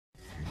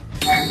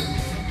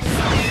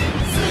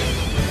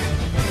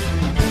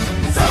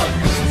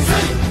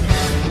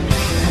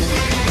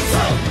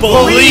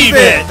Believe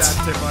it!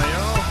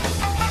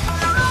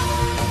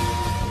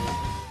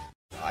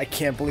 I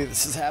can't believe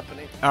this is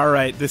happening.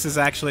 Alright, this is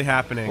actually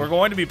happening. We're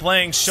going to be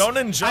playing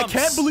Shonen Jumps. I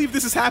can't believe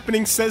this is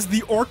happening, says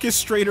the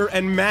orchestrator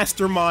and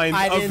mastermind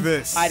of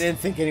this. I didn't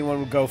think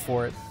anyone would go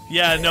for it.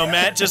 Yeah, no,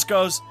 Matt just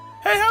goes,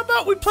 hey, how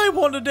about we play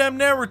one of them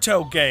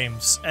Naruto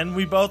games? And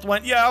we both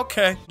went, yeah,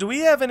 okay. Do we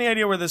have any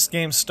idea where this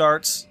game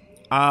starts?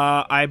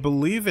 I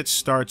believe it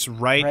starts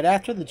right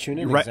after the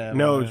Chunin exam.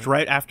 No, it's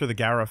right after the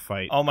Gaara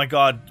fight. Oh my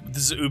god,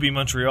 this is Ubi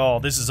Montreal.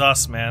 This is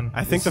us, man.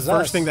 I think the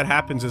first thing that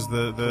happens is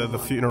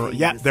the funeral.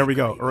 Yeah, there we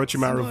go.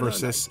 Orochimaru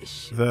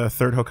versus the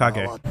third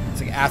Hokage.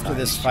 It's like after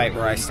this fight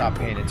where I stopped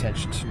paying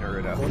attention to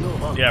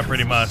Naruto. Yeah,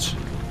 pretty much.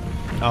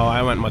 Oh,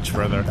 I went much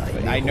further.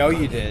 I know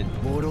you did.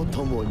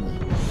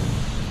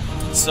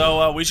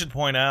 So, we should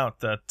point out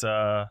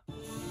that,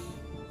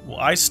 well,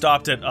 I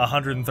stopped at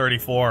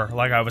 134,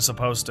 like I was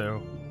supposed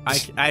to.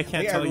 I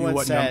can't tell you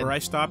what number I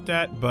stopped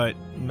at, but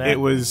it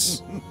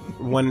was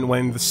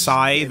when the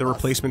Sai, the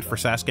replacement for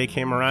Sasuke,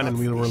 came around and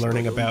we were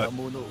learning about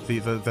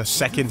the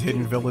second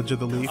hidden village of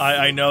the Leaf.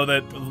 I know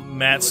that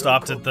Matt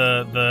stopped at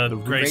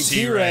the Great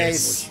Tea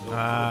Race.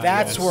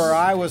 That's where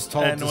I was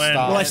told to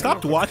stop. Well, I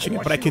stopped watching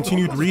it, but I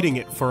continued reading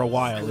it for a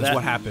while, is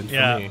what happened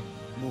for me.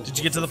 Did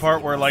you get to the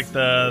part where, like,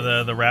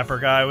 the rapper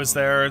guy was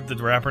there? The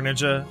rapper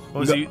ninja?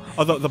 What was he?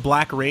 Oh, the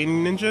Black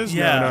Rain ninjas?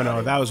 Yeah.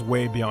 No, that was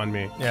way beyond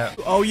me. Yeah.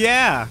 Oh,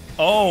 yeah!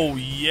 Oh,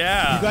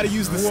 yeah! You gotta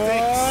use the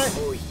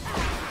sticks!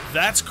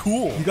 That's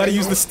cool! You gotta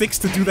use the sticks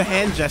to do the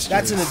hand gestures.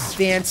 That's an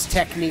advanced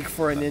technique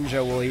for a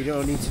ninja, Woolie. You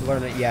don't need to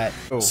learn it yet.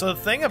 So the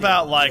thing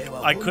about, like,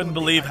 I couldn't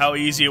believe how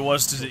easy it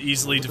was to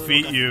easily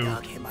defeat you,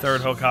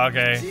 third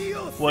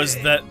Hokage, was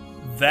that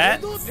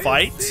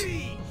fight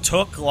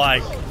took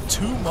like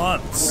 2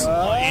 months in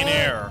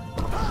air.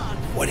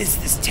 What is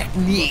this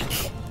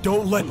technique?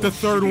 Don't let the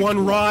third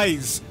one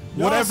rise.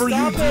 Whatever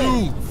you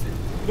do.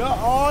 No,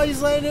 oh,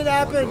 he's letting it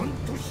happen.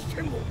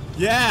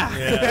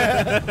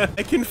 Yeah.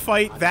 I can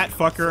fight that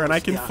fucker, and I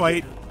can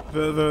fight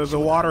the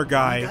water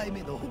guy.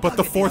 But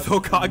the fourth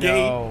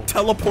Hokage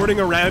teleporting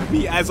around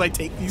me as I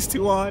take these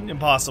two on?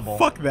 Impossible.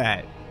 Fuck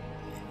that.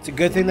 It's a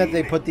good thing that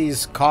they put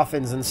these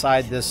coffins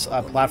inside this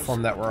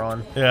platform that we're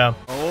on. Yeah.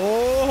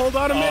 Oh, hold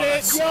on a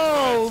minute.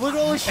 Yo, look at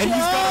all the show. And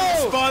he's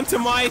gotta respond to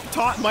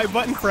my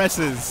button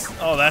presses.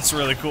 Oh, that's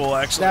really cool,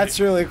 actually. That's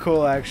really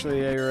cool,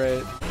 actually. Yeah, you're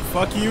right.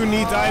 Fuck you,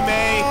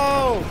 Nidaime.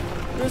 Oh,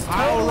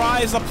 I'll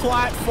rise a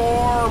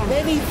platform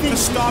to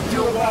stop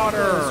your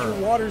water. Your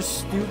water's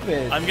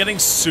stupid. I'm getting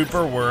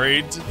super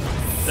worried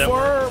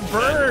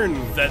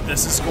that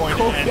this is going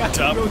to end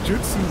up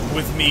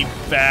with me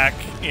back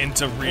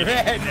into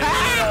reading.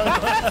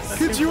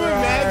 Could you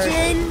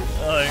imagine?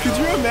 Could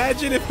you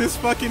imagine if this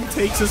fucking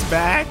takes us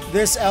back?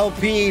 This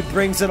LP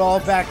brings it all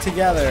back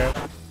together.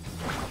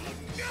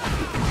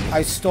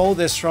 I stole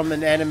this from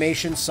an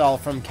animation cell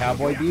from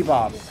Cowboy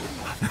Bebop.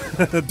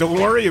 Don't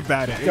worry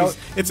about it.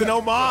 It's an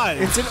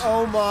homage. It's an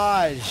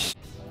homage.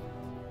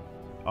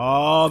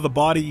 Oh, the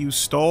body you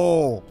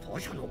stole.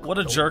 What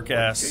a jerk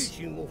ass.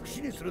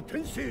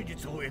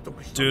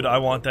 Dude, I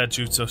want that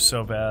jutsu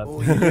so bad.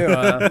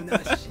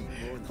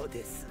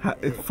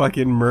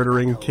 Fucking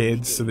murdering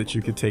kids so that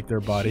you could take their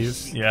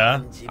bodies.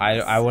 Yeah.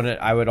 I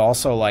would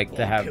also like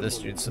to have this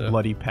jutsu.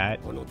 Bloody Pat.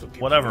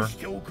 Whatever.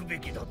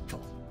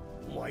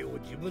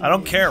 I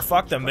don't care.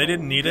 Fuck them. They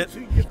didn't need it.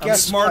 I'm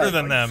smarter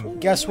than them.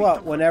 Guess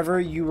what? Whenever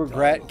you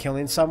regret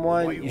killing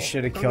someone, you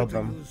should have killed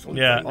them.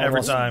 Yeah,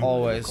 every time.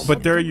 Always.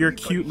 But they're your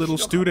cute little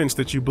students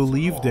that you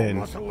believed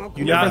in.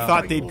 You never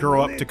thought they'd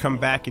grow up to come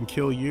back and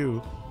kill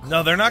you.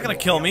 No, they're not gonna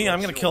kill me.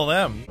 I'm gonna kill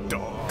them.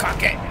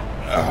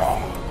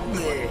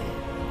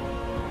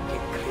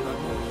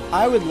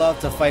 I would love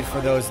to fight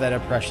for those that are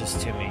precious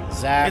to me.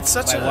 Zach,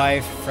 my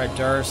wife, Fred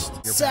Durst,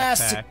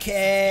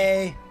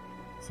 Sasuke.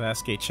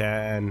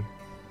 Sasuke-chan.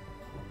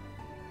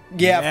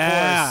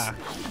 Yeah, of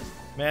course.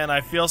 Man, I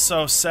feel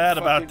so sad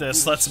about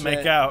this. Let's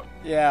make out.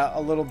 Yeah,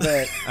 a little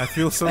bit. I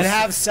feel so And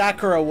have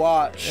Sakura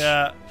watch.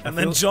 Yeah. And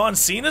then John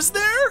Cena's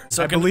there?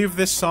 So I believe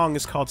this song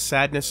is called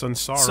Sadness and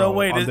Sorrow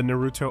on the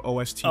Naruto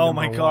OST Oh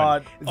my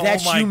god.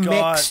 That you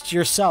mixed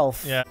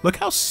yourself. Yeah. Look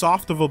how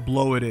soft of a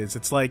blow it is.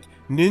 It's like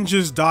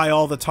ninjas die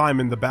all the time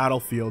in the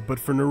battlefield, but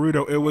for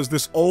Naruto, it was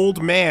this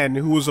old man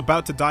who was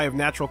about to die of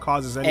natural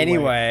causes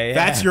anyway.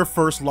 That's your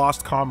first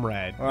lost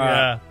comrade.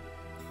 Yeah.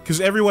 Because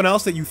everyone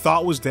else that you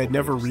thought was dead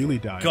never really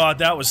died. God,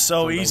 that was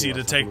so easy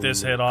to take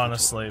this hit,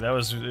 honestly. It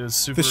was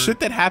super... The shit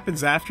that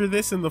happens after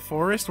this in the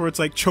forest, where it's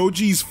like,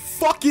 Choji's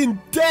fucking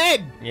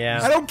dead!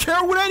 Yeah. I don't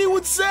care what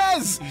anyone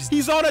says!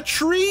 He's on a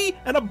tree,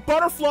 and a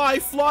butterfly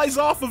flies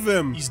off of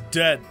him! He's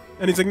dead.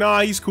 And he's like, nah,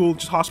 he's cool,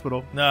 just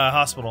hospital. Nah,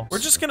 hospital. We're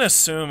just gonna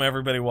assume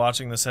everybody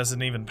watching this has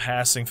an even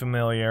passing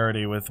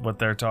familiarity with what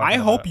they're talking about.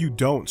 I hope you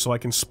don't, so I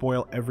can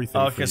spoil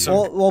everything for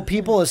you. Well,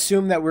 people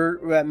assume that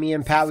me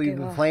and Pat, we've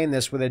been playing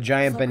this with a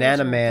giant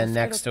banana man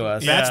next to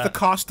us. That's the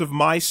cost of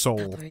my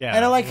soul. Yeah.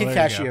 And I like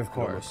Kakashi, of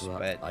course.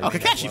 But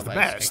Kakashi's the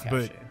best,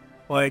 but...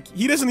 Like,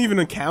 he doesn't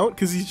even count,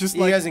 because he's just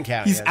like... He doesn't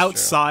count, He's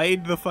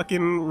outside the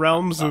fucking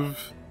realms of...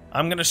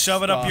 I'm gonna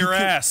shove it up your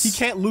ass. He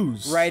can't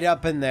lose. Right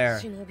up in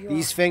there.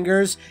 These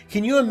fingers.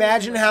 Can you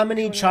imagine how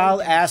many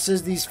child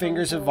asses these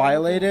fingers have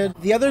violated?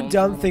 The other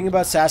dumb thing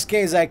about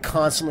Sasuke is I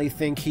constantly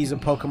think he's a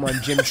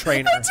Pokemon gym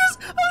trainer.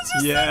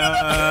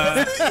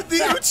 Yeah. The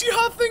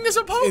Uchiha thing is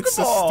a Pokeball. It's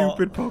a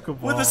stupid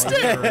Pokeball. With a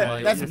stick.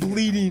 That's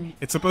bleeding.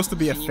 It's supposed to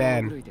be a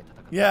fan.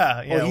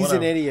 Yeah, Well, he's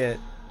an idiot.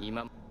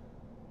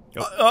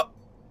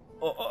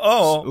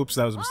 Oops,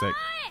 that was a mistake.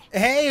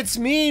 Hey, it's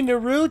me,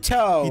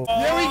 Naruto.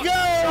 There we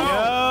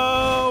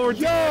go.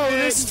 Yo,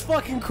 this is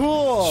fucking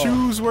cool.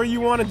 Choose where you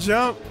want to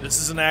jump.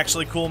 This is an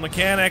actually cool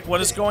mechanic.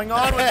 What is going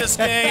on with this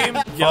game?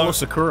 Follow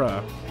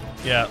Sakura.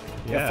 Yeah.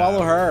 Yeah,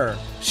 follow her.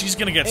 She's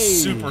gonna get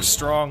super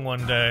strong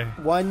one day.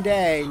 One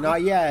day,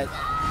 not yet.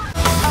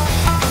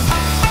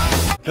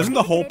 Doesn't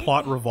the whole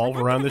plot revolve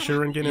around the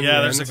Sharingan?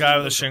 Yeah, there's a guy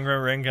with a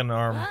Sharingan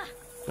arm.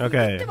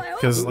 Okay,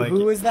 because like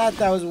who was that?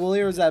 That was Woolie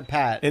or was that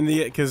Pat? In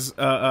the because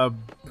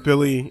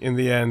Billy in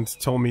the end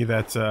told me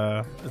that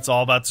it's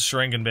all about the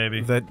Sharingan,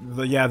 baby.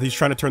 That he's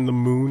trying to turn the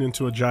moon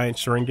into a giant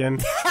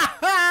Sharingan.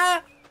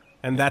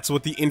 And that's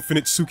what the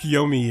infinite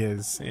Tsukiyomi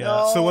is. Yeah.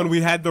 No. So when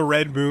we had the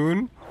red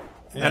moon,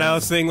 and I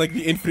was saying like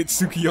the infinite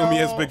Tsukiyomi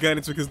has begun,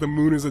 it's because the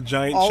moon is a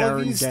giant Sharingan. All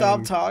of you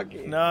stop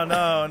talking.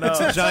 No. It's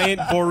a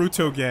giant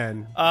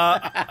Boruto-gan.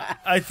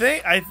 I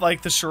think I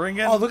like the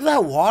Sharingan. Oh, look at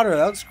that water.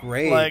 That looks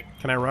great. Like,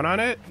 can I run on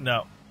it?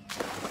 No.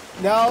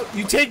 No,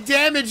 you take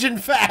damage, in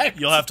fact.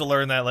 You'll have to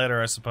learn that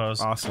later, I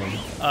suppose. Awesome.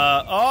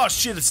 Oh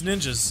shit, it's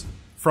ninjas.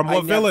 From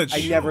what village?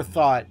 I never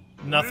thought.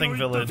 Nothing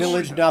village.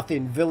 Village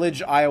nothing.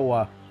 Village,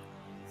 Iowa.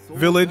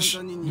 Village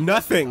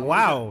nothing.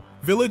 Wow.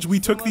 Village, we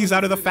took these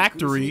out of the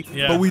factory,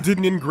 but we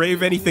didn't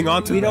engrave anything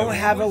onto them. We don't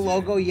have a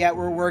logo yet.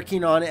 We're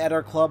working on it at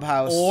our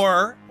clubhouse.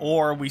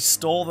 Or we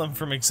stole them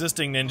from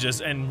existing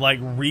ninjas and like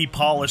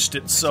repolished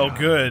it so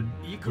good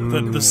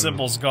that the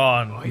symbol's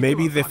gone.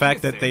 Maybe the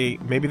fact that they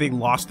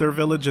lost their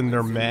village and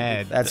they're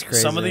mad. That's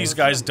crazy. Some of these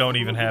guys don't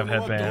even have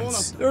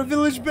headbands. Our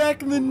village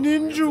back in the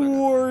Ninja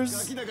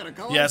Wars.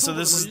 Yeah, so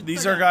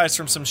these are guys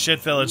from some shit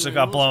village that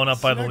got blown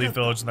up by the Leaf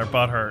Village and their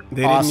butt hurt.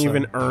 They didn't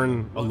even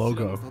earn a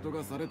logo.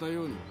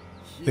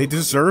 They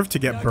deserve to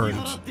get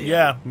burned.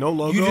 Yeah. No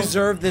logo. You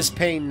deserve this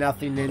pain,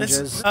 nothing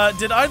ninjas.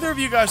 Did either of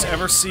you guys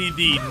ever see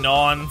the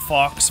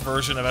non-Fox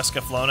version of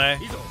Escaflowne?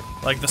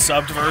 Like the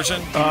subbed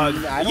version?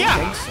 I don't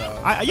think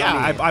so.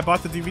 I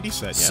bought the DVD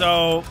set. Yeah.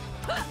 So,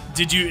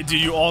 did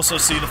you also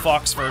see the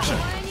Fox version?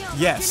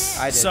 Yes.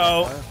 I did.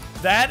 So,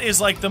 that is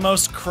like the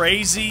most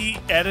crazy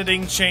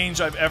editing change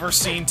I've ever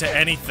seen to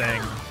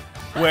anything.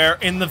 Where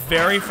in the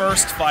very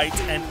first fight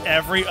and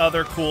every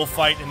other cool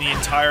fight in the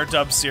entire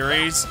dub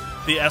series,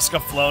 the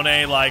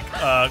Escaflowne like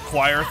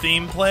choir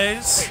theme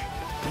plays.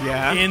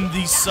 Yeah. In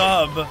the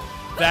sub,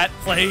 that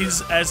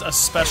plays as a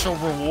special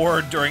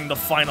reward during the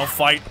final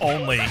fight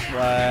only.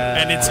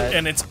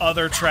 And it's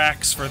other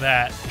tracks for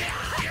that.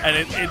 And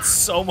it's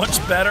so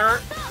much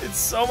better. It's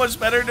so much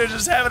better to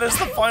just have it as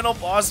the final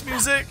boss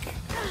music.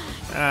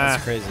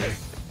 That's crazy.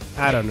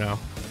 I don't know.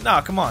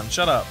 Nah, come on,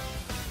 shut up.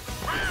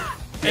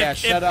 Yeah,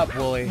 shut up,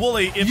 Woolie.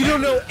 Woolie, you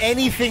don't know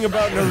anything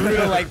about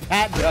Naruto like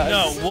Pat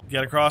does. No,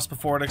 get across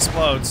before it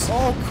explodes.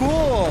 Oh,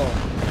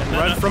 cool.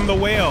 Run from the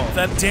whale.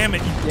 That damn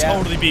it, you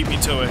totally beat me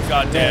to it.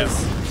 God damn.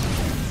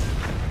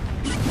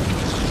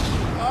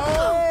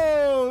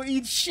 Oh,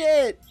 eat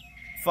shit.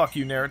 Fuck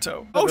you,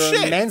 Naruto. Oh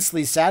shit.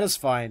 Immensely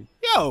satisfying.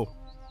 Yo.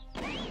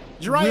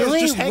 Jiraiya's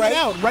just hanging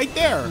out right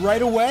there.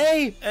 Right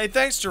away. Hey,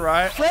 thanks,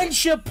 Jiraiya.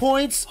 Friendship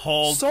points.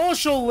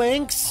 Social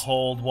links.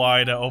 Hold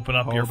Y to open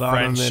up your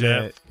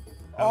friendship.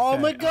 Oh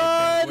my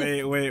god!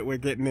 Wait, we're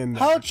getting in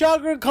there. How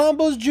chakra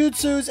combos,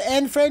 jutsus,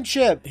 and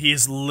friendship. He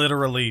is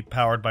literally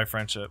powered by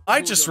friendship.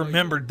 I just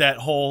remembered that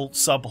whole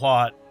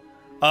subplot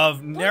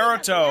of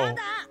Naruto,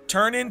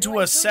 turn into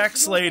a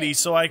sex lady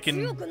so I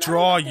can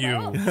draw you.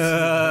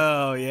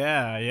 Oh,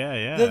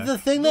 yeah. The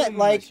thing that,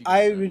 like,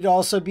 I would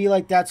also be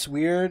like, that's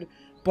weird,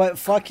 but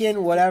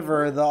fucking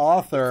whatever, the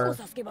author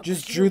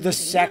just drew the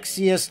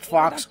sexiest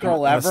fox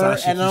girl ever,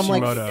 and I'm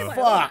like,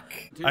 fuck.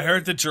 I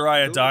heard that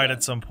Jiraiya died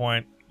at some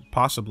point.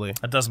 Possibly.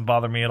 That doesn't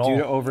bother me at all.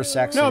 Due to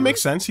oversexing. No, it makes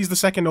sense. He's the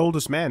second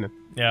oldest man.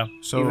 Yeah.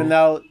 So even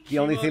though the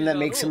only thing that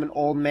makes him an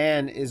old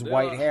man is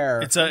white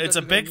hair. It's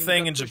a big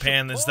thing in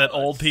Japan is that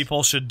old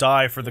people should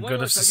die for the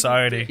good of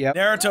society. Yep.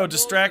 Naruto,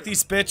 distract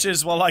these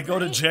bitches while I go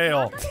to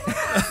jail.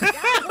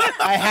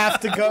 I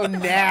have to go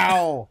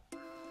now.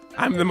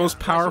 I'm the most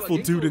powerful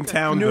dude in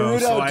town, though,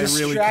 so I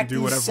really can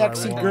do whatever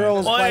sexy I want.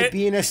 girls by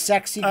being a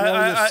sexy girl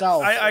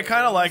yourself. I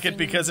kind of like it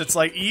because it's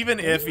like, even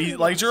if he,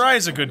 like,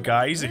 Jiraiya's a good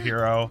guy, he's a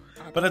hero,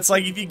 but it's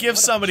like, if you give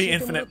somebody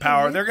infinite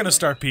power, they're gonna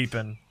start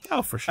peeping.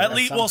 Oh, for sure. At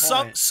least, well,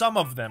 some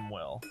of them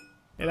will.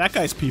 Hey, that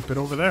guy's peeping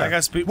over there. That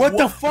guy's peeping. What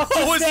the fuck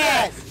is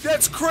that?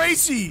 That's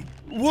crazy!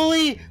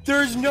 Woolie,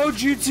 there's no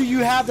jutsu you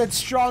have that's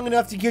strong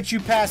enough to get you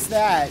past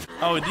that.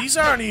 Oh, these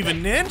aren't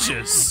even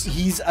ninjas.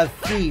 He's a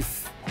thief.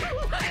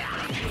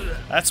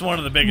 That's one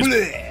of the biggest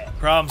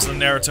problems in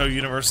the Naruto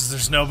universe is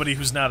there's nobody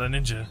who's not a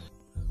ninja.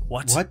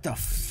 What? What the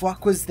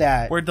fuck was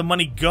that? Where'd the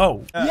money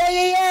go?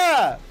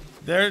 Yeah.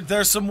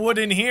 There's some wood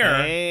in here.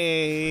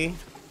 Hey.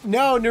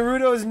 No,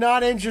 Naruto is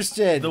not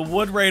interested. The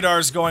wood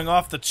radar's going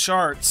off the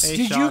charts. Hey,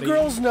 Did you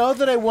girls know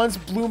that I once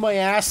blew my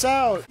ass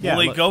out? Yeah,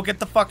 Woolie, go get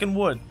the fucking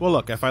wood. Well,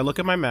 look, if I look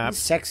at my map,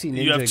 sexy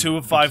ninja. You have 2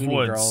 of 5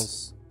 woods.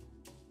 Girls.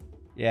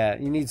 Yeah,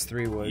 he needs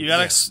 3 woods. You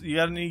gotta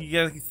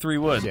 3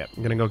 wood. Yeah,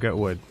 I'm gonna go get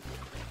wood.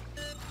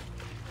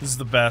 This is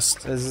the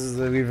best.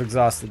 We've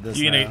exhausted this.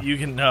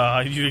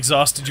 You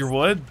exhausted your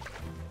wood?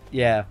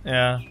 Yeah.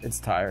 Yeah.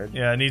 It's tired.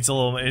 Yeah, it needs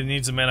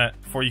a minute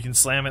before you can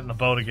slam it in the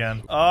boat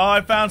again. Oh,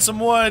 I found some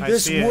wood.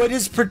 This wood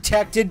is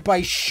protected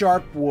by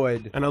sharp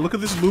wood. And look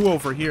at this loo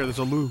over here. There's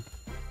a loo.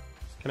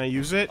 Can I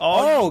use it?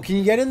 Oh, can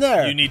you get in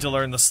there? You need to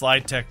learn the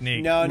slide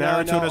technique. No.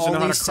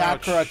 Only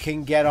Sakura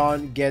can get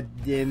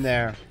in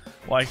there.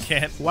 Why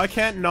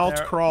can't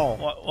Nault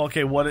crawl?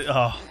 Okay,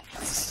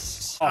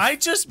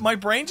 my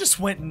brain just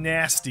went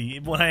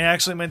nasty when I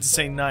actually meant to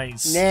say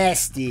nice.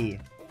 Nasty.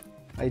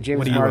 Like James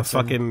what are you,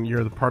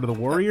 you're the part of the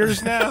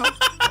Warriors now?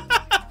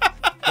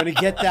 Gonna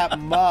get that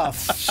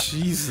muff.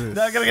 Jesus.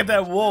 Not gonna get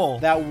that wool.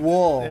 That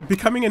wool.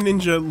 Becoming a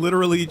ninja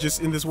literally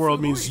just in this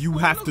world means you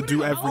have to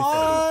do everything.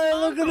 Oh,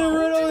 look at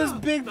Naruto, his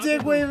big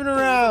dick waving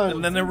around.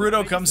 And then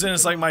Naruto comes in,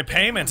 it's like, my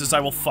payment is I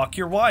will fuck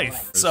your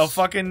wife. So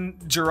fucking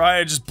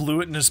Jiraiya just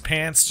blew it in his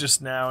pants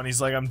just now, and he's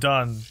like, I'm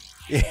done.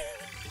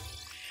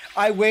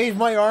 I waved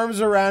my arms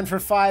around for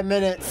 5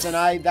 minutes,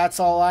 and that's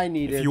all I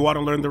needed. If you want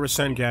to learn the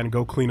Rasengan,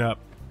 go clean up.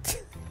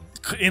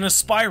 In a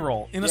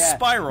spiral. In a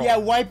spiral. Yeah,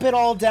 wipe it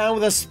all down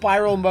with a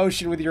spiral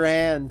motion with your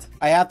hand.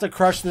 I have to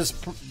crush this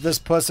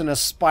puss in a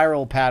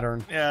spiral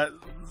pattern. Yeah.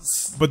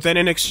 But then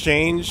in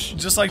exchange...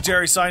 Just like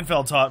Jerry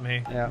Seinfeld taught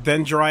me. Yeah.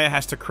 Then Jiraiya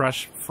has to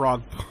crush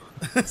frog...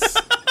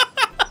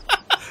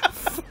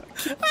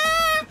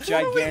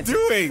 Gigantic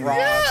frog.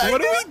 Yeah,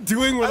 what are we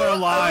doing with our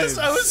lives?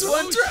 I was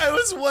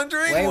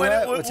wondering Wait,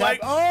 when what's like,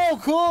 oh,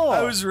 cool.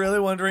 I was really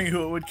wondering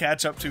who it would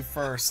catch up to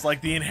first.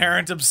 Like the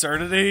inherent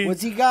absurdity.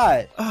 What's he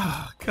got?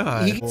 Oh,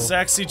 God.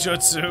 Sexy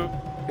jutsu.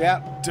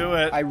 Yeah. Do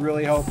it. I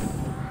really hope.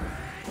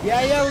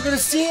 Yeah, we're gonna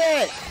see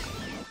it.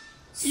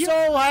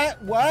 So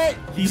what?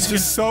 He's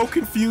just so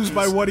confused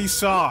by what he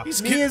saw.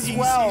 Me as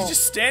well. He's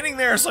just standing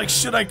there. It's like,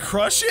 should I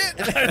crush it?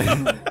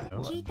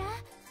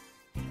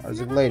 I was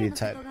a lady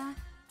type.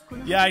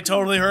 Yeah, I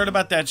totally heard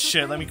about that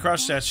shit. Let me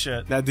crush that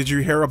shit. Now, did you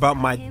hear about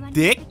my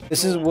dick?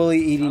 This is Woolie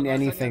eating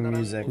anything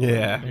music.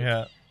 Yeah.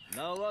 Yeah.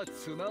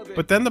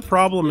 But then the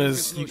problem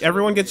is,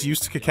 everyone gets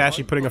used to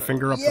Kakashi putting a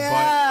finger up the butt.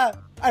 Yeah!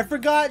 I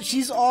forgot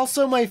she's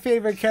also my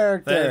favorite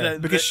character.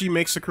 Because she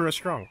makes Sakura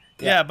strong.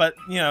 Yeah, but,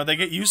 you know, they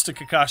get used to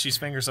Kakashi's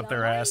fingers up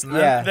their ass, and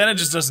then it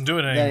just doesn't do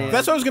it anymore. Yeah.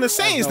 That's what I was gonna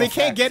say, is they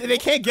can't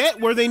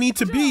get where they need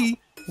to be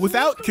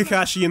without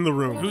Kakashi in the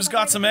room. Who's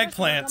got some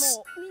eggplants?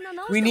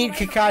 We need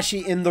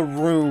Kakashi in the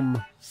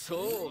room.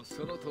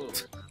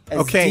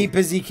 As deep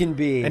as he can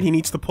be. And he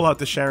needs to pull out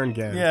the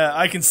Sharingan. Yeah,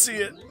 I can see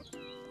it.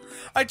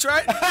 I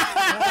tried.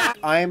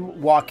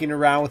 I'm walking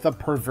around with a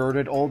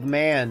perverted old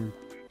man.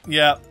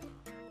 Yeah.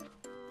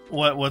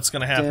 What's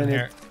gonna happen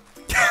here?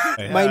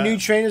 My new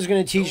trainer's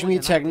gonna teach me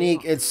a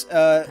technique. It's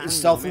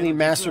stealthily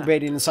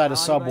masturbating inside a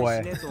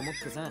subway.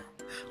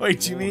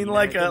 Wait, do you mean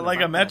like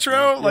a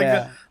metro,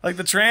 like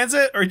the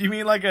transit, or do you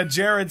mean like a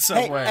Jared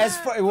subway? Hey,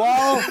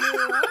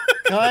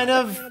 kind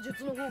of.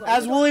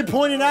 As Woolie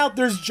pointed out,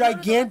 there's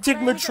gigantic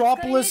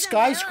metropolis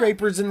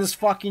skyscrapers in this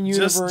fucking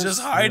universe.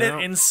 Just hide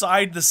it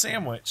inside the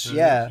sandwich.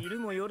 Yeah.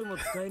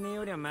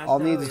 I'll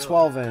need the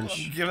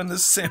 12-inch. I'm giving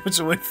this sandwich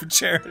away for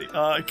charity.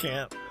 Oh, I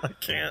can't.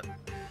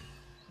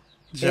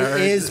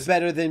 Jared, it is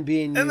better than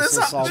being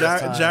useless all the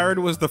time. Jared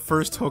was the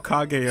first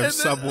Hokage of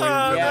Subway.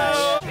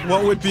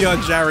 What would be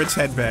on Jared's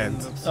headband?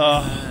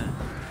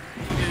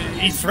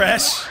 Eat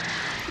fresh.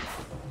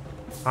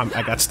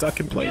 I got stuck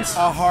in place.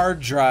 A hard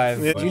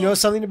drive. Do you know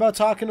something about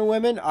talking to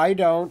women? I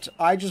don't.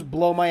 I just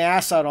blow my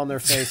ass out on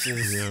their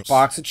faces.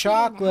 Box of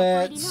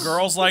chocolates.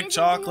 Girls like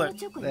chocolate.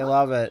 They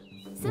love it.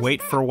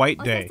 Wait for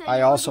White Day.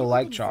 I also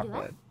like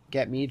chocolate.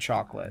 Get me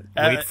chocolate.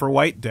 Wait for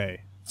White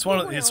Day. It's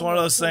one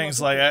of those things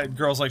like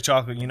girls like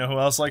chocolate. You know who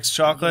else likes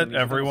chocolate?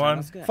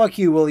 Everyone. Fuck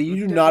you, Willie.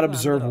 You do not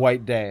observe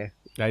White Day.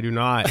 I do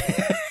not.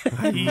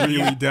 I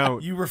really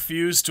don't. You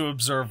refuse to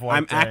observe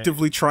White Day. I'm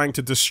actively trying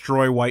to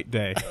destroy White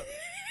Day.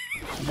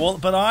 Well,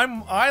 but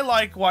I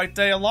like White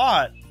Day a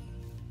lot.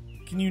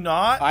 Can you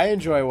not? I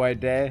enjoy White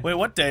Day. Wait,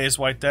 what day is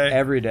White Day?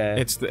 Every day.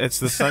 It's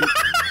the sun.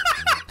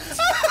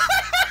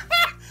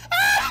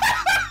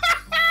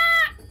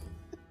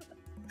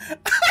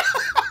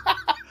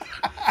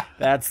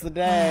 That's the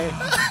day.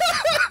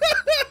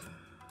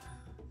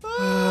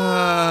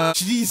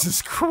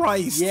 Jesus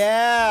Christ.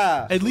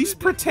 Yeah. At least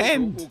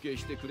pretend.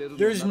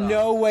 There's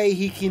no way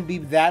he can be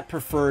that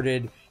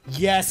perverted.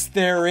 Yes,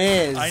 there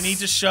is. I need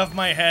to shove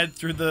my head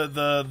through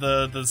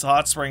the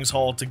hot springs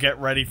hole to get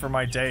ready for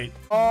my date.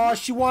 Oh,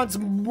 she wants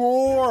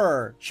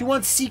more. She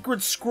wants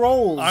secret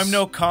scrolls. I'm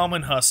no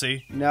common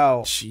hussy.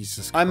 No.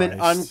 Jesus Christ. I'm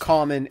an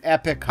uncommon,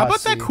 epic hussy. How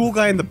about that cool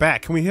guy in the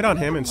back? Can we hit on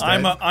him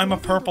instead? I'm a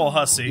purple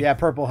hussy. Yeah,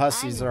 purple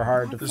hussies are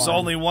hard to find. There's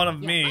only one of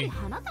me.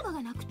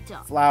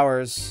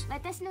 Flowers.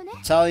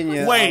 Telling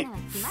you. Wait,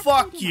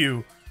 fuck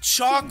you.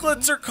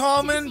 chocolates are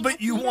common,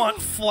 but you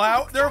want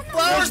flour. There are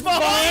flowers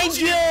behind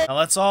you. Now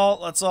let's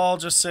all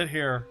just sit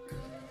here.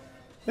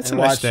 It's a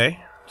nice day.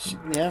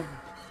 Yeah.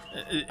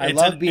 I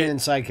love being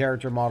inside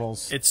character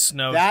models. It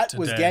snowed That today.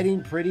 was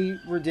getting pretty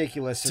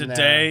ridiculous in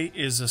Today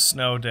is a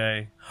snow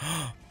day.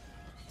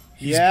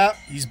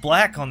 He's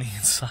black on the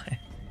inside.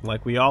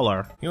 Like we all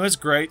are. You know what's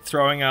great?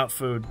 Throwing out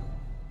food.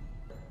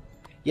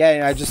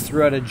 Yeah, I just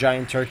threw out a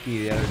giant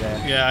turkey the other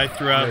day. Yeah, I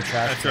threw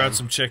out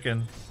some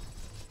chicken.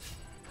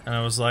 And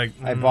I was like,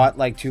 I bought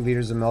like 2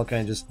 liters of milk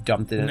and I just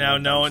dumped it in. Now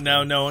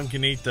no one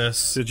can eat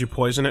this. Did you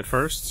poison it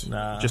first?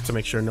 Nah. Just to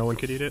make sure no one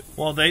could eat it?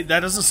 Well, that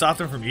doesn't stop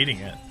them from eating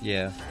it.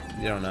 Yeah,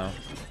 you don't know.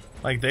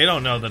 Like they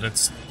don't know that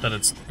it's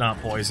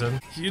not poison.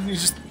 You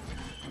just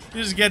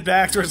get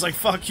back to it. It's like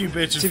fuck you,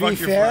 bitch. To be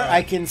fair,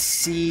 I can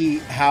see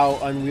how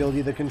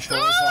unwieldy the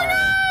controls are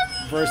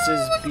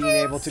versus being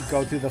able to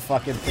go through the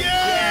fucking thing.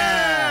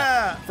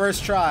 Yeah!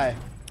 First try.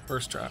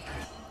 First try.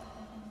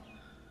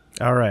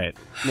 All right.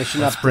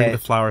 Mission Let's update. bring the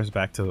flowers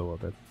back to the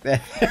woman.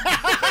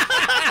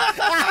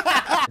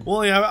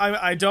 Woolie,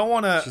 I don't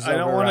want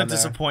to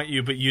disappoint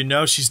you, but you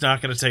know she's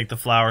not going to take the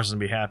flowers and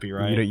be happy,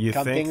 right? You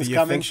think she's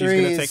going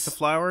to take the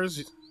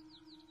flowers?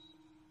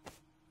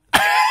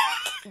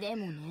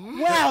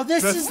 Wow,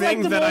 this is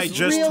like the most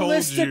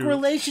realistic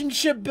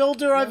relationship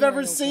builder I've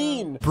ever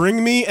seen.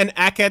 Bring me an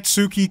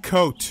Akatsuki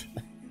coat.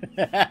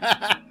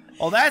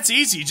 Oh, that's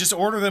easy. Just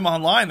order them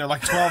online. They're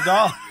like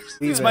 $12.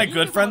 It's my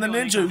good friend the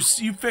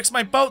ninja. You fixed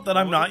my boat that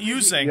I'm not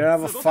using. You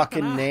don't have a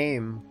fucking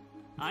name.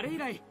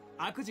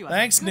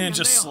 Thanks,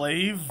 ninja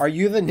slave. Are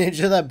you the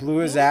ninja that blew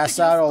his ass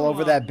out all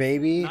over that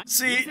baby?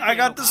 See, I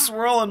got the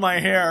swirl in my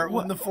hair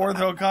when the 4th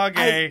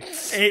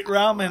Hokage ate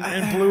ramen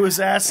and blew his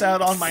ass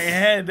out on my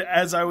head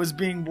as I was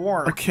being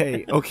born.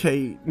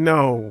 Okay,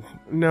 no,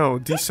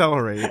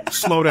 decelerate,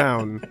 slow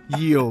down,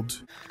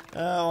 yield.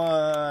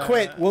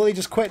 Quit, Woolie,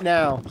 just quit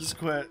now. Just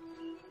quit.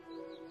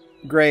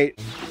 Great.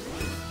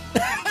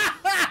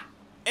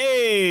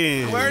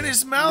 Hey! Where'd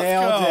his mouth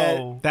Nailed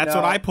go? it. That's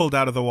what I pulled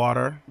out of the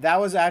water. That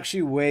was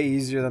actually way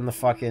easier than the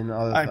fucking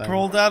other thing. I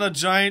pulled out a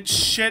giant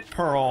shit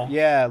pearl.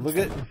 Yeah, look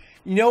at...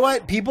 You know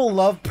what? People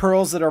love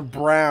pearls that are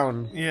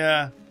brown.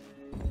 Yeah.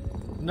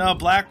 No,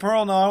 black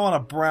pearl? No, I want a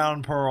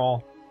brown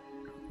pearl.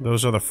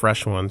 Those are the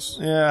fresh ones.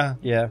 Yeah.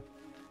 Yeah.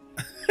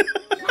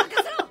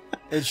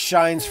 It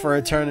shines for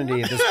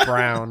eternity, this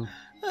brown.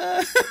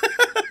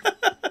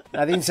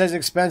 I think it says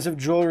expensive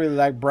jewelry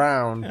like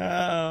brown.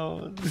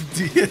 Oh.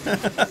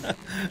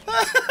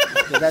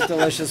 That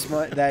delicious,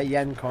 that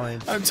yen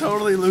coin. I'm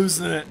totally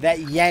losing it. That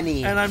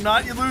yenny. And I'm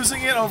not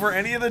losing it over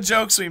any of the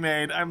jokes we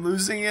made. I'm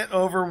losing it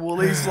over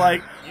Woolie's,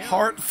 like,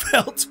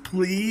 heartfelt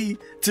plea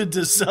to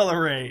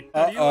decelerate.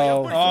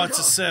 Uh-oh. Oh, it's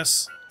a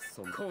sis.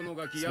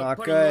 It's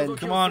not good.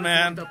 Come on,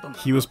 man.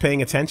 He was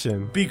paying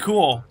attention. Be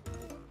cool.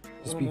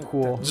 Just be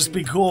cool. Just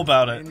be cool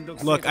about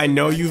it. Look, I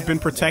know you've been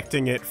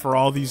protecting it for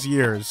all these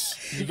years.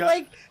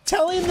 Like,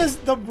 telling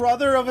the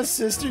brother of a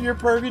sister you're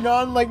perving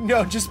on, like,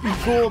 no, just be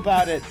cool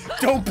about it.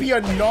 Don't be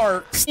a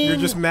narc. You're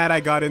just mad I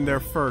got in there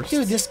first.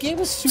 Dude, this game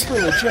is super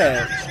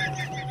legit.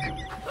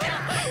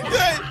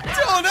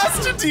 Telling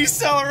us to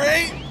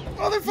decelerate?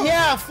 Motherfucker.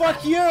 Yeah,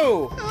 fuck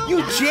you.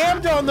 You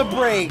jammed on the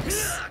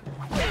brakes.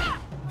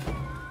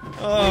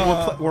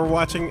 We're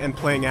watching and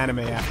playing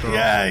anime after all.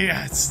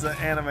 Yeah, it's the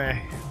anime.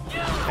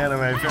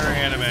 Anime, very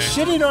anime.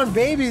 Shitting on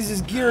babies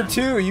is gear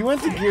 2. You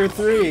went to gear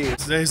 3.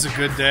 Today's a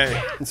good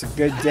day. It's a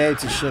good day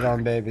to shit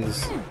on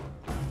babies.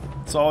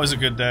 It's always a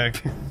good day,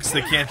 because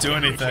they can't do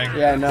anything.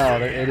 Yeah, no,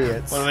 they're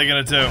idiots. What are they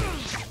gonna do?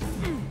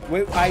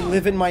 Wait, I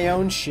live in my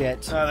own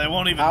shit. They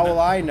won't even. How will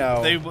I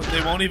know? They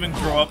won't even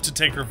grow up to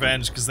take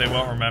revenge because they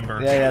won't remember.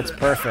 Yeah, that's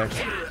perfect.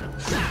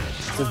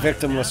 It's a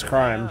victimless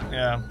crime.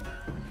 Yeah.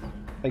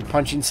 Like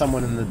punching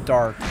someone in the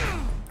dark.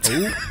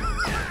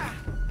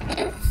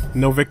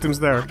 No victims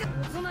there.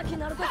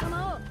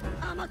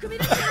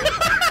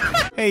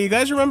 Hey, you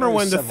guys remember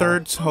when the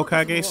 3rd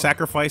Hokage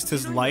sacrificed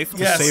his life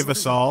to save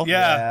us all?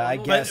 Yeah, I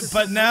guess.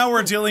 But now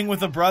we're dealing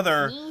with a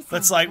brother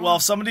that's like, well,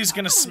 if somebody's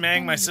gonna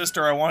smang my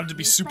sister, I want it to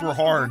be super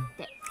hard.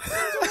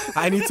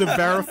 I need to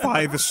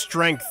verify the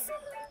strength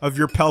of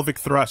your pelvic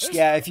thrust.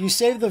 Yeah, if you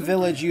save the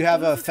village, you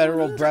have a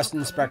federal breast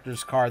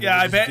inspector's card. Yeah,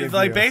 I bet.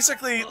 Like,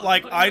 basically,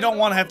 like, I don't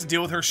want to have to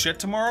deal with her shit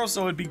tomorrow,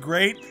 so it'd be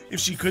great if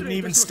she couldn't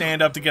even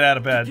stand up to get out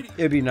of bed.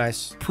 It'd be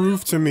nice.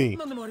 Prove to me.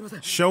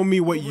 Show me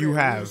what you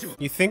have.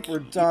 You think we're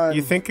done?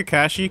 You think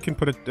Kakashi can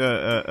put a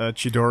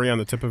Chidori on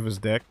the tip of his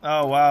dick?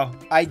 Oh wow!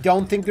 I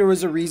don't think there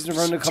was a reason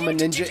for him to become a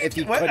ninja if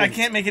he couldn't. I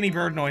can't make any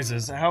bird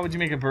noises. How would you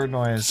make a bird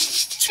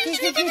noise?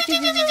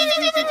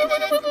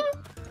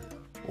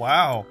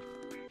 Wow.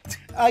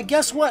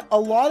 Guess what? A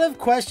lot of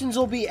questions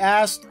will be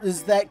asked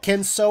is that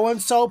can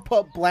so-and-so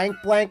put blank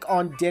blank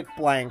on dick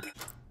blank?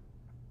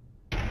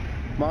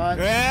 Come on.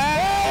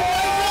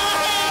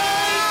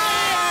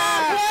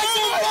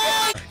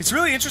 It's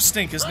really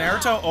interesting because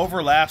Naruto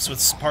overlaps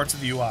with parts of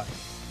the UI.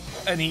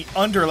 And he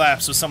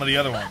underlaps with some of the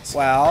other ones.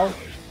 Well,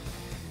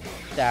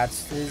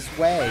 that's his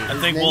way. I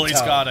think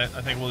Woolie's got it.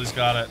 I think Woolie's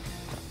got it.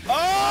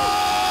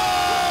 Oh!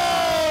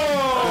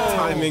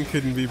 The timing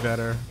couldn't be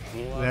better.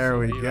 There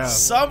we go.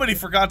 Somebody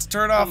forgot to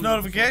turn off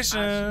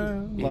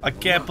notification. I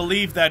can't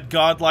believe that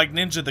godlike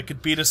ninja that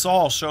could beat us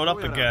all showed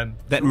up again.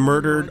 That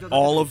murdered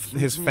all of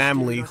his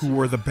family who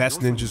were the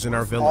best ninjas in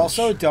our village.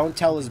 Also, don't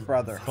tell his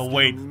brother. But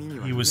wait,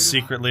 he was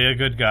secretly a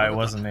good guy,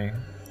 wasn't he?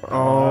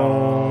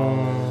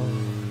 Oh.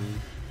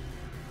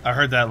 I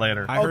heard that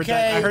later. I heard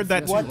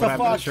that too, what the but I'm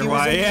fuck? not sure He was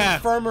why. in the Yeah.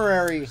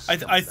 infirmary.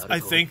 I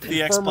think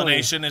the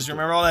explanation is,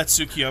 remember all that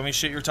Tsukiyomi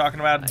shit you were talking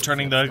about,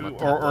 turning the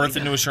Earth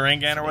into a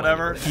Sharingan or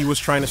whatever? He was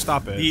trying to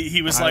stop it.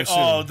 He was like,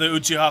 oh, the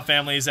Uchiha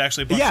family is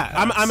actually a bunch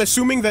yeah, of I'm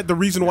assuming that the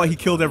reason why he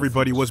killed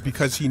everybody was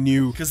because he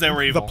knew because they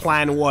were evil. The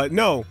plan was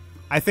no.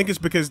 I think it's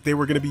because they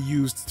were going to be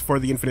used for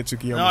the Infinite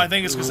Tsukiyomi. No, I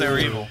think it's because they were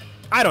evil.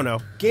 I don't know.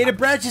 Gated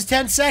branch is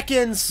 10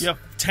 seconds. You have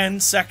 10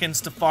 seconds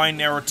to find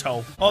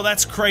Naruto. Oh,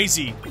 that's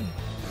crazy.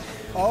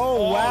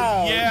 Oh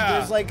wow! Yeah.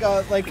 There's like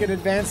an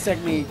advanced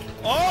technique.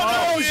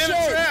 Oh, no, shit! in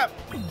a trap.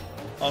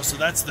 Oh, so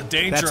that's the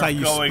danger That's how you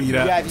of going. speed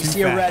up. Yeah, if you too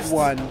see a red fast.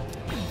 one.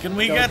 Can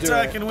we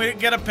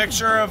get a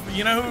picture of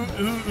who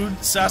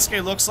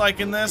Sasuke looks like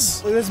in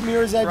this? Look at this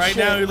mirror's edge Right shit.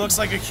 now, he looks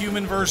like a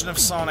human version of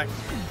Sonic.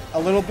 A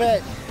little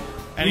bit.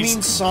 And You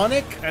mean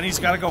Sonic? And he's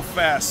got to go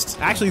fast.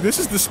 Actually, this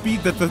is the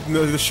speed that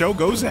the show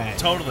goes at.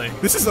 Totally.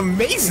 This is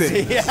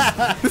amazing.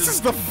 Yeah. This is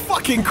the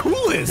fucking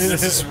coolest.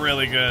 This is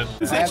really good.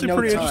 It's I have actually no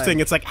pretty time. interesting.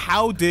 It's like,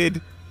 how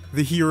did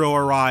the hero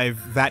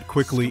arrive that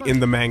quickly in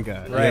the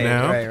manga? Right, you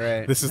know?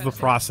 right. This is the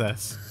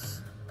process.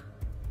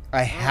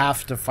 I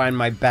have to find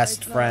my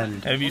best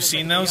friend. Have you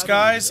seen those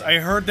guys? I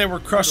heard they were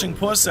crushing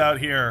puss out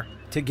here.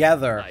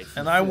 Together.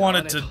 And I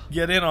wanted to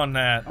get in on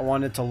that. I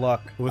wanted to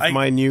look. With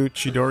my new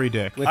Chidori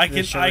dick. With I the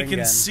can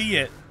Sharingan. see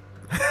it.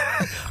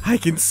 I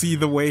can see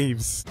the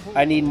waves.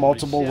 I need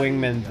multiple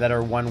wingmen that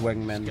are one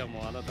wingman.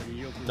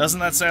 Doesn't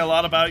that say a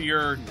lot about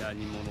your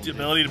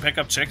ability to pick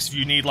up chicks if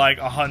you need like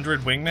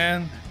 100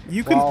 wingmen?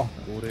 You can. Well,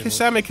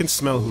 Kisame can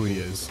smell who he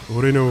is.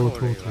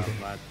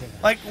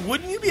 Like,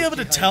 wouldn't you be able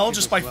to tell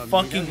just by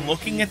fucking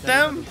looking at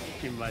them?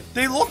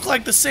 They look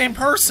like the same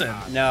person.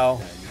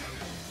 no.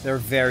 They're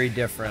very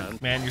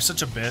different. Man, you're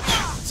such a bitch,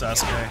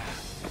 Sasuke.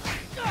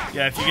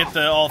 Yeah, if you get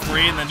the all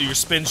three and then do your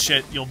spin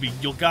shit,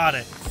 you'll got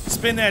it.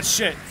 Spin that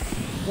shit.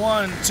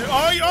 1, 2.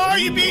 Oh,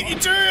 you beat you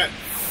to it.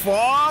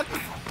 Fuck.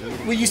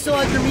 Well, you still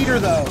have your meter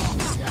though.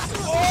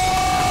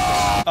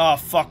 Oh,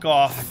 fuck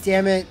off.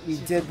 Damn it! You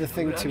did the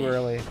thing too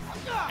early.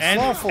 End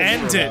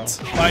meter,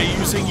 it by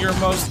using your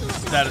most.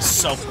 That is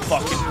so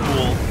fucking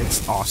cool.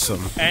 It's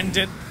awesome. End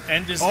it.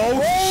 End his. Oh,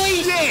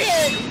 holy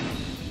shit!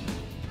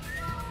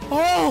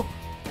 Oh!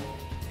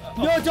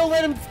 No! Don't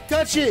let him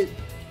touch it.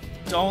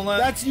 Don't let.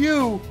 That's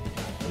you.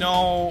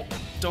 No,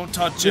 don't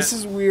touch it. This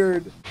is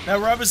weird. Now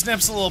rub his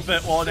nips a little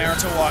bit while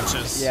Naruto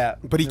watches. Yeah.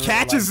 But he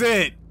catches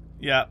it.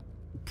 Yeah.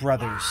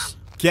 Brothers.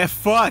 Get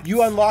fucked.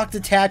 You unlocked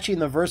Itachi in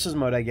the versus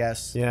mode, I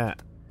guess. Yeah.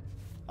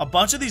 A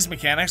bunch of these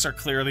mechanics are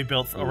clearly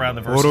built around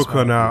the versus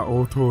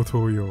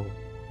mode.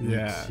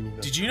 Yeah.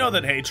 Did you know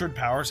that hatred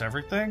powers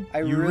everything? I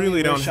You really,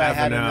 really don't wish I have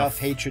had enough.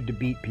 hatred to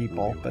beat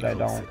people, but I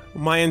don't.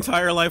 My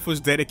entire life was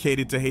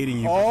dedicated to hating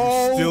you, but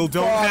Oh, you still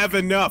don't fuck. have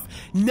enough.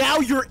 Now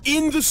you're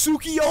in the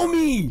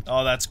Tsukiyomi!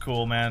 Oh, that's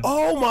cool, man.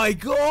 Oh my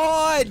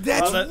god!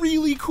 That's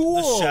really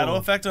cool! The shadow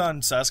effect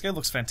on Sasuke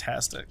looks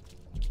fantastic.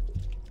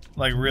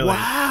 Like, really.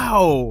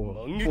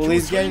 Wow! Well,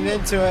 he's getting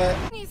into it.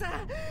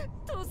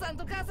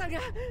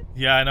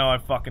 Yeah, I know, I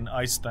fucking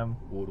iced them.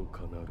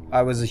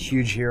 I was a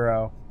huge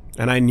hero.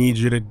 And I need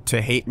you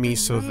to hate me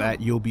so that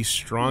you'll be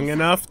strong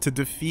enough to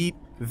defeat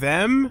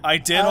them? I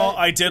did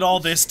all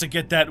this to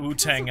get that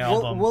Wu-Tang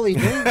album. Woolie,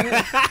 didn't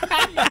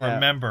you?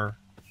 Remember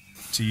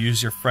to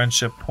use your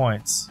friendship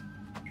points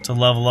to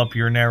level up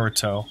your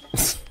Naruto.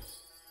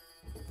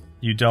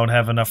 You don't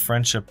have enough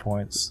friendship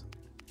points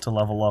to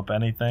level up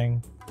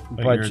anything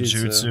but your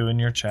jutsu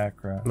and your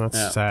chakra.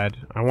 That's sad.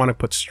 I want to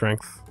put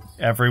strength.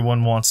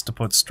 Everyone wants to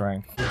put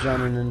strength.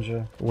 Genre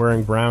Ninja.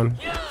 Wearing brown.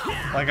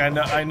 Like I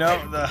know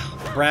the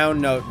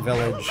Brown Note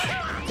Village.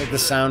 Like the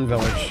Sound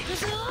Village.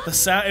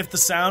 sound. If the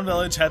Sound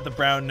Village had the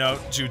brown note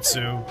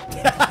jutsu,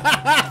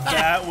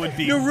 that would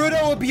be.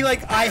 Naruto would be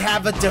like, I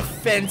have a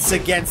defense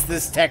against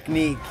this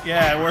technique.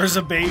 Yeah, where's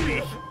a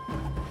baby?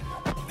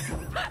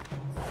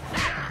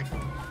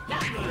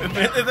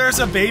 If there's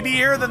a baby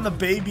here, then the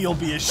baby will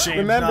be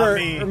ashamed, not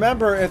me.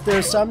 Remember, if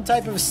there's some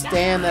type of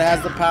stand that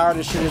has the power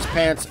to shit his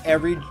pants,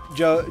 every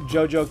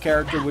JoJo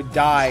character would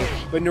die,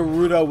 but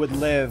Naruto would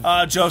live.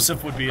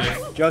 Joseph would beat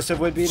it. Joseph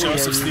would be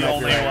Joseph's the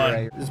only one.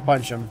 Right. Just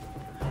punch him.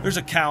 There's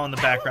a cow in the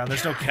background.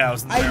 There's no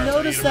cows in the I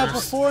noticed that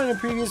before in a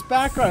previous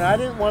background. I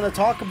didn't want to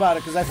talk about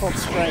it because I felt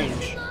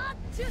strange.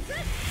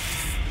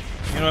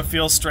 You know what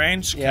feels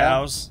strange? Yeah.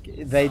 Cows.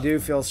 They do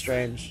feel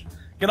strange.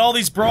 Get all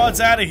these broads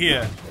out of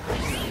here.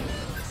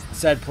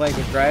 Said Plague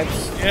of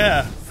Gripes.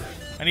 Yeah.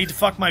 I need to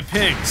fuck my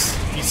pigs,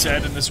 he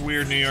said in this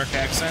weird New York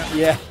accent.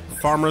 Yeah.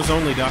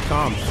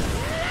 FarmersOnly.com.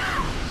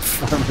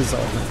 Farmers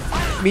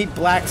only. Meet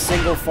black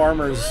single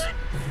farmers.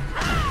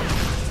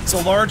 It's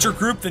a larger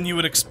group than you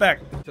would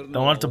expect.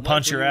 Don't have to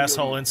punch your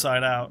asshole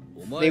inside out.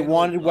 They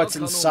wanted what's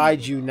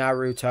inside you,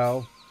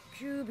 Naruto.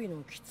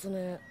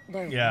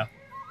 Yeah.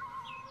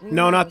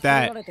 No, not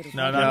that.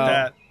 No,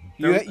 not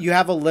that. You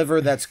have a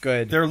liver that's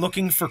good. They're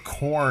looking for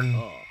corn.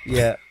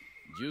 Yeah.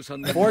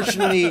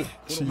 Fortunately,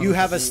 you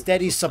have a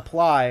steady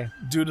supply.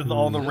 Due to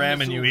all the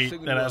ramen you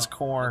eat that has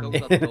corn.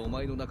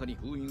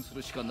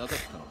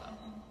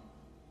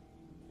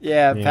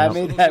 Yeah, Pat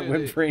made that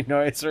whimpering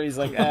noise where he's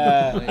like,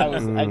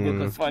 I did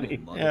the funny.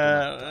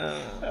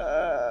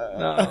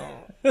 No.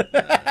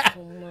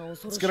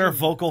 Let's get our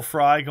vocal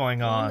fry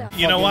going on.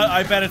 You know what?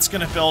 I bet it's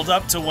gonna build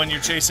up to when you're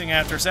chasing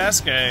after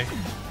Sasuke.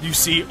 You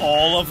see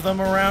all of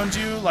them around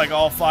you, like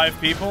all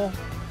 5 people,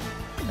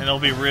 and it'll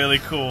be really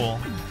cool.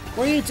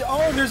 Wait,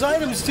 oh, there's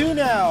items too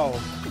now.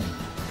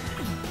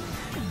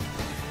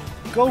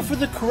 Go for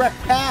the correct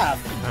path.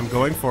 I'm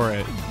going for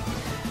it.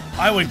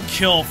 I would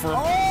kill for...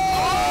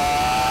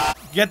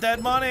 Get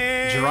that money!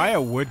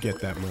 Jiraiya would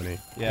get that money.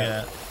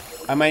 Yeah.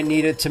 I might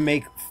need it to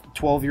make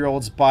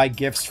 12-year-olds buy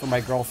gifts for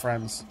my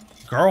girlfriends.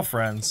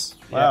 Girlfriends?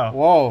 Wow. Yeah.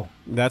 Whoa.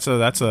 That's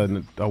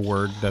a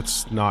word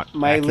that's not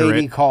my accurate.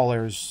 lady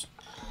callers.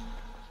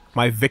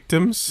 My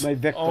victims? My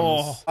victims.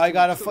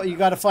 Oh. You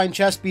gotta find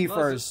Chess B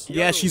first.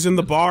 Yeah, she's in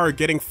the bar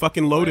getting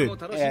fucking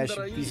loaded. Yeah,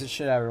 she piece of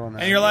shit everyone.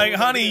 And you're like,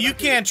 honey, you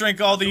can't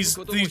drink all these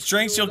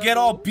drinks, you'll get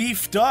all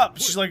beefed up.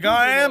 She's like,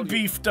 I am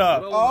beefed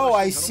up. Oh,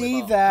 I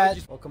see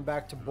that. Welcome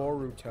back to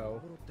Boruto.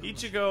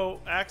 Ichigo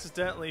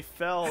accidentally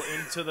fell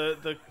into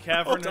the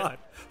cavern.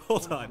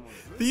 Hold on.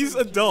 These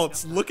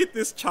adults look at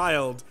this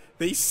child.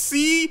 They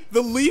see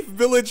the Leaf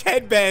Village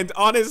headband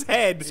on his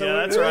head. So yeah,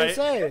 that's right.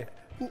 Say?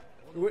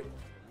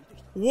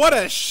 What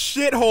a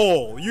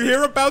shithole! You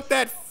hear about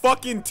that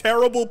fucking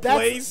terrible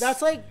place?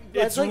 That's like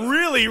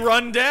really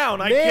run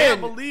down. I can't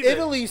believe it.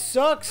 Italy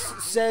sucks,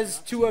 says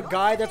to a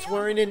guy that's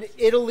wearing an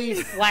Italy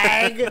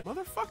flag.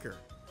 Motherfucker.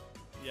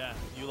 Yeah,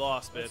 you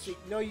lost, bitch.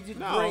 No, you did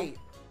great.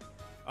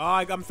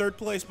 I'm 3rd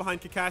place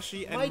behind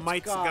Kakashi and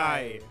Mike's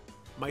guy.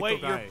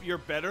 Wait, you're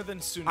better than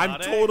Tsunade? I'm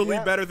totally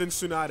better than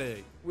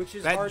Tsunade. Which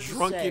is that hard to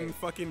drunken say.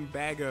 fucking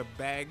bag of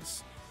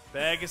bags.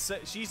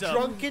 She's a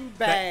drunken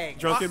bag.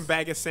 Drunken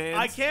bag of sand.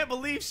 I can't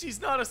believe she's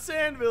not a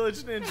Sand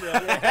Village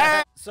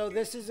ninja. So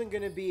this isn't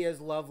gonna be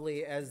as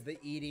lovely as the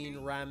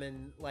eating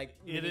ramen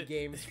mini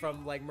games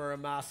from like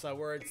Muramasa,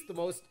 where it's the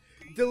most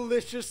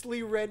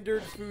deliciously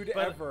rendered food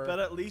ever. But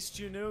at least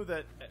you knew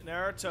that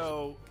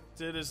Naruto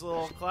did his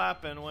little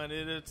clapping when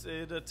it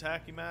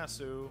attacked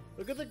Imasu.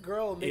 Look at the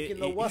girl making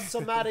the "What's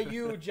the matter,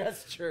 you"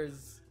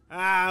 gestures.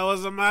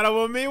 What's the matter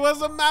with me? What's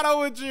the matter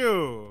with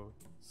you?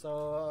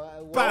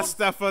 So,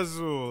 Pasta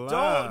Fazul.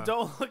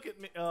 Don't look at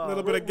me. A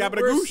little bit of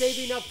gabagoosh. We're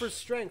saving up for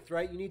strength,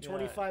 right? You need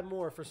 25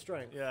 more for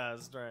strength. Yeah,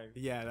 strength.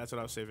 Yeah, that's what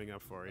I was saving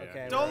up for. Yeah.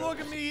 Okay, don't look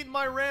at me eating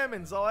my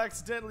ramens. I'll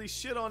accidentally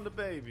shit on the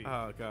baby.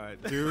 Oh god,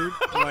 dude!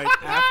 Like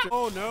after.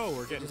 Oh no,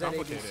 we're getting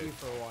complicated. ABC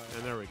for a while.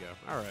 And there we go.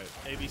 All right.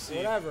 ABC.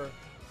 Whatever.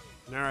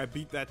 Now I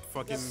beat that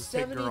fucking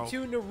pig girl.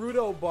 72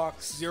 Naruto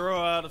bucks. 0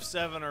 out of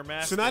 7 are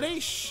mastered.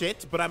 Tsunade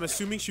shit, but I'm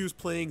assuming she was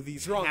playing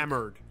these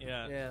hammered.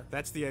 Yeah.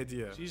 That's the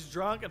idea. She's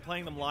drunk and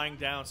playing them lying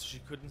down so she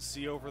couldn't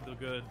see over the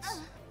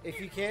goods. If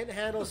you can't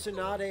handle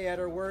Tsunade at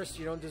her worst,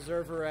 you don't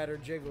deserve her at her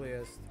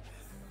jiggliest.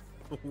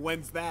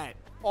 When's that?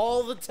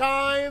 All the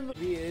time.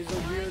 He is a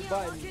weird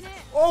button.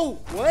 Oh,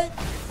 what?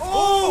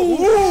 Oh!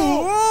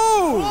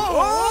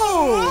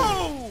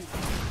 Oh!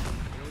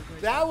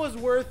 That was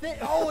worth it.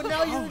 Oh, and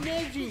now you're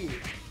Neji.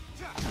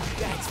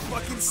 That's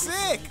fucking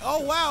sick.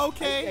 Oh, wow,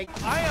 okay.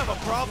 I have a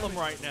problem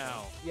right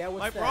now. Yeah,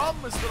 what's that? My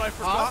problem is that I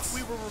forgot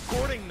we were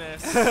recording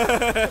this.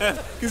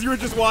 Because you were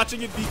just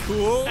watching it be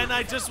cool? And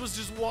I was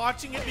just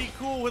watching it be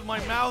cool with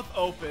my mouth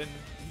open.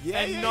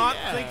 And not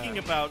thinking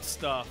about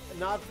stuff.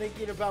 Not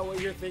thinking about what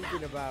you're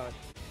thinking about.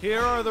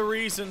 Here are the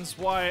reasons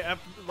why,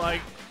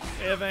 like,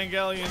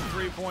 Evangelion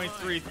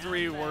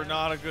 3.33 were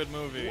not a good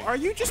movie. Are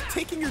you just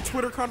taking your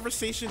Twitter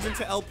conversations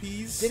into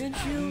LPs? Didn't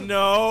you?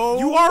 No.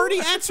 You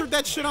already answered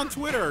that shit on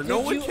Twitter. No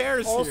one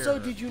cares Also, here.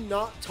 did you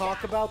not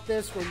talk about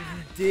this when you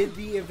did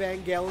the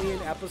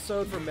Evangelion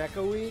episode for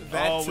Mecha Week?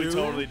 We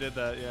totally did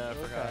that. Yeah, I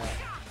forgot.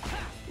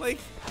 Like,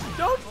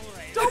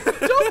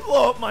 don't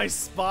blow up my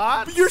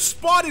spot. But your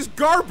spot is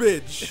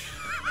garbage.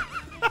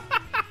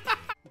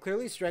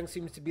 Clearly, strength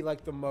seems to be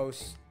like the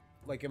most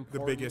important. The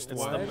biggest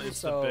one.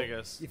 It's the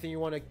biggest. You think you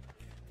want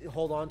to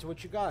hold on to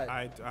what you got?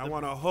 I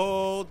want to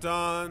hold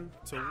on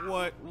to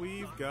what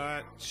we've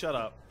got. Shut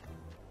up.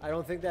 I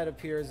don't think that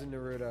appears in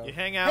Naruto. You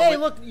hang out. Hey,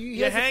 look!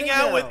 You hang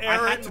out with Eren.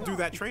 I had to do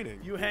that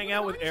training. You hang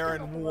out with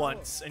Eren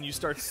once, and you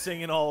start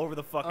singing all over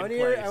the fucking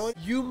place.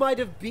 You might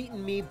have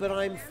beaten me, but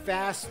I'm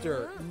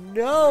faster.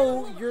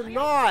 No, you're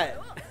not.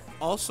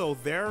 Also,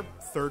 their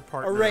third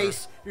partner. A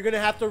race. You're gonna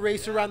have to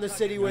race around the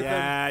city with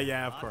them.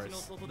 Yeah, of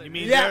course. You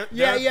mean their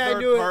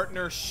third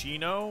partner,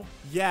 Shino?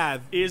 Yeah.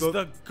 Is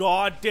the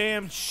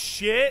goddamn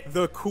shit.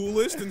 The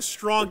coolest and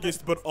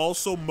strongest, but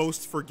also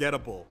most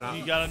forgettable.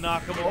 You gotta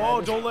knock him.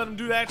 Oh, don't let him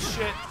do that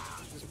shit.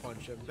 Just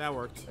punch him. That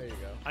worked. There you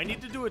go. I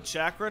need to do a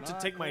chakra to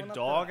take my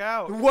dog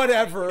out.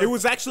 Whatever. It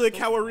was actually a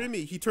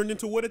Kawarimi. He turned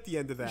into wood at the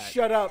end of that.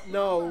 Shut up.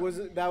 No,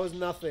 that was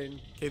nothing.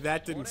 Okay,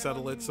 that didn't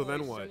settle it, so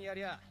then what?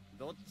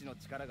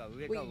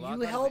 Wait,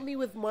 you helped me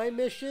with my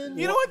mission?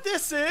 You know what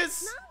this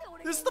is?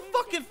 This is the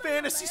fucking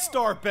Fantasy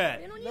Star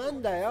bet.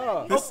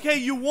 Okay,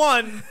 you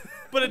won,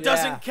 but it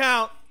doesn't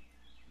count.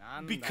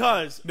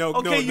 Because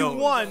you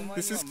won.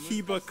 This is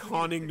Kiba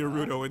conning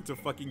Naruto into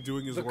fucking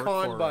doing his work for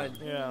con him. bun.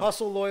 Yeah.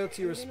 Hustle,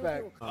 loyalty,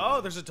 respect.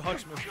 Oh, there's a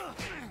dodge move.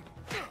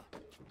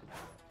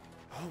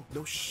 Oh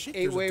no shit!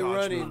 8-way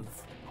running.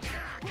 Move.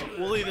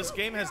 Woolie, this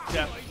game has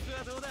depth.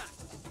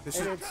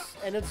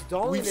 And it's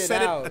dulling We've it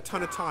said out. it a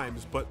ton of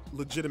times, but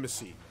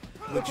legitimacy.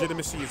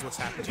 Legitimacy is what's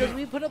happening. Because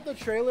we put up the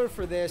trailer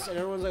for this, and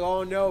everyone's like,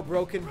 "Oh no,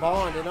 broken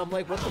bond," and I'm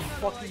like, "What the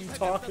fuck are you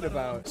talking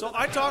about?" So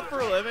I talk for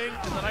a living,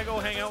 and then I go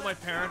hang out with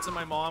my parents, and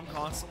my mom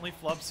constantly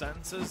flubs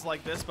sentences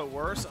like this, but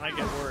worse, and I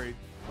get worried.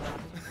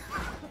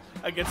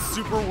 I get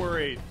super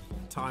worried.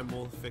 Time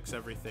will fix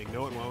everything.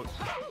 No, it won't.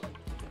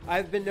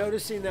 I've been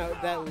noticing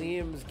that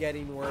Liam's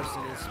getting worse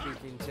in his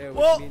speaking too, which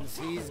Well, means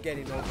he's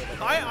getting over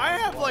the. I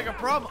have like a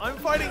problem. I'm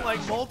fighting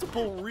like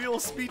multiple real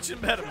speech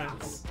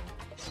impediments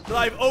that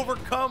I've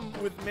overcome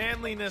with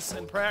manliness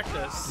and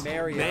practice.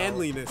 Mario.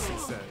 Manliness, he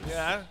says.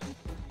 Yeah,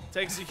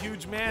 takes a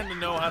huge man to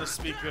know how to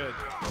speak good.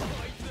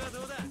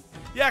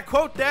 Yeah,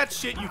 quote that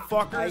shit, you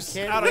fuckers,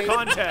 out of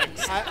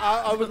context.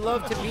 I would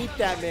love to meet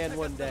that man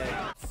one day.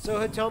 So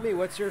Hitomi,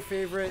 what's your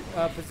favorite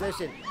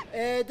position?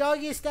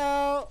 Doggy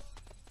style.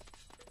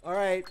 All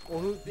right. Well,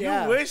 who?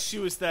 You wish she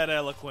was that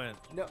eloquent.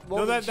 No,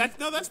 well,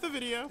 that's the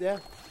video. Yeah.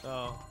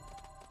 Oh.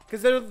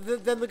 Because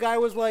then the guy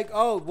was like,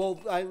 "Oh, well,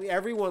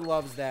 everyone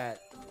loves that."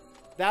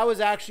 That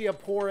was actually a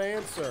poor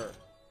answer.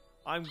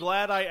 I'm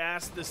glad I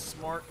asked this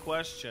smart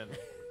question.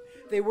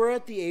 They were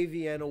at the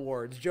AVN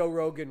Awards. Joe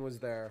Rogan was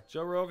there.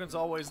 Joe Rogan's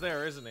always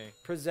there, isn't he?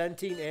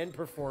 Presenting and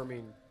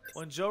performing.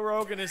 When Joe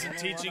Rogan isn't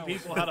teaching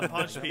people how to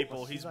punch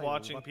people, he's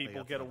watching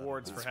people get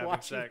awards for having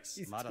sex.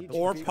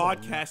 Or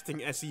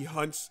podcasting as he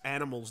hunts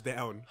animals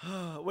down.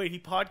 Wait, he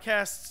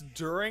podcasts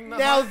during the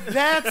Now hunt?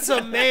 that's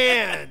a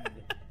man!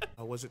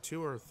 Was it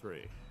 2 or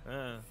 3?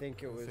 I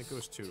think it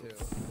was 2.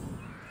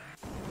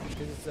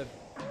 Because it's a...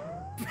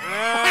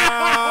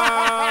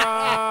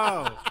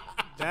 Oh!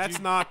 That's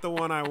not the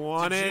one I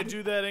wanted. Did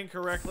you do that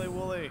incorrectly,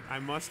 Woolie? I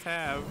must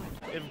have.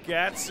 If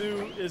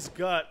Gatsu is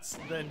guts,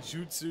 then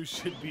Jutsu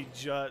should be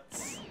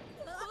Juts.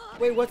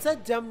 Wait, what's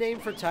that dumb name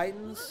for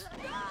Titans?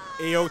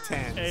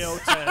 AO10.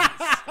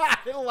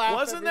 AO10.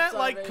 Wasn't that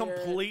like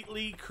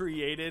completely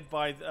created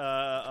by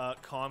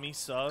Kami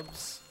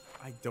subs?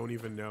 I don't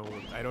even know.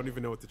 I don't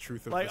even know what the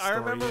truth of like, the story I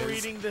remember is.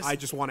 reading this. I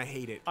just want to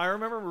hate it. I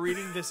remember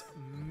reading this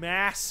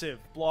massive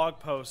blog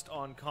post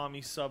on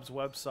Kami sub's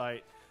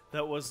website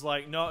that was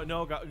like, no,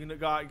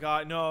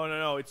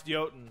 it's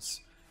Jotuns.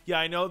 Yeah,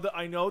 I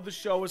know the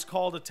show is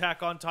called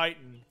Attack on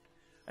Titan,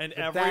 and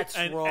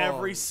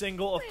every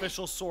single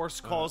official source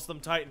calls them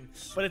Titan,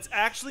 but it's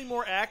actually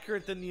more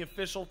accurate than the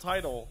official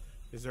title.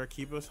 Is there a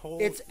Kiba's hole?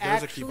 It's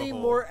actually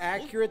more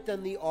accurate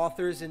than the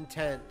author's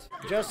intent.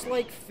 Just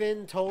like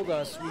Finn told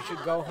us we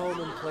should go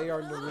home and play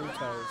our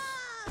Narutos.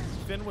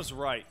 Finn was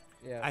right.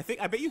 Yeah. I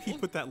bet you he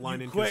put that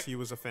line in because he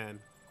was a fan.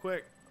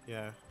 Quick.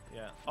 Yeah.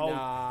 Yeah. Oh,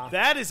 nah.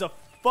 That is a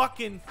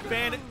fucking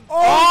fan.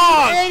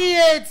 Oh,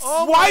 idiots!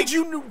 Oh, why'd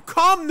you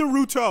come,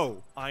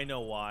 Naruto? I know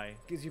why.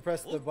 Because you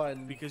pressed the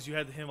button. Because you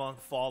had him on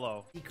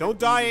follow. Don't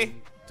die.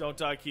 Don't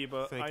die,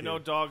 Kiba. Thank I know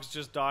you. dogs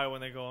just die when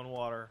they go in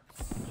water.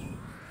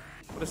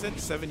 What is it?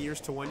 7 years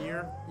to 1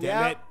 year?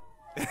 Yeah.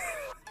 Damn it.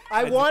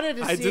 I wanted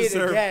to see it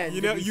again.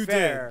 You know, you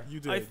did. You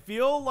did. I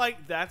feel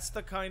like that's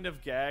the kind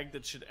of gag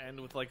that should end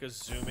with like a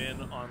zoom in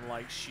on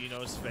like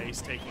Shino's face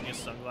taking his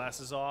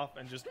sunglasses off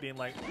and just being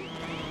like.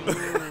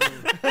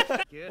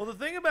 Well, the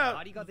thing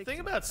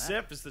about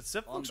Sif is that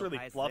Sif looks really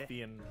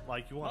fluffy and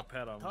like you want to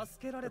pet him.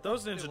 But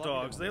those ninja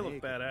dogs, they look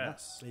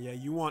badass. Yeah,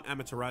 you want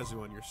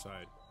Amaterasu on your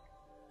side.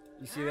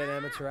 You see that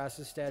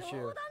Amaterasu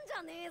statue?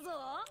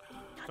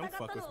 Don't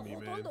fuck with me,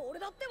 man.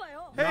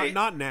 Hey,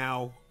 Not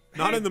now.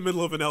 Not in the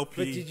middle of an LP.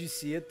 But did you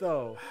see it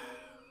though?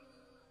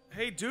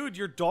 Hey, dude,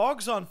 your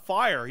dog's on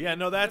fire. Yeah,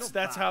 no,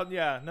 that's how.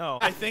 Yeah, no.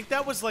 I think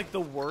that was like the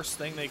worst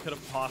thing they could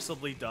have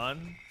possibly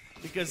done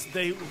because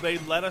they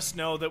let us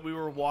know that we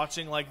were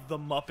watching like the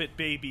Muppet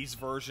Babies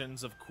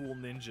versions of Cool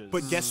Ninjas.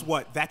 But guess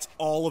what? That's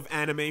all of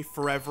anime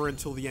forever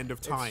until the end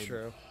of time. It's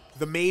true.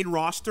 The main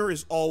roster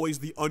is always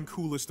the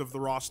uncoolest of the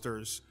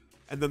rosters.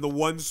 And then the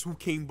ones who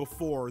came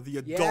before, the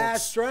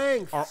adults,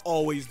 are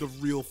always the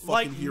real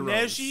fucking heroes.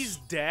 Like, Neji's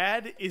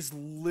dad is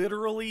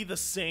literally the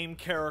same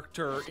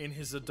character in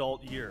his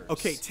adult years.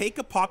 Okay, take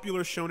a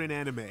popular shonen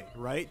anime,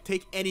 right?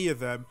 Take any of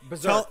them.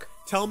 Berserk.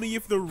 Tell me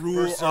if the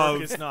rule Berserk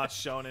of... is not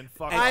shonen.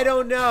 Fuck I off.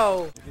 don't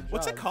know.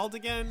 What's it called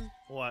again?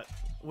 What?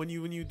 When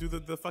you do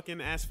the fucking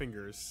ass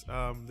fingers.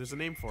 There's a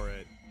name for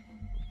it.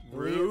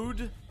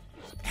 Rude?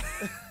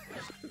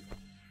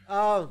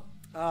 Oh.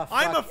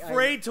 I'm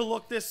afraid to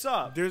look this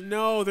up. There's a name.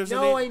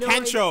 I know.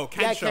 Kensho.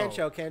 Yeah,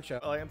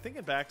 Kensho. Like, I'm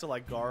thinking back to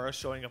like Gaara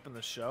showing up in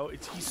the show.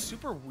 He's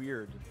super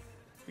weird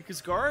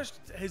because Gaara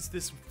has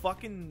this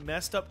fucking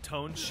messed up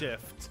tone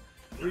shift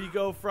where you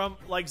go from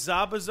like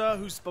Zabuza,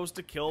 who's supposed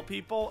to kill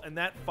people, and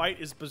that fight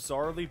is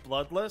bizarrely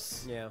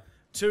bloodless. Yeah.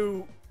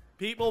 To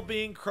People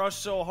being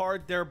crushed so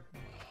hard,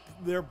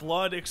 their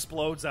blood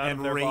explodes out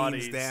of their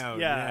bodies. Down.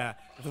 Yeah.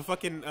 The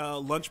fucking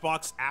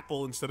lunchbox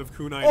apple instead of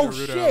kunai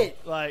Naruto. Shit!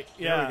 Like,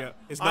 There we go.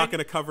 It's not going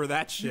to cover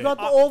that shit. You got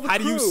all the How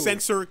do you crew.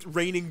 censor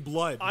raining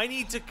blood? I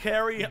need to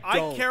carry.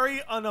 I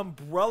carry an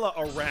umbrella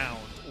around.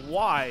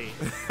 Why?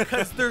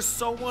 Because there's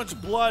so much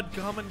blood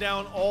coming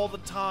down all the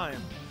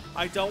time.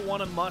 I don't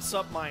want to muss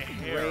up my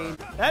hair.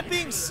 That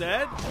being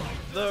said,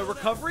 the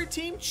recovery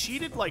team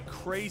cheated like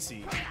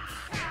crazy.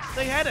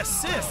 They had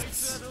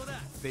assists.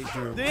 They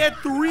do. They had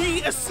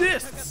 3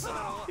 assists.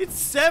 It's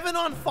 7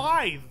 on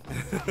 5.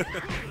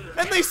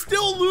 And they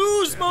still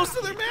lose most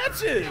of their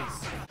matches.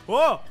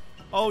 Whoa.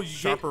 Oh,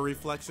 Sharper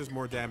reflexes,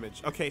 more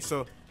damage. Okay,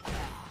 so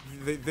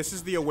this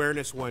is the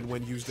awareness one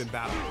when used in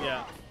battle.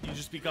 Yeah, you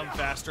just become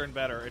faster and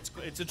better.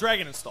 It's a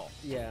dragon install.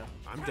 Yeah.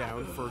 I'm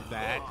down for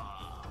that.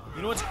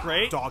 You know what's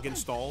great? Dog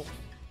install.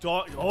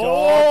 Dog install.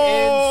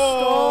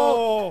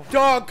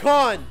 Dog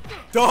con.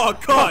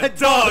 Dog con.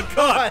 Dog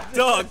con.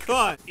 Dog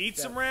con. Eat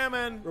some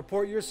ramen.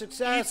 Report your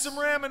success. Eat some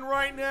ramen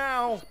right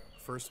now.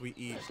 First we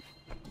eat.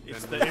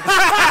 It's the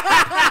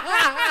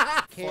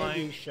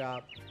candy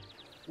shop.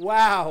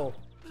 Wow.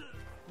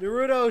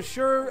 Naruto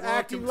sure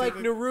acting like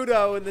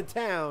Naruto in the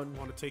town. I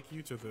want to take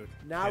you to the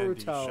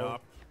Naruto candy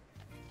shop.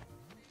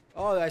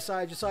 Oh, I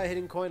just saw a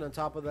hidden coin on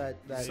top of that.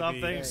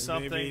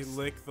 Maybe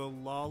lick the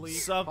lolly.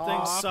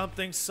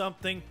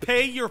 Something.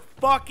 Pay your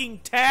fucking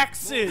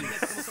taxes.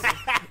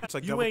 It's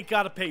like you ain't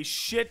got to pay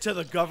shit to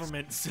the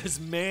government, says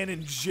man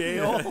in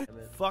jail.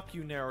 Fuck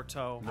you,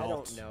 Naruto. I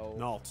don't know.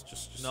 Nalt,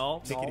 just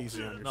take it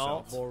easy on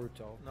yourself.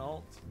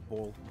 Boruto.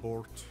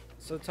 Bort.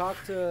 So talk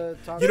to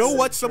You know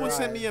what? Someone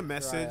sent me a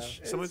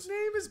message. His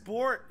name is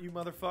Bort, you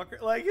motherfucker.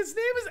 Like, his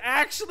name is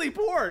actually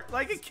Bort.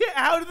 Like,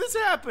 how did this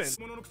happen?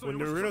 When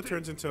Naruto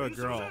turns into a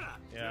girl,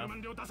 yeah.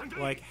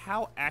 Like,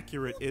 how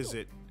accurate is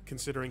it,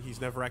 considering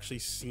he's never actually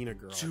seen a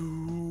girl?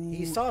 Dude,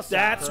 he saw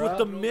that's what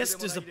the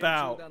mist is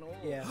about.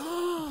 Yeah.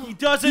 He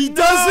doesn't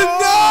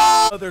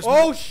know!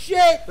 Oh,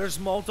 shit! There's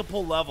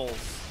multiple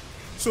levels.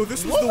 So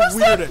this was the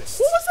weirdest.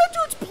 What was that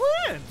dude's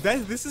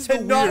plan? This is to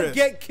the not weirdest.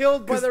 get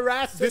killed by the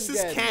Rasen. This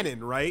is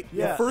canon, right?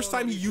 Yeah. The first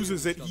time he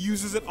uses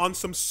it on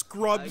some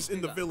scrubs in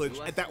the village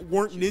that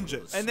weren't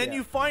ninjas. And then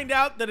you find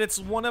out that it's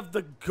one of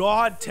the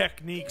god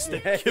techniques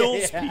that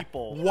kills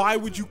people. Why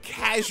would you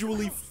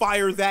casually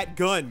fire that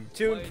gun?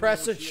 To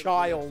impress a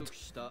child.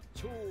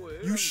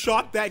 You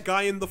shot that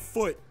guy in the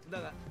foot.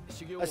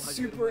 A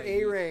super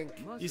A rank.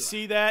 You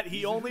see that?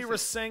 He only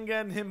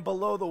Rasengan him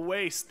below the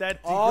waist. That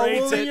Oh,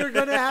 degrades it. you're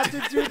gonna have to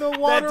do the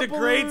water That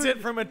degrades balloon.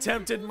 it from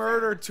attempted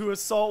murder to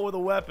assault with a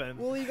weapon.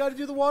 Well, you gotta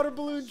do the water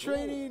balloon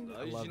training.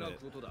 I love it.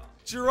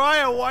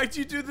 Jiraiya, why'd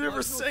you do the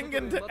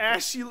Rasengan to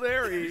Ashy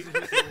Larry?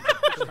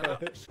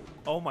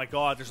 Oh my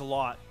god, there's a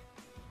lot.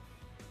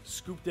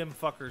 Scoop them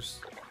fuckers.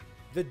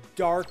 The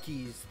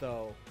darkies,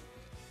 though.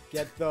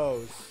 Get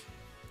those.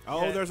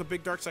 Oh, Yeah. there's a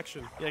big dark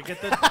section. Yeah, get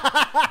the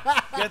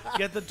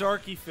get the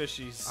darky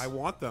fishies. I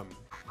want them.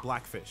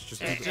 Blackfish.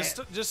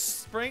 Just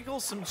sprinkle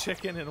some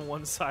chicken in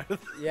one side of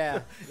Yeah.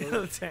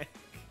 the tank.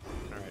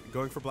 Alright,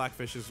 going for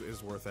blackfish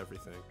is worth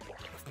everything.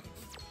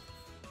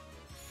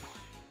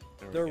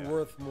 They're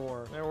worth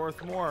more. They're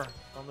worth more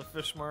on the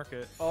fish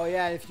market. Oh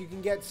yeah, if you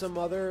can get some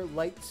other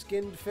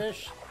light-skinned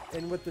fish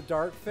in with the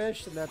dark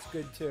fish, then that's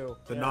good too.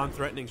 The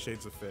non-threatening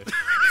shades of fish.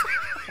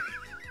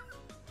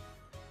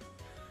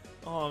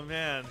 Oh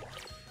man.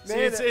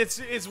 Man, See,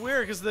 it's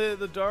weird because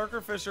the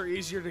darker fish are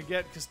easier to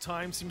get because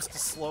time seems to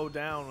slow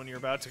down when you're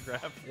about to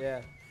grab.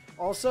 Yeah.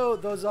 Also,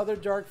 those other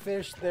dark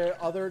fish,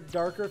 the other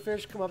darker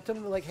fish come up to them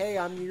and they're like, "Hey,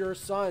 I'm your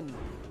son."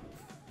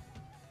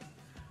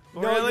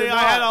 No, Really, you're I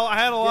had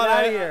not. a lot Get of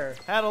outta here.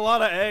 had a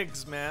lot of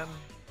eggs, man.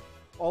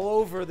 All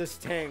over this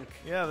tank.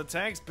 Yeah, the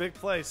tank's big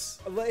place.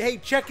 Hey,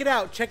 check it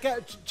out. Check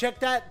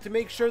that to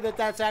make sure that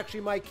that's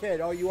actually my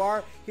kid. Oh, you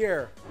are?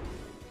 Here.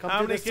 Come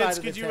How to many this side kids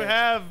of the could you tank.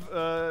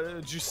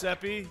 have,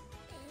 Giuseppe?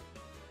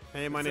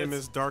 Hey, my name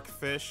is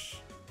Darkfish.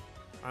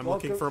 I'm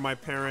Welcome- looking for my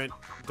parent,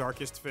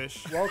 Darkest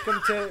Fish.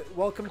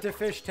 Welcome to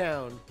Fish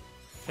Town.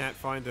 Can't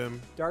find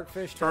him. Dark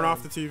Fish Turn Town.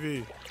 off the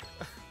TV.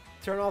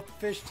 Turn off the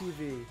fish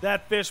TV.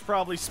 That fish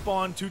probably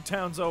spawned 2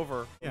 towns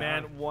over. Yeah.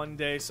 Man, one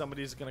day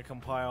somebody's gonna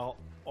compile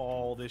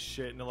all this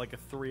shit into like a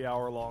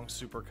 3-hour-long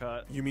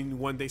supercut, You mean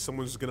one day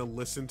someone's gonna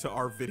listen to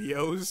our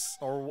videos?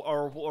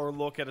 or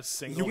look at a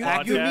single You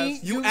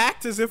podcast.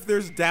 act as if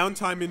there's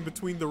downtime in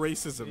between the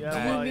racism. Yeah, Do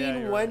you well, yeah,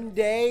 mean you're one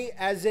day,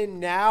 as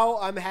in now,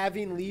 I'm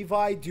having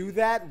Levi do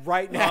that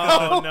right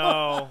now? Oh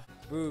no.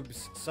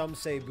 Boobs. Some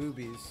say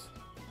boobies.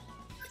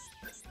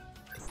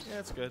 Yeah,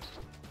 it's good.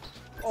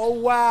 Oh,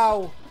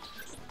 wow.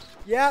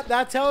 Yeah,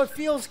 that's how it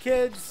feels,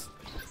 kids.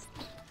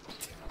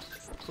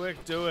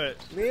 Quick, do it.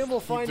 Liam will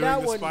Keep find doing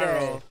out the one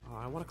spiral. day. Oh,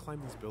 I want to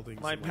climb these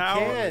buildings. My and, like, power,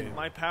 can.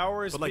 my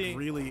power is But like being.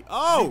 really,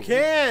 oh, You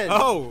can.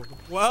 Oh,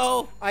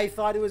 well, I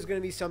thought it was going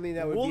to be something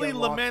that would be Woolie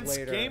unlocked Lament's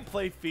later.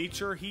 gameplay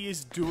feature he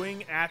is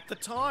doing at the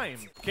time.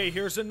 Okay,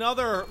 here's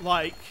another,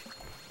 like,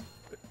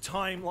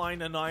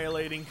 timeline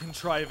annihilating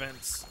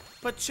contrivance.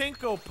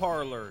 Pachinko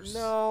parlors.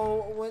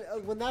 No,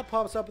 when that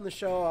pops up in the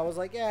show, I was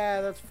like, yeah,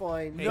 that's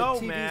fine. No,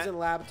 TVs Matt. and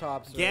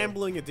laptops.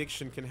 Gambling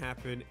addiction can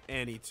happen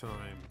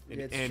anytime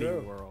in any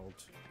world.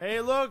 Hey,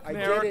 look, I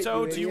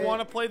Naruto, get it, do you want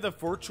to play the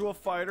Virtua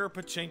Fighter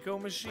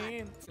Pachinko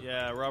machine?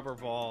 Yeah, rubber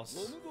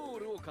balls.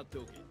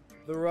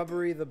 The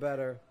rubbery, the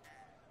better.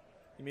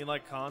 You mean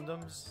like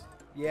condoms?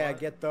 Yeah, What?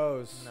 get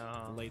those.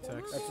 No.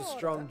 Latex. That's a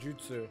strong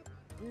jutsu.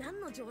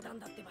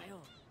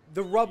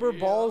 The rubber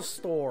ball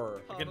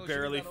store. I can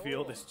barely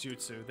feel this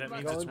jutsu. That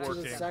means Go it's into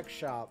working. the sex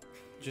shop.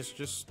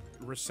 Just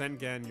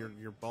Rasengan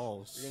your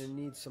balls. You're gonna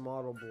need some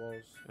auto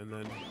blows. And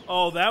then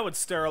Oh, that would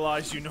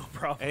sterilize you, no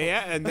problem.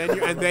 yeah, and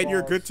then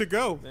you're good to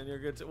go. Then you're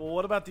good to. Well,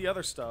 what about the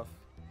other stuff?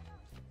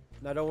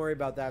 Now don't worry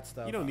about that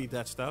stuff. You don't need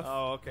that stuff.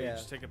 Oh, okay. Yeah. You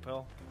just take a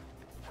pill.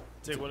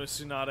 Take one of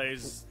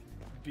Tsunade's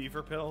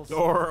beaver pills.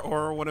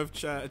 Or one of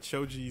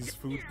Choji's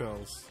food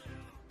pills.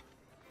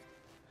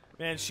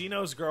 Man,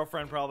 Shino's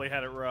girlfriend probably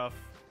had it rough.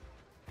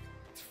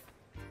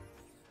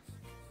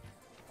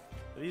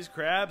 These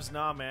crabs?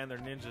 Nah, man, they're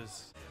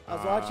ninjas. I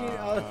was watching.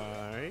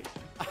 Alright.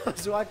 I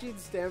was watching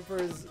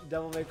Stamper's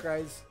Devil May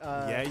Cry's.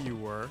 Yeah, you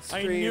were.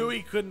 I knew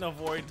he couldn't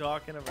avoid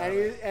talking about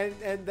it.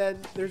 And then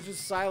there's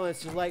just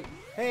silence. Just like,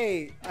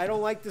 hey, I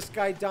don't like this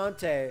guy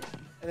Dante.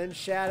 And then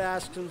Shad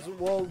asks him,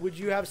 well, would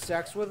you have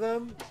sex with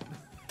him?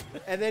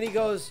 And then he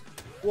goes,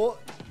 well,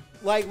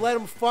 like, let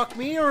him fuck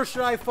me or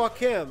should I fuck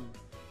him?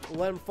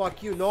 Let him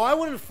fuck you. No, I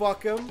wouldn't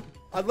fuck him.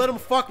 I'd let him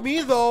fuck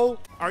me, though.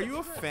 Are you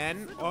a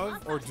fan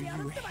of, or do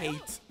you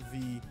hate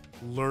the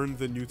learn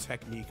the new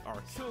technique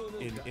arc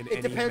in any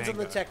It depends on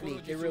manga? the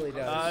technique. It really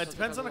does. It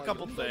depends on a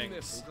couple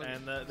things,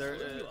 and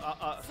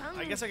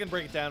I guess I can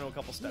break it down to a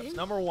couple steps.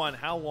 Number one,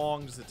 how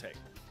long does it take?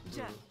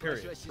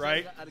 Period.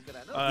 Right?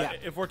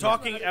 If we're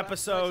talking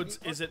episodes,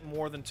 is it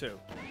more than 2?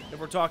 If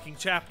we're talking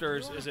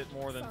chapters, is it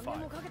more than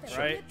 5?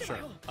 Right? Sure.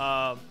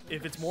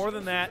 If it's more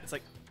than that, it's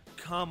like,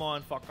 come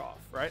on, fuck off.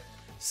 Right?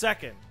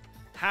 Second,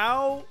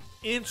 how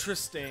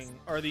interesting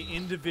are the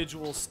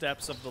individual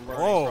steps of the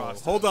learning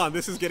process? Hold on,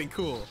 this is getting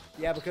cool.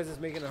 Yeah, because it's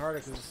making it harder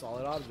because it's a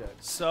solid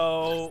object.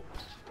 So,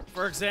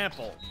 for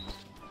example,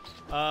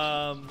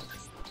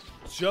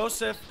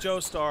 Joseph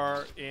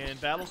Joestar in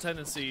Battle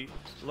Tendency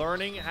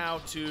learning how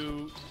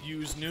to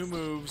use new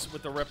moves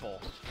with the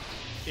Ripple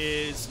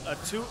is a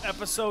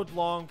 2-episode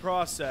long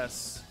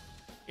process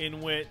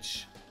in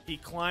which he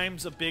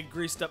climbs a big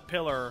greased up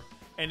pillar,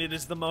 and it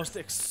is the most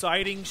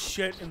exciting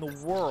shit in the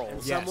world.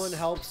 And someone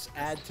helps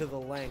add to the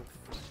length.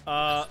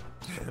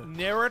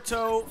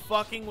 Naruto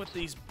fucking with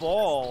these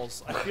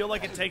balls, I feel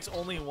like it takes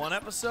only 1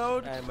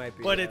 episode, It might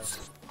be, but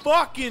it's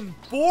fucking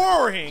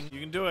boring. You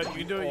can do it. You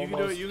can do it. You can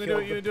do it. You can do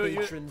it. You can do it.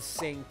 Patron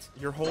saint.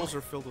 Your holes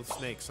are filled with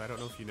snakes. I don't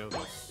know if you know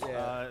this.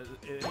 Yeah.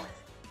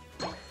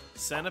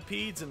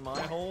 Centipedes in my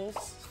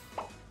holes?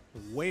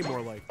 Way more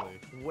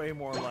likely Way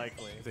more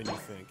likely. than you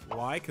think.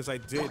 Why? Because I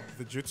did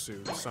the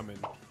jutsu summon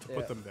to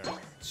put them there.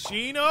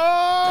 Shino!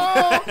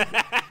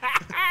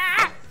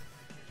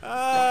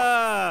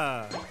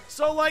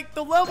 So like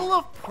the level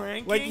of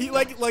pranking,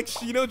 like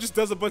Shino just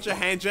does a bunch of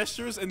hand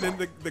gestures, and then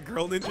the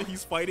girl ninja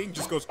he's fighting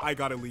just goes, "I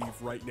gotta leave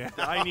right now.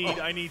 I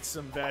need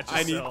some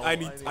Vagisil. I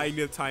need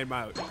a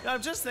timeout."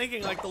 I'm just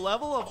thinking like the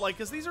level of like,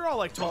 because these are all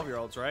like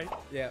 12-year-olds, right?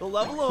 Yeah. The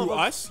level of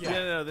us?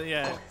 No,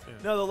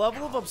 the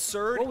level of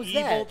absurd, What was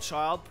evil that?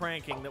 child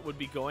pranking that would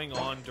be going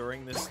on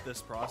during this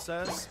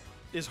process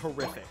is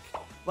horrific.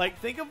 Like,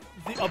 think of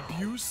the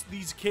abuse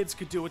these kids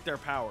could do with their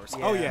powers.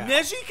 Yeah. Oh yeah.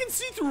 Neji can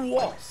see through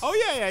walls. Oh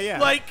yeah.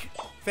 Like,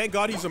 Thank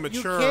God he's a You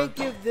mature. can't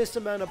give this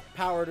amount of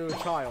power to a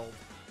child.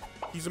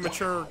 He's a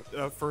mature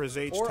for his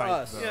age Or type.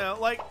 us. Though. you know,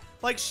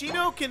 like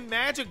Shino can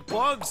magic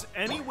bugs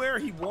anywhere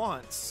he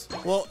wants.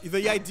 Well,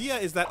 the idea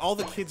is that all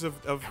the kids of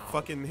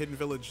fucking Hidden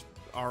Village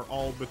are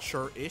all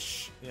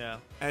mature-ish. Yeah.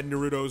 And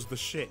Naruto's the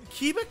shit.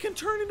 Kiba can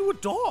turn into a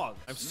dog.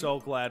 I'm so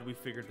glad we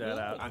figured that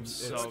out. I'm It's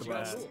so the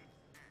glad. best.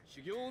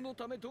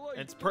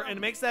 And it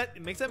makes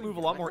that move a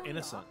lot more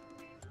innocent.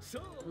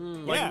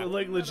 Yeah.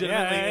 Like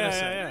legitimately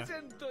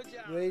innocent.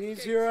 Yeah.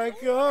 Ladies, here I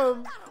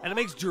come. And it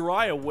makes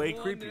Jiraiya way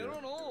creepier.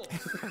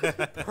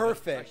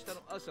 Perfect.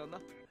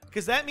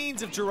 Because that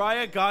means if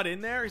Jiraiya got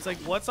in there, he's like,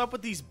 what's up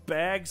with these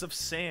bags of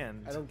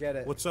sand? I don't get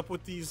it. What's up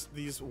with these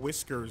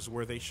whiskers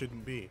where they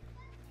shouldn't be?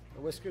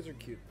 The whiskers are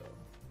cute though.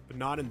 But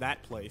not in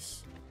that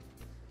place.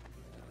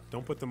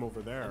 Don't put them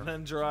over there. And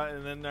then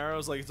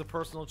Naruto's like, it's a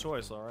personal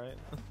choice, alright?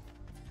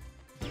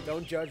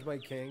 Don't judge my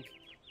kink.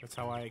 That's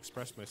how I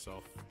express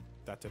myself.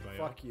 Datebayo.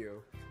 Fuck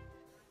you.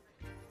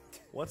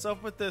 What's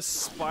up with this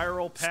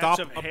spiral patch Stop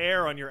of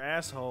hair on your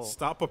asshole?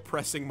 Stop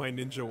oppressing my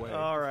ninja way.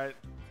 Alright.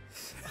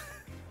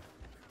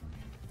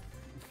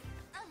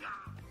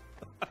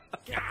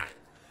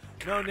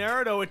 No,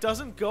 Naruto, it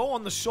doesn't go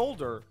on the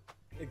shoulder.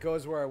 It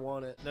goes where I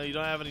want it. No, you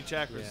don't have any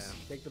chakras. Yeah.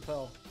 Take the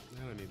pill.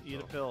 I don't need Eat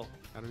a pill.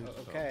 I don't need the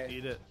pill. Okay.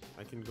 Eat it.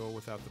 I can go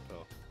without the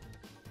pill.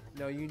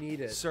 No, you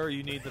need it. Sir,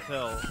 you need the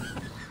pill.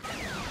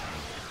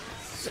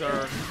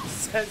 Sir.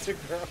 Says a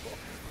girl.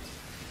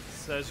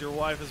 Says your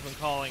wife has been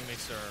calling me,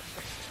 sir.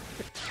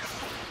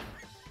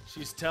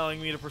 She's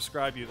telling me to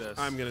prescribe you this.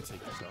 I'm gonna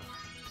take the pill.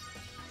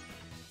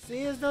 See,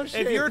 he has no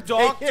shit.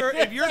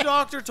 If your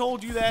doctor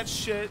told you that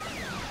shit,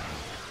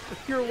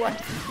 your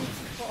wife.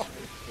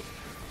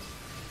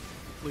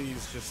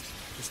 Please,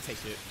 just take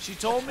it. She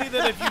told me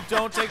that if you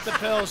don't take the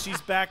pill,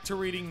 she's back to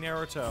reading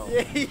Naruto.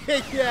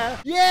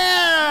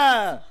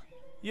 Yeah!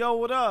 Yo,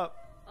 what up?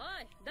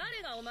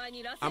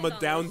 I'm a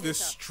down this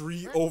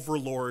street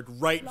overlord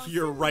right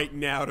here, right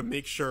now to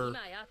make sure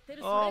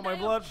Oh, my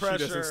blood pressure.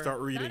 she doesn't start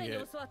reading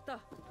it.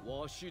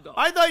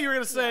 I thought you were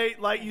gonna say,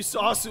 like, you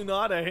saw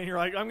Tsunade, and you're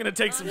like, I'm gonna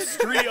take some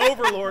street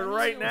overlord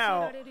right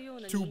now.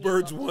 2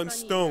 birds, 1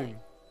 stone.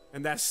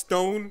 And that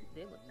stone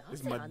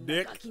is my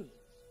dick.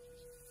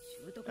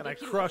 And I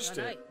crushed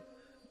it.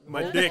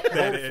 My dick,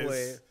 that Hopefully.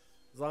 is.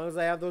 As long as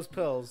I have those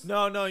pills.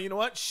 No, you know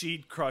what?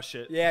 She'd crush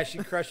it. Yeah,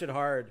 she'd crush it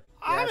hard.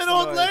 I'm an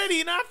old lady,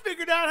 and I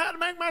figured out how to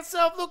make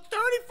myself look 30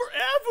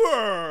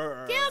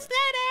 forever. Just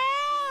that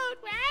out!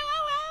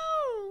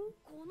 Wow,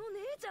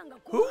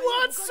 Who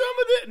wants some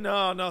of this?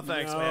 No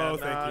thanks, No, man.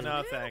 thank you.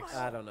 No, thanks.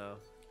 I don't know.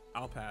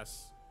 I'll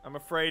pass. I'm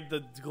afraid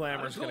the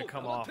glamour's gonna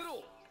come off.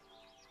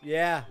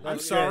 Yeah, I'm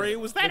that's sorry,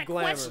 good. was The that a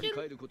glamour.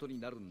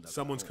 question?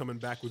 Someone's coming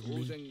back with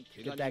me.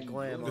 Get that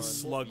glam on. The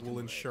slug will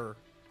ensure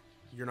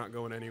you're not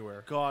going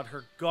anywhere. God,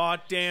 her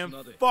goddamn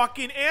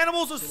fucking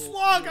animal's a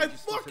slug! I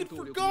fucking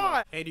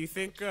forgot! Hey, do you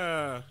think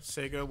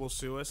Sega will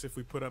sue us if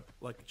we put up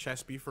like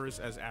chess beefers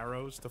as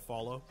arrows to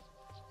follow?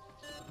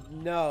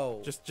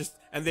 No.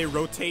 And they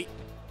rotate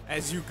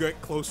as you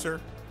get closer?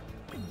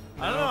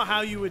 I don't know how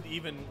you would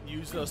even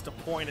use those to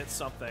point at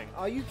something.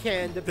 Oh, you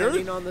can,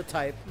 depending on the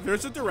type.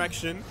 There's a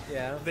direction.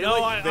 Yeah. They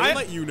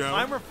let you know.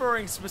 I'm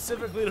referring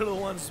specifically to the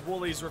ones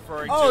Woolie's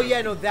referring to. Oh,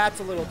 yeah, no, that's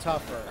a little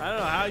tougher. I don't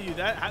know how you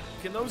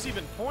can those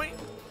even point?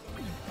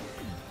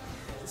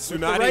 With the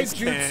right Tsunade's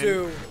can.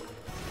 jutsu,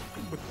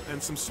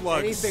 And some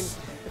slugs. anything.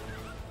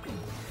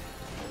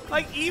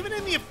 Like, even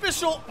in the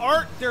official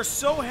art, they're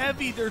so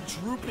heavy, they're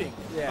drooping.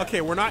 Yeah.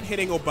 Okay, we're not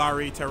hitting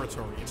Obari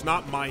territory. It's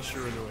not my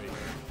Shiranui.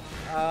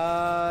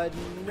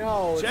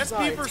 No. Chess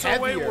beefers are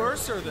way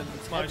worser than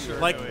my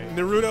shirt. Like,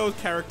 Naruto's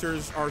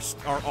characters are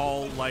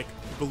all, like,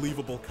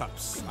 believable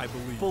cups, I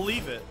believe.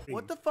 Believe it.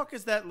 What the fuck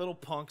is that little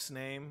punk's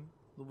name?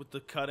 With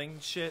the cutting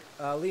shit?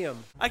 Liam.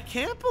 I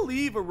can't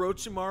believe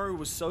Orochimaru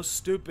was so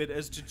stupid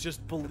as to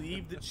just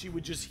believe that she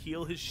would just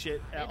heal his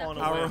shit on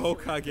a Our whim.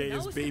 Hokage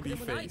is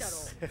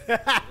Babyface.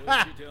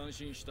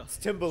 It's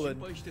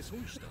Timbaland.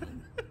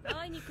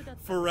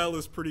 Pharrell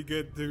is pretty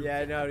good, dude.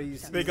 Yeah, no,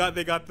 They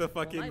got the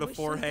fucking the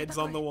 4 heads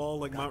on the wall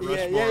like Mount Rushmore.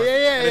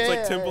 yeah, And it's like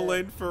yeah.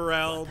 Timbaland,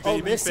 Pharrell, Oh,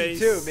 Missy Babyface.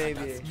 too,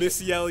 maybe.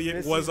 Missy Elliott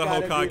Missy's was a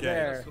gotta be Hokage.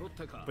 there.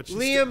 But she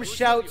Liam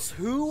shouts,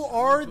 "Who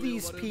are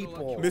these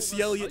people?"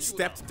 Missy Elliott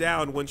stepped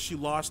down when she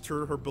lost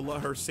her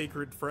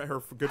sacred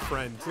her good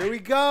friend. Here we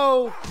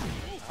go.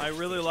 I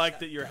really like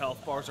that your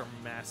health bars are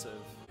massive.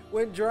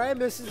 When Jiraiya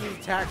misses his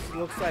attacks, he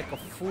looks like a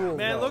fool.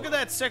 Man, though. look at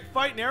that sick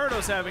fight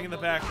Naruto's having in the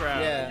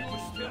background. Yeah.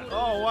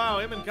 Oh, wow.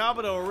 Him and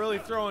Kabuto are really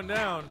throwing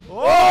down.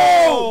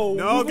 Oh!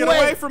 No, Move get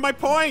away from my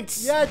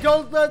points! Yeah,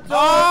 don't let.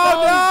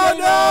 Oh,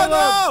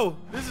 no!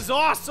 This is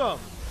awesome.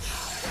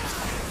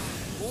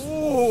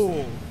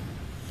 Ooh.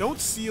 Don't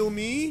seal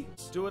me.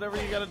 Do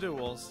whatever you gotta do,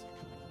 Wolves.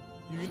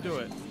 You can do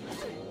it.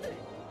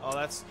 Oh,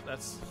 that's.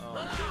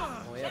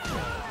 Oh. Oh, yeah.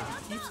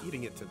 He keeps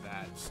eating it to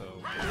that, so.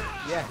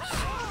 Yes.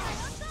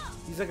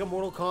 He's like a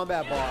Mortal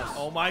Kombat boss.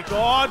 Oh my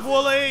God,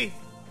 Woolie!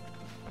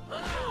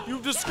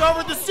 You've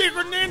discovered the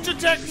secret ninja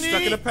technique!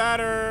 Stuck in a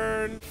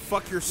pattern.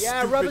 Fuck your Yeah,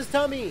 stupid. rub his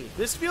tummy.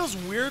 This feels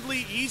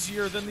weirdly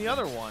easier than the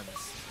other ones.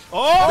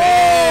 Oh!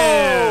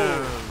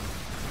 Bam!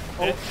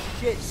 Oh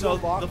shit! you So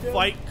locked the him?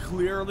 fight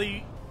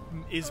clearly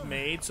is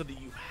made so that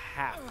you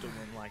have to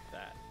win like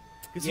that.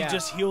 Because Yeah. he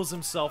just heals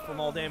himself from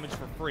all damage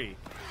for free.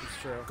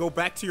 It's true. Go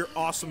back to your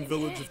awesome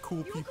village of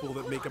cool people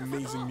that make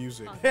amazing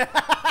music. Look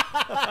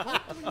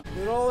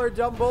at all our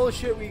dumb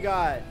bullshit we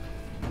got.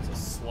 It's a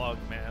slug,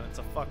 man. It's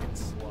a fucking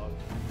slug.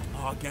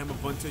 Aw, Gamma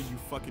Bunta, you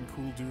fucking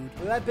cool dude.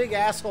 Look at that big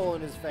asshole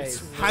in his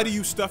face. How do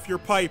you stuff your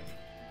pipe?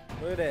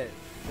 Look at it.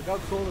 Look how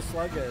cool the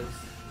slug is.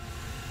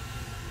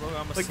 Look,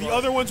 I'm a Like, slug. the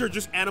other ones are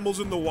just animals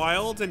in the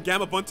wild, and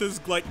Gamma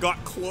Bunta's, like,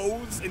 got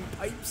clothes and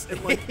pipes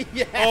and, like,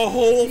 Yeah. a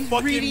whole He's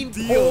fucking reading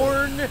deal.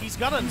 porn. He's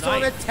got a He's on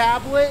a knife.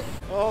 tablet.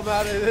 Oh, I'm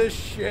out of this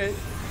shit.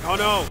 Oh,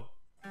 no.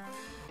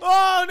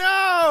 Oh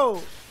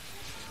no!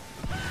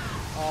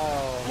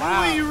 Oh,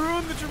 Wow. Woolie, you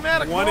ruined the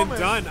dramatic One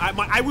moment. and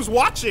done. I was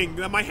watching.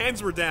 My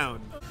hands were down.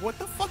 What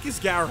the fuck is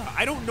Gara?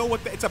 I don't know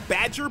what it's a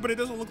badger, but it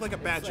doesn't look like a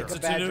badger. it's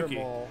like a It's a badger tanuki.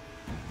 mole.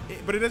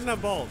 But it doesn't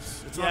have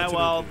balls. It's Yeah, not a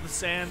well, tanuki. the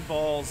sand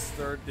balls,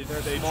 They're they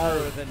smaller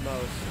drew. than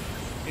most.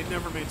 It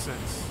never made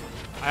sense.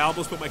 I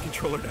almost put my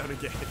controller down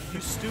again. You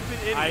stupid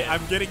idiot.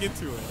 I'm getting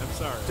into it. I'm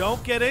sorry.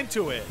 Don't get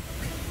into it.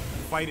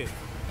 Fight it.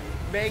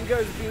 Manga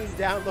is being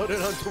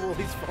downloaded onto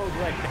Woolie's phone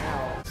right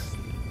now.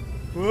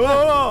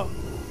 Oh!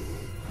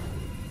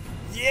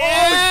 Yeah!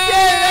 Oh shit,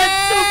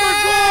 that's super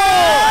cool!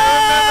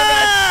 I remember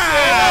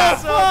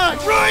that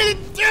shit. Write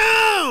it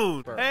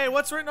down! Hey,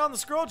 what's written on the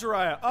scroll,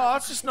 Jiraiya? Oh,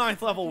 it's just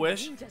 9th level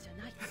wish.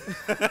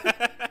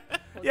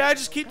 Yeah, I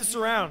just keep this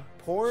around.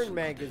 porn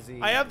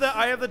magazine. I have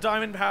the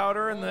diamond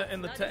powder and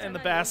the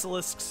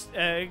basilisk's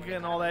egg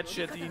and all that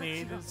shit that you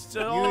need. It's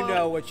all, you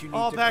know what you need.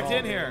 All to packed call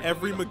in here.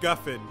 Every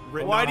MacGuffin.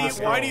 Why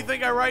do you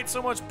think I write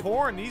so much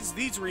porn?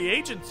 These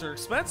reagents are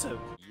expensive.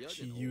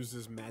 She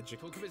uses magic.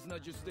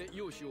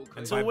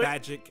 And So by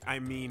magic, I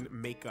mean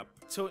makeup.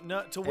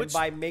 And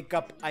by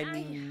makeup, I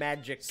mean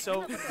magic.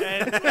 So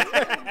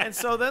and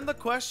so then the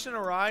question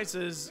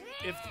arises: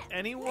 if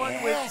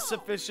anyone with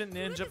sufficient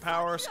ninja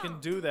powers can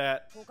do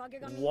that,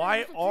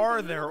 why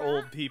are there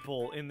old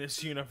people in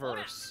this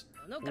universe?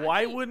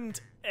 Why wouldn't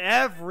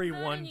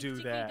everyone do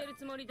that?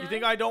 You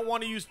think I don't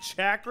want to use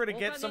chakra to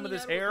get some of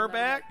this hair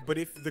back? But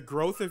if the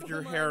growth of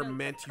your hair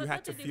meant you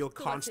had to feel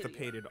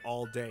constipated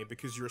all day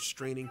because you're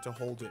straining to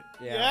hold it,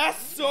 Yeah,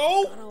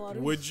 so?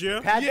 would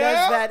you? Pat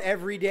does that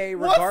every day,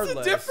 regardless.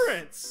 What's the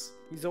difference?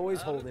 He's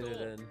always holding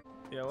it in.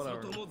 Yeah,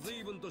 whatever.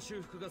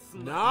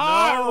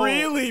 Not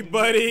really,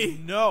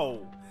 buddy.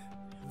 No.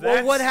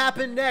 Well, what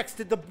happened next?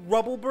 Did the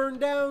rubble burn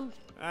down?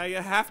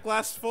 A half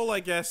glass full, I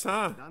guess,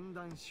 huh?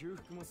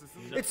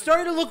 It's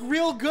starting to look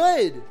real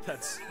good.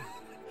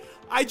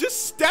 I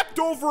just stepped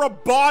over a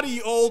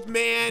body, old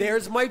man.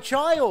 There's my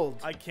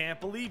child. I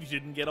can't believe you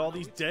didn't get all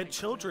these dead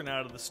children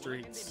out of the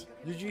streets.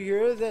 Did you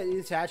hear that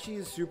Itachi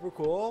is super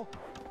cool?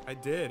 I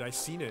did. I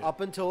seen it.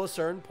 Up until a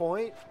certain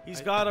point. He's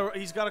got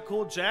a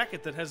cool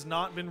jacket that has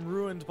not been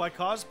ruined by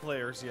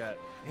cosplayers yet.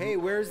 Hey,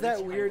 where's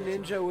that weird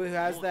ninja who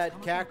has that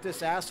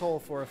cactus asshole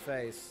for a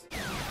face?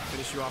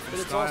 Finish you off in But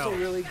it's style. also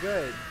really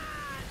good.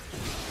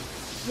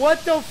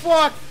 What the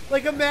fuck?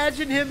 Like,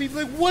 imagine him. He's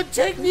like, what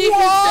technique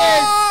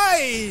Why?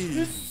 is this?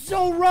 This is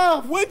so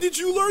rough. When did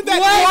you learn that?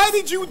 What? Why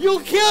did you? You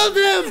killed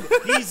him.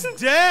 He's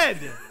dead.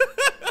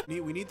 We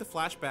need the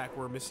flashback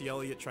where Missy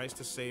Elliott tries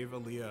to save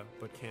Aaliyah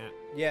but can't.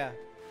 Yeah.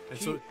 And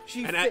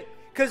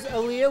Because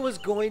Aaliyah was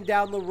going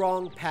down the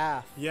wrong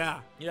path. Yeah.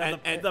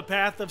 And the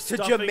path of To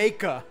stuffing,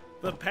 Jamaica.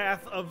 The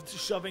path of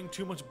shoving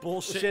too much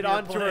bullshit Shit in your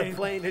onto plane. her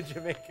plane to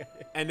Jamaica.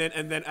 And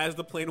then as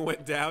the plane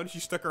went down, she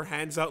stuck her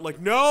hands out like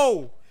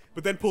no,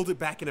 but then pulled it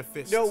back in a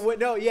fist. Yeah.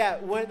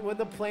 When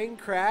the plane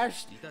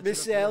crashed,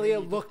 Miss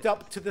Elliott looked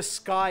up to the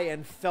sky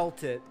and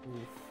felt it.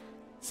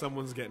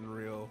 Someone's getting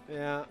real.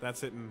 Yeah.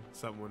 That's hitting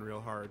someone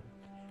real hard.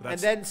 And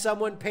then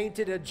someone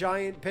painted a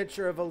giant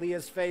picture of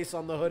Aaliyah's face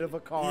on the hood of a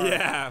car.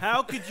 Yeah.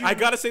 How could you? I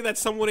gotta say that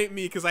someone ain't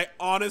me because I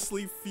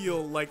honestly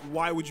feel like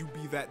why would you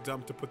be that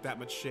dumb to put that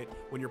much shit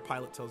when your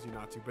pilot tells you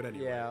not to? But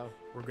anyway, Yeah.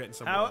 we're getting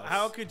somewhere else.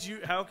 How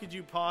could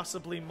you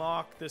possibly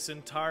mock this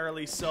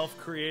entirely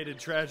self-created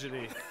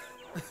tragedy?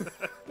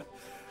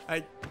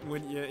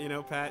 You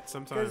know, Pat,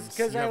 sometimes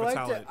Because you have a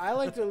talent. I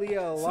liked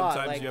Aaliyah a lot.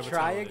 Sometimes Like you have a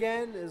Try talent.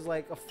 Again is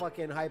like a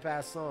fucking hype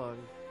ass song.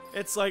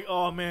 It's like,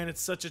 oh man,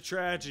 it's such a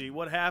tragedy.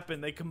 What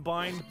happened? They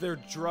combined their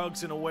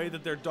drugs in a way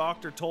that their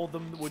doctor told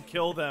them would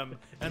kill them,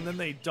 and then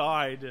they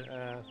died.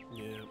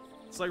 Yeah.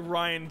 It's like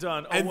Ryan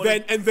Dunn. Oh,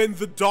 And then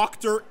the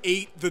doctor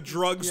ate the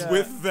drugs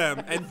with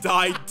them and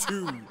died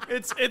too.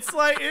 It's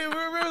like it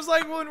was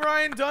like when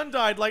Ryan Dunn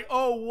died. Like,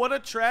 oh, what a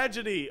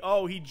tragedy.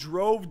 Oh, he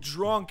drove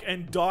drunk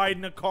and died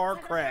in a car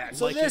crash.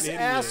 So Like this an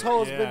idiot,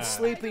 asshole's yeah. been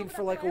sleeping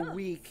for like a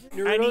week. And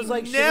he Naruto's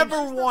like,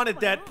 never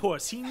wanted that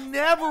puss. He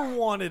never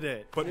wanted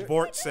it. But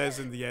Bort says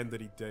in the end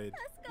that he did.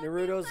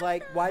 Naruto's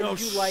like, why No,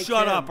 did you like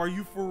shut him? up. Are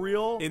you for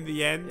real? In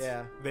the end,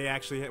 Yeah. they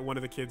actually one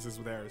of the kids is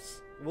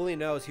theirs. Woolie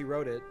knows, he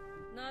wrote it.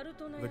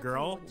 The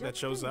girl that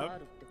shows up?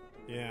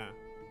 Yeah.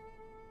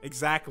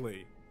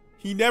 Exactly.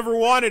 He never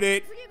wanted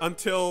it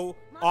until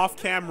off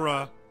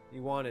camera He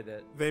wanted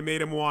it. they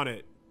made him want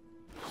it.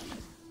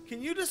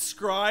 Can you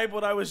describe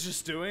what I was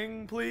just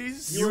doing,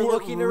 please? You were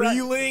looking around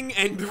reeling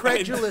and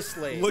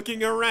incredulously.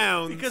 looking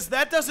around. Because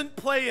that doesn't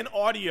play in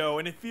audio,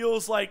 and it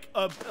feels like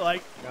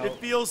it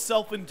feels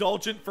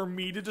self-indulgent for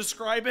me to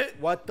describe it.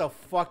 What the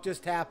fuck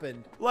just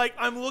happened? Like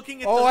I'm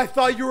looking at. Oh, I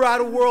thought you were out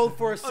of world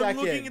for a second. I'm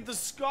looking at the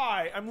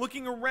sky. I'm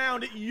looking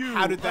around at you.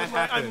 How did that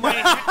happen? My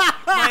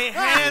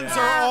hands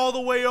are all the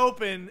way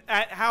open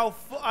at how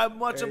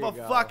much There of a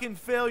you go. fucking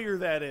failure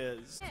that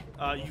is.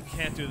 You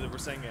can't do the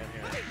Rasengan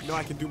here. No,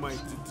 I can do my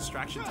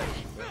distraction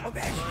technique.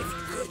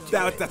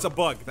 That's a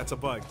bug. That's a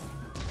bug.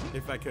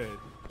 If I could.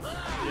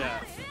 Yeah,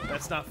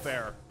 that's not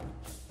fair.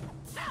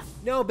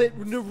 No, but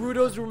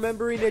Naruto's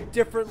remembering it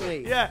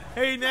differently. Yeah,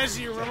 hey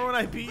Neji, remember when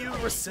I beat you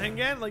with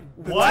Rasengan? Like,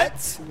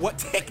 what? What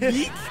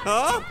technique?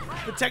 Huh?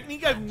 The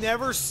technique I've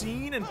never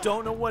seen and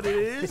don't know what it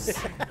is?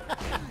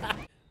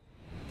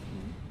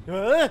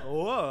 Huh?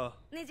 Whoa.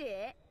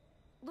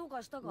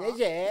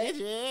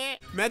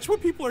 Imagine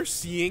what people are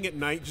seeing at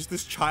night. Just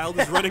this child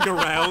is running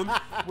around,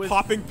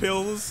 popping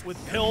pills. With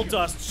pill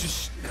dust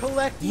just...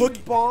 Collecting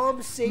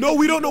bombs, saving No,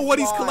 we don't know what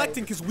he's people's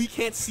collecting lives. because we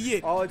can't see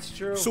it. Oh, it's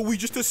true. So we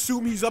just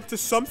assume he's up to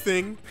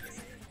something,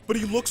 but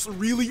he looks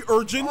really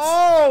urgent.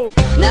 Oh!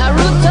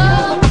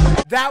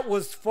 Naruto! That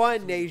was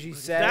fun, Neji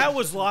said. That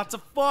was lots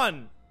of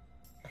fun.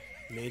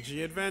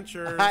 Neji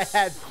Adventures. I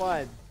had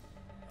fun.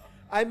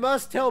 I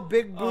must tell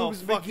Big Oh,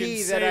 Boobs fucking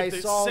McGee that I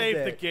solved save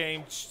it. the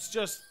game.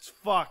 Just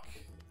fuck.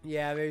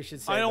 Yeah, maybe you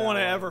should say I don't want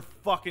to ever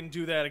fucking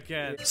do that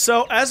again.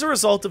 So, as a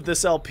result of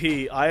this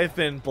LP, I have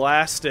been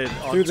blasted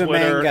on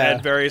Twitter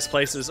and various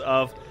places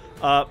of,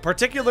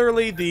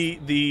 particularly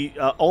the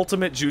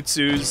ultimate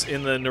jutsus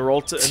in the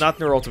not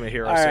Neurultimate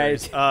Hero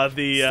series.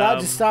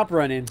 Just stop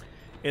running.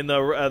 In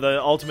the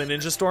Ultimate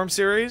Ninja Storm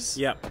series.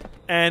 Yep.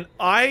 And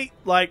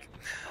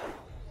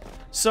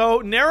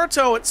so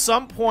Naruto at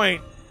some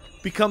point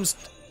becomes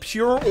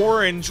pure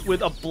orange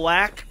with a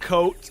black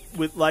coat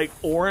with like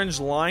orange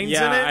lines in it.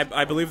 Yeah,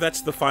 I believe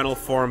that's the final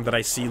form that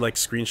I see like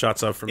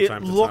screenshots of from time to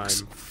time. It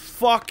looks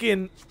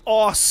fucking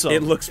awesome.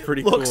 It looks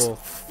pretty cool. Looks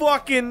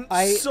fucking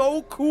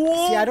so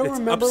cool. See, I don't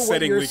remember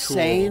what you're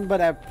saying,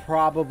 but I've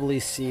probably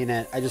seen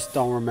it. I just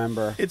don't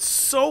remember. It's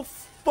so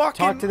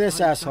fucking... Talk to this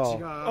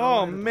asshole.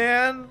 Oh,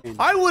 man.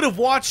 I would have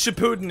watched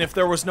Shippuden if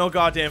there was no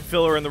goddamn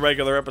filler in the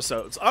regular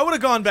episodes. I would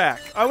have gone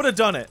back. I would have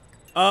done it.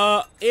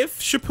 If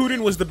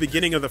Shippuden was the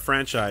beginning of the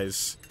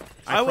franchise,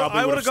 I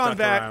would have gone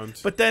back. Around.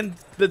 But then,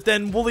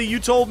 Woolie, you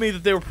told me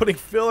that they were putting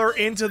filler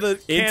into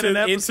the canon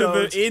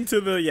episodes,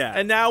 yeah,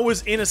 and now it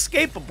was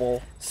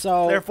inescapable.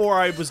 So therefore,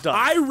 I was done.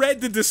 I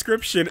read the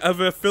description of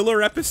a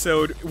filler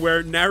episode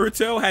where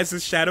Naruto has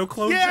his shadow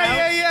clones out.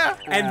 Yeah.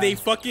 And they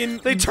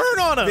turn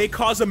on him. They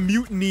cause a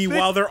mutiny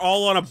while they're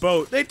all on a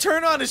boat. They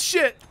turn on his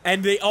shit,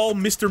 and they all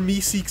Mr.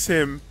 Me seeks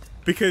him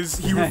because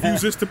he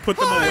refuses to put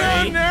them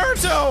away.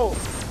 Naruto.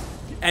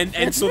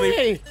 And so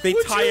they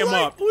tie him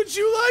up. Would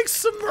you like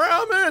some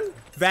ramen?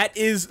 That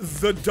is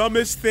the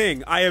dumbest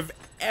thing I have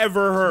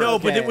ever heard. No,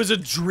 but it was a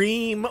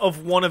dream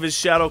of one of his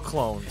shadow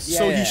clones. Yeah,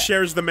 so he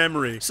shares the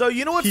memory. So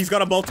you know what? He's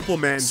got a multiple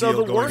man deal So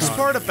the worst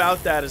part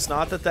about that is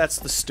not that that's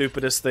the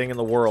stupidest thing in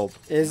the world.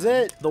 Is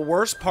it? The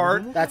worst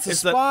part is that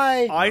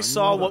spy. I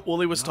saw what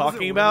Woolie was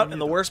talking about, and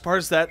the worst part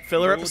is that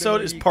filler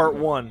episode is part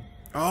 1.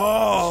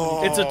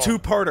 Oh. It's a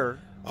 2-parter.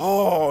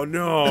 Oh,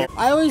 no.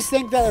 I always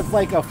think that if,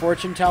 like, a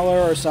fortune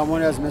teller or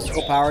someone who has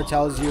mystical power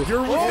tells you, you're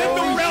within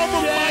the realm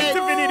of my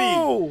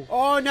divinity.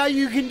 Oh, now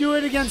you can do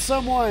it against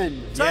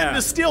someone. Time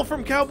to steal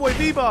from Cowboy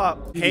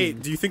Bebop. Hey,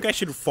 do you think I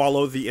should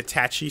follow the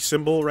Itachi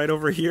symbol right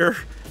over here?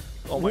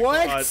 Oh my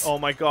god. Oh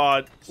my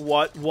god.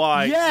 What?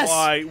 Why? Yes.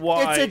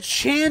 Why? It's a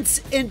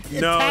chance in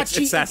No,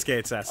 Itachi. it's Sasuke.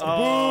 It's Sasuke.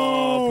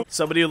 Oh.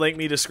 Somebody linked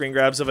me to screen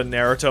grabs of a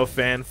Naruto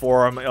fan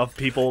forum of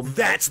people.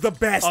 That's the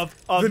best.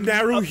 The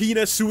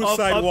Naruhina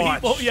suicide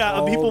watch.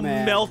 Of people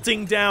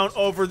melting down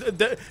over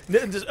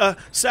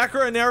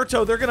Sakura and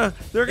Naruto. They're gonna.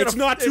 It's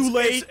not too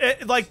late.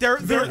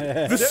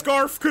 The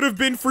scarf could have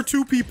been for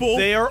 2 people.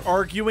 They are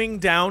arguing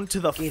down to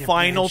the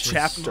final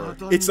chapter.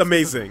 It's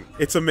amazing.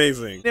 It's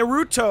amazing.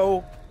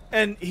 Naruto.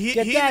 And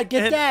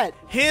Hinata,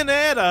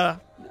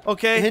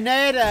 okay?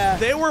 Hinata.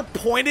 They were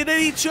pointed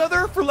at each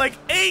other for like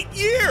 8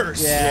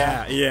 years.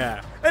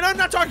 Yeah. And I'm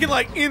not talking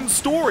like in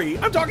story.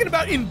 I'm talking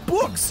about in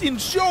books, in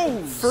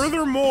shows.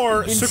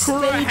 Furthermore,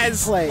 Sakura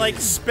has like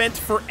spent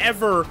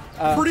forever,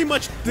 pretty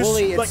much.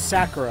 Woolie, it's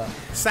Sakura.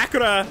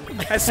 Sakura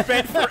has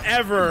spent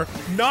forever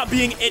not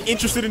being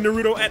interested in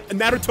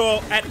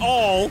Naruto at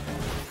all.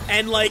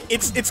 And like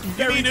it's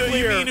very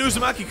clear. You mean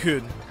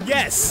Uzumaki-kun?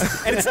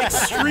 Yes, and it's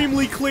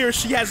extremely clear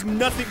she has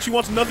nothing. She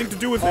wants nothing to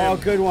do with him. Oh,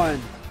 good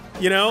one.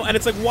 You know, and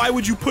it's like, why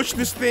would you push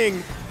this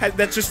thing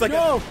that's just like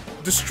a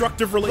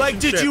destructive relationship? Like,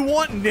 did you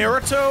want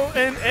Naruto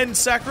and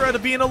Sakura to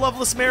be in a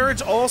loveless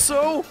marriage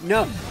also?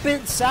 No,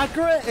 but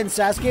Sakura and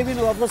Sasuke being in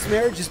a loveless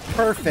marriage is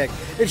perfect.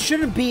 It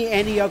shouldn't be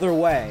any other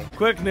way.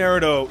 Quick,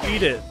 Naruto,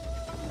 eat it.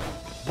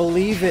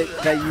 Believe it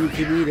that you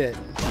can eat it.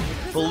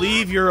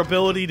 Believe your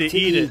ability to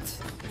eat it.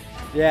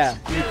 Yeah.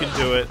 You can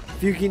do it.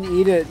 If you can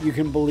eat it, you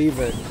can believe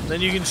it. Then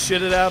you can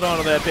shit it out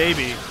onto that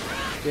baby.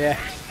 Yeah.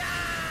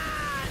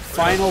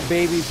 Final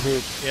baby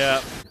poop.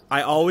 Yeah.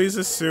 I always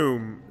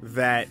assume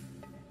that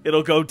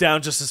it'll go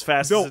down just as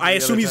fast. No, I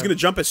assume he's going to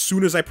jump as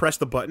soon as I press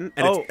the button,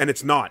 and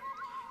it's not.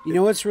 You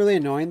know what's really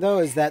annoying though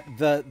is that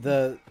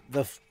the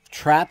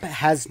trap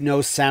has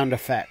no sound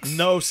effects.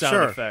 No sound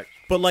effect.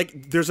 But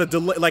like, there's a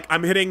delay. Like,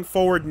 I'm hitting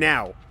forward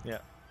now. Yeah.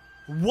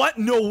 What?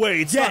 No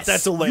way. It's not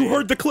that delayed. You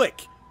heard the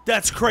click.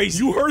 That's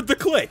crazy. You heard the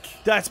click.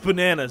 That's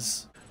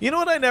bananas. You know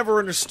what I never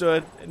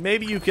understood?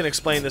 Maybe you can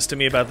explain this to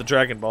me about the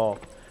Dragon Ball.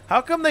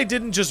 How come they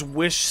didn't just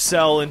wish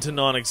Cell into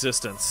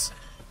non-existence?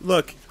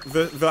 Look,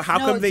 how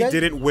come they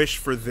didn't wish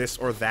for this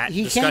or that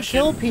he discussion? Can't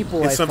kill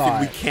people. It's something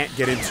we can't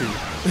get into.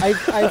 I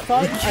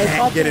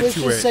thought the wish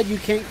just said you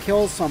can't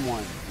kill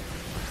someone.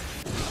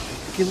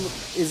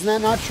 Isn't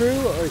that not true?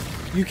 Or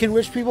you can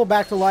wish people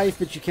back to life,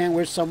 but you can't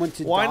wish someone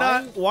to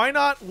die? Why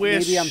not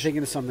wish? Maybe I'm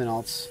thinking of something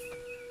else.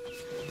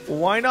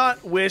 Why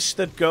not wish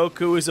that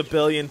Goku is 1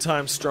 billion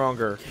times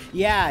stronger?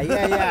 Yeah.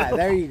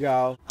 There you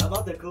go. How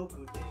about the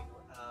Goku thing?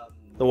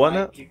 The what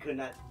now? You could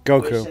not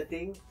Goku. wish a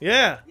thing?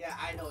 Yeah. Yeah,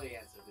 I know the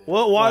answer to it.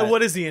 Well,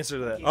 what is the answer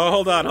to that? Oh,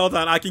 hold on.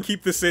 I can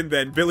keep this in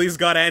then. Billy's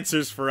got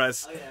answers for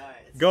us. Okay,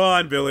 alright. Go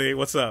on, Billy.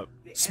 What's up?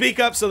 Speak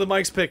up so the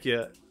mics pick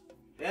you.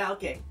 Yeah,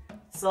 okay.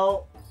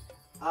 So,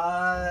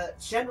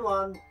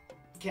 Shenron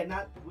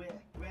cannot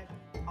grant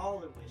all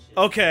the wishes.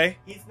 Okay.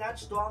 He's not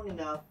strong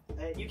enough.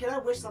 You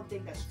cannot wish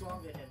something that's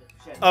stronger than the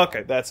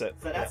Okay, that's it.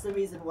 So that's the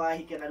reason why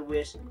he cannot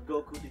wish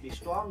Goku to be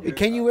stronger.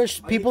 Can you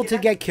wish people to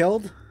get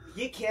killed?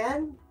 You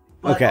can,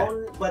 but Okay.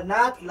 but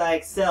not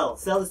like Cell.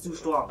 Cell is too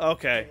strong.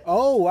 Okay.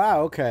 Oh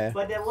wow, okay.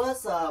 But there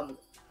was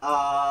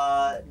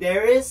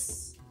there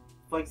is,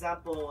 for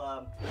example,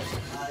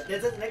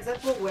 there's an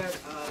example where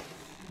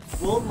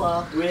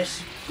Bulma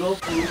wished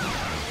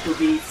Goku to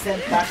be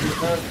sent back to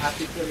Earth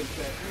after killing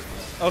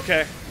Trunks.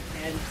 Okay.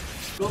 And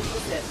Goku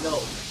said no.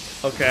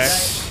 Okay.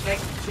 Like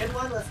Gen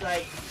 1 was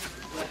like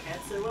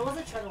answer. What was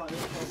it? Gen 1 it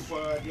was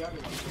for the other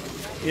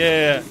one.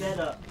 Yeah. He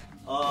said,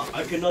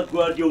 I cannot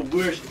grant your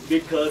wish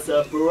because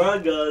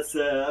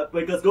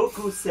because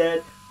Goku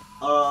said.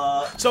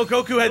 So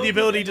Goku had the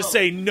ability to no.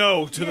 say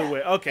no to the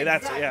wish. Okay,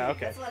 that's exactly. yeah.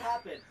 Okay. That's what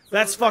happened. So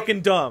That's it's like,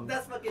 fucking dumb.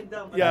 That's fucking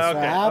dumb. Yeah. That's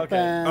what Okay. Okay.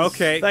 happens.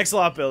 Okay. Thanks a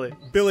lot, Billy.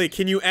 Billy,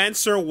 can you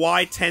answer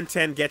why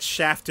 1010 gets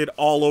shafted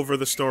all over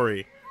the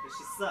story?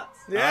 She sucks.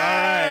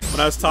 Yeah. When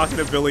I was talking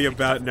to Billy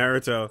about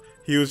Naruto,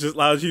 he was just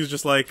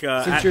like,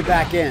 Since you're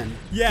back in.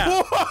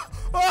 yeah.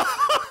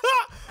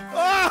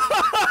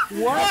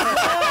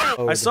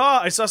 I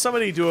saw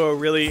somebody do a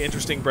really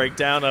interesting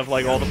breakdown of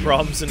like all the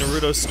problems in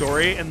Naruto's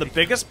story, and the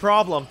biggest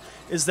problem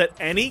is that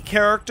any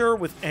character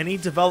with any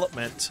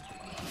development,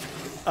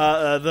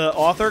 the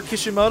author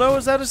Kishimoto,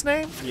 is that his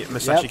name? Yeah,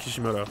 Masashi Yep.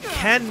 Kishimoto.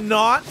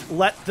 Cannot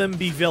let them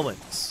be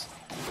villains.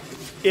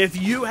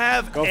 If you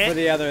have Go for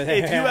the other.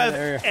 if you have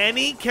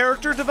any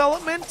character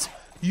development,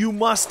 you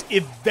must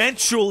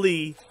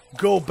eventually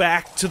go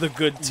back to the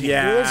good team.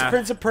 Yeah. It was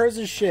Prince of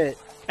Persia shit.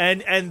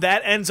 And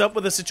that ends up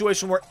with a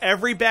situation where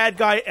every bad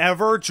guy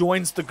ever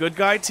joins the good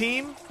guy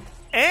team,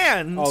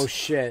 and Oh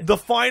shit. the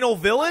final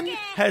villain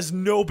has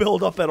no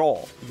build up at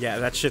all. Yeah,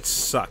 that shit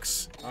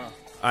sucks.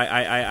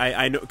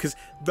 I know, because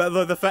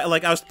the fact,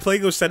 like,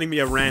 Plague was sending me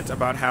a rant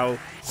about how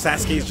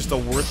Sasuke is just a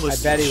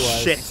worthless I bet he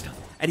was. shit,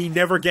 and he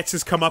never gets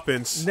his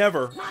comeuppance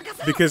Never.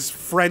 because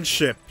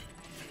friendship.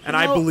 And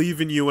I know,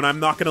 believe in you, and I'm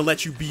not gonna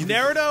let you be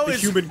the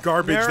is human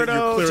garbage that you're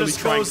Naruto clearly just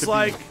trying goes to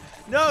like, be.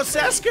 no,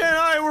 Sasuke and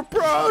I, we're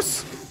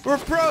pros. We're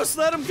pros.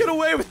 Let him get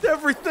away with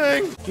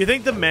everything. Do you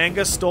think the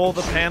manga stole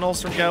the panels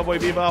from Cowboy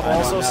Bebop I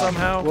also don't know.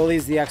 somehow?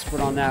 Woolie's the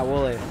expert on that,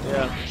 Woolie.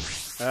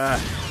 Yeah.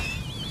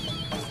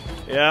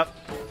 Yep.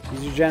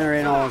 He's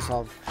regenerating all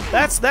himself.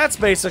 That's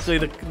basically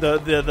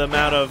the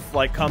amount of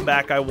like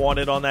comeback I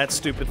wanted on that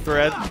stupid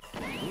thread.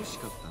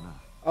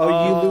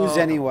 Oh, you lose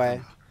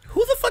anyway.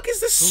 Who the fuck is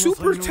this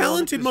super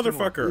talented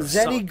motherfucker?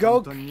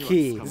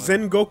 Zenigoki.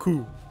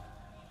 Zengoku.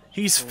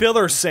 He's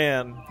Filler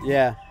San.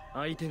 Yeah.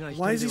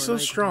 Why is he so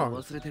strong?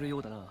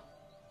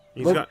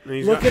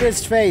 Look at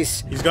his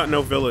face. He's got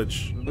no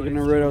village. Look at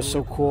Naruto,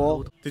 so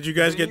cool. Did you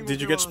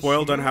get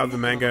spoiled on how the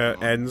manga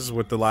ends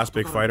with the last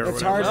big fight or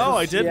It's whatever? hard. No,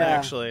 I didn't Yeah.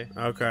 actually.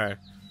 Okay.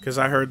 Because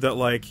I heard that,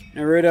 like,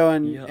 Naruto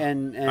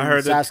and I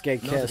heard that-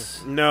 Sasuke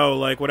kiss. no,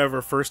 like,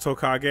 whatever, first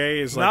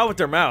Hokage is, like, Not with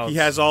their mouths. he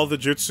has all the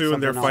jutsu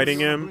and they're Something fighting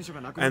him,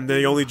 and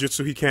the only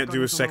jutsu he can't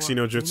do is sexy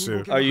no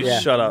jutsu. Oh, you Yeah.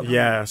 shut up.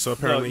 Yeah, so No,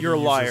 apparently you're a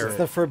he uses liar. It's it.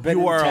 the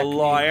forbidden You are a technique.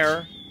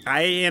 liar.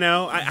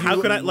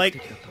 How could I,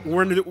 like,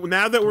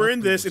 now that we're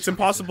in this, it's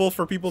impossible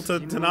for people to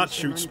not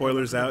shoot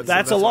spoilers out. so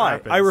That's a what lie.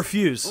 happens. I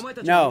refuse.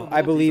 No,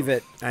 I believe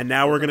it. And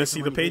now we're gonna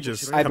see the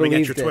pages I coming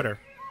at believed your it. Twitter.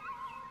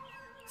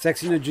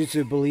 Sexy no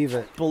jutsu, believe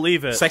it.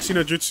 Believe it. Sexy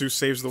no jutsu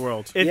saves the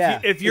world. If, Yeah,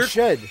 if it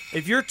should.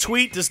 If your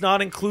tweet does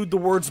not include the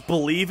words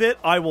 "believe it,"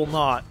 I will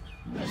not.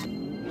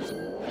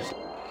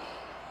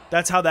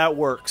 That's how that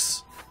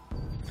works.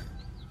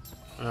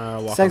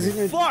 Sexy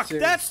no Fuck, jutsu.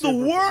 that's the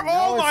Super- wor- No,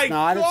 oh my it's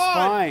not.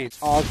 God. It's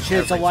fine. Oh shit,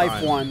 it's a Every life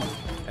time. one.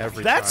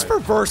 Every That's time. for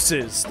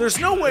verses. There's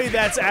no way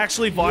that's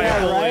actually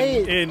viable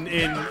right. in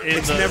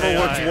It's the never AI.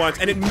 worked once,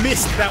 and it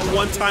missed that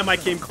one time I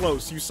came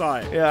close. You saw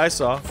it. Yeah, I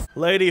saw.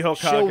 Lady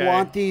Hokage. She'll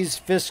want these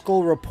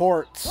fiscal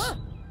reports.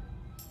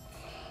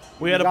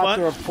 we had a got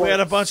the bunch. We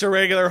had a reports. bunch of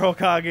regular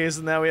Hokages,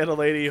 and now we had a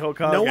Lady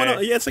Hokage. No one.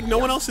 Yeah, it's like no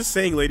one else is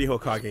saying Lady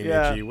Hokage.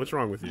 Yeah. Neji. What's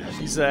wrong with you?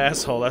 He's an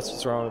asshole. That's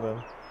what's wrong with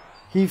him.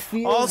 He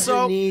feels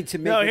Also, the need to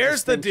make no. a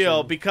Here's the deal.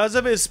 distinction. Because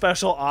of his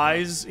special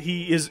eyes,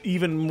 he is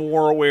even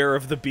more aware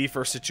of the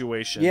beefer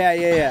situation.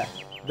 Yeah.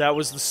 That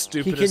was the He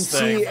stupidest can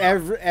thing. see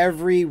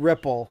every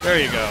ripple. There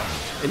you go.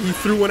 And he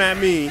threw one at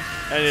me.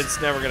 And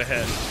it's never gonna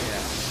hit.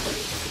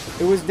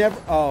 It was never.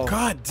 Oh.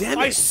 God damn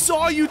I it!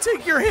 saw you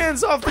take your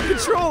hands off the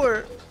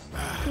controller.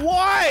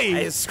 Why?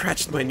 I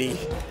scratched my knee.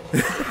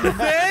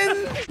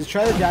 Then? Just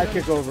try the dive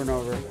kick over and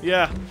over.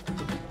 Yeah.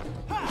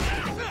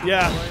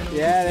 Yeah.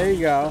 Yeah, there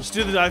you go. Just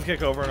do the dive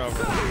kick over and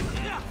over.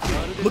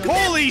 Look!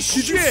 Holy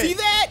shit! Did you see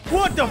that?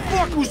 What the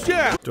fuck was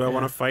that? Do I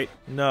want to fight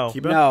No.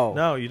 Kiba? No.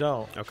 No, you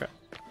don't. Okay.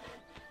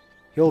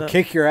 He'll No.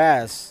 kick your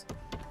ass.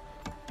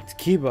 It's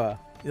Kiba.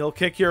 He'll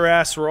kick your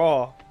ass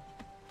raw.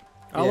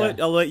 I'll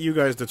Yeah. let you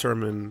guys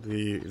determine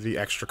the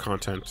extra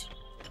content.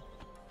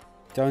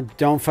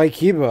 Don't fight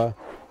Kiba.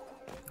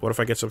 What if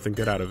I get something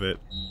good out of it?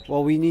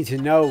 Well, we need to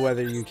know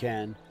whether you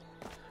can.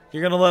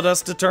 You're gonna let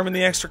us determine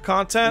the extra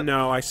content?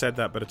 No, I said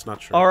that, but it's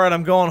not true. Alright,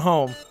 I'm going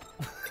home.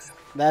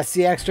 That's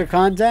the extra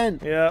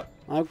content? Yeah.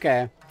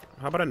 Okay.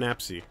 How about a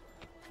Napsy?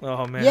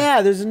 Oh man.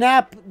 Yeah, there's a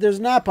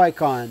nap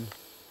icon.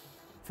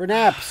 For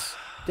naps.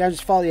 Yeah,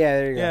 just follow. Yeah,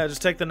 there you go. Yeah,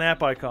 just take the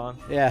nap icon.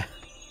 Yeah.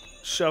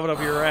 Shove it up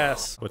your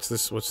ass. What's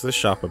this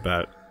shop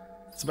about?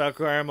 It's about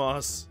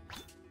grandmas.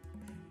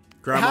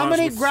 How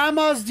many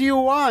grandmas do you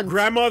want?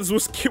 Grandmas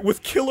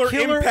with killer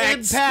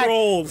impact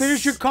scrolls.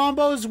 Finish your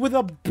combos with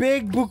a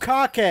big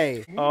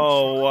bukkake.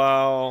 Oh,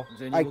 wow.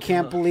 I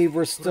can't believe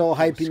we're still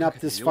hyping up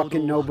this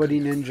fucking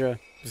nobody ninja.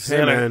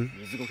 Hey, man.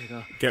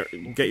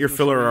 Get your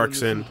filler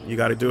arcs in. You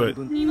gotta do it.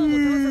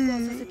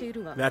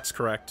 That's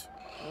correct.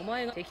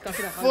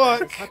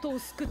 Fuck.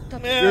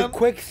 Your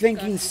quick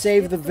thinking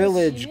saved the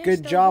village.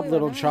 Good job,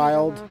 little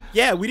child.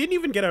 Yeah, we didn't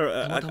even get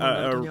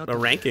a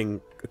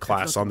ranking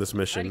class on this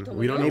mission.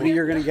 We don't Maybe know.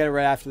 you're gonna get it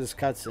right after this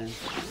cutscene.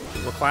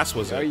 What class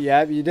was it? Oh,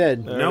 yeah, you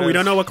did. No, we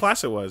don't know what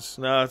class it was.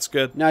 No, it's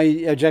good. Now,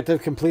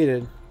 objective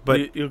completed.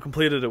 But you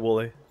completed it,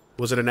 Woolie.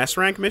 was it an S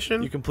rank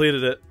mission? You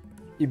completed it.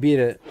 You beat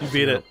it. You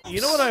beat it. You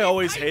know what I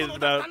always hated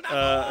about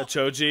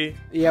Choji?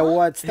 Yeah,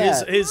 what's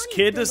that? His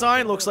kid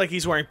design looks like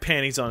he's wearing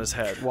panties on his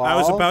head. Wow. I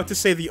was about to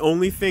say the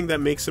only thing that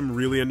makes him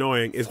really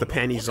annoying is the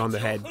panties on the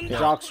head.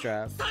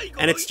 Jockstrap.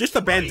 And it's just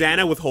a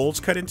bandana with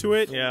holes cut into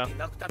it. Yeah.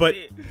 But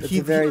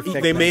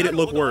they made it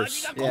look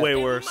worse. Yeah. Way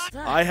worse.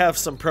 I have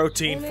some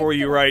protein for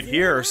you right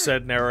here,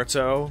 said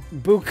Naruto.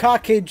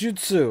 Bukkake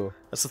jutsu.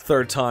 That's the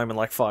third time in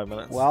like 5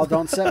 minutes. Well,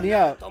 don't set me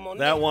up.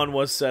 That one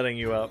was setting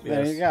you up, yes.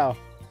 There you go.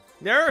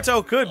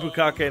 Naruto could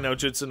Bukkake no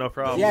Jutsu, no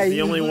problem. Yeah,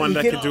 The only one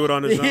that could do it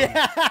on his own.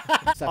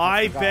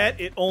 I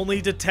bet it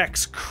only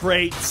detects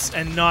crates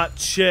and not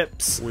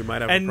chips. We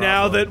might have a And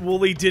now problem. that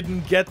Woolie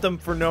didn't get them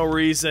for no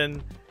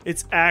reason,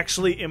 it's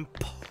actually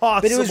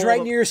impossible. But it was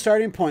right near your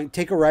starting point.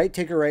 Take a right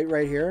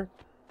right here.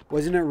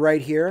 Wasn't it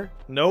right here?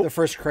 Nope. The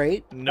first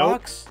crate?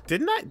 Nope. Box?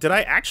 Did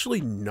I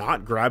actually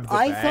not grab the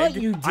I bag? thought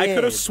you I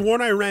could have did.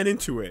 sworn I ran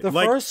into it. The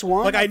first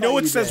one? Like, I know thought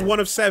it you says did. 1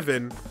 of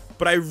 7,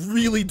 but I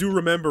really do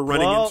remember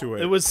running into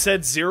it. It was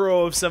said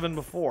 0 of 7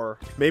 before.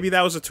 Maybe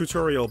that was a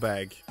tutorial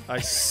bag. I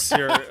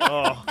seriously.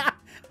 Oh,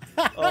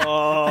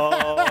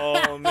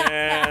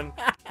 man.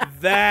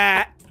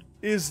 That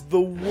is the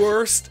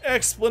worst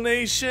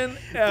explanation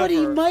ever. But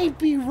he might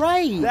be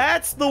right.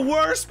 That's the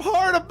worst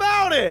part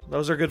about it.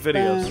 Those are good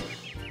videos.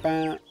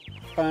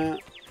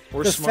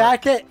 We're The smart.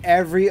 fact that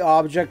every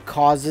object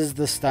causes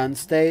the stun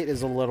state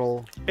is a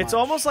little It's much.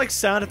 almost like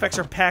sound effects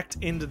are packed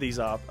into these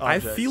I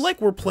objects. feel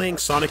like we're playing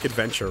Sonic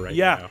Adventure right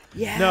now.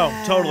 Yeah. No,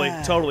 totally.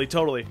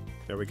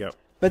 There we go.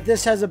 But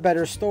this has a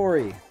better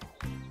story.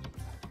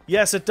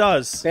 Yes, it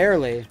does.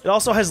 Barely. It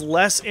also has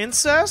less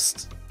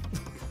incest?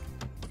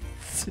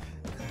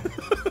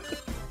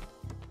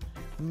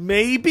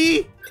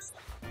 Maybe?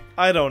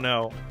 I don't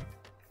know.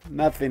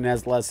 Nothing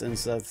has less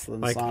incest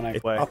than Like,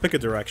 Sonic. I'll pick a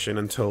direction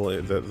until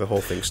the whole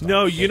thing stops.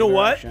 No, you know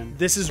what? Direction.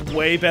 This is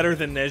way better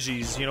than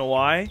Neji's. You know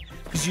why?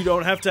 Because you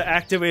don't have to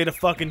activate a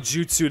fucking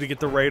jutsu to get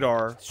the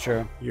radar. It's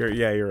true. You're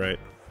right.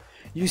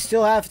 You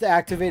still have to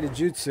activate a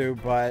jutsu,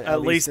 but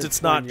At least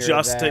it's not when you're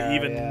just there, to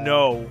even yeah.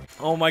 know.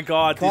 Oh my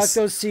god, Collect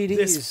those CDs.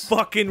 this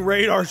fucking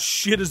radar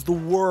shit is the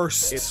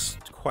worst. It's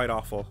quite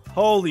awful.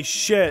 Holy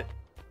shit.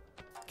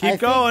 Keep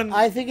going.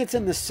 I think it's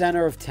in the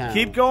center of town.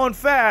 Keep going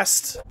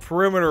fast.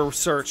 Perimeter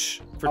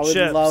search for I would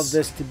chips. love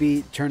this to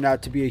be turned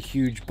out to be a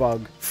huge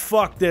bug.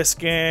 Fuck this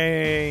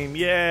game.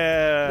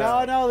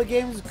 Yeah. No, the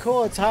game's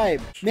cool. It's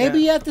hype. Maybe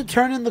you have to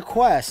turn in the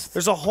quest.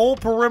 There's a whole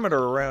perimeter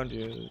around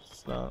you.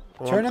 It's not...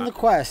 Turn in the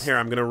quest. Here,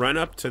 I'm gonna run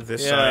up to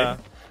this Yeah.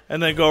 side.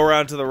 And then go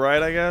around to the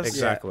right, I guess?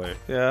 Exactly.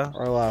 Yeah.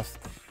 Or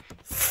left.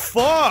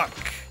 Fuck!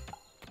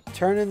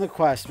 Turn in the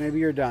quest. Maybe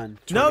you're done.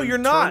 No, you're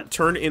not.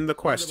 Turn in the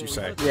quest, you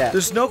say. Yeah.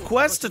 There's no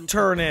quest to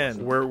turn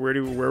in. Where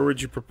would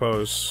you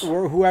propose?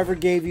 Or whoever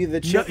gave you the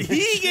No, chip.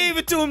 he gave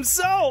it to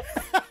himself.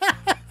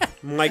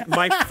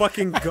 My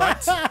fucking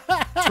gut?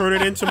 Turn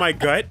it into my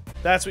gut?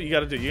 That's what you got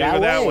to do. You That gotta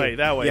go that way? way.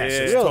 That way. Yes, Yeah,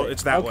 it's, yeah, Really?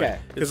 it's that way. Okay.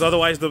 Because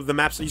otherwise the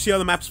maps. You see how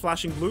the map's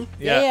flashing blue?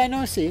 Yeah, I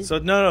know. See. So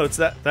no, it's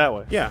that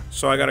way. Yeah.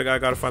 So I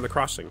gotta find the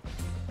crossing.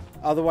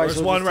 Otherwise, There's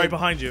he'll one just right take-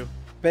 behind you.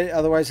 But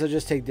otherwise, he'll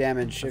just take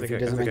damage if he I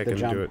doesn't think make I the can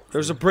jump. do it.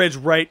 There's a bridge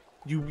right.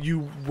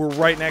 You were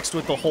right next to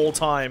it the whole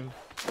time.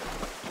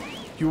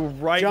 You were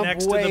right Jump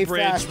next to the way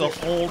bridge faster. the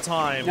whole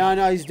time.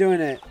 No, he's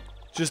doing it.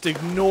 Just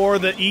ignore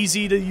the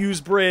easy to use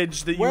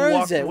bridge that you Where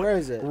walk is it? away- Where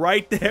is it?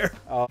 Right there.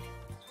 Oh.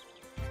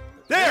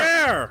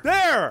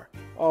 There.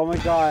 Oh my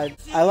god.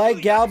 I like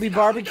Galbi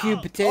barbecue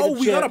potato Oh,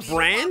 we chips. got a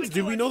brand?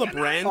 Did we know the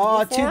brand? Oh,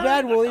 before? too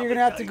bad, Willie. You're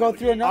gonna have to go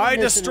through another I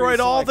mission destroyed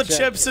to all the select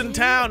chips in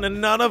town,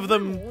 and none of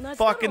them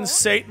fucking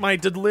sate my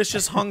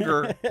delicious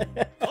hunger.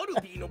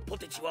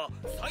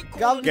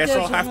 Galbi Guess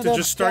I'll potatoes have with to a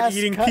just start fast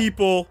eating cut.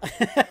 people.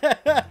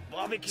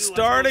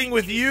 Starting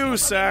with you, The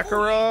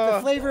Sakura.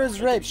 flavor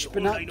is rich,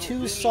 but not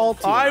too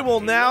salty. I will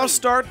now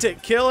start to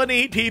kill and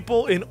eat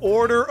people in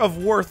order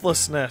of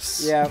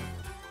worthlessness. Yeah.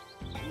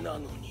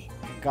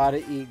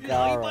 Gotta eat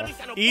Gara.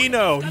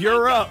 Eno,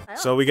 you're up.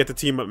 So we get the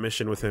team up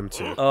mission with him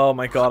too. Oh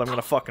my god, I'm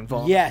gonna fucking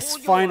vomit. Yes,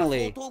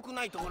 finally.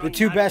 The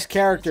two best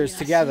characters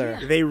together.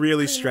 They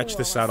really stretched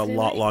this out a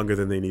lot longer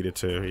than they needed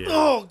to. Yeah.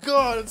 Oh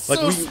god, it's Like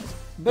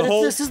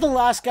But this is the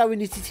last guy we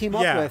need to team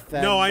up with.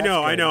 Then. No, I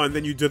know. And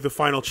then you did the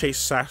final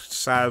chase,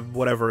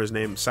 whatever his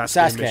name,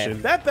 Sasuke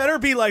mission. That better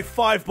be like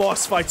 5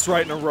 boss fights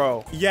right in a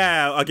row.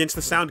 Yeah, against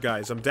the sound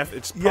guys.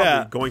 It's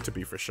probably going to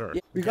be for sure.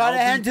 Yeah, we gotta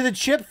head to the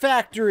chip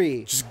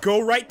factory. Just go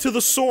right to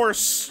the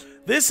source.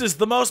 This is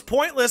the most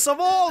pointless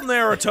of all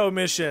Naruto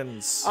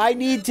missions. I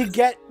need to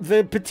get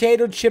the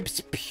potato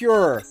chips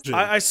pure.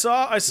 I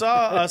saw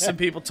some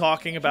people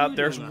talking about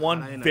there's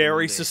one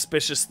very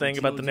suspicious thing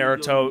about the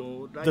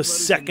Naruto, the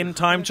second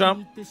time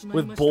jump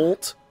with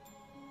Bolt.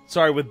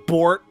 Sorry, with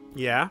Bort.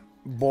 Yeah.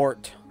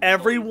 Bort.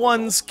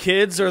 Everyone's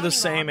kids are the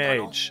same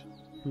age.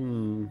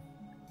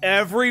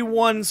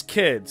 Everyone's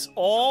kids.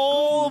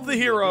 All of the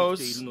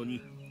heroes.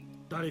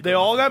 They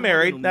all got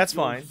married, that's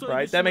fine,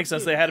 right? That makes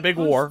sense, they had a big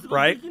war,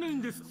 right?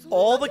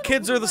 All the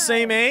kids are the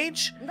same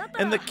age,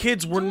 and the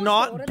kids were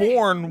not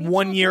born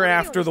 1 year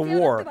after the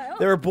war.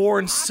 They were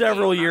born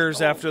several years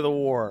after the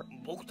war.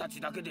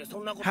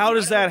 How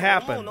does that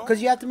happen?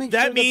 Because you have to make sure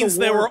that means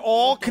they were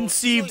all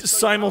conceived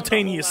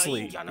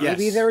simultaneously. Yes.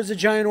 Maybe there was a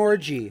giant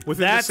orgy.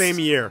 Within the same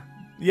year.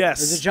 Yes.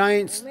 There's a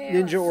giant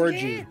ninja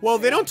orgy. Well,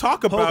 they don't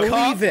talk about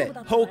Believe it.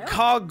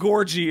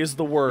 Hokagorgy is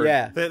the word.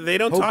 Yeah. They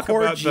don't talk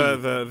about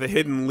the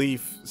hidden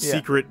leaf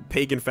secret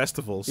pagan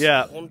festivals.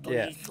 Yeah.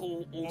 Yeah.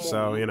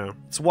 So, you know.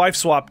 It's wife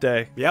swap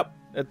day. Yep.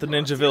 At the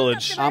ninja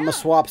village. I'ma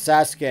swap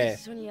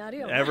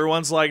Sasuke.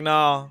 Everyone's like,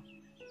 nah.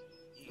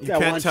 You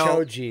can't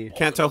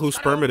tell whose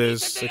sperm it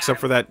is, except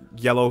for that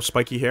yellow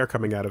spiky hair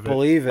coming out of it.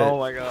 Believe it. Oh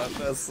my god,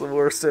 that's the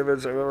worst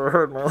image I've ever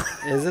heard in my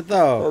life. Is it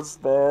though? That's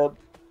bad.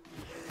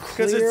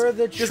 Clear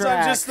the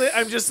tracks.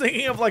 I'm just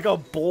thinking of like a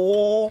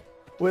bowl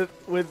with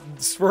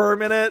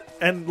sperm in it,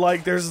 and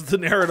like there's the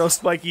Naruto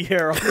spiky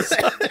hair on the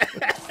side.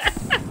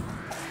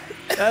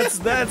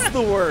 that's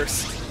the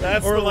worst.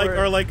 That's or the like worst.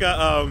 or like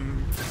a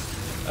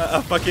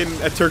fucking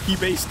turkey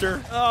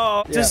baster.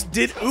 Oh,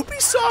 did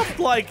Ubisoft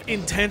like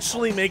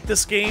intentionally make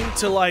this game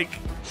to like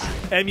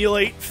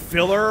emulate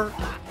filler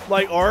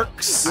like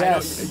arcs?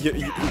 Yes.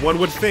 One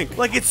would think.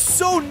 Like it's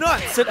so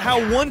nuts at how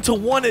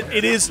one-to-one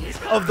it is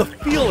of the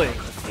feeling.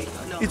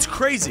 It's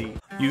crazy.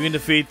 You can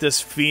defeat this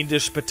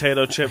fiendish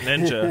potato chip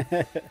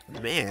ninja.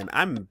 Man,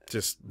 I'm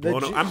just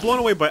blown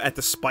away at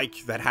the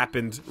spike that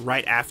happened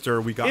right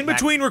after we got in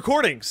between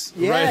recordings.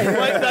 Yeah,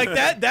 right.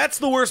 like that's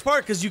the worst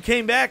part because you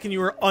came back and you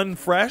were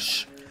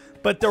unfresh,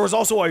 but there was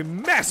also a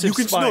massive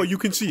spike. No, you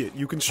can see it.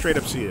 You can straight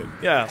up see it.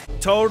 Yeah,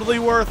 totally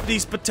worth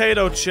these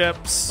potato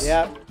chips.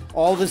 Yep.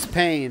 All this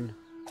pain.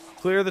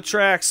 Clear the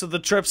tracks so the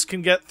trips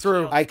can get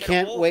through. I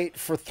can't wait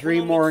for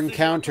 3 more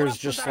encounters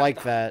just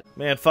like that.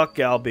 Man, fuck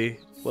Galbi.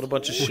 What a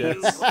bunch of shit.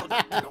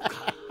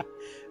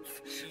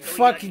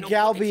 Fuck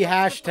Galbi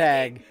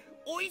hashtag.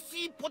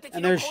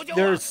 And there's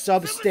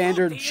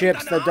substandard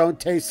chips that don't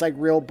taste like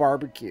real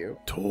barbecue.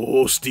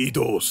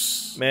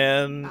 Tostitos.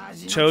 Man,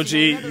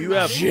 Choji, you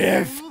have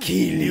Jeff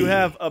Keighley. You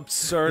have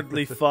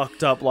absurdly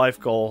fucked up life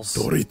goals.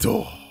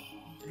 Dorito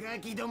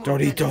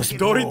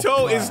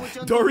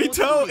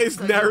is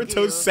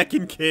Naruto's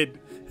second kid.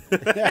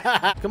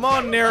 Come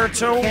on,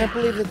 Naruto. I can't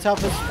believe the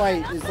toughest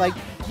fight is like,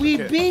 we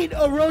beat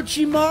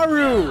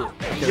Orochimaru!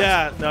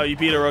 Yeah, no, you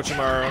beat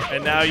Orochimaru,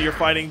 and now you're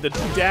fighting the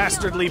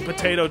dastardly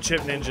potato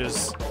chip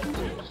ninjas.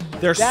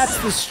 That's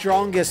the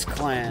strongest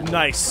clan.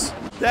 Nice.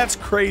 That's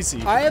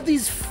crazy. I have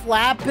these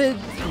flaccid,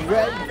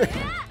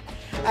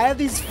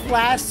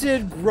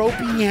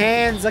 gropey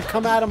hands that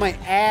come out of my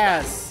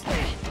ass.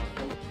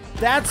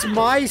 That's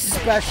my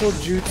special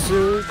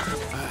jutsu.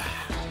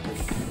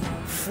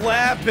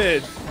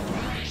 Flappid.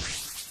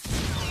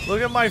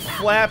 Look at my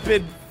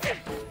flappid.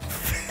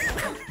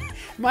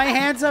 My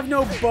hands have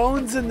no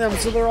bones in them,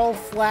 so they're all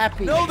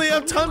flappy. No, they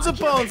have tons of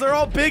bones. They're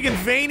all big and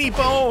veiny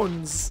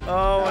bones.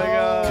 Oh my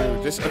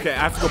god. Dude, okay, I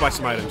have to go buy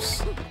some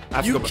items.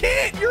 You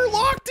can't. You're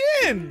locked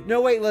in. No,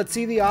 wait. Let's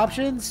see the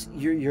options.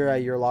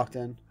 You're locked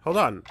in. Hold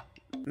on.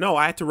 No,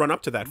 I had to run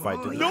up to that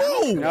fight. Didn't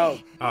I? No.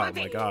 Oh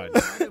my god.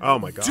 Oh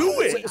my god. Do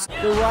it.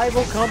 The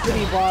rival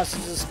company boss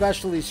is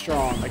especially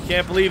strong. I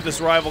can't believe this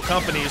rival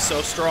company is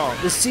so strong.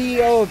 The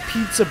CEO of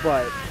Pizza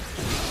Butt.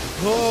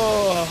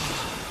 Oh.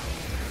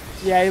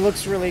 Yeah, he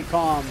looks really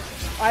calm.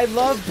 I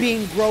love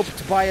being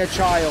groped by a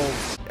child.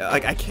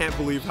 Like, I can't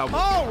believe how...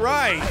 All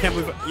right. I can't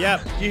believe...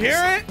 Yep. You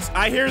hear it?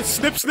 I hear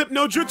snip, snip,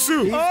 no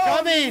jutsu. He's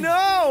coming.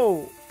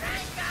 No.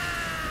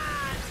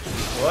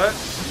 What?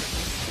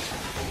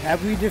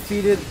 Have we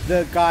defeated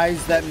the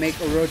guys that make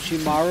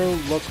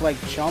Orochimaru look like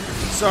chump?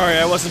 Sorry,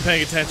 I wasn't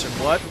paying attention.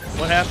 What?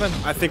 What happened?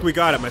 I think we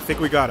got him.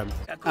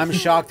 I'm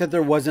shocked that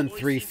there wasn't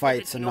 3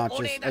 fights and not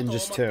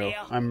just 2.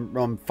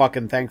 I'm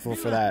fucking thankful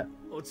for that.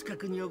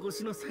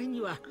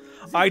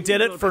 I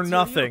did it for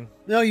nothing.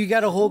 No, you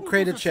got a whole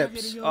crate of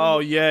chips. Oh,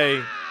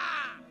 yay.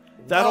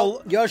 That'll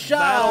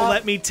Yosha!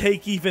 let me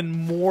take even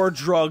more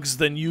drugs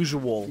than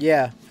usual.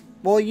 Yeah.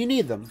 Well, you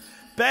need them.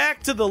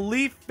 Back to the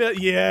leaf...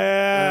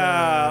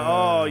 Yeah.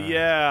 Oh,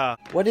 yeah.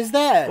 What is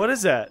that? What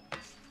is that?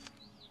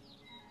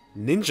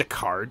 Ninja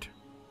card.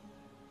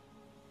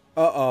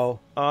 Uh-oh.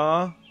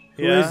 Yeah.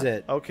 Who is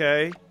it?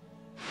 Okay.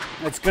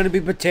 It's gonna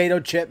be Potato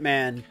Chip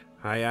Man.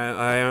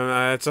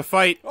 It's a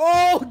fight.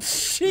 Oh,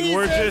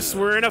 Jesus!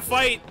 We're in a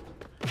fight.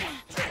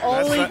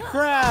 Holy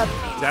crap!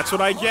 That's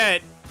what I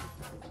get.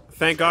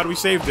 Thank God we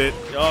saved it.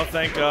 Oh,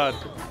 thank God.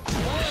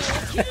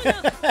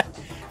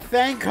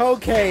 Thank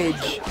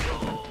Cage.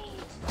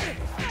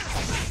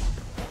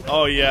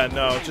 Oh yeah,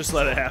 no, just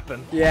let it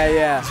happen.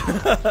 Yeah.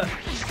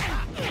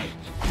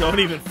 Don't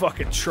even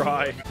fucking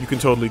try. You can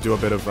totally do a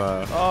bit of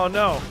Oh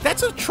no.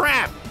 That's a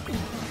trap.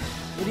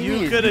 What do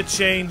You could have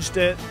changed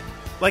it.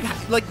 Like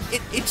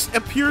it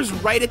appears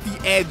right at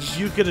the edge.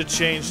 You could have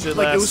changed it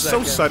Like last it was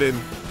second. so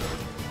sudden.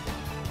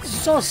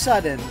 So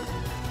sudden.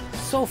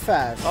 So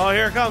fast. Oh,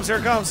 here it comes, here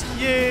it comes.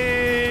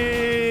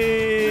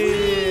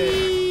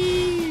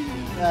 Yay!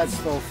 That's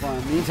so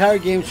fun. The entire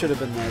game should have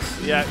been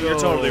this. Yeah, you're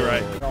totally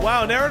right.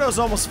 Wow, Naruto's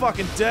almost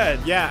fucking dead.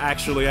 Yeah,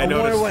 actually, I wonder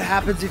noticed. what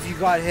happens if you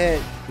got hit.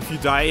 If you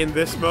die in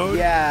this mode,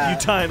 Yeah. You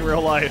die in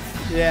real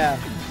life. Yeah.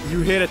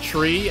 you hit a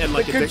tree and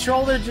like The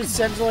controller just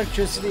sends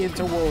electricity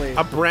into Woolie.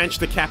 a branch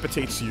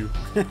decapitates you.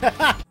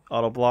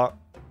 Auto block.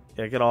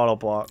 Yeah, get auto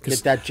block.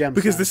 Get that gem.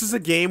 Because sign. this is a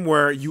game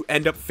where you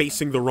end up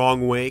facing the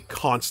wrong way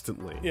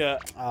constantly. Yeah.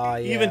 Yeah.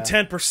 Even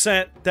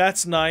 10%,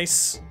 that's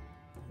nice.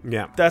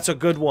 Yeah, That's a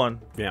good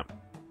one. yeah.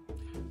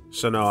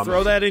 So no,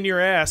 Throw that in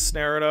your ass,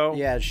 Naruto.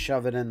 Yeah,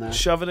 shove it in there.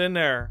 Shove it in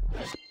there.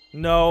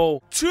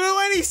 No.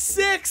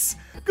 26!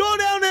 Go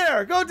down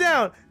there! Go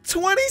down!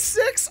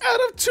 26 out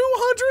of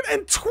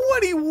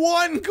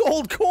 221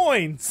 gold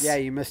coins! Yeah,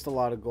 you missed a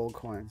lot of gold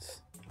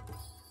coins.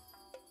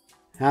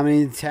 How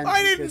many 10s?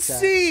 I did you didn't get that?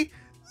 see!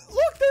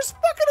 Look, there's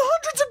fucking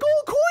hundreds of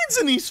gold coins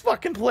in these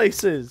fucking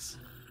places!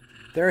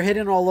 They're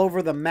hidden all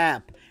over the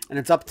map, and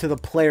it's up to the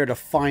player to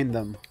find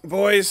them.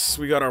 boys,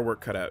 we got our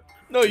work cut out.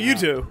 No, you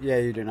do. Yeah,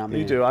 you do not.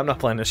 You do. I'm not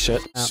playing this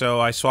shit. So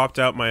I swapped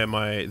out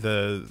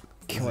the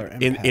Killer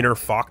Impact. inner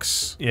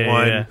fox Yeah,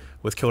 one yeah.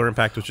 with Killer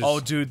Impact, which is Oh,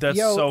 dude, that's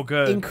Yo, so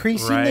good.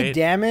 Increasing the Right?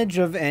 damage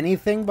of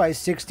anything by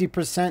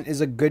 60%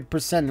 is a good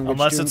percent. In which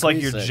Unless to it's like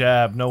your increase it.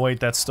 jab. No, wait,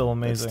 that's still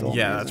amazing. still-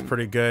 yeah, that's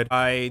pretty good.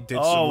 I did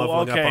some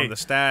leveling up on the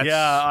stats. Yeah,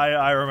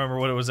 I remember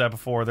what it was at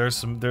before. There's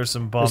some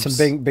bumps. There's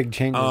some big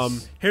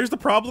changes. Here's the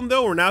problem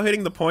though. We're now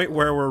hitting the point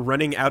where we're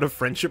running out of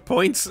friendship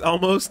points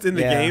almost in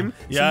the Yeah. game.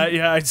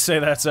 Yeah, I'd say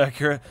that's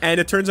accurate. And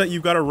it turns out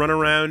you've got to run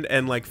around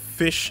and like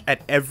fish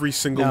at every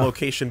single No.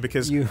 location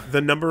because You-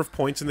 the number of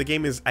points in the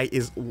game is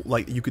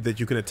like you could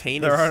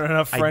attain. There is aren't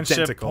enough friendship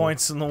identical.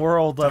 points in the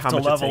world left how to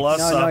much it level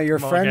takes. us No, up. you're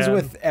friends again.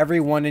 with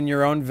everyone in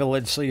your own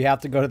village, so you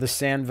have to go to the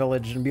sand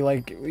village and be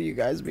like, will you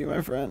guys be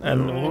my friend?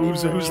 And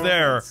who's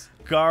there?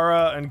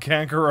 Gara and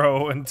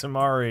Kankuro and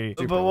Tamari.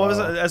 But what was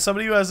it? As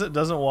somebody who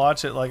doesn't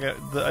watch it, like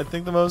I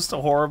think the most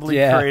horribly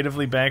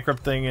creatively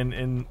bankrupt thing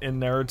in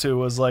Naruto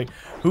was like,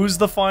 who's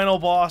the final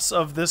boss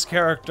of this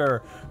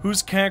character?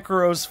 Who's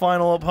Kankuro's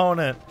final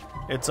opponent?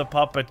 It's a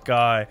puppet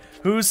guy.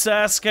 Who's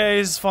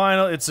Sasuke's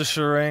final? It's a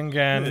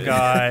Sharingan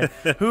guy.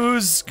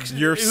 Who's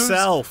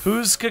Yourself.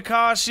 Who's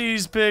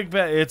Kakashi's big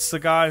bet? It's the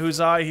guy whose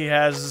eye he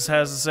has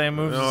the same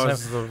moves No,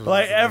 as it's him.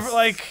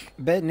 the-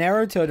 But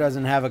Naruto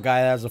doesn't have a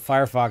guy that has a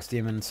Firefox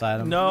demon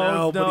inside him.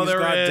 No, but he's there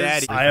got is.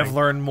 daddy. I have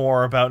learned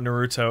more about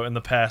Naruto in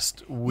the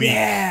past week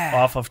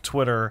off of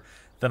Twitter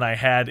than I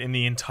had in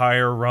the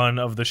entire run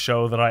of the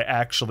show that I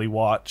actually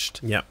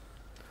watched. Yep.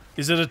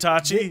 Is it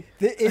Itachi?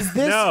 Is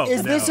this No,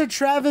 is this no. a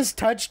Travis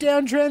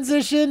touchdown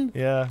transition?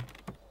 Yeah.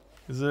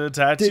 Is it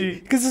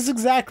Itachi? Because it's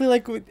exactly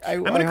like what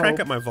I'm gonna crank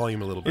up my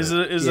volume a little bit. Is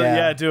it? Yeah.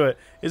 Yeah, do it.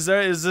 Is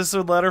this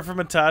a letter from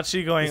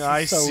Itachi going? This is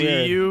I so see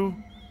weird. you.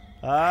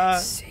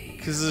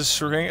 Because it's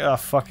shrink. Oh,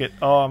 fuck it.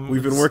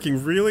 We've been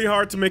working really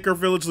hard to make our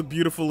village look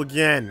beautiful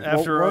again.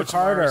 after work Orochimaru's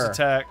harder.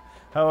 attack.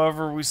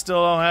 However, we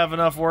still don't have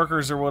enough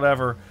workers or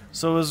whatever.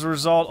 So as a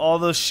result, all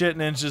those shit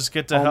ninjas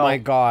get to Oh help. my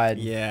god.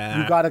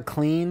 Yeah. You gotta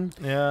clean?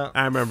 Yeah.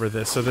 I remember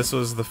this. So this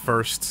was the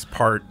first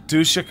part.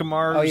 Do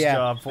Shikamaru's Oh yeah.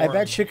 job for I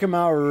bet him.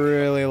 Shikamaru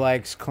really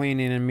likes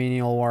cleaning and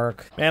menial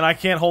work. Man, I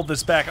can't hold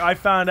this back. I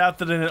found out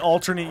that in an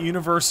alternate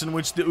universe in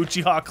which the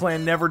Uchiha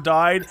clan never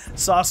died,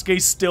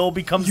 Sasuke still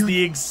becomes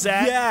the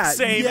exact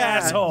same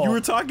asshole. You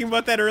were talking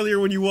about that earlier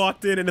when you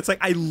walked in, and it's like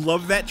I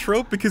love that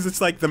trope because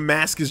it's like the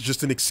mask is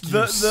just an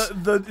excuse.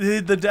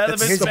 the death of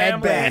That's his the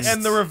family headbands.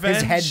 and the revenge.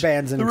 His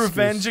headbands an the excuse.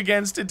 revenge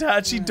against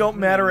Itachi don't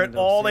matter at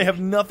all. They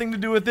have nothing to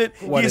do with it.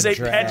 What he is a a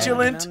drag.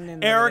 petulant,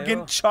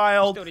 arrogant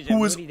child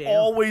who is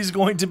always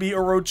going to be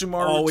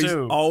Orochimaru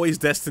too. always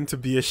destined to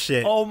be a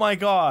shit. Oh my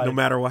god. No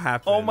matter what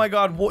happens. Oh my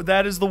god,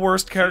 that is the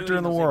worst character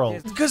in the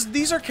world. Because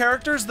these are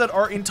characters that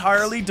are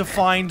entirely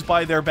defined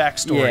by their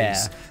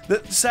backstories. Yeah.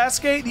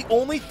 Sasuke, the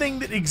only thing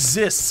that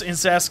exists in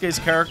Sasuke's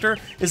character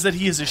is that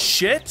he is a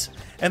shit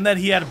and that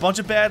he had a bunch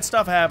of bad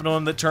stuff happen to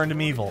him that turned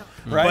him evil,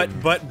 right?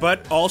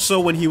 But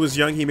also when he was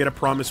young, he made a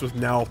promise with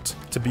Nault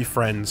to be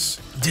friends.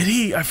 Did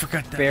he? I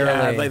forgot that. Barely.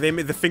 Yeah, like they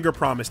made the finger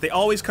promise. They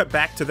always cut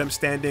back to them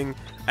standing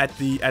at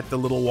the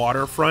little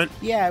waterfront.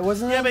 Yeah, it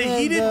wasn't. Yeah, that but the-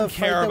 he didn't the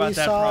fight care we about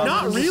that saw problem. in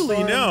Not the really,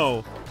 storm?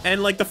 no.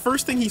 And like the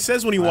first thing he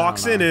says when he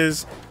walks in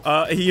is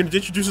he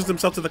introduces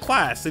himself to the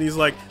class, and he's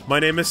like, "My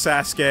name is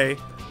Sasuke.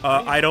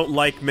 I don't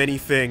like many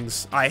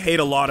things. I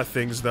hate a lot of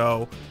things,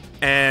 though."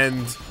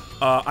 And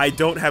I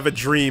don't have a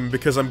dream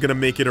because I'm gonna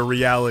make it a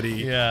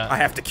reality. Yeah. I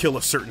have to kill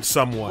a certain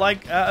someone.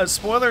 Like,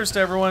 spoilers to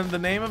everyone, the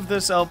name of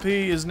this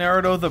LP is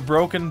Naruto the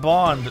Broken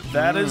Bond.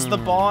 That is the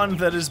bond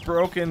that is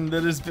broken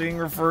that is being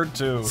referred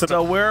to.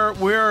 So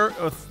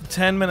we're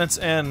 10 minutes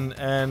in,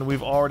 and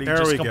we've already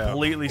just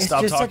completely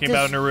stopped talking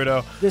about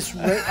Naruto.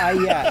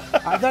 Yeah.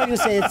 I thought you were gonna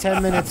say it's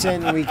 10 minutes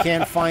in and we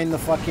can't find the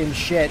fucking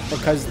shit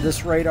because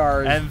this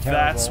radar is And terrible.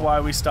 that's why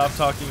we stopped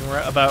talking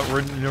about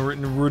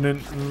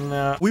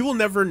Naruto. We will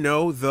never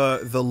know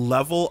the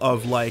level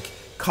of like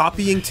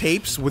copying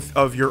tapes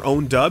of your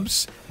own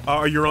dubs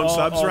or your own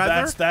subs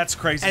rather. That's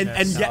crazy. And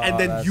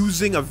then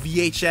using a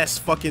VHS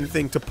fucking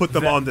thing to put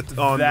them on the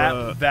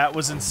that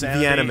was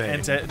insanity. the anime.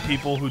 And to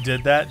people who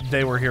did that,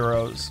 they were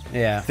heroes.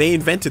 Yeah. They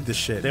invented this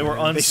shit. They were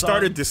unsung. They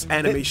started this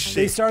anime shit.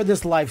 They started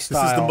this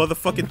lifestyle. This is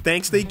the motherfucking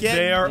thanks they get.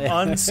 They are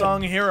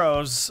unsung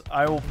heroes.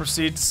 I will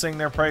proceed to sing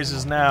their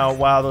praises now.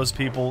 Wow, those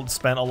people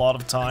spent a lot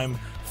of time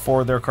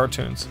for their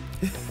cartoons.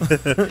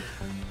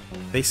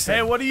 They said,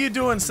 hey, what are you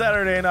doing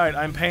Saturday night?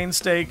 I'm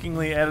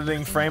painstakingly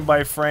editing frame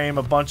by frame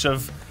a bunch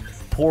of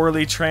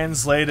poorly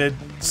translated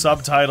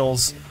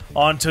subtitles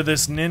onto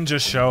this ninja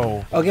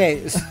show.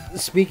 Okay,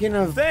 speaking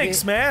of...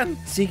 Thanks, man!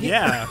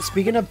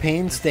 Speaking of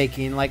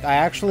painstaking, like, I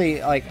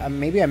actually, like,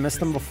 maybe I missed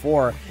them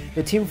before.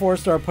 The Team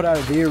 4-Star put out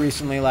a video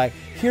recently, like,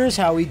 here's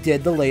how we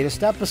did the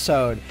latest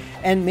episode.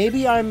 And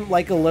maybe I'm,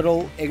 like, a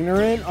little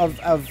ignorant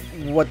of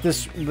what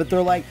this... But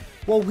they're like,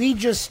 well, we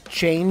just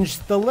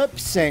changed the lip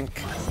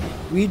sync.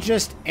 We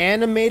just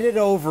animated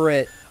over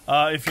it.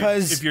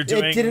 Because it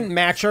didn't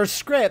match our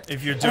script.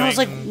 If you're doing, and I was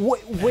like,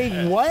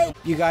 wait, what?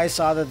 You guys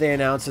saw that they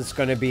announced it's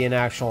going to be an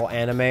actual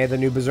anime, the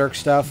new Berserk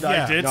stuff?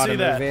 I did see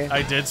that.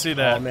 I did see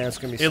that. Oh man, it's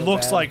going to be so It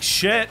looks bad. like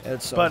shit,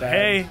 It's so but bad.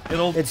 hey,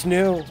 It's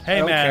new. Hey, I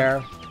don't man.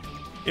 care.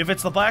 If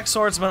it's the Black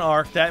Swordsman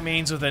arc, that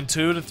means within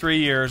 2 to 3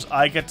 years,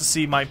 I get to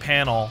see my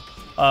panel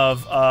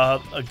of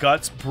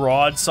Guts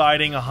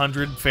broadsiding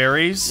 100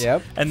 fairies,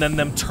 and then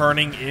them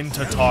turning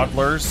into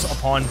toddlers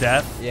upon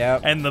death,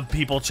 and the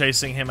people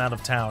chasing him out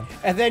of town.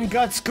 And then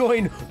Guts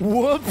going,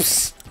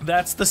 whoops!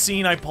 That's the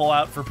scene I pull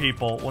out for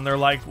people when they're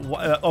like,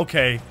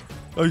 okay,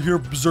 I hear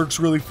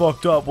Berserk's really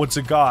fucked up, what's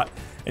it got?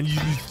 And you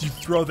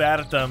throw that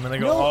at them, and they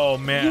go, No, "Oh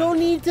man!" You don't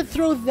need to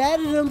throw that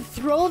at them.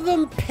 Throw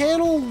them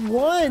panel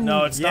 1.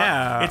 No, it's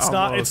not. It's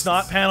not. It's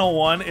not panel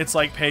 1. It's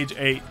like page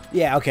 8.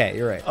 Yeah. Okay,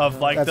 you're right. Of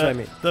like That's what I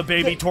mean. the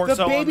baby torso.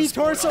 The baby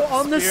torso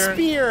on the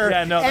spear.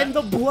 Yeah, no. And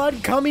the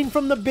blood coming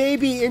from the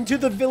baby into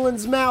the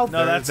villain's mouth.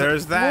 No,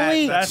 there's that.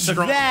 Woolie, That's a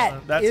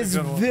that is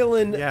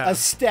villain a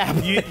step.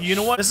 You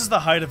know what? This is the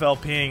height of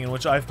LPing in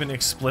which I've been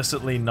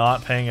explicitly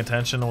not paying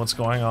attention to what's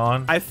going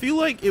on. I feel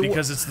like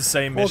because it's the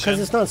same mission. Well, because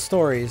it's not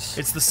stories.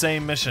 It's the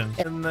same mission.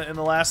 In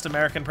the last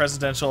American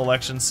presidential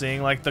election,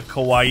 seeing like the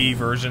kawaii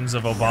versions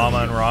of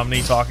Obama and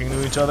Romney talking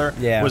to each other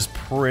was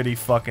pretty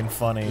fucking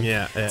funny.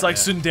 Yeah, it's like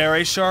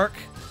Tsundere Shark.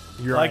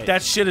 You're like right.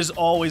 that shit is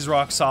always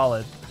rock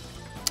solid.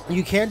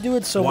 You can't do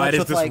it so Why much does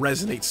with, this like,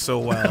 resonate so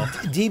well?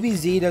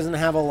 DBZ doesn't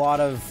have a lot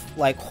of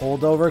like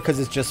holdover because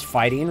it's just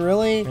fighting,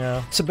 really.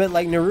 Yeah. So, but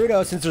like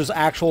Naruto, since there's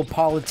actual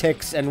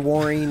politics and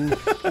warring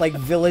like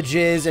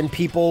villages and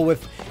people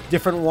with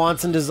different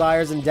wants and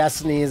desires and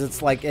destinies,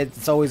 it's like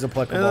it's always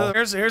applicable.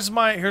 Here's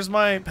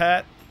my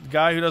Pat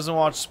guy who doesn't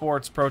watch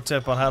sports pro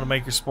tip on how to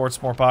make your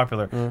sports more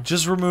popular.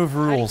 Just remove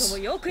rules.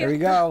 There we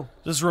go.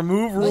 Just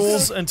remove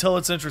rules until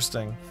it's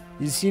interesting.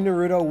 You see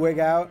Naruto wig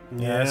out?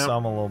 Yeah,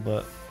 some a little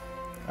bit.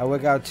 I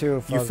wig out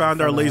too. You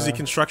found our lazy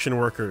construction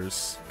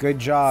workers. Good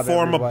job.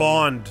 Form everybody. a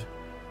bond.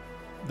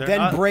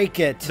 Then break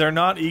it. They're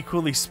not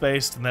equally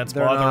spaced, and that's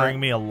bothering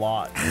me a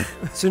lot.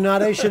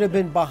 Tsunade should have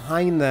been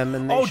behind them,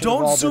 and they should have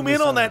all don't zoom been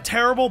in on that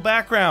terrible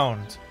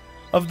background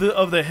of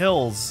the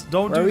hills.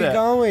 Don't do that.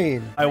 Where are we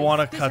going? I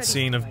want a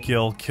cutscene of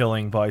Gil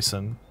killing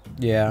Bison.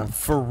 Yeah,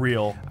 for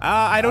real.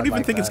 I don't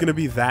even think it's gonna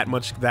be that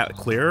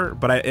clear,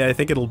 but I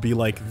think it'll be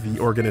like the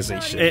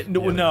organization.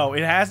 No,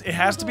 it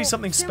has to be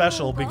something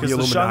special because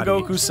the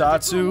Shango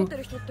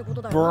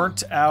Kusatsu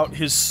burnt out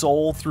his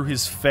soul through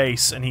his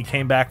face, and he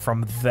came back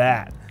from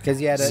that because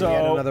he had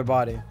another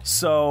body.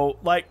 So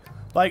like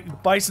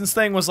Bison's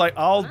thing was like,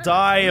 I'll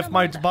die if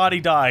my body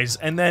dies,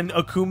 and then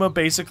Akuma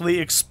basically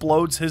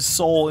explodes his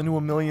soul into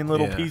a million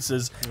little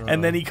pieces,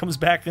 and then he comes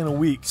back in a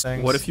week.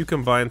 What if you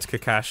combined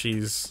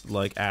Kakashi's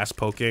like ass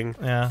poking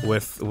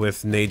with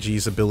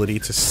Neiji's ability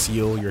to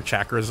seal your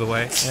chakras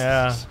away?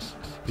 Yeah.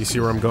 Do you see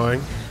where I'm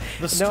going?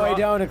 No, I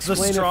don't. Explain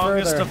the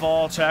strongest it further. of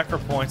all chakra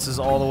points is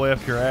all the way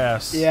up your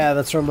ass. Yeah,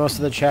 that's where most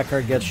of the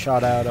chakra gets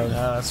shot out of.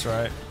 Yeah, that's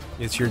right.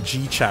 It's your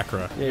G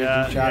chakra.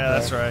 Yeah,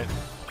 that's right.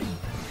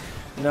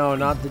 No,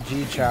 not the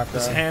G chakra.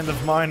 This hand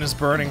of mine is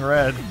burning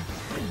red.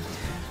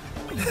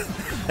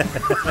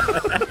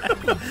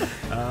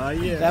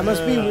 Yeah. That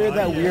must be weird,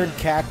 that weird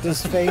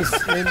cactus face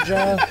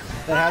ninja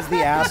that has the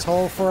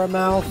asshole for a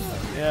mouth.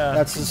 Yeah.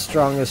 That's the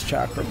strongest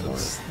chakra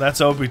point. That's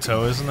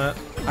Obito, isn't it?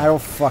 I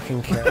don't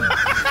fucking care.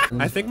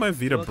 I think my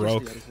Vita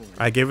broke.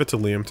 I gave it to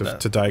Liam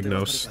to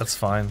diagnose. That's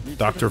fine.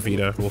 Dr.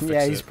 Vita will fix it.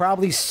 Yeah, he's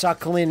probably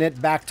suckling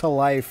it back to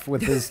life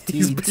with his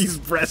teeth. he's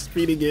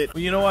breastfeeding it.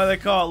 Well, you know why they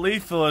call it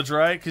Leaf Village,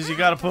 right? Because you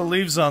gotta put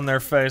leaves on their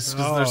face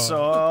because they're so.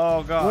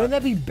 Oh god. Wouldn't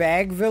that be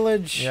Bag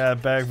Village? Yeah,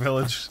 Bag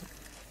Village.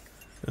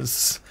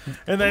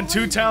 And then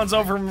 2 towns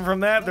over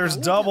from that, there's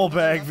Double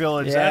Bag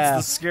Village. Yeah.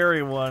 That's the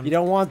scary one. You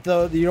don't want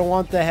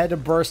the head to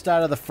burst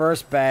out of the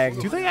first bag.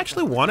 Do they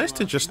actually want us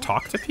to just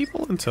talk to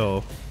people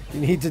until? You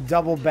need to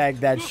double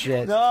bag that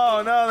shit.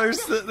 No,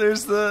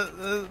 there's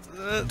the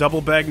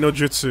Double bag no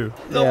jutsu.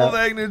 double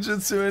bag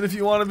ninjutsu, and if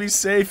you want to be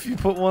safe, you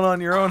put one on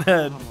your own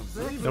head.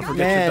 Don't forget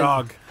Man. your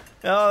dog.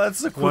 Oh, that's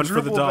the One for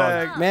the quadruple dog.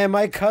 bag. Man,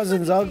 my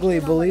cousin's ugly,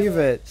 believe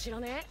it.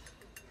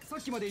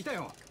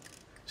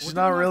 She's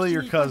not really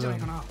your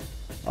cousin.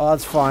 Oh,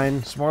 that's fine.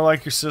 It's more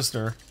like your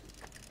sister.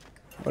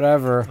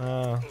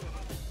 Whatever.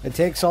 It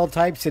takes all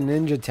types in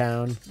Ninja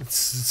Town.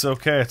 It's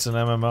okay. It's an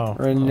MMO.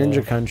 Or in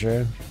Ninja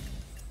Country.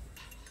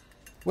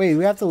 Wait,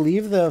 we have to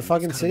leave the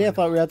fucking city? I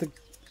thought we had to...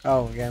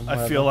 Oh, again.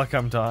 I feel like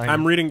I'm dying.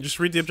 I'm reading. Just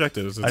read the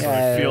objectives. It's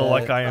I feel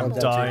like I am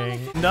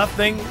dying.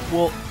 Nothing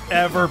will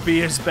ever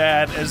be as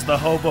bad as the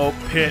hobo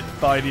pit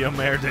by the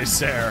Omer de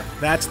Serre.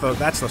 that's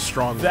the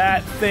strong one.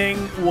 That thing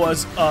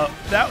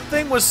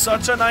was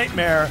such a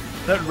nightmare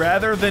that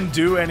rather than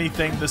do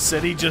anything, the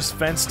city just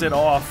fenced it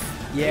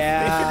off.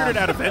 Yeah. They figured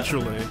it out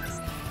eventually.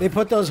 They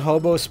put those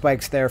hobo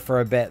spikes there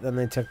for a bit, then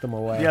they took them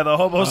away. Yeah, the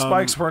hobo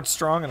spikes weren't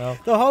strong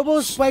enough. The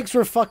hobo spikes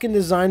were fucking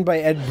designed by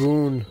Ed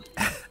Boon.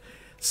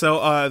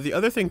 So the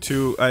other thing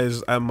too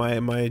is my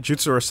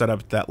jutsu are set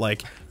up that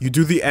like you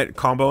do the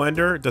combo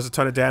ender, does a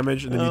ton of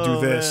damage, and then you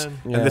do this,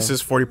 man. and this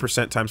is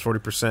 40% times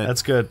 40%.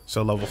 That's good.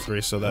 So level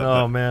 3. So that.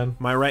 Oh man.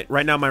 My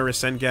right now my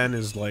Rasengan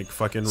is like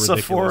fucking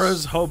ridiculous.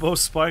 Sephora's hobo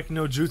spike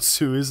no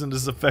jutsu isn't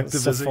as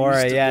effective as it Sephora,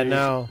 used to yeah, be.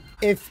 no.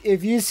 If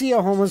you see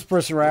a homeless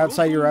person right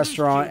outside your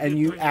restaurant and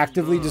you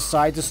actively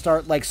decide to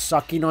start like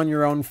sucking on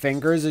your own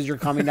fingers as you're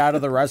coming out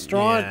of the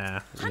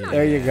restaurant,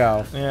 there you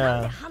go.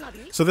 Yeah.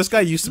 So this guy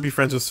used to be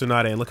friends with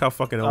Tsunade, and look how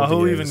fucking old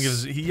Who he even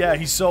is. gives?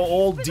 He's so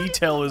old.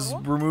 Detail is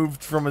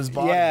removed from his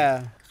body.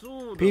 Yeah.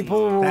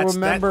 People will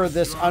remember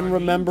this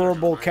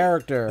unrememberable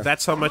character.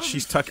 That's how much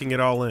she's tucking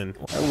it all in.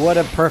 What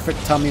a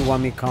perfect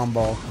tummy-wummy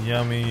combo.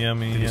 Yummy,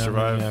 yummy, Did he yummy.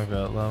 survive? I've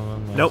got love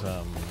in my Nope.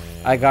 tummy.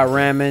 I got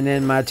ramen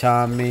in my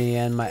tummy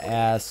and my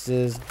ass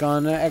is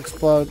gonna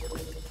explode.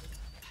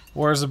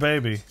 Where's the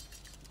baby?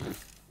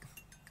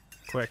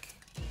 Quick.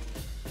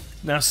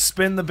 Now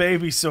spin the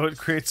baby so it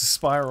creates a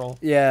spiral.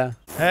 Yeah.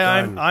 Hey,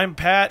 Done. I'm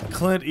Pat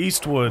Clint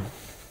Eastwood.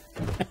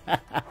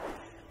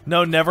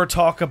 No, never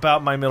talk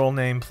about my middle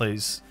name,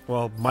 please.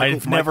 Well,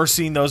 I've never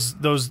seen those.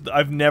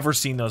 I've never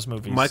seen those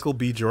movies. Michael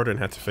B. Jordan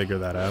had to figure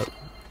that out.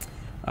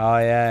 Oh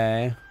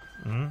yeah.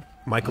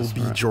 Michael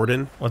B.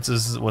 Jordan. What's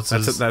his?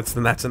 That's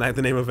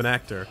the name of an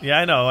actor. Yeah,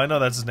 I know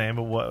that's his name,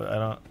 but what? I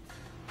don't.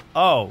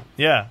 Oh,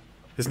 yeah.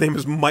 His name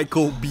is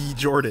Michael B.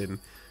 Jordan.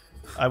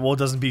 Well,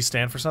 doesn't B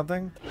stand for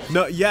something?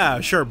 No, yeah,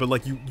 sure, but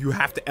like you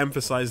have to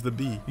emphasize the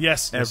B.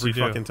 Yes, every you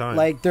do. fucking time.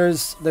 Like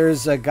there's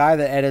a guy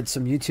that edits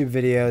some YouTube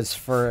videos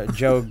for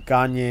Joe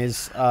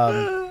Gagne's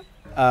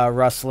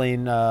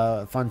wrestling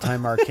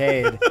Funtime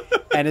Arcade,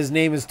 and his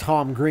name is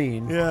Tom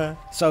Green. Yeah.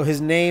 So his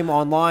name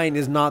online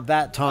is not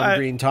that Tom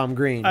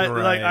Green.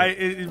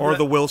 Or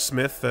the Will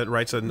Smith that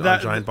writes a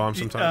giant bomb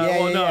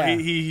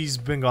sometimes. He's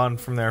been gone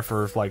from there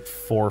for like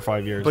 4 or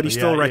 5 years. But he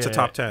still writes a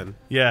top 10.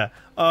 Yeah.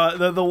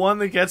 The one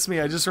that gets me,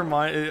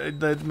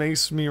 that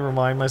makes me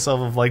remind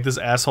myself of like this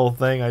asshole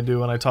thing I do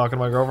when I talk to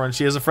my girlfriend.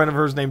 She has a friend of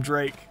hers named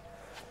Drake,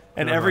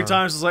 and every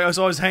time she's like, I was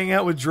always hanging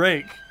out with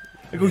Drake.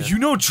 I go, you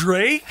know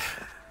Drake?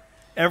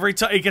 Every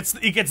time it gets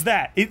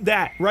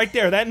that right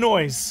there, that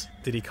noise.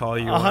 Did he call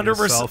you on your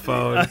cell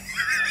phone?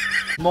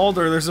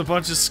 Mulder, there's a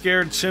bunch of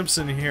scared chimps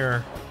in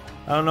here.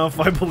 I don't know if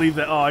I believe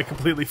that. Oh, I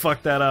completely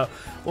fucked that up.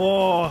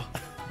 Oh,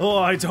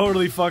 I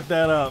totally fucked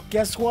that up.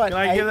 Guess what? Can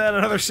I give that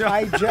another shot?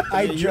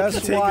 I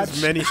just take watched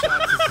as many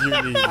shots as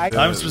you need.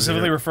 I'm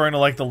specifically referring to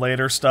like the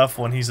later stuff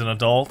when he's an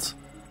adult,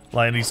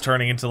 like he's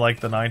turning into like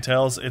the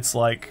Ninetales. It's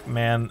like,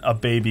 man, a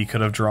baby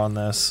could have drawn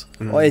this.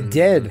 Well, it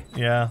did.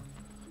 Yeah.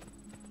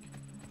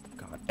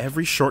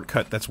 Every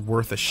shortcut that's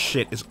worth a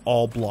shit is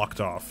all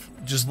blocked off.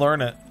 Just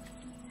learn it.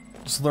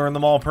 Just learn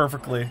them all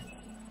perfectly.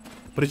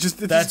 But it's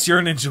that's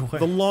your ninja way.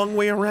 The long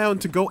way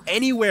around to go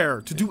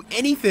anywhere, to do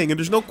anything, and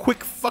there's no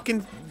quick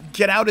fucking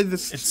get out of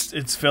this.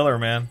 It's filler,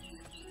 man.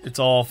 It's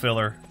all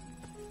filler.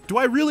 Do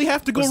I really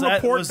have to go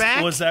report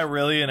back? Was that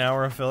really an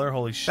hour of filler?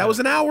 Holy shit! That was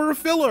an hour of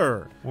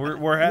filler.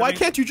 We're having, why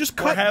can't you just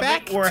cut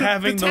back? We're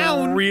having the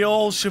town?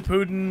 real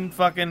Shippuden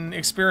fucking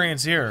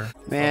experience here.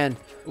 Man,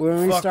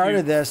 when we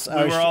started this,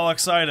 we were all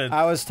excited.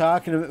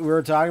 We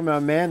were talking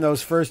about, man,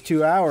 those first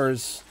 2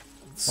 hours.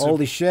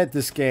 Holy shit,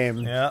 this game.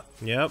 Yeah.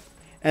 Yep.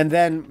 And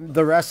then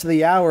the rest of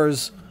the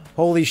hours,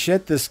 holy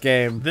shit, this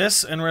game.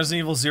 This and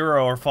Resident Evil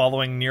 0 are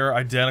following near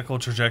identical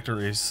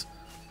trajectories.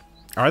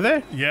 Are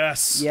they?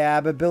 Yes.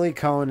 Yeah, but Billy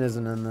Cohen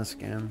isn't in this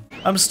game.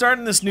 I'm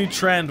starting this new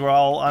trend where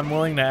I'm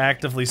willing to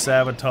actively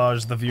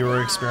sabotage the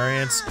viewer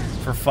experience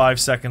for 5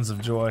 seconds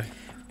of joy.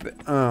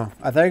 Oh,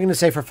 I thought you were gonna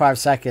say for 5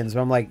 seconds,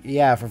 but I'm like,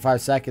 yeah, for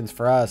 5 seconds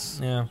for us.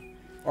 Yeah.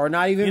 Or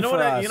not even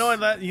for us. You know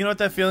what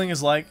that feeling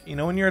is like? You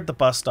know when you're at the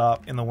bus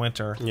stop in the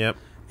winter? Yep.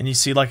 And you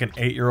see like an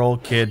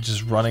 8-year-old kid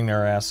just running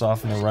their ass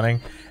off and they're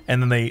running,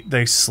 and then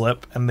they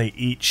slip and they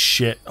eat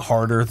shit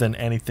harder than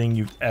anything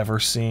you've ever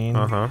seen.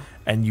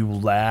 And you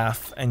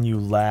laugh and you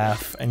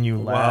laugh and you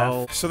laugh.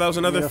 Wow. So that was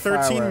another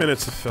 13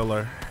 minutes of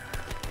filler.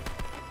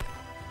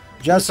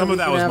 Just some of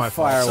that was my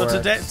fault.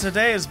 So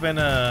today has been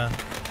a...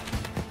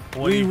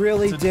 We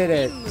really did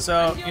it.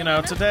 So, you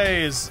know,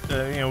 today is, you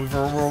know,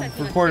 we've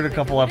recorded a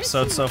couple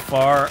episodes so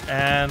far,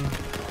 and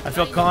I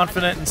feel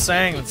confident in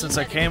saying that since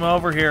I came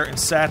over here and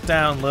sat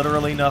down,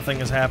 literally nothing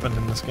has happened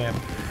in this game.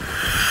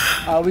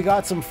 We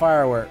got some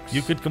fireworks.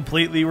 You could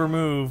completely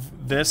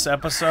remove this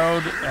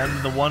episode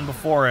and the one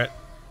before it,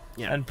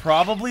 and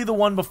probably the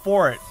one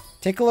before it.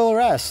 Take a little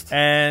rest.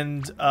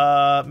 And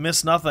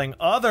miss nothing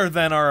other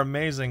than our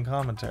amazing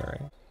commentary.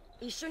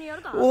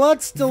 Well,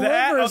 let's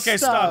deliver okay,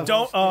 stuff. stop.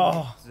 Don't.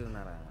 Oh.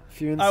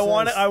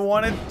 I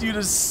wanted you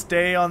to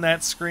stay on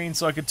that screen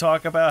so I could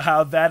talk about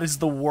how that is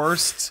the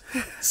worst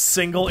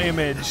single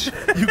image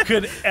you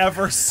could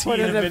ever see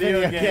in a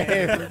video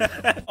game.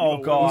 Oh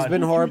god. He's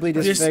been horribly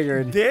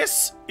disfigured.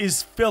 This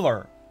is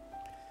filler.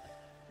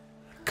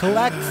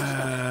 Collect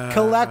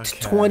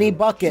 20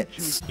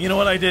 buckets. You know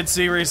what I did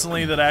see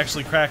recently that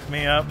actually cracked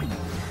me up?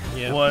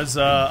 Was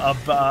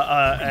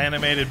a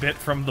animated bit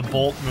from the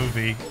Bolt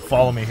movie.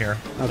 Follow me here.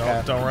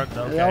 Okay. Don't okay.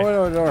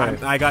 Don't worry.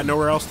 I got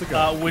nowhere else to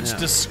go. Which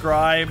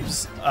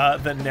describes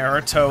that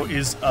Naruto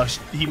is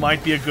he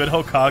might be a good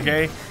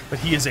Hokage, but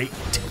he is a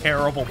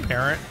terrible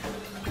parent.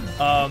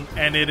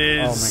 And it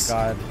is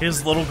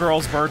his little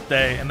girl's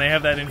birthday, and they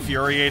have that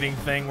infuriating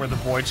thing where the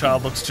boy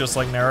child looks just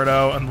like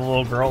Naruto, and the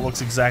little girl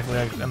looks exactly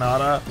like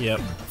Hinata. Yep.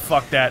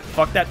 Fuck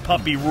that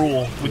puppy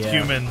rule with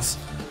humans.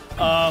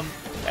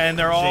 And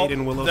they're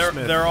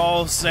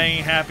all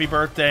saying happy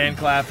birthday and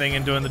clapping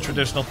and doing the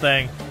traditional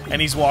thing,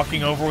 and he's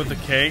walking over with the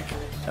cake,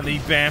 and then he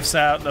bamfs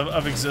out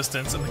of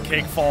existence, and the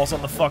cake falls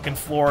on the fucking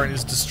floor and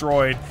is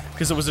destroyed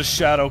because it was a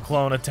shadow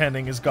clone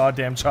attending his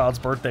goddamn child's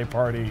birthday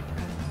party.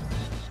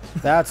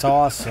 That's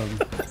awesome.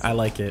 I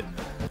like it.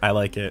 I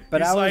like it.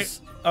 But he's like,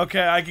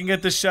 okay, I can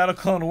get this shadow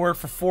clone to work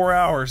for 4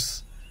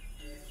 hours.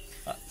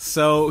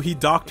 So he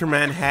Dr.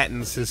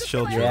 Manhattans his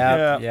children.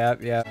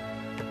 Yep.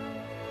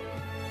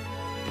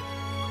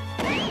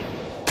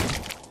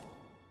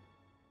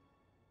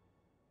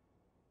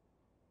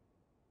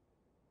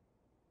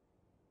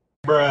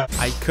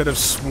 I could have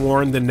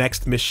sworn the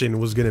next mission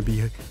was gonna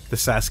be the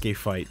Sasuke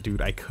fight,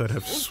 dude. I could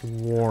have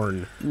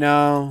sworn.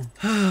 No.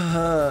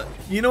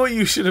 You know what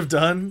you should have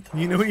done?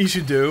 You know what you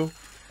should do?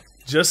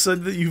 Just so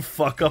that you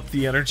fuck up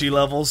the energy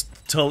levels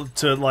to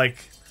like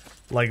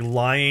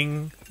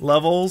lying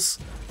levels.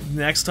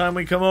 Next time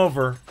we come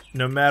over,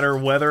 no matter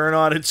whether or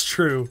not it's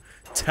true,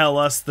 tell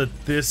us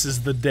that this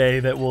is the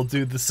day that we'll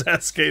do the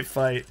Sasuke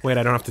fight. Wait,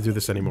 I don't have to do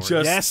this anymore.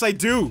 Yes, I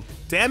do.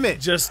 Damn it.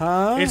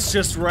 It's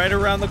just right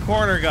around the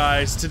corner,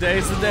 guys.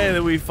 Today's the day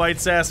that we fight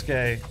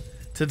Sasuke.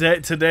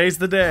 Today's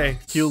the day.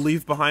 He'll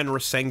leave behind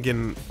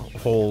Rasengan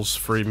holes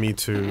for me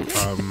to,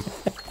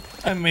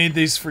 I made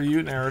these for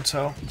you,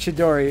 Naruto.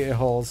 Chidori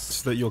holes.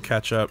 So that you'll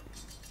catch up.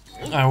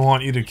 I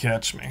want you to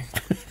catch me.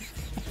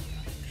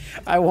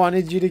 I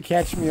wanted you to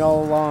catch me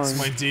all along. It's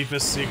my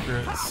deepest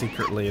secret.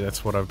 Secretly,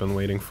 that's what I've been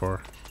waiting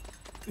for.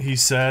 He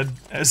said,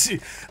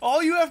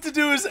 all you have to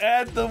do is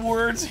add the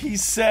words he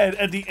said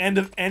at the end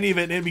of any of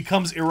it, and it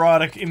becomes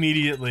erotic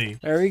immediately.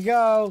 There we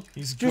go.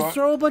 Just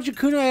throw a bunch of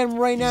kunai at him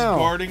right now. He's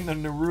guarding the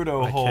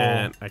Naruto hole.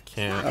 I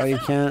can't. Oh, you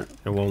can't?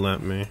 It won't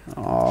let me.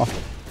 Oh.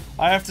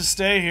 I have to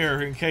stay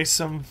here in case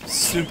some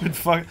stupid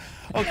fuck...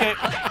 Okay,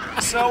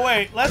 so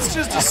wait, let's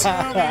just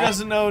assume he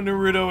doesn't know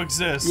Naruto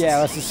exists. Yeah,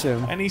 let's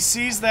assume. And he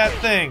sees that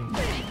thing.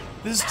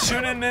 This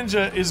Chunin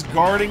ninja is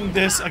guarding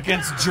this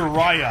against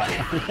Jiraiya.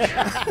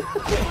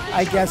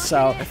 I guess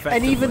so.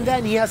 And even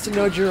then, he has to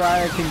know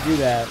Jiraiya can do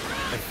that.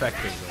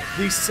 Effectively.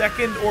 The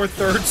second or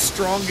third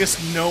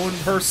strongest known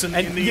person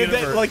in the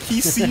universe. That, like,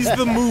 he sees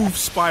the move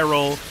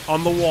spiral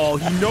on the wall.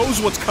 He knows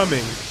what's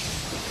coming.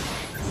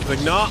 He's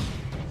like, nah.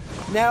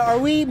 Now, are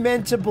we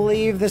meant to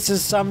believe this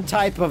is some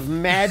type of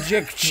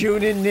magic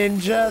Chunin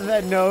ninja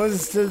that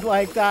knows to,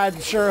 like, I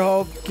sure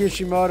hope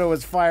Kishimoto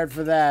was fired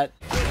for that.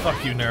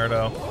 Fuck you,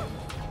 Naruto.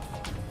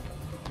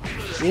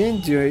 You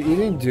didn't do it. You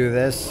didn't do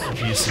this.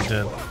 Yes, you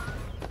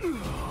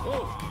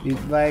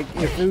did. Like,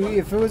 if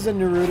it was a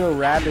Naruto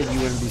Rabbit, you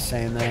wouldn't be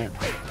saying that.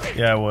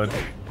 Yeah, I would.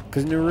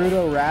 Because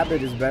Naruto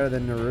Rabbit is better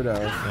than Naruto.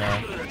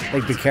 Yeah.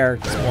 Like, the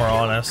character. It's more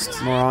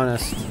honest. More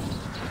honest.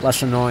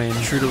 Less annoying.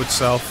 True to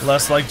itself.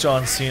 Less like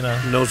John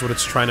Cena. Knows what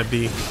it's trying to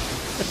be.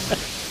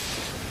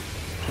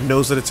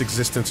 Knows that its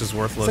existence is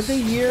worthless. It's like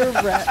a year of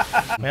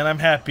Man, I'm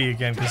happy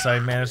again because I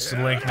managed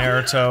to link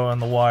Naruto on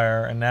the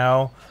wire, and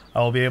now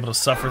I will be able to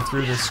suffer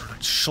through this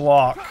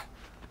schlock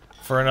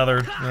for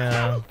another,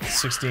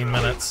 16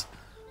 minutes.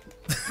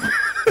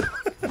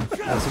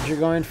 That's what you're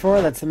going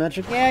for? That's the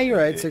metric? Yeah, you're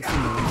right, 60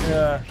 minutes.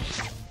 Yeah.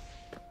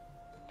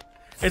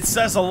 It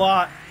says a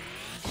lot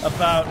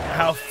about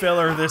how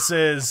filler this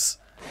is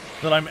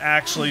that I'm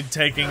actually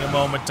taking a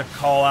moment to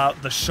call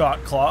out the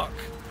shot clock.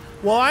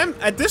 Well,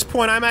 at this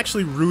point, I'm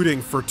actually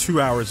rooting for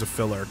 2 hours of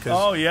filler.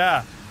 Oh,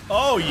 yeah.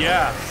 Oh,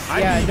 yeah.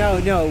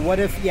 No. What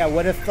if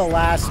the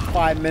last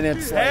 5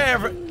 minutes,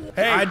 like,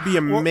 Hey, I'd be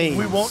amazed.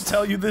 We won't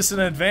tell you this in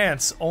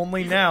advance,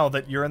 only now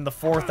that you're in the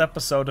 4th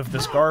episode of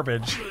this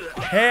garbage.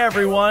 Hey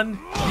everyone,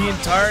 the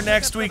entire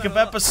next week of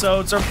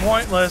episodes are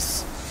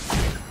pointless.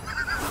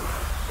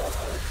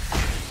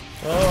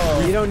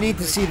 Oh. You don't need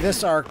to see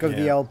this arc of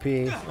the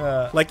LP.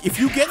 Like, if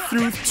you get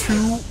through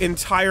 2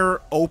 entire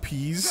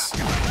OPs,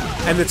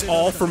 and it's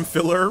all from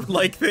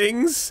filler-like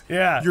things,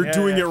 you're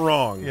doing it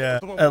wrong. Yeah,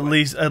 at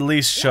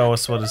least show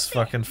us what his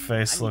fucking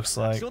face looks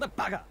like.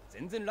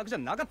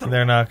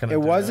 They're not gonna.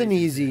 It wasn't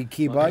easy,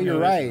 Kiba. You're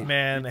right.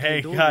 Man,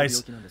 hey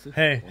guys,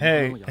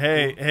 hey,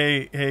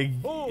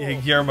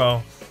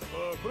 Guillermo.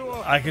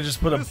 I can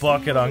just put a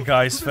bucket on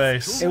Guy's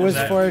face. It was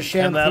for a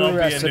shampoo and that'll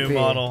recipe. be a new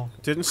model.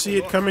 Didn't see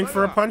it coming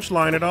for a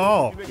punchline at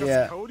all.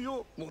 Yeah.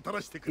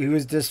 He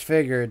was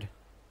disfigured.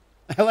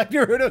 I like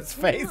Naruto's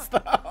face,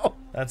 though.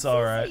 That's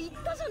alright.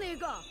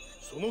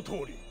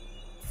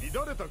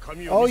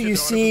 Oh, you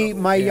see,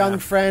 my young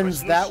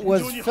friends, that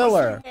was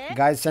filler.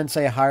 Guy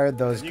Sensei hired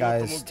those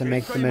guys to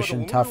make the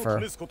mission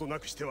tougher.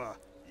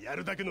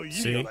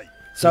 See?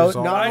 So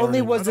not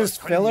only was this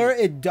filler,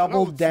 it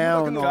doubled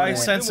down on Guy it.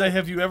 Sensei,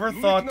 have you ever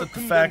thought that the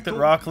fact that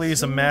Rock Lee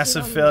is a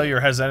massive failure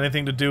has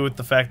anything to do with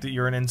the fact that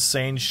you're an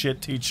insane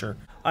shit teacher?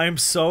 I'm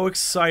so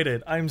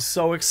excited. I'm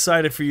so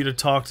excited for you to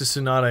talk to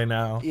Tsunade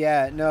now.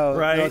 Yeah, no,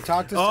 no,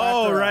 talk to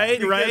Sakura. Oh,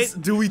 right.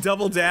 Do we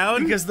double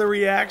down? Because the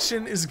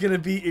reaction is gonna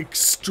be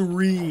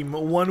extreme,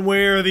 one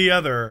way or the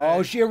other.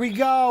 Oh, here we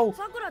go.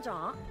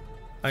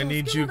 I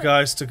need you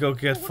guys to go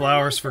get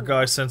flowers for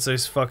Guy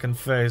Sensei's fucking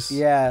face.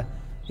 Yeah.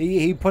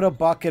 He put a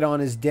bucket on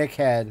his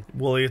dickhead.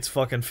 Woolie, it's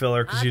fucking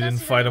filler because you didn't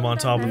fight him on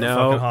top of the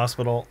fucking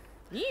hospital.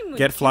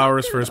 Get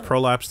flowers for his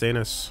prolapsed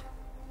anus.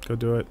 Go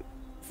do it.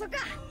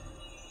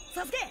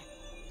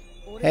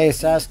 Hey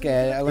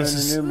Sasuke, I learned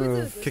a new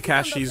move.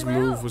 Kakashi's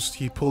move was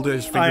he pulled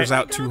his fingers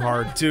out too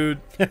hard. Dude.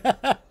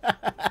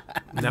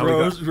 Now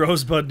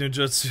Rosebud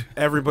Ninjutsu.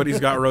 Everybody's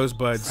got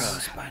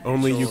rosebuds.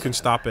 Only you can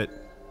stop it.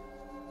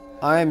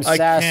 I'm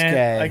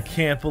Sasuke. I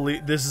can't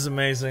believe this is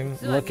amazing.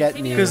 Look at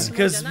me.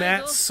 Because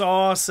Matt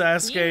saw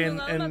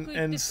Sasuke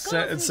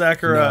and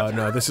Sakura.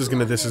 No, this is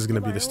gonna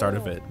be the start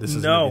of it. This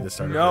is gonna be the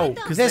start of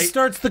it. This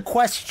starts the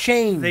quest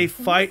chain. They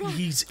fight.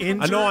 He's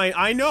injured.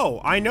 I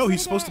know.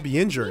 He's supposed to be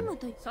injured.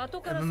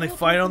 And then they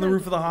fight on the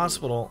roof of the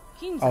hospital.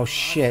 Oh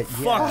shit!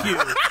 Yeah. Fuck you!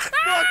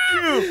 Fuck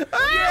you!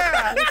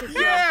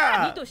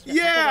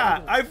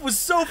 Yeah! I was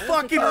so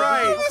fucking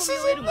right. This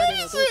is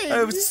amazing.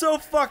 I was so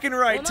fucking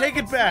right. Take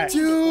it back,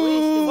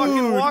 dude.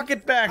 Fucking walk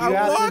it back. You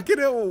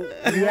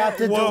have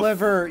to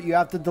deliver. You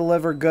have to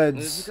deliver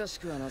goods.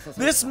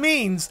 This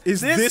means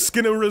is this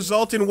gonna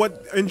result in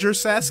what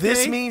injures Sasuke?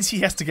 This means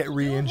he has to get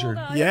re-injured.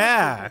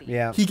 Yeah.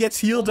 He gets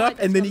healed up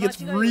and then he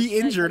gets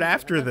re-injured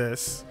after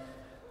this.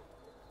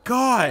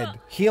 God.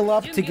 Heal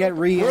up to get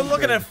re-injured. We're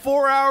looking at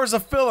 4 hours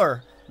of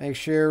filler. Make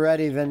sure you're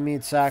ready, then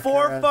meet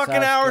Sakura. 4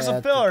 fucking hours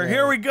of filler.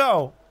 Here we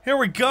go. Here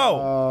we go.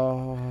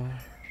 Oh.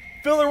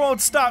 Filler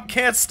won't stop.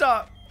 Can't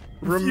stop.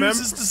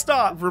 Refuses to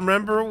stop.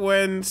 Remember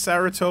when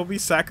Sarutobi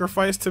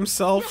sacrificed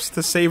himself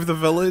to save the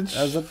village?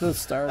 That was at the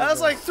start. That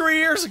was like 3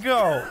 years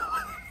ago.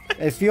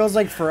 It feels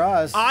like for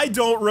us. I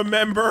don't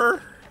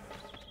remember.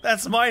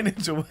 That's my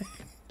ninja way.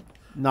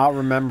 Not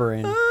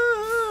remembering.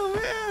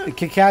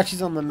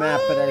 Kakashi's on the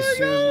map, but I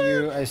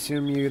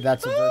assume you.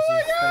 That's a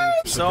versus thing.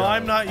 So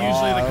I'm not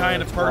usually the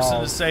kind of person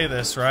to say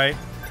this, right?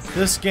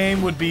 This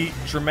game would be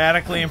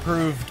dramatically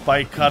improved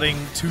by cutting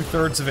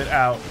 2/3 of it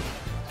out.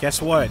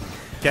 Guess what?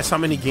 Guess how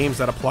many games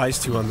that applies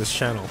to on this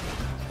channel?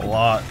 A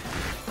lot.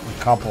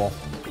 A couple.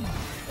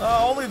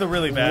 Only the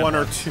really bad One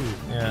or ones. 2.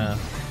 Yeah.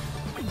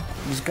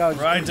 Go,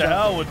 Ride to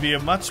Hell would be a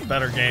much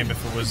better game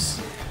if it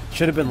was.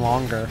 Should have been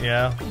longer.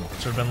 Yeah,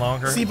 should have been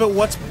longer. See, but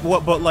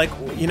but like,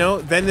 you know,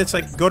 then it's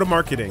like, go to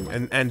marketing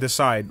and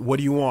decide, what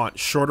do you want?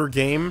 Shorter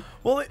game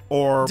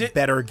or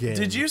better game?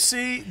 Did you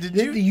see,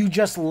 You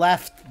just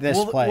left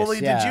this place,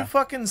 Woolie, did you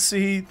fucking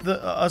see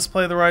us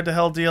play the Ride to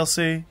Hell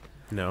DLC?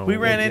 No. We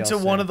ran into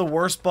one of the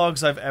worst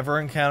bugs I've ever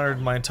encountered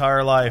in my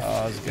entire life.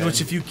 In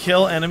which if you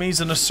kill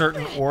enemies in a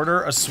certain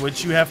order, a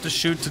switch you have to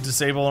shoot to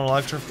disable an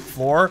electric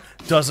floor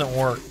doesn't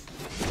work.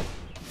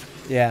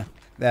 Yeah.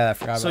 Yeah, I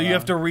forgot about So you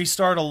have to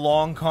restart a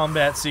long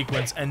combat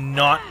sequence and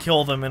not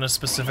kill them in a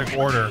specific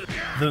order.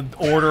 The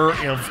order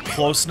of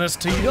closeness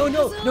to you.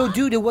 No,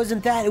 dude, it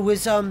wasn't that. It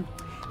was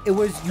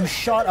you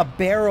shot a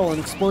barrel, an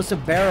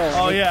explosive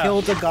barrel, and it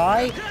killed a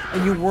guy,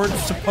 and you weren't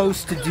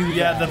supposed to do that.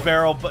 Yeah, the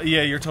barrel.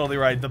 Yeah, you're totally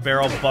right. The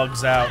barrel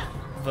bugs out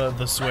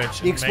the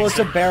switch. The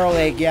explosive barrel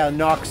egg,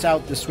 knocks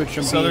out the switch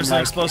from being. So there's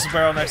an explosive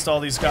barrel next to all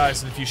these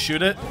guys, and if you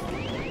shoot it,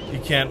 you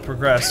can't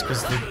progress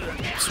because the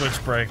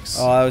switch breaks.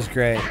 Oh, that was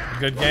great.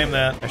 Good game,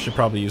 that. I should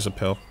probably use a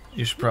pill.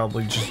 You should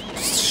probably just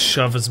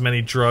shove as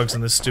many drugs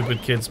in this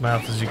stupid kid's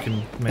mouth as you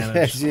can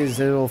manage.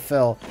 It'll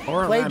fill.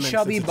 Or Play lemons,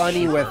 Chubby it's a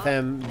Bunny cheap with one.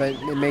 him,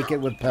 but make it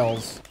with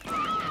pills.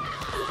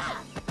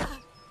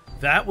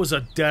 That was a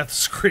death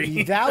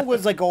scream. That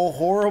was like a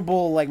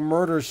horrible, like,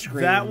 murder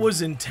scream. That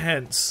was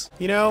intense.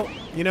 You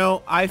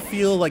know, I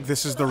feel like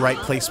this is the right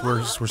place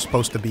we're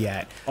supposed to be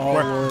at.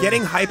 Where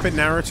getting hype at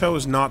Naruto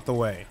is not the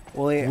way.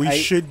 Well, we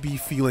should be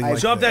feeling like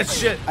Jump that this.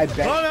 shit. I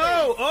bet. Oh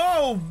no!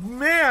 Oh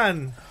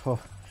man!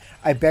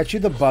 I bet you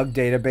the bug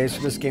database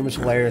for this game is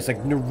hilarious.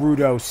 Like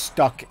Naruto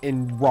stuck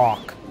in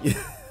rock.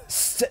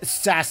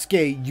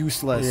 Sasuke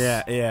useless.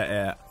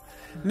 Yeah.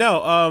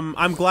 No,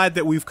 I'm glad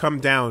that we've come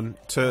down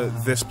to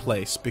this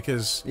place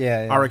because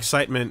our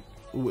excitement.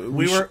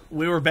 We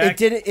were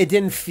back. It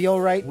didn't feel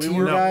right to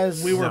you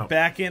guys. We were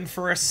back in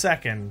for a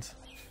second.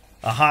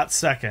 A hot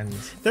second.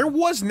 There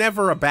was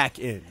never a back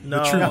in.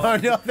 No,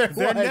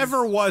 there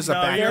never was a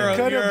back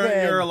in.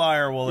 You're a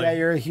liar, Woolie. Yeah,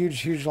 you're a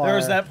huge liar. There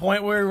was that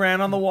point where we ran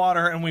on the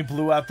water and we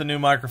blew out the new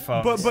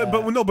microphone.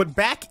 But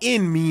back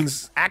in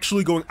means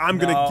actually going. I'm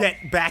gonna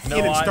get back in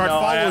and start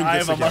following I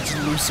this have a again.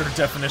 much looser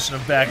definition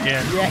of back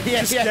in.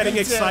 Just getting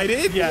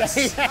excited.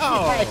 Yes.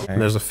 Oh, and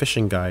there's a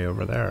fishing guy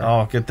over there.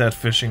 Oh, get that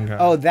fishing guy.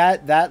 Oh,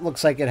 that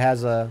looks like it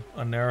has a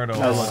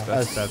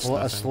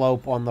Naruto. a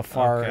slope on the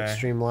far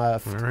extreme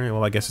left. All right.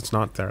 Well, I guess it's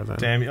not there then.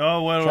 Damn you!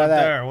 Oh, what Try about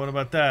that. there? What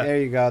about that? There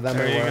you go.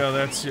 There you go.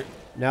 That's your.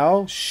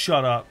 No.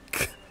 Shut up.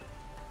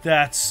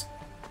 That's.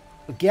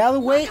 Get out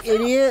of the way,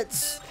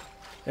 idiots.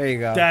 There you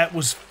go. That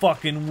was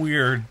fucking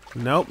weird.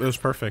 Nope, it was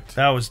perfect.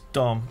 That was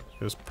dumb.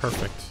 It was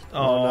perfect.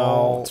 Oh,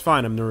 no. It's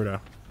fine. I'm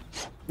Naruto.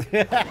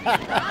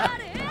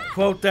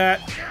 Quote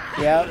that.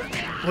 Yep.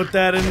 Put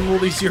that in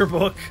Woolie's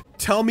yearbook.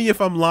 Tell me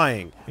if I'm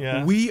lying.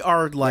 Yeah. We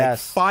are like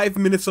 5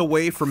 minutes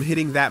away from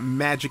hitting that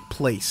magic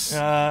place.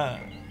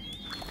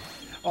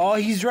 Oh,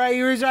 he's right.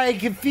 He's right. I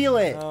can feel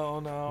it.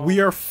 Oh no. We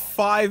are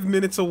 5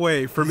 minutes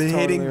away from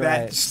hitting totally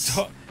that.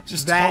 right.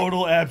 Just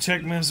total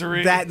abject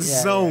misery. That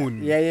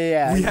zone.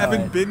 Yeah. We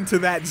haven't been to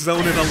that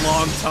zone in a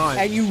long time.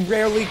 And you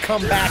rarely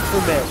come back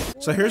from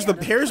it. So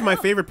here's my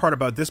favorite part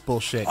about this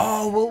bullshit.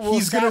 Oh, will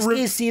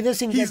Sasuke see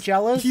this and get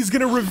jealous? He's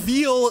gonna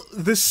reveal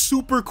this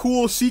super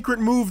cool secret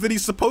move that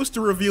he's supposed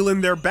to reveal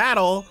in their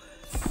battle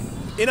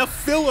in a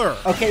filler.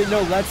 Okay,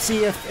 no, let's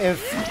see if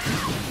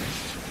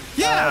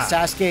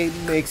Sasuke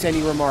makes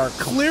any remark.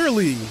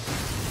 Clearly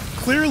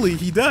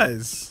he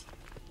does.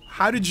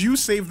 How did you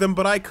save them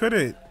but I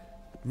couldn't?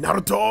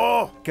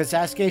 Naruto! Because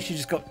Sasuke should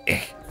just go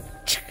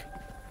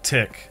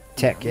tick.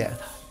 Tick, yeah.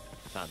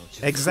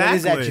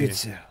 Exactly. What is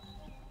that jutsu?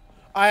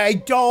 I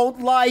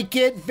don't like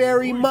it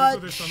very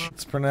much.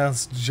 It's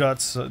pronounced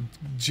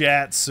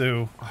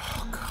Jatsu.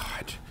 Oh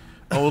god.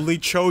 Only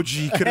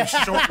Choji could have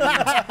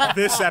shortened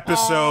this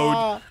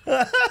episode.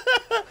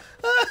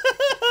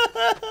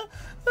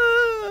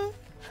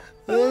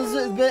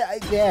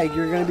 Yeah,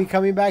 you're gonna be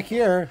coming back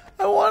here.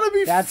 I want to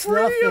be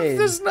free of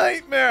this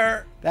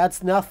nightmare.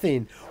 That's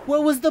nothing.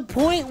 What was the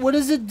point? What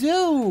does it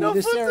do? No,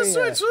 this flip area? the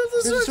switch. Flip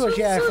the switch. Switch.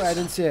 Yeah, I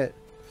didn't see it.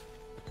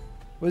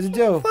 What does it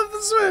do? Flip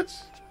the switch.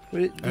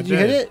 Did you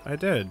hit it? I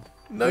did.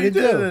 No, what you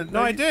did it do? didn't.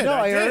 No, I did. No,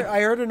 I did.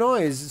 I heard a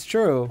noise. It's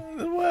true.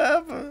 What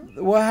happened?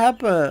 What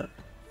happened?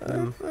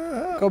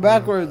 Go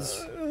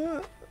backwards.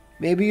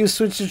 Maybe you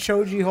switched the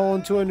Choji hole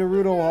into a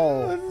Naruto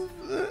hole.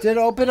 Did it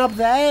open up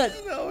that?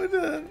 No, it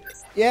didn't.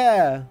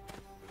 Yeah.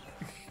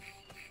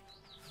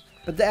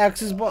 But the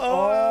X is... Oh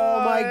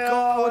my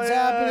god, what's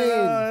happening?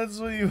 Yeah, that's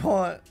what you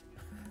want.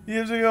 You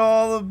have to go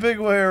all the big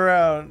way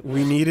around.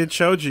 We needed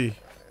Choji.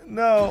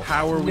 No.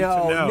 How are we to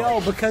know?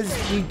 No, because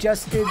we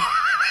just did...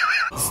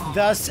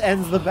 Thus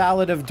ends the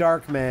Ballad of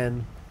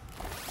Darkman.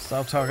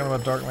 Stop talking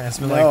about Darkman. It's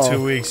been like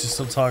 2 weeks. You're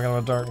still talking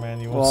about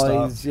Darkman. You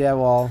won't stop. Yeah,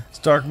 well... It's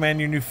Darkman,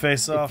 your new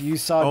face-off. If you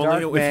saw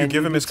Only Darkman, if you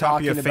give him his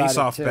copy of talking about Face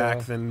Off it, back,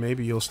 too. then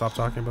maybe you'll stop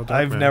talking about Darkman.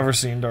 I've never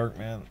seen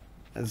Darkman.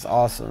 It's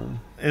awesome.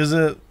 Is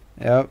it?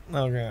 Yep.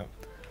 Okay.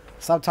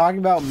 Stop talking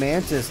about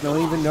Mantis. No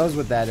one even knows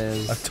what that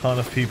is. A ton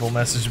of people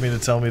messaged me to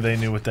tell me they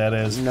knew what that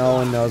is. No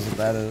one knows what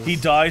that is. He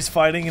dies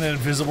fighting an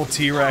invisible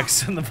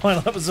T-Rex in the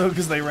final episode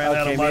because they ran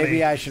out of money.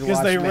 Maybe I should watch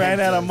Because they ran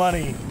out of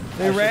Mantis.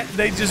 money.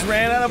 They just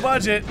ran out of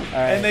budget,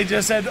 and they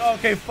just said,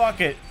 "Okay,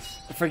 fuck it."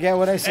 Forget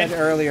what I said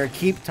earlier.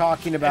 Keep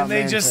talking about And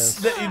they Mantis.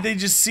 they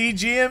just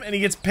CG him, and he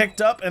gets picked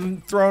up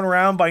and thrown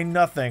around by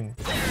nothing.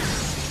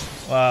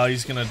 Wow,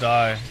 he's gonna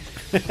die.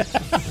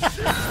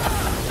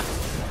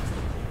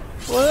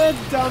 Well,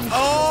 that's dumb.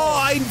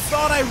 Oh, I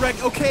thought I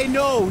Okay,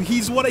 no, he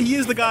is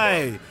the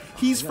guy.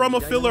 He's from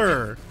a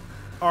filler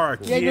arc.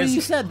 Yeah, no,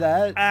 you said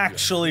that.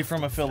 Actually,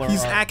 from a filler.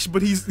 He's arc.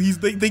 actually,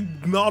 but they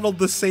modeled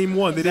the same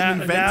one. They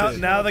didn't invent it.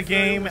 Now the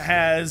game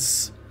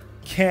has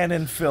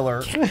canon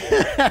filler.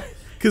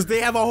 Because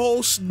they have a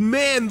whole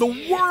man.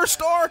 The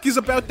worst arc is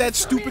about that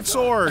stupid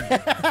sword.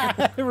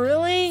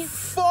 Really?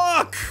 Fuck.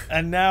 fuck?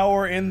 And now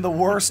we're in the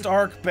worst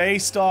arc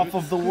based off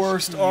of the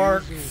worst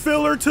arc.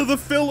 Filler to the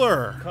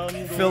filler.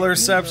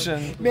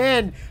 Fillerception.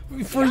 Man,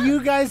 for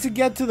you guys to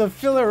get to the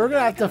filler, we're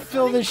gonna have to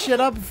fill this shit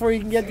up before you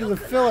can get to the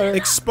filler.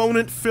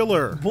 Exponent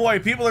filler. Boy,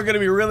 people are gonna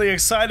be really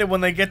excited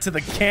when they get to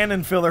the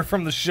canon filler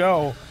from the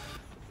show.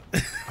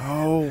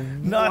 Oh,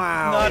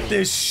 wow. Not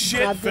this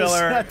shit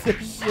filler. Not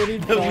this shitty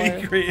that filler.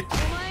 we create.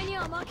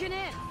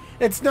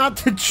 It's not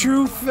the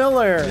true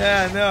filler.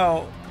 Yeah,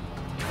 no.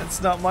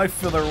 That's not my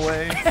filler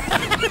way.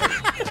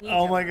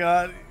 Oh my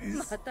god.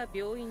 No.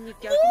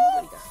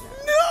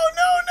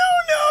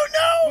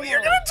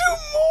 You're gonna do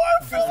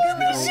more filler.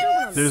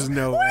 There's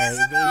no way.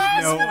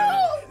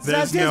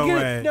 There's no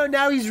way. No,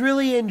 now he's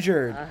really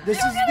injured. This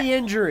is the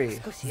injury.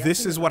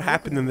 This is what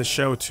happened in the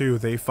show too.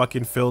 They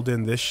fucking filled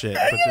in this shit,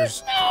 but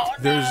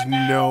there's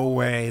no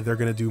way they're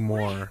gonna do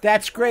more.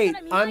 That's great.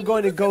 I'm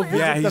going to go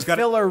visit the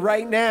filler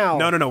right now.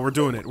 No, we're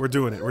doing it.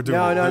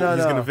 No,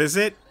 He's gonna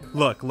visit.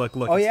 Look.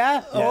 Oh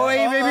yeah? Oh,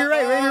 you may be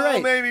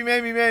right.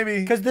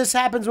 Maybe. Because this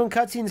happens when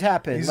cutscenes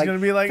happen. He's gonna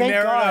be like,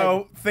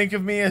 Naruto, think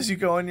of me as you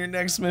go on your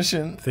next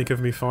mission. Think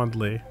of me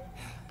fondly.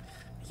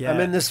 Yeah. I'm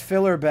in this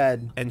filler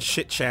bed. And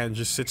Shit-chan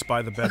just sits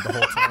by the bed the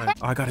whole time.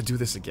 Oh, I gotta do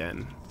this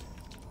again.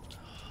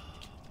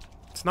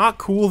 It's not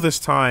cool this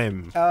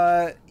time.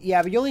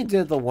 Yeah, but you only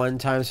did it the one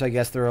time, so I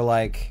guess they were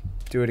like,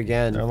 do it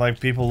again. They're like,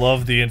 people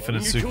love the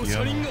infinite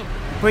Tsukiyomi.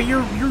 But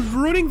you're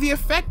ruining the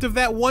effect of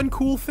that one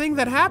cool thing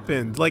that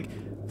happened. Like,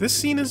 this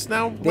scene is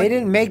now... Like, they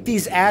didn't make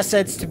these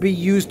assets to be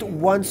used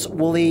once,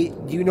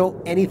 Woolie. Do you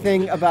know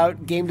anything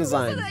about game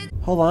design?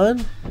 Hold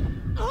on.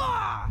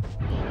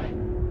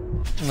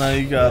 No,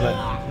 you got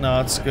it. No,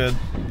 it's good.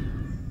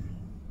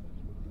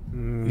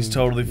 He's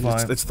totally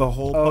fine. It's the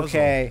whole puzzle.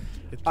 Okay.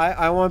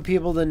 I want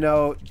people to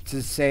know,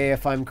 to say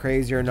if I'm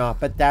crazy or not,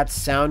 but that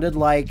sounded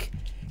like,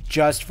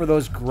 just for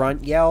those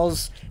grunt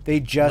yells, they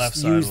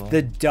just used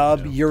the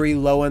dub Yuri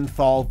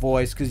Lowenthal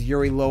voice, because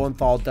Yuri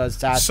Lowenthal does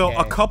Sasuke. So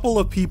a couple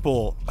of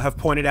people have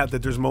pointed out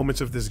that there's moments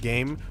of this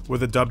game where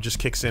the dub just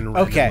kicks in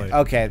randomly.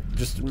 Okay.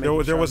 Just there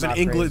was an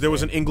English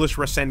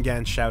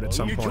Rasengan shout at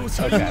some point.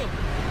 Okay.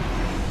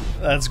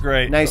 That's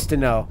great. Nice to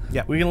know.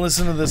 Yeah. We can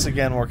listen to this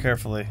again more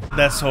carefully.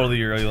 That's totally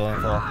Yuri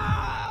Lowenthal.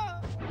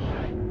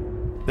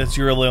 That's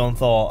Yuri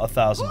Lowenthal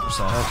 1000%.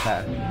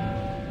 Okay.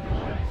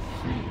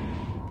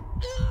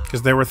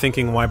 Because they were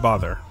thinking, why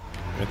bother?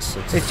 It's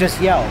just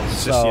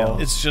yells.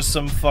 It's just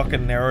some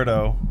fucking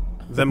Naruto.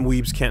 Them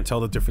weebs can't tell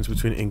the difference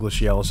between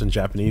English yells and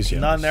Japanese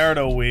yells. Not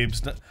Naruto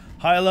weebs.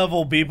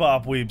 High-level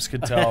bebop weebs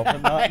could tell,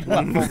 but not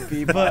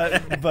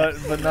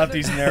but not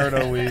these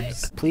Naruto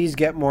weebs. Please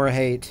get more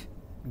hate.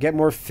 Get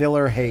more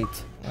filler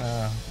hate.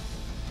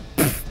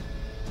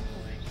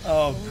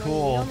 Oh,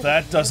 cool.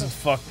 That doesn't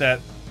fuck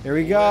that Here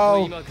we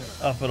go.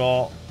 up at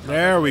all.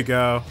 There we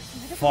go.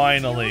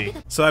 Finally.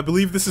 So I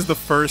believe this is the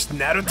first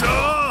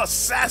Naruto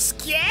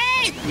Sasuke!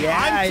 Yeah,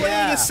 I'm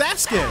playing as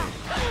Sasuke!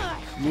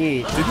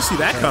 Neat. Didn't see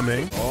that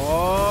coming.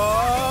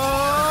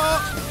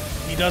 Oh!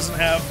 He doesn't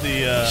have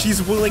the,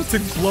 She's willing to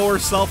blow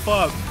herself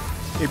up.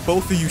 Hey,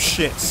 both of you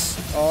shits.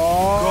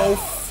 Oh! Go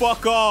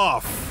fuck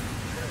off!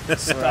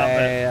 Stop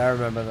it. I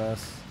remember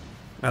this.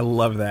 I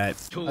love that.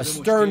 A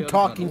stern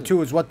talking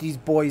to is what these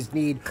boys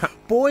need.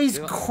 Boys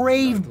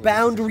crave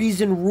boundaries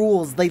and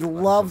rules. They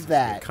love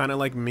that. Kind of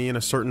like me and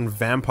a certain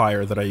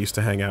vampire that I used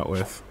to hang out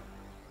with.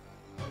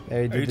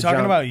 Are you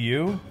talking about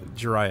you?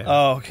 Jiraiya.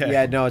 Oh, okay.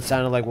 Yeah, no, it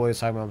sounded like what he was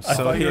talking about.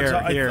 So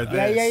here,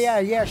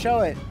 this. Yeah,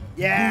 show it.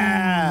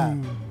 Yeah.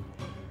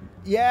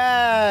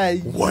 Yeah.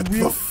 What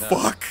the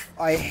fuck?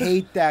 I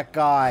hate that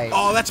guy.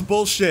 Oh, that's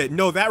bullshit.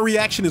 No, that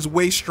reaction is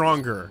way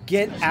stronger.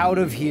 Get out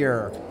of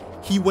here.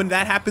 When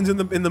that happens in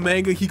the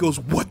manga, he goes,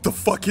 "What the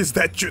fuck is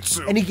that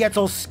jutsu?" And he gets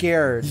all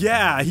scared.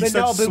 Yeah, he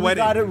starts sweating. We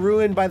got it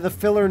ruined by the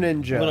filler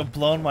ninja. Would have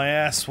blown my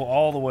ass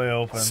all the way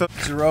open. So,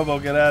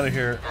 Jirobo, get out of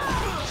here.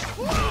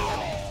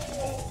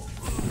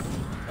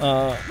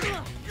 No.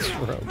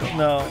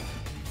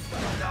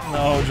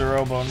 No,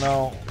 Jirobo,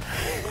 no.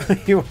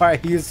 Why are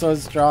you so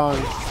strong?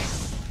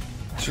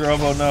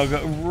 Jirobo, no,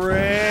 go.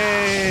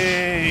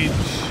 Rage!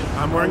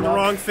 I'm wearing the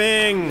wrong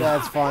thing.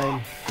 That's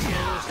fine.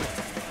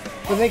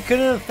 But they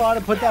couldn't have thought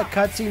to put that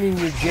cutscene in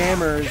your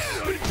jammers.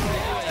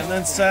 And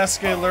then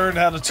Sasuke learned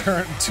how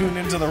to tune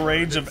into the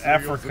rage of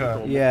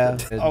Africa. Yeah.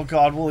 Oh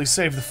god, Woolie,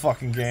 save the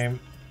fucking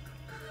game.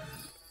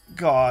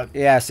 God.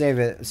 Yeah, save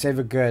it. Save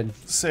it good.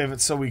 Save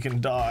it so we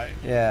can die.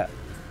 Yeah.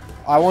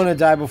 I want to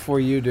die before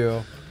you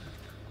do.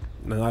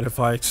 Not if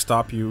I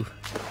stop you.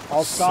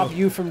 I'll stop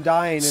you from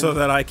dying. So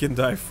that I can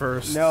die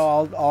first.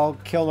 No, I'll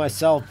kill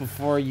myself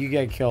before you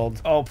get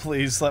killed. Oh,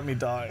 please, let me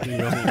die.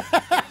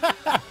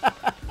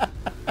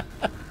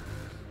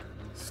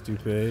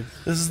 Stupid.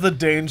 This is the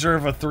danger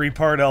of a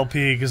 3-part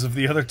LP, because if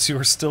the other two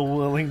are still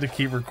willing to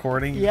keep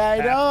recording, yeah, I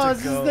know. I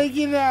was just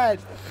thinking that.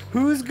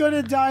 Who's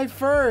gonna die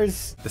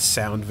first? The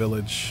Sound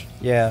Village.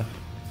 Yeah.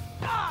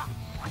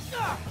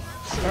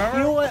 You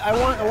know what?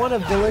 I want a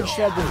village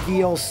to have the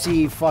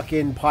VLC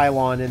fucking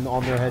pylon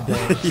on their head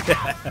there.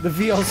 Yeah. The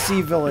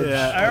VLC village.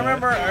 Yeah, I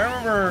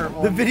remember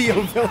the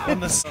video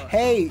village.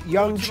 Hey,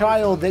 young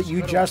child that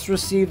you just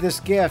received this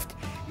gift.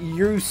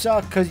 You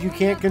suck because you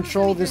can't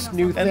control this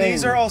new thing. And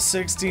these are all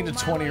 16 to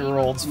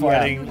 20-year-olds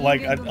fighting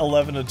like an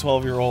 11 to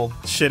 12-year-old.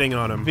 Shitting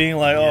on him. Being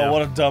like, oh,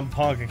 what a dumb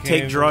punk. I can't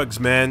Take drugs,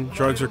 man.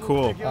 Drugs are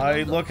cool.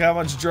 Look how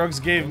much drugs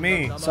gave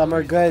me. Some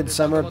are good,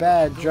 some are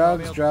bad.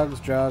 Drugs, drugs,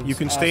 drugs. You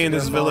can stay in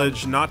this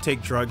village, not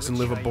take drugs, and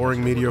live a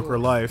boring, mediocre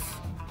life.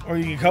 Or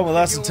you can come with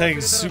us and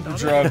take super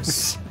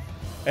drugs.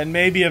 And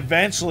maybe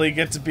eventually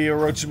get to be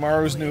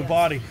Orochimaru's new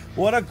body.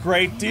 What a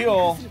great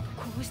deal.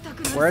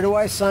 Where do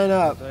I sign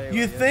up?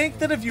 You think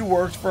that if you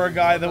worked for a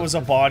guy that was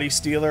a body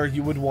stealer,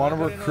 you would want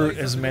to recruit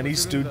as many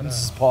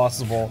students as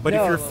possible. But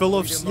if you're full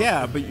of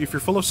if you're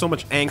full of so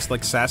much angst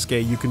like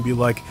Sasuke, you can be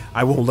like,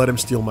 I won't let him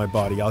steal my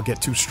body. I'll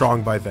get too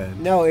strong by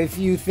then. No, if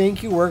you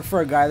think you work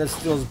for a guy that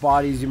steals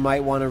bodies, you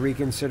might want to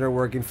reconsider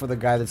working for the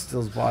guy that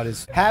steals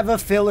bodies. Have a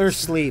filler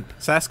sleep.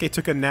 Sasuke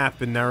took a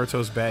nap in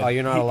Naruto's bed. Oh,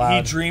 you're not allowed.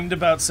 He dreamed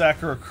about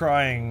Sakura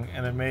crying,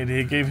 and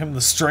it gave him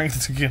the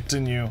strength to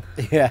continue.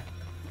 Yeah.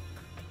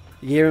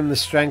 You gave him the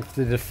strength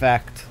to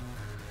defect.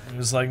 He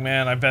was like,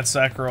 man, I bet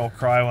Sakura will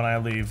cry when I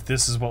leave.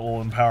 This is what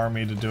will empower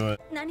me to do it.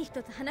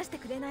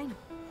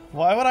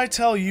 Why would I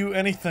tell you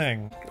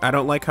anything? I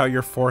don't like how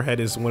your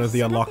forehead is one of the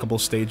unlockable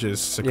stages,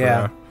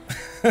 Sakura.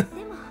 Yeah.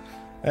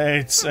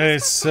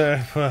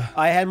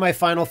 I had my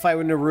final fight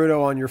with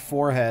Naruto on your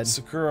forehead.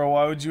 Sakura,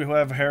 why would you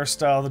have a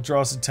hairstyle that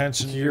draws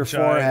attention to your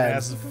forehead?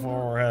 Massive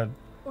forehead.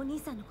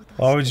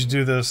 Why would you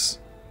do this?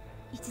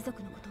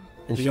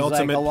 And the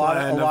ultimate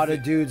like, a lot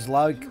of dudes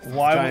like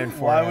giant foreheads.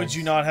 Why would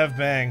you not have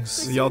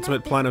bangs? The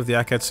ultimate plan of the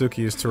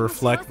Akatsuki is to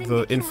reflect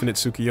the infinite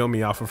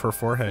Tsukiyomi off of her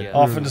forehead. Yeah.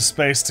 Off into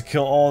space to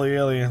kill all the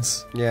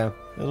aliens. Yeah.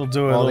 It'll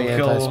do it. All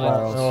It'll the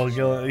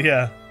anti-spirals.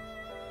 Yeah.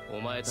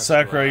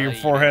 Sakura, your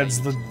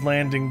forehead's the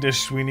landing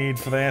dish we need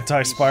for the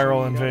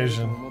anti-spiral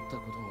invasion.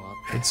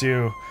 It's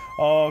you.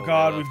 Oh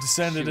god, we've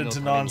descended into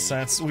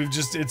nonsense.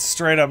 It's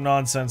straight up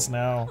nonsense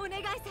now.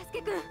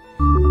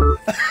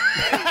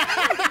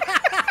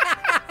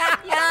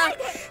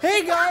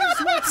 Hey guys,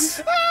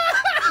 what's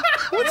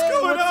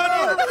going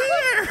on over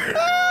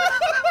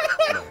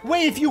there?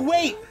 Wait, if you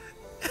wait.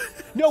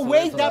 No,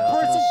 wait, that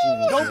person,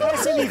 don't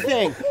press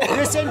anything.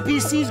 This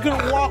NPC's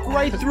gonna walk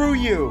right through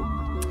you.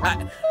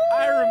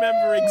 I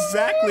remember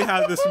exactly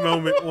how this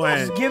moment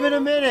went. Just give it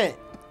a minute.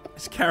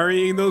 He's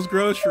carrying those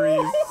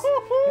groceries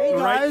hey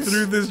guys. right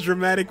through this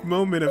dramatic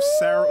moment of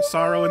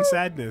sorrow and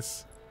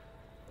sadness.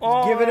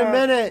 Oh, give it a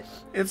minute.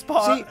 It's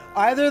possible. See,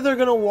 either they're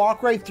gonna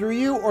walk right through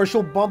you, or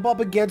she'll bump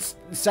up against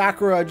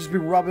Sakura and just be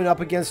rubbing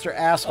up against her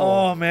asshole.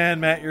 Oh man,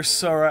 Matt, you're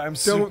so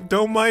right.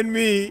 Don't mind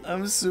me.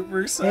 I'm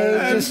super excited.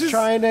 Hey, just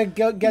trying to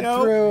get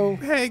through.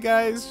 Hey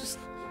guys,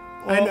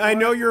 I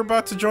know you're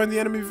about to join the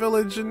enemy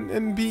village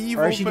and be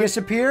evil. Or she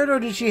disappeared, or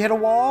did she hit a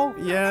wall?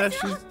 Yeah,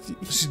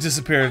 she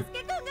disappeared.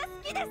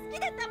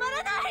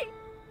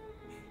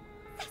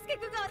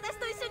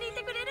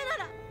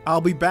 I'll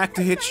be back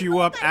to hit you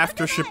up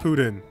after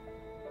Shippuden.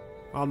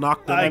 I'll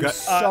knock them. I'm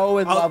so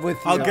in love with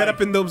you. I'll get up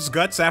in those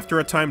guts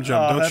after a time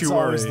jump. Don't you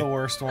worry. That's always the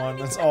worst one.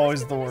 That's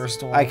always the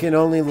worst one. I can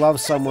only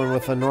love someone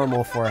with a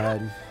normal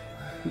forehead.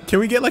 Can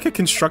we get like a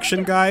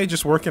construction guy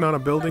just working on a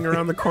building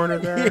around the corner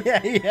there?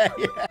 Yeah.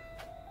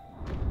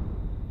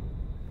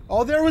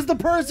 Oh, there was the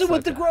person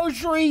with the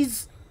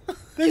groceries.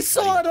 They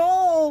saw it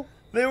all.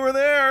 They were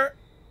there.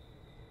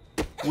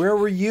 Where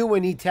were you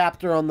when he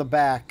tapped her on the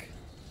back?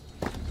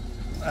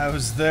 I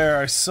was there.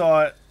 I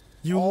saw it.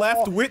 You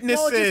left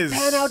witnesses. No, just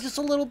pan out just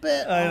a little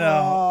bit. I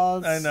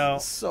know. I know.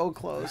 So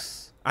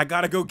close. I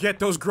gotta go get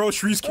those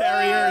groceries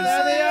carriers.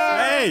 There they are.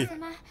 Hey.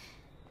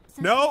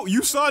 No,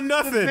 you saw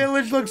nothing. The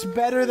village looks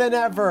better than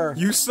ever.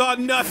 You saw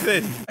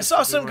nothing. I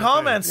saw some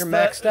comments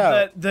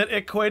that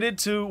equated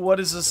to what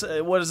is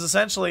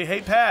essentially,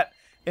 hey Pat,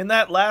 in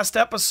that last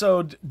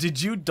episode,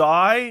 did you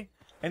die?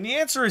 And the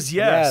answer is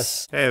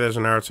yes. Hey, there's a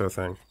Naruto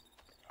thing.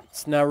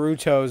 It's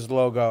Naruto's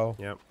logo.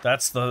 Yep.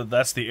 That's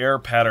the air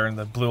pattern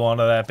that blew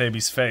onto that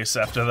baby's face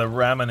after the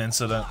ramen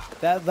incident.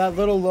 That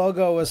little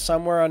logo was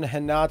somewhere on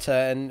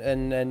Hinata,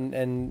 and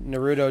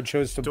Naruto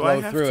chose to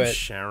blow through it.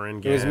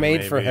 Sharingan, it was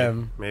made for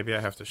him. Maybe I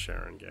have to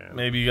Sharingan.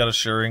 Maybe you got a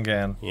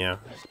Sharingan. Yeah.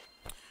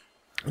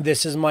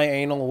 This is my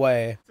anal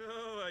way.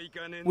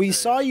 We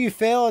saw you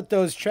fail at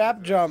those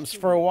trap jumps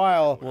for a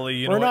while.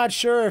 Woolie, we're not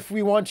sure if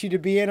we want you to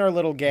be in our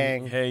little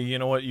gang. Hey, you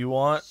know what you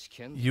want?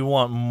 You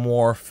want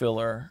more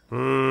filler.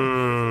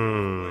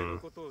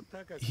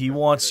 He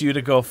wants you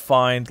to go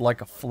find,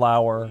 like, a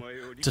flower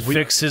to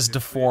fix his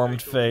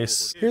deformed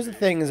face. Here's the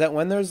thing, is that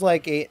when there's,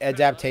 like, a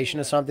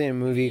adaptation of something, a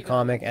movie,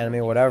 comic,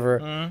 anime,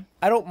 whatever,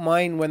 I don't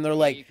mind when they're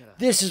like,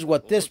 this is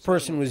what this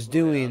person was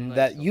doing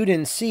that you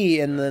didn't see,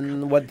 and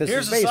then what this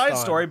is based on. Here's a side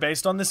story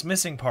based on this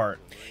missing part.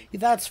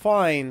 That's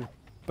fine,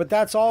 but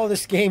that's all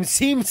this game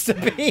seems to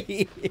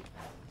be.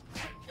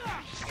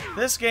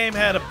 This game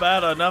had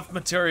about enough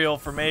material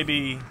for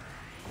maybe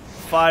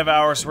 5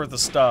 hours worth of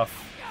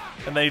stuff.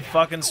 and they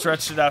fucking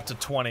stretched it out to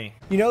 20.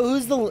 You know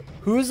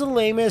who's the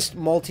lamest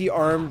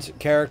multi-armed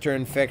character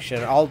in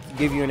fiction? I'll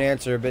give you an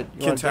answer, but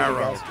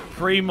Kintaro.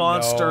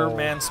 Pre-monster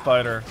man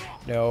spider.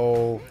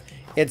 No,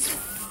 it's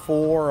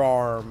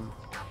Forearm.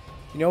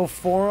 You know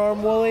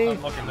Forearm, Woolie?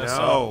 I'm looking this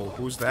up. No,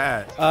 who's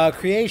that?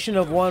 Creation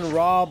of one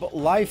Rob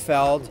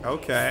Liefeld.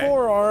 Okay.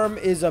 Forearm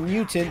is a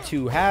mutant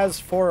who has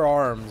 4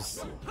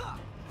 arms.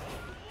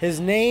 His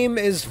name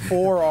is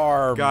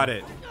Forearm. Got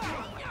it.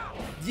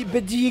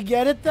 But do you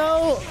get it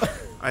though?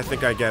 I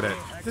think I get it.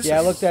 Yeah,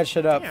 I looked that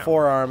shit up. Yeah.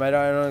 Forearm. I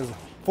don't know.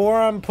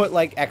 Forearm put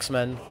like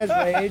X-Men.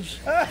 Rage.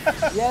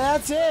 Yeah,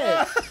 that's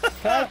it.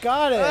 Pat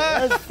got it.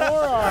 That's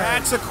Forearm.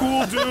 That's a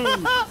cool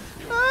dude.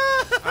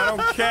 I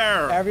don't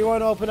care.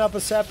 Everyone open up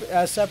a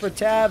separate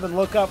tab and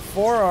look up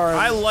Forearm.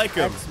 I like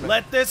him.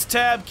 Let this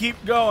tab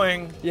keep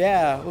going.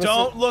 Yeah.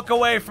 Don't look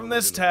away from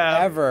this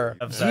tab. Ever.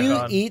 Do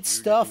you eat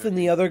stuff in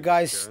the other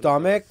guy's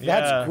stomach? Yeah.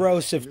 That's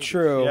gross if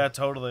true. Yeah,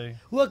 totally.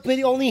 Look,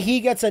 but only he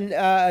gets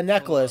a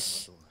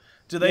necklace.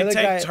 Do they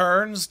take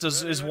turns?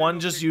 Is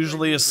one just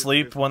usually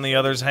asleep when the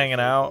other's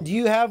hanging out? Do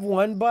you have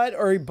one butt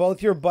or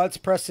both your butts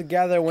pressed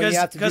together when you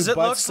have to do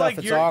butt stuff?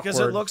 It's awkward. Because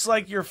it looks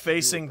like you're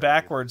facing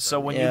backwards, so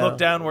when you look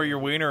down where your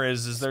wiener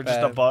is there just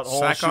a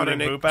butthole shooting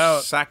poop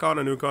out? Sakon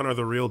and Ukon are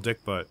the real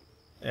dick butt.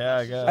 Yeah,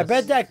 I guess. I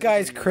bet that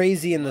guy's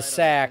crazy in the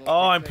sack.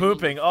 Oh, I'm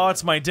pooping. Oh,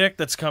 it's my dick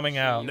that's coming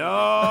out.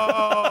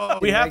 No!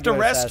 We have to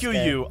rescue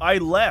you. I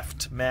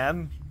left,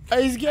 man.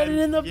 He's getting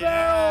in the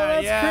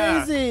barrel.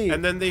 That's crazy.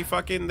 And then they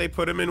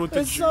put him in with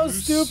the juice. It's so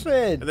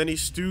stupid. And then he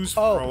stews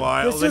for a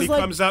while. Then he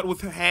comes out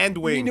with hand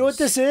wings. You know what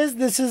this is?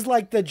 This is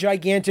like the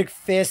gigantic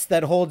fist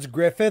that holds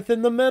Griffith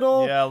in the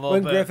middle. Yeah, a little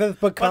when bit. Griffith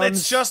becomes. But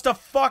it's just a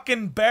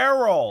fucking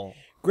barrel.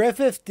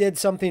 Griffith did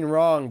something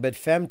wrong, but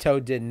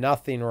Femto did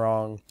nothing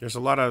wrong. There's a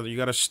lot of you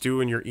got to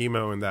stew in your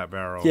emo in that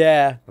barrel.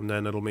 Yeah. And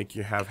then it'll make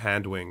you have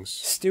hand wings.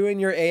 Stew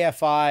in your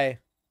AFI.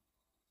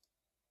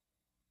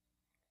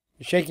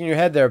 You're shaking your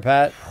head there,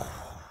 Pat.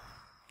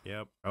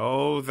 Yep.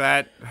 Oh,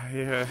 that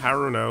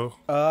Haruno.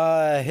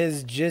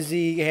 His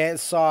jizzy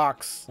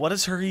socks. What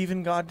is her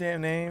even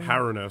goddamn name?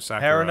 Haruno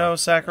Sakura. Haruno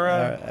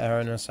Sakura?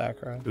 Haruno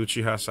Sakura.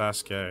 Uchiha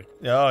Sasuke.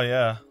 Oh,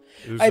 yeah.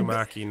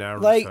 Uzumaki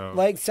Naruto.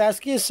 Like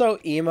Sasuke is so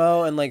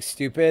emo and like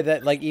stupid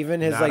that like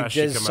even his like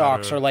jizz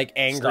socks are like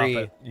angry.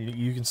 Stop it.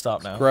 You can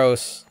stop now.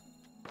 Gross.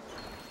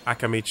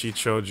 Akamichi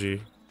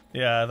Choji.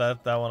 Yeah,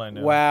 that one I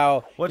know.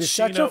 Wow. You're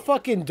such a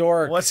fucking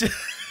dork. What's it?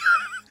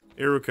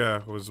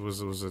 Iruka was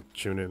a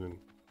chunin and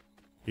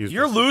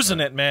you're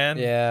losing it, man.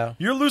 Yeah.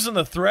 You're losing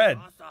the thread.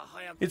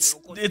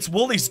 It's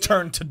Woolie's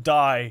turn to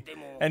die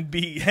and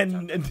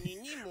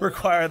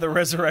require the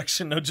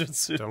resurrection no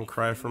jutsu. Don't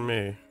cry for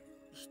me.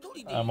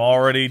 I'm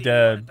already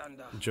dead.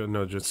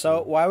 No jutsu.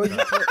 So why would you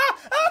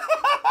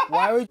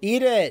why would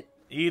eat it?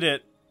 Eat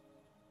it.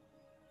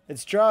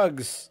 It's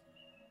drugs.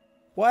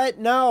 What?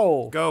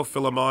 No. Go,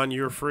 Philemon,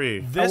 you're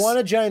free. I want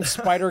a giant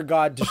spider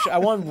god to I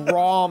want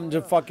Rom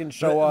to fucking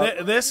show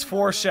up. This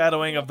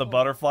foreshadowing of the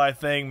butterfly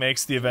thing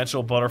makes the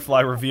eventual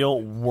butterfly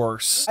reveal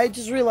worse. I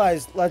just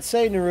realized, let's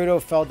say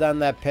Naruto fell down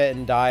that pit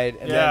and died,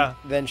 and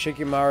then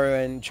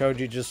Shikamaru and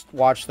Choji just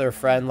watched their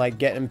friend like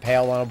get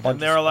impaled on a bunch of And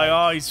they were like,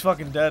 oh, he's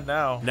fucking dead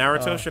now.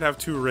 Naruto should have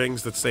 2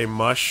 rings that say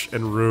mush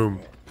and room.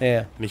 Yeah.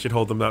 And he should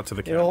hold them out to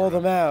the camera. He'll hold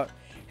them out.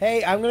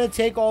 Hey, I'm gonna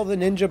take all the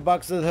ninja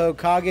bucks that the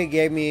Hokage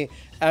gave me,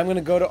 and I'm gonna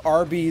go to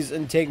Arby's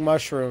and take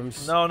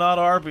mushrooms. No, not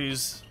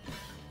Arby's,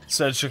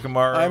 said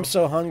Shikamaru. I'm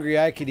so hungry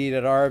I could eat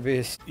at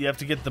Arby's. You have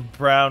to get the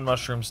brown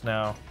mushrooms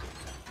now.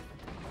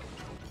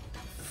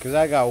 Cause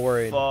I got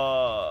worried.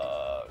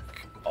 Fuck.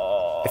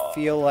 Oh. I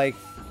feel like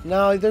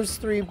no, there's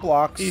 3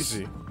 blocks.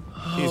 Easy.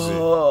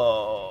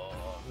 Oh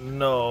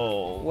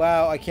no.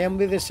 Wow, I can't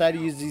believe they decided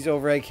to use these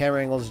overhead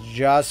camera angles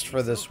just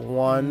for this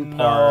one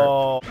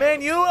No. part.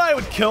 Man, you know what I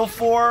would kill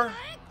for?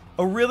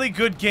 A really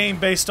good game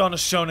based on a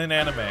shonen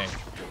anime.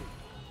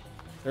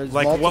 There's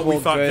like what we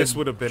thought good this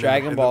would have been.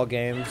 Dragon Ball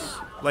games.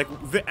 Like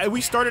we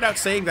started out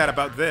saying that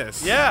about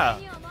this. Yeah,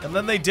 and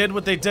then they did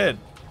what they did.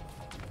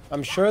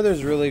 I'm sure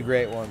there's really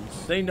great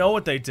ones. They know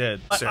what they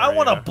did. I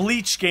want a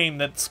Bleach game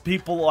that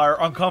people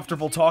are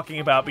uncomfortable talking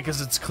about because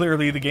it's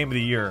clearly the game of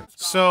the year.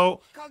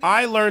 So,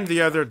 I learned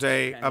the other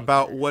day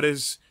about what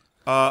is,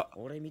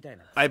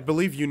 I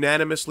believe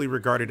unanimously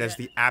regarded as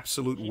the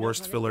absolute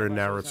worst filler in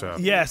Naruto.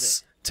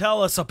 Yes,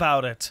 tell us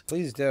about it.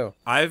 Please do.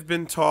 I've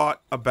been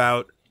taught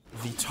about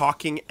the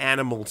talking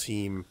animal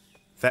team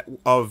that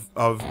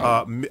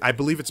I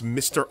believe it's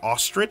Mr.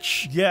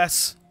 Ostrich.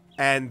 Yes.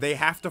 And they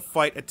have to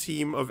fight a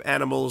team of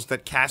animals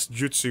that cast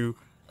jutsu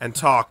and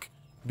talk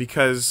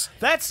because...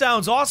 That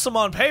sounds awesome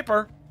on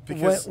paper.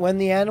 Because when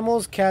the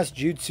animals cast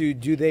jutsu,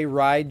 do they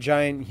ride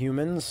giant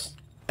humans?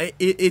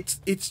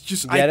 It's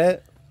just... Get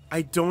it?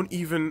 I don't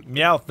even...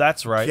 Meowth,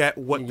 that's right. Get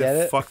what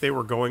the fuck they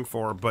were going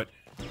for, but...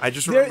 I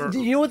just remember...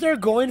 You know what they're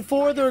going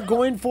for? They're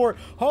going for,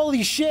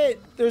 holy shit,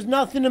 there's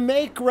nothing to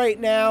make right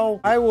now.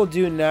 I will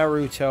do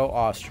Naruto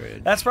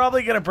Ostrich. That's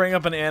probably going to bring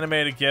up an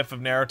animated gif of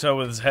Naruto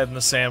with his head in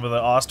the sand with an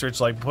ostrich,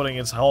 like, putting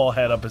his whole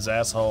head up his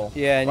asshole.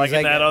 Yeah, and like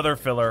in that other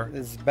filler.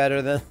 It's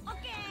better than...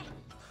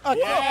 Yeah!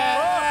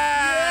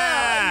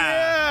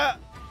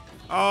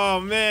 Oh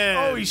man.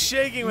 Oh, he's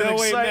shaking with no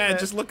excitement. way, man.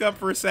 Just look up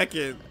for a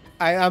second.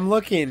 I'm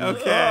looking.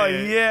 Okay. Oh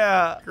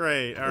yeah.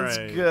 Great. All right.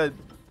 That's good.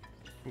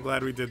 I'm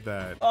glad we did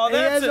that. Oh, He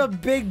that's has a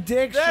big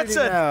dick That's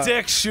shooting a out.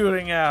 dick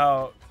shooting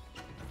out.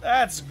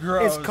 That's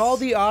gross. It's called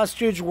the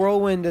ostrich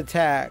whirlwind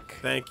attack.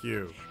 Thank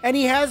you. And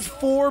he has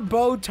 4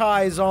 bow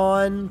ties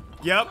on.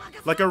 Yep,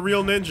 like a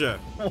real ninja.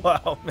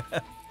 Wow,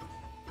 man.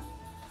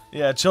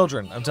 Yeah,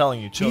 children. I'm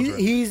telling you, children.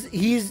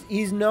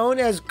 He's known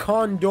as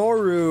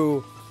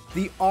Kondoru,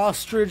 the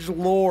ostrich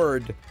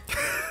lord.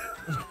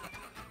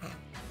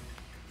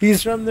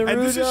 He's from Naruto.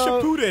 And this is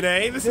Shippuden,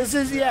 eh? This is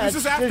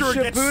after the it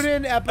gets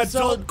Shippuden episode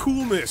adult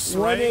coolness,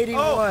 right?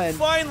 181. Oh,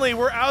 finally,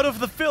 we're out of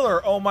the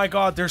filler. Oh my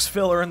god, there's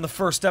filler in the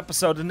first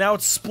episode, and now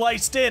it's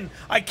spliced in.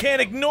 I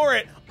can't ignore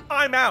it.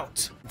 I'm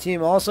out. The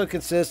team also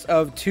consists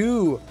of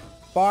 2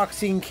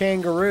 boxing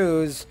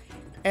kangaroos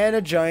and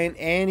a giant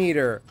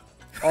anteater.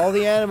 All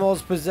the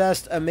animals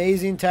possessed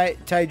amazing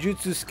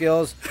taijutsu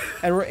skills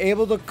and were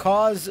able to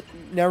cause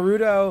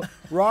Naruto,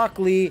 Rock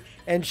Lee,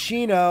 and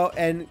Shino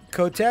and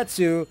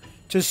Kotetsu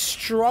to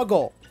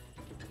struggle.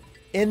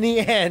 In the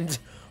end,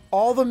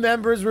 all the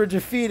members were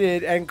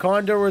defeated and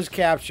Condor was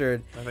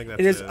captured. I think that's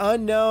it is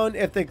unknown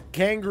if the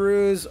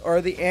kangaroos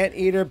or the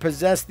anteater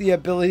possessed the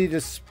ability to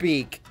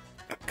speak,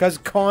 because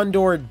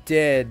Condor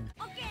did.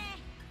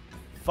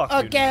 Fuck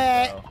you,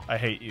 Naruto. I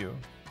hate you.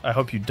 I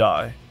hope you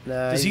die.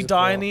 Nah, Does he he's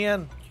die cool. in the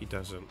end? He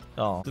doesn't.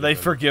 Oh. Do they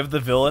forgive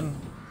the villain?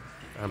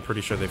 I'm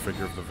pretty sure they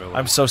forgive the villain.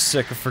 I'm so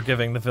sick of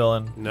forgiving the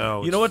villain.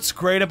 No. You know what's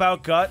great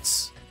about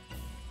Guts?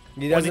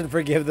 He doesn't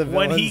forgive the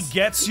villains. When he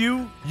gets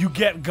you, you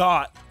get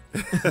got.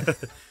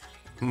 Guts,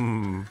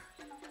 oh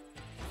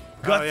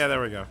yeah,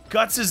 there we go.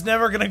 Guts is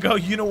never gonna go,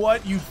 you know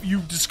what? You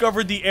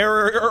discovered the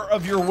error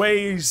of your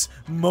ways,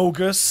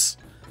 Mogus.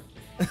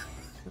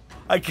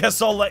 I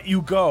guess I'll let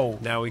you go.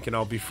 Now we can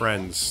all be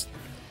friends.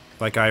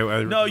 Like I No,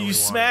 really you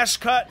smash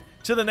cut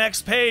to the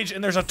next page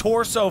and there's a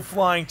torso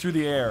flying through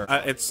the air.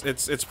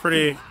 It's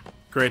pretty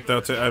great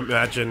though to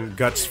imagine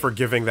Guts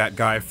forgiving that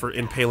guy for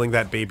impaling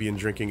that baby and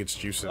drinking its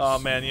juices. Oh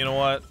man, you know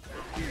what?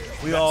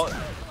 We all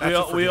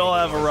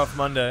have a rough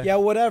Monday. Yeah,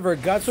 whatever.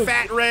 Guts would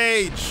Fat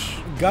rage.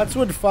 Guts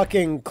would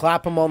fucking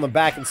clap him on the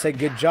back and say,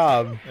 "Good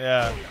job."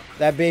 Yeah.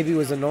 That baby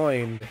was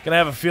annoying. Gonna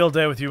have a field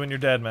day with you when you're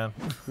dead, man.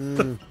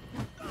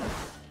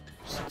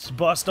 Just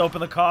bust open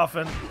the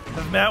coffin.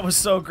 If Matt was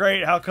so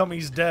great, how come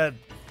he's dead?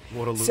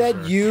 What a loser.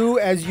 Said you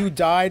as you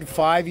died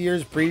 5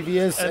 years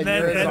previous, and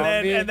you're a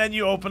zombie? And then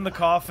you open the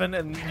coffin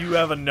and you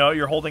have a note.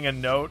 You're holding a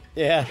note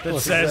Yeah. that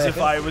says, "If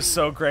I was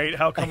so great,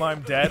 how come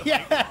I'm dead?"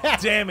 Yeah.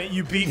 Damn it,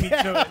 you beat me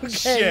to it. Okay,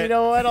 Shit. you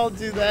know what? I'll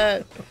do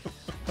that.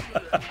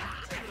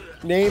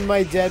 Name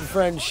my dead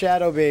friend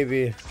Shadow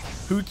Baby.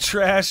 Who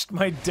trashed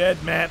my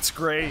dead Matt's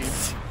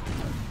grave?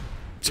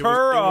 It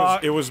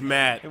Turok. was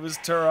Matt. It was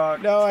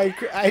Turok. No, I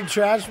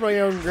trashed my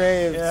own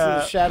grave,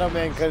 Yeah. so Shadow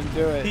Man couldn't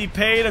do it. He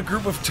paid a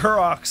group of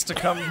Turoks to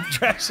come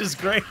trash his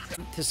grave.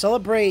 To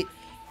celebrate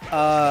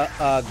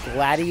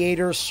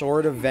Gladiator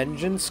Sword of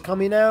Vengeance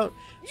coming out,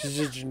 which is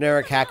a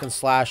generic hack and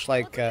slash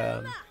like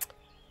God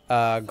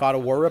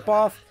of War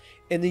ripoff.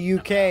 In the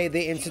UK,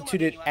 they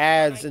instituted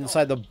ads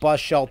inside the bus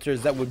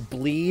shelters that would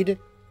bleed.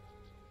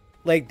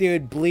 Like they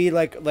would bleed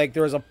like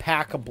there was a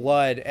pack of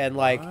blood, and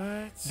like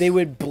they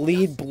would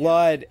bleed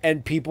blood,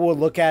 and people would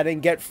look at it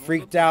and get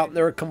freaked out. And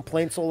there were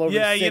complaints all over the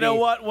city. Yeah, you know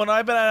what? When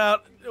I've been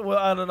out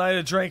on a night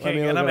of drinking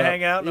and I'm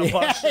hanging out in a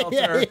bus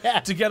shelter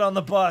to get on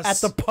the bus at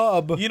the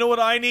pub, you know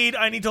what I need?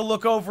 I need to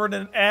look over at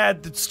an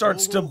ad that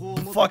starts to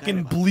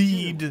fucking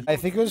bleed. I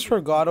think it was for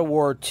God of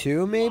War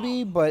 2,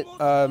 maybe, but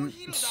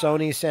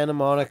Sony Santa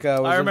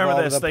Monica was I remember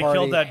involved this. with the They party.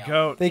 killed that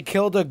goat. They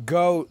killed a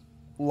goat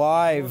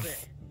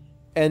live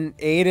and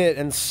ate it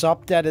and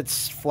supped at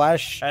its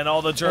flesh. And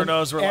all the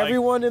journos were like,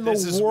 everyone in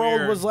 "This the is world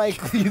weird." was like,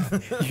 this is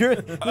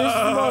the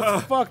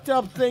most fucked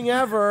up thing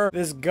ever.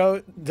 This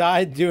goat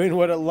died doing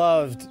what it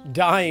loved,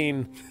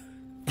 dying.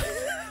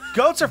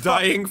 Goats are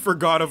dying for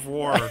God of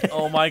War.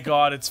 Oh my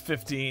god, it's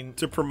 15.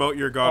 To promote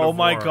your God of War. Oh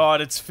my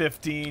god, it's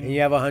 15. And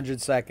you have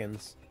 100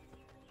 seconds.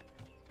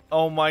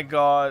 Oh my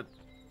god.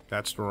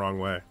 That's the wrong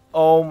way.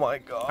 Oh my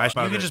god. I You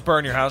found could it. just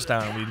burn your house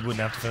down and we wouldn't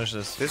have to finish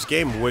this. This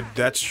game would,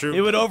 that's true.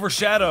 It would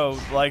overshadow,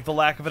 like, the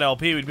lack of an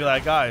LP. We'd be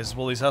like, guys,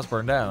 Woolie's house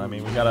burned down. I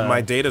mean, we gotta...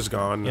 My data's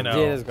gone. You know.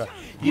 Data's gone.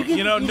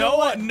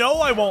 No,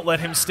 I won't let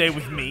him stay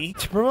with me.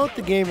 To promote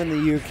the game in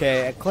the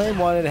UK, Acclaim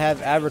wanted to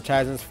have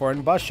advertisements for it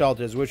in bus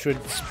shelters, which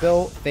would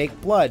spill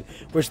fake blood,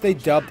 which they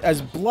dubbed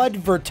as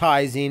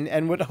bloodvertising,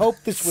 and would hope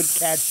this would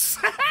catch.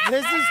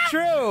 This is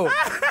true.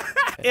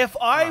 If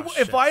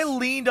I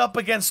leaned up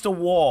against a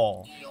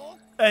wall,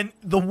 and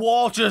the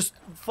wall just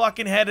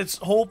fucking had its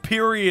whole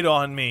period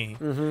on me,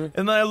 and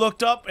then I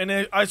looked up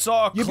and I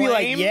saw Acclaim, You'd be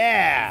like,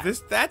 yeah.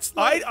 That's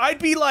like, I'd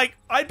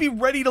be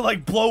ready to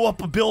like blow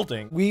up a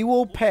building. We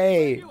will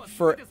pay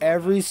for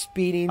every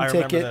speeding I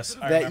remember ticket this.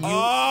 I that remember you.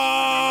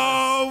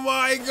 Oh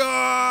my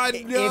god, no.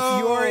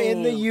 If you're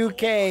in the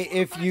UK,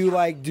 if you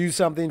like do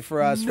something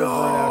for us, for No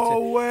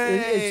Burnout, way.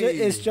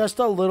 It's just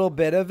a little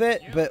bit of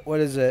it, but what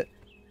is it?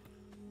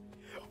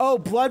 Oh,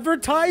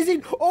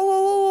 Bloodvertising?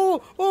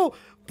 Oh.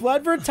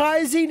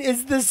 Bloodvertising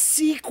is the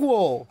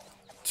sequel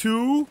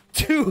to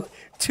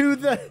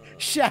the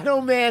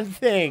Shadow Man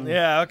thing.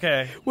 Yeah,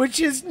 okay.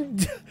 Which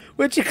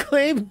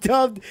Acclaim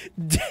dubbed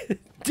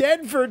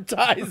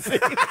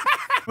Deadvertising.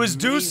 Was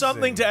do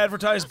something to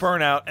advertise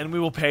Burnout, and we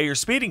will pay your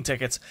speeding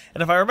tickets.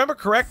 And if I remember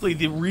correctly,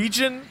 the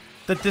region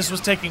that this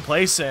was taking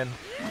place in,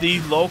 the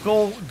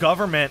local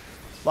government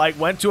like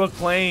went to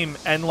Acclaim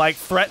and like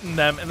threatened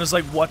them, and was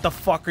like, "What the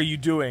fuck are you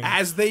doing?"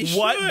 As they should.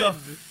 What the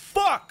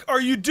fuck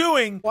are you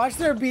doing? Watch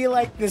there be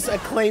like this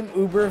Acclaim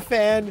Uber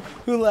fan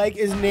who like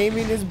is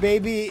naming his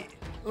baby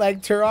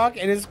like Turok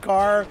in his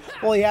car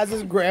while he has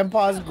his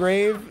grandpa's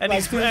grave, and,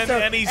 like,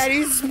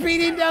 he's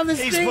speeding down the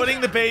street. He's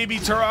putting the baby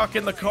Turok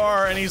in the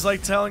car, and he's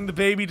like telling the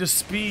baby to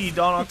speed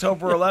on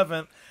October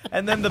 11th,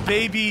 and then the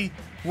baby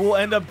will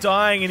end up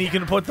dying, and he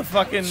can put the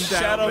fucking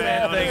Shadow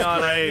Man thing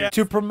on it. Yeah.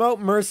 To promote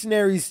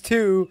Mercenaries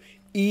 2,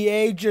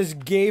 EA just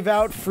gave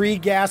out free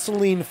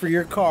gasoline for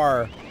your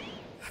car.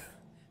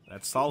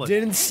 That's solid.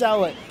 Didn't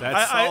sell it.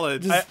 That's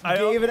solid. Just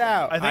gave it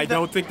out. I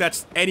don't think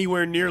that's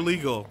anywhere near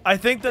legal. I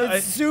think that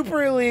it's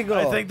super illegal.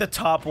 I think the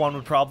top one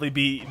would probably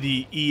be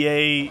the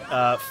EA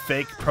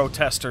fake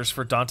protesters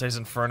for Dante's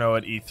Inferno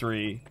at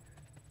E3.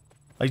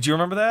 Like, do you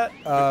remember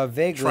that?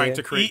 Vaguely. Trying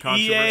to create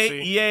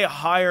controversy. EA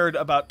hired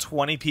about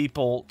 20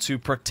 people to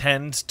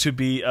pretend to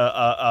be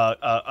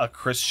a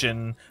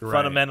Christian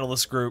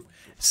fundamentalist group,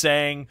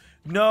 saying,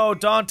 "No,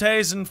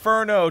 Dante's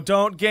Inferno,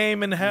 don't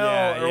game in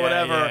hell," or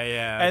whatever.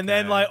 And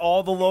then like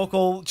all the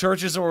local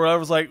churches or whatever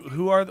was like,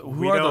 "Who are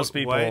those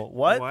people?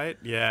 What?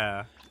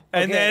 Yeah."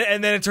 And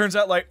then it turns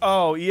out like,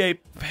 oh, EA,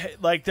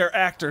 like they're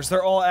actors.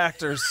 They're all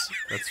actors.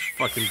 That's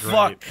fucking great.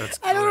 Fuck. That's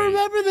great. I don't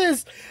remember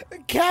this.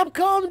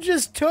 Capcom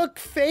just took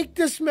fake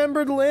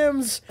dismembered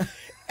limbs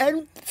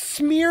and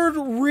smeared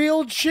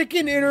real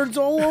chicken innards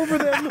all over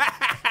them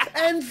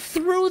and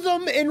threw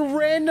them in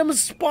random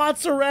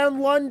spots around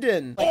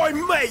London. Oh,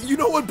 mate, you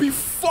know what'd be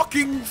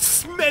fucking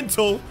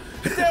mental?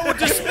 There were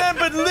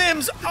dismembered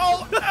limbs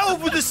all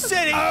over the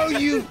city. Oh,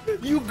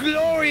 you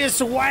glorious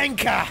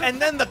wanker.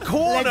 And then the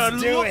coroner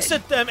looks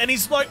at them and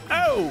he's like,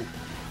 "Oh,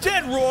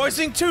 Dead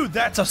Rising 2,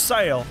 that's a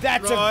sale."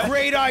 That's a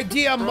great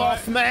idea,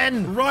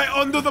 Mothman. Right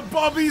under the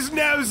Bobby's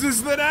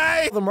noses, then,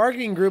 eh? The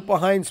marketing group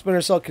behind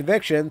Splinter Cell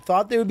Conviction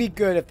thought they would be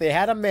good if they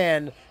had a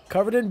man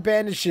covered in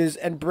bandages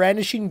and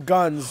brandishing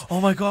guns. Oh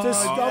my god. To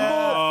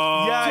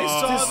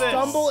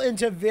stumble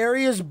into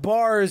various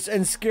bars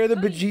and scare the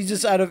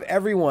bejesus out of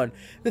everyone.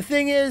 The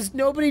thing is,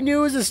 nobody knew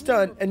it was a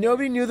stunt, and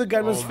nobody knew the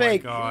gun was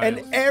fake,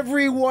 and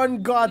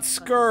everyone got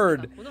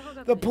scared.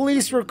 The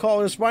police were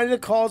called, responding to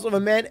calls of a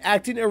man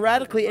acting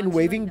erratically and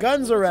waving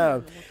guns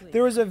around.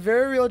 There was a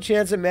very real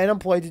chance a man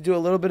employed to do a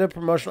little bit of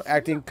promotional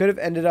acting could have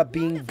ended up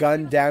being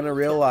gunned down in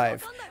real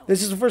life.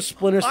 This is for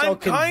Splinter Cell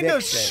Conviction. I'm kind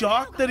of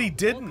shocked that he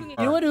didn't. You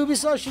know what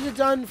Ubisoft should have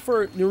done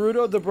for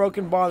Naruto the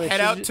Broken Bond? Head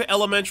out to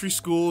elementary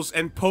schools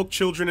and poke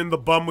children in the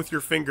bum with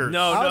your fingers.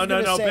 No,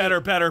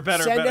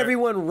 better. Send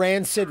everyone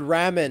rancid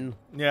ramen.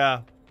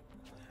 Yeah.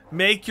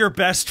 Make your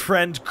best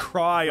friend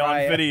cry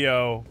on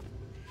video.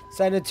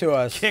 Send it to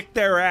us. Kick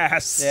their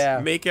ass. Yeah.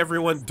 Make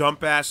everyone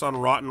dump ass on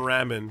rotten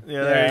ramen.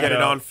 Yeah, there you Get go.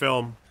 it on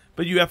film.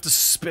 But you have to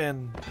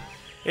spin.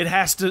 It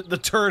has to. The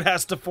turd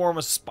has to form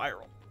a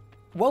spiral.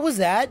 What was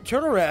that?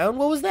 Turn around.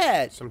 What was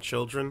that? Some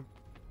children.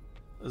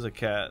 There's a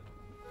cat.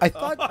 I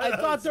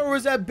thought there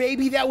was a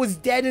baby that was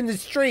dead in the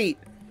street,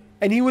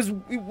 and he was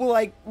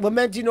like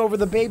lamenting over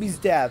the baby's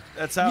death.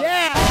 That's how.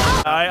 Yeah.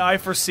 I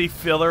foresee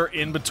filler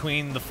in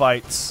between the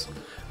fights,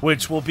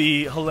 which will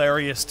be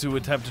hilarious to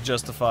attempt to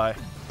justify.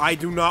 I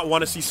do not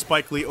want to see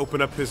Spike Lee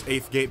open up his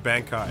 8th Gate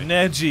Bankai.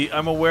 Neji,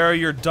 I'm aware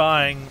you're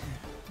dying,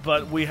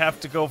 but we have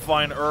to go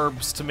find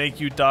herbs to make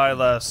you die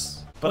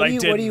less. But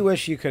what do you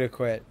wish you could have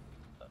quit?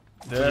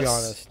 This? To be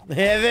honest.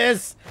 Yeah,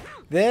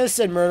 this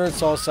and Murdered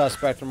Soul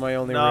Suspect are my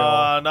only real.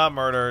 No, not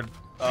Murdered.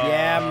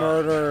 Yeah,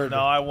 Murdered.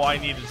 No, I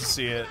needed to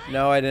see it.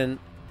 No, I didn't.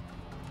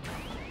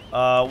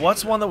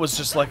 What's one that was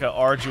just like an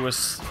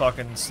arduous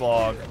fucking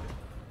slog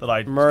that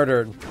I...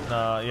 Murdered.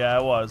 Yeah,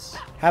 it was.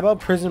 How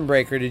about Prison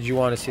Breaker? Did you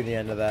want to see the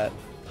end of that?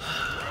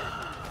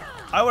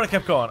 I would have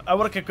kept going. I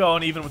would have kept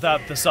going even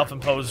without the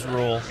self-imposed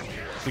rule.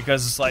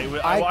 Because it's like,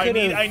 I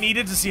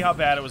needed to see how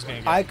bad it was going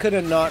to get. I could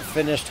have not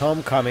finished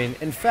Homecoming.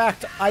 In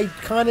fact, I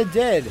kind of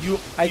did.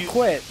 I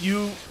quit.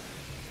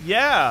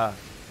 Yeah.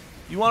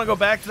 You want to go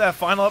back to that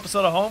final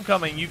episode of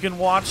Homecoming, you can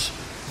watch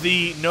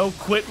the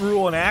no-quit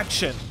rule in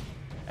action.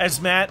 As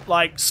Matt,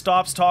 like,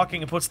 stops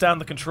talking and puts down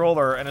the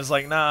controller and is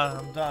like, nah,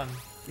 I'm done.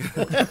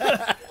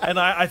 And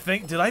I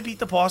think, did I beat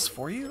the boss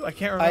for you? I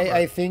can't remember.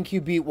 I think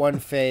you beat one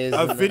phase.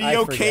 A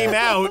video came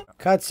out.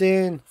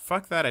 Cutscene.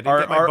 Fuck that, I didn't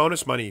get my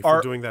bonus money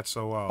for doing that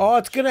so well. Oh,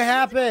 it's gonna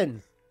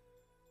happen.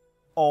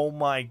 Oh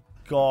my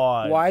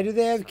god. Why do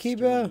they have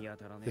Kiba?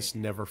 This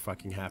never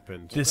fucking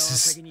happened.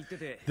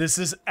 This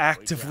is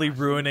actively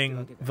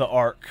ruining the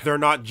arc. They're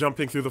not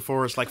jumping through the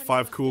forest like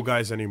 5 cool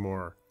guys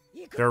anymore.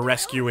 They're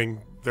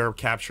rescuing their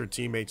captured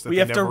teammates that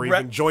they never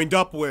even joined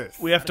up with.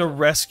 We have to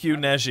rescue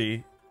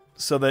Neji.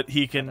 so that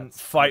he can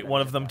fight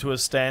one of them to a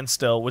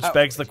standstill, which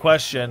begs the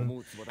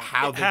question: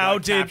 how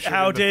did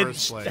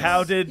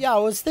Yeah, I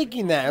was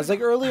thinking that. I was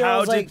like earlier.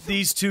 How did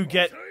these two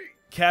get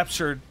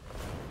captured?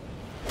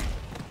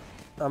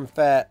 I'm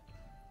fat.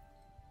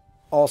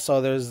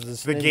 Also, there's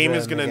this. The game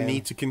is going to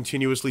need to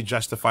continuously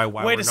justify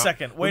why. Wait a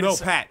second. Wait no,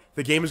 Pat.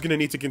 The game is going to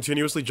need to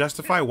continuously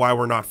justify why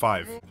we're not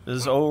 5.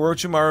 Does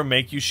Orochimaru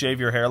make you shave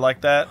your hair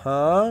like that?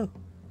 Huh?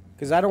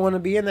 Because I don't want to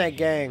be in that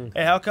gang.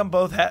 Hey, how come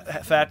both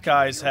fat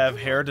guys have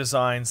hair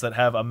designs that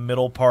have a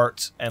middle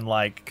part and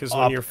like? Because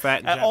when you're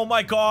fat, oh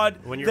my God,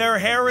 their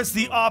hair is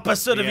the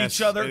opposite of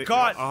each other.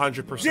 God,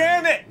 100%.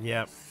 Damn it!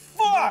 Yep.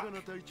 Fuck!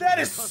 That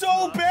is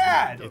so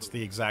bad. It's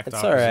the exact It's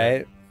opposite. all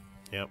right.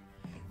 Yep.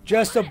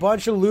 Just a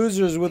bunch of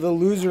losers with a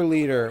loser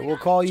leader. We'll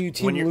call you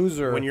Team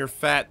Loser. When you're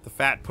fat, the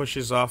fat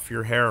pushes off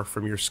your hair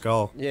from your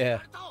skull. Yeah.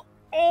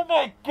 Oh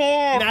my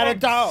God!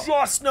 Naruto. I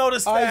just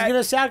noticed that. Oh, he's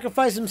gonna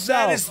sacrifice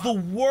himself. That is the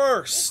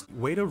worst.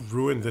 Way to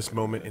ruin this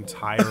moment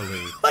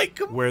entirely. Like,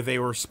 where they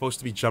were supposed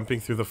to be jumping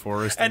through the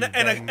forest, and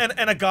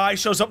a guy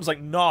shows up and is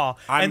like, nah,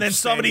 and then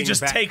somebody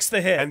just takes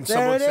the hit. And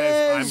someone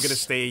says, I'm gonna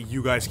stay,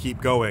 you guys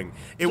keep going.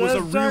 It was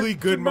a really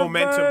good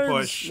momentum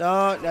push.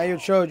 No, now you're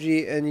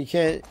Choji, and you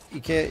can't,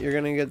 you're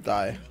gonna get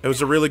die. It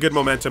was a really good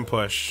momentum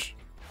push.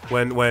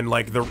 When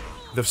like,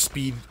 the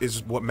speed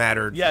is what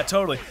mattered. Yeah,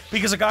 totally.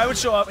 Because a guy would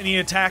show up and he'd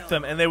attack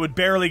them, and they would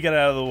barely get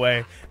out of the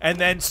way. And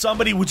then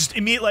somebody would just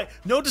immediately,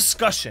 no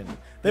discussion.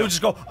 They would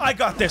just go, I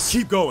got this.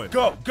 Keep going.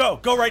 Go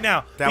right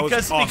now. That was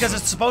awesome. Because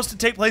it's supposed to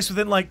take place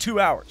within like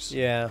 2 hours.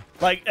 Yeah.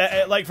 Like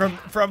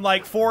from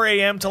like 4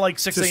 a.m. to like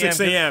 6 a.m. 6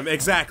 a.m.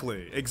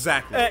 Exactly.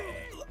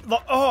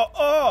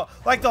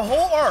 Like the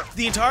whole arc,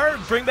 the entire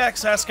Bring Back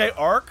Sasuke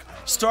arc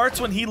starts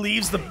when he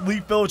leaves the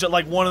Leaf Village at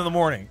like 1 in the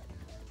morning.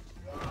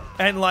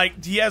 And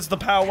like he has the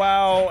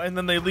powwow, and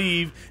then they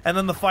leave, and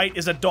then the fight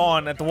is at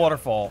dawn at the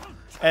waterfall,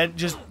 and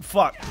just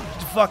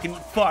fucking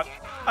fuck.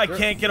 I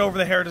can't get over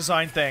the hair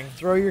design thing.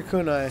 Throw your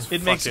kunai.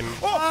 It makes.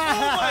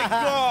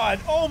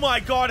 Oh my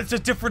god! It's a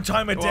different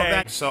time of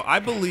day. So I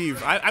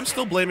believe I'm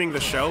still blaming the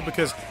show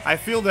because I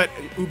feel that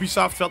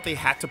Ubisoft felt they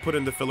had to put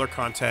in the filler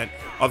content,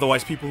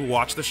 otherwise people who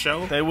watch the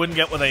show they wouldn't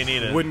get what they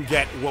needed. Wouldn't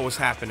get what was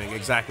happening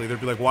exactly. They'd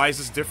be like, "Why is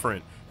this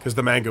different?" Because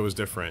the manga was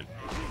different,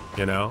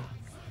 you know.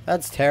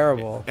 That's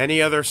terrible.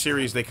 Any other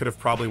series, they could have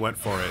probably went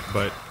for it,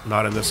 but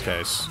not in this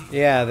case.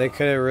 Yeah, they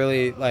could have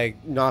really,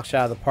 like, knocked you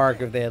out of the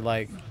park if they had,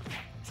 like,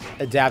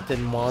 adapted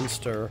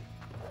Monster.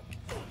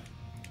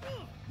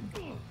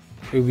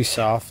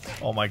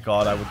 Ubisoft. Oh my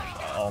god, I would...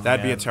 Oh,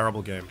 That'd be a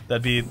terrible game.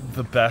 That'd be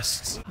the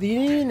best. You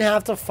didn't even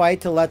have to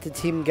fight to let the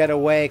team get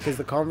away, because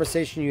the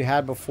conversation you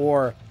had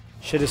before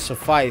should have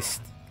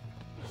sufficed.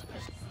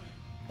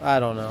 I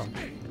don't know.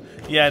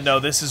 Yeah,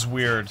 no, this is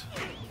weird.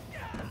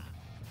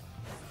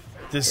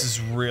 This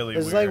is really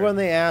weird. It's like when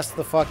they asked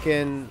the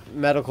fucking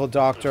medical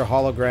doctor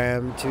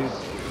hologram to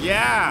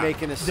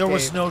make an escape. There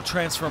was no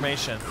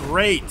transformation.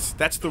 Great.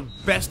 That's the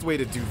best way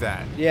to do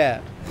that.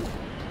 Yeah.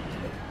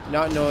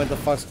 Not knowing what the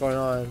fuck's going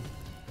on.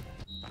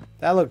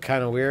 That looked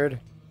kind of weird.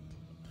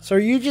 So are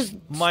you just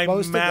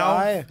supposed to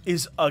die? My mouth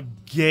is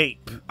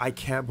agape. I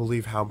can't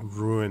believe how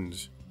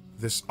ruined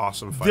this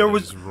awesome fight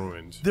is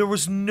ruined. There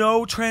was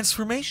no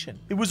transformation.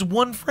 It was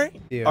one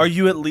frame. Yeah. Are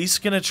you at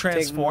least gonna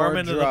transform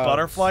into the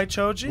butterfly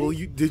Choji? Well,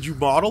 did you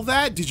model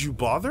that? Did you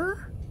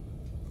bother?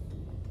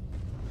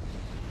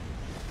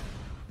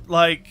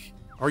 Like,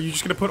 are you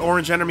just gonna put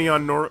orange energy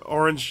on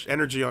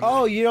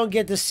Oh, you don't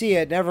get to see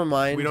it. Never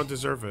mind. We don't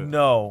deserve it.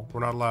 No. We're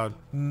not allowed.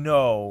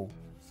 No.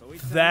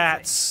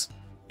 That's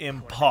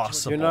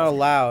impossible. You're not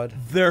allowed.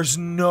 There's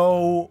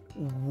no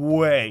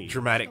way.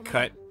 Dramatic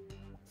cut.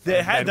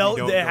 It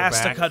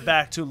has to cut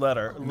back to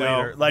later.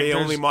 No, like, they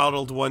only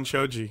modeled one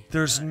Choji.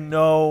 There's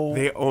no...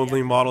 They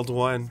only modeled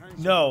one.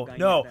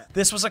 No.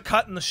 This was a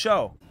cut in the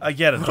show. I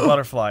get it. The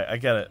butterfly. I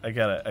get it.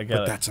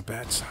 But that's a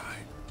bad sign.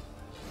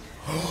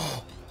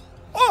 Oh!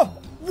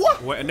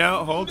 What? Wait,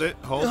 no, hold it.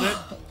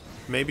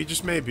 Maybe,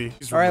 just maybe.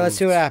 Alright, let's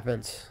see what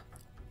happens.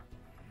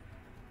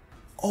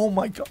 Oh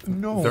my god,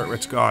 no.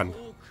 It's gone.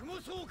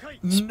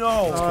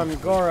 No.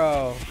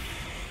 Goro.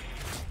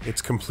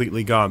 It's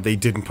completely gone. They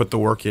didn't put the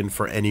work in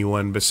for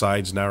anyone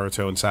besides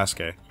Naruto and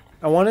Sasuke.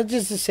 I wanted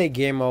just to say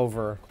game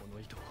over.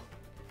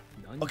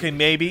 Okay,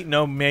 maybe.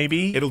 No,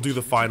 maybe. It'll do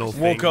the final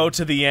thing. We'll go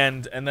to the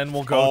end, and then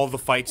we'll go... All the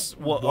fights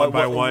one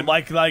by one.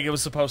 Like it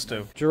was supposed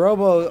to.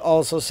 Jirobo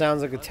also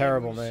sounds like a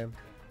terrible name.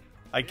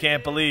 I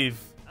can't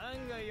believe...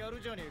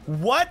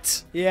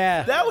 What?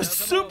 Yeah. That was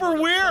super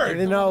weird!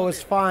 Even though it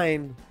was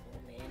fine.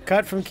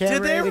 Cut from camera.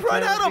 Did they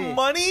run out of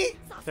money?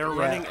 They're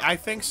running, I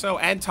think so,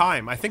 and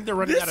time. I think they're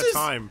running out of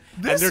time.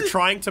 And they're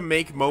trying to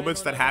make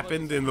moments that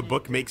happened in the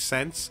book make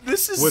sense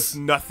with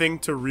nothing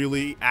to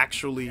really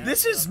actually...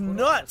 This is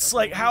nuts,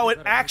 like how it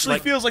actually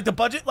feels like the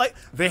budget, like...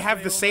 They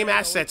have the same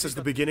assets as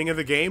the beginning of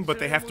the game, but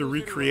they have to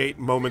recreate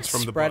moments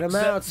from the book.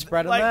 Spread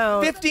them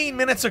out. 15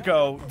 minutes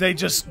ago, they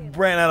just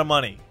ran out of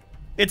money.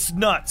 It's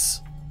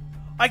nuts.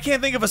 I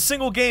can't think of a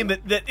single game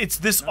that it's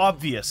this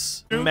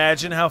obvious.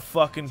 Imagine how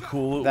fucking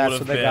cool it would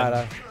have been. That's what they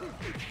gotta...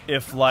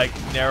 if like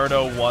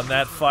Naruto won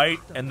that fight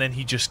and then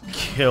he just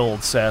killed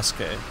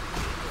Sasuke.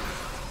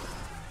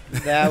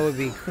 That would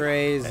be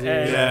crazy.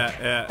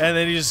 Yeah. And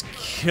then he just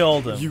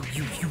killed him. You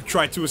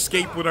tried to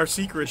escape with our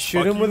secrets.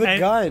 Shoot him with a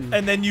gun.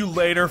 And then you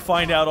later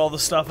find out all the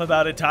stuff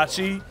about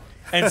Itachi,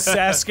 and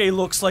Sasuke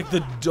looks like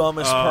the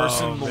dumbest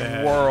person in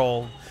the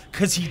world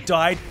because he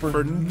died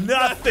for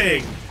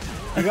nothing.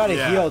 You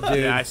gotta heal, dude.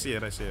 Yeah, I see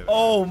it.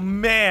 Oh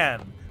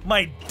man,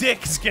 my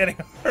dick's getting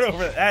hurt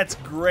over it. That's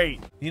great.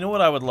 You know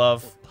what I would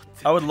love?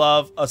 I would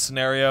love a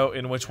scenario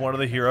in which one of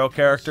the hero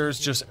characters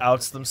just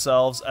outs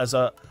themselves as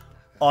a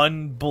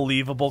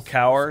unbelievable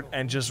coward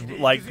and just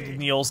like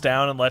kneels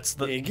down and lets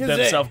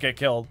themselves get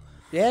killed.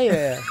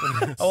 Yeah.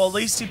 Oh, at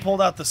least he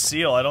pulled out the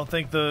seal. I don't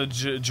think the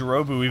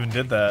Jirobu even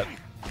did that.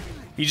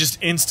 He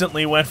just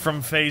instantly went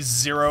from phase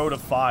 0 to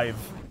 5.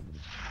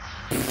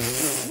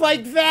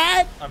 Like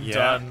that? I'm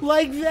done.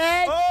 Like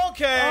that?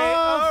 Okay,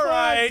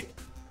 alright.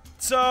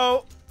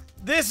 So,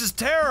 this is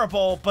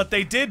terrible, but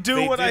they did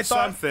do what I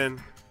thought.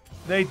 Something.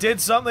 They did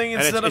something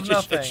instead of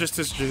nothing. It's just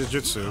his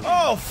jujutsu.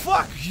 Oh,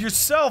 fuck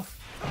yourself.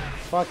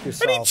 Fuck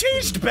yourself. And he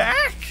changed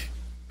back?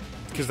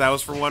 Because that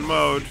was for one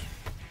mode.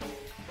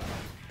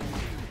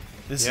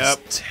 This is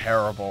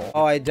terrible.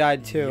 Oh, I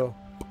died too.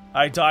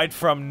 I died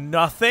from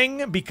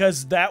nothing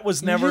because that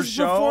was never you just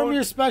shown. Perform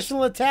your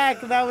special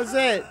attack, and that was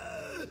it.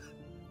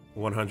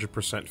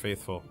 100%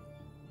 faithful.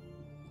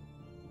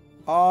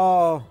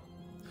 Oh.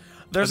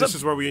 This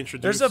is where we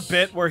introduce. There's a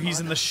bit where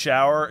he's in the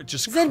shower,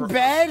 just in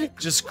bed,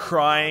 just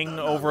crying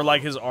over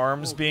like his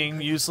arms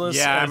being useless.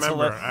 Yeah, I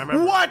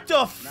remember. What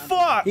the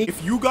fuck?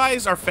 If you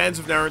guys are fans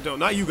of Naruto,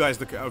 not you guys,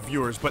 the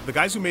viewers, but the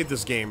guys who made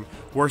this game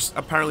were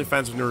apparently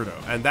fans of Naruto,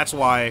 and that's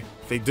why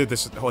they did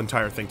this whole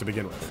entire thing to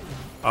begin with.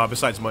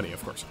 Besides money,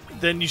 of course.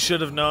 Then you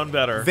should have known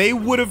better. They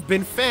would have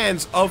been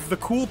fans of the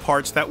cool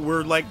parts that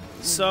were like.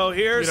 So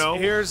here's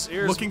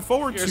looking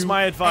forward to. Here's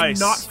my advice: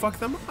 and not fuck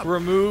them up.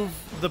 Remove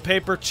the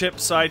paper chip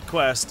side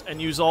quest and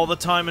use all the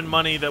time and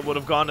money that would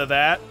have gone to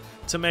that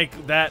to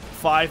make that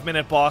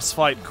 5-minute boss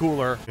fight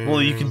cooler.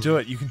 Well, you can do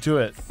it. You can do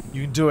it.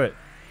 You can do it.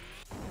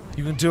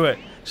 You can do it.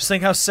 Just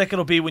think how sick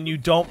it'll be when you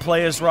don't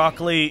play as Rock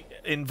Lee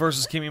in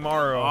versus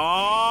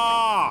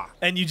Kimimaro.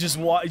 And you just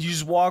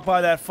walk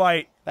by that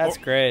fight. That's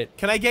great.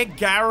 Can I get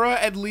Gaara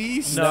at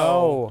least?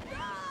 No.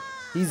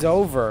 He's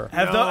over.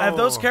 Have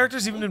those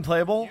characters even been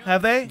playable?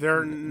 Have they?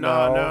 They're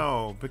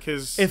no,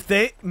 because if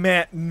they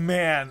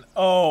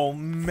oh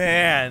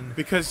man,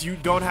 because you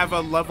don't have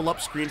a level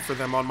up screen for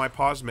them on my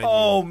pause menu.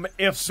 Oh,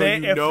 if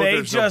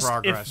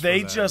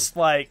they just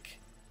like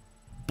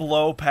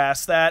blow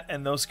past that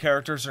and those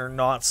characters are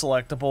not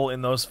selectable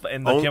in the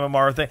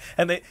Kimimaro thing,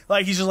 and they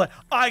like he's just like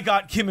I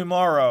got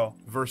Kimimaro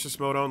versus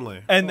mode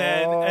only, and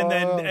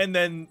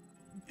then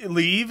it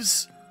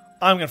leaves.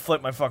 I'm gonna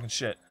flip my fucking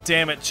shit.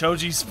 Damn it,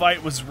 Choji's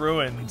fight was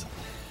ruined.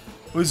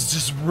 It was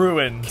just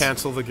ruined.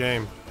 Cancel the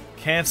game.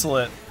 Cancel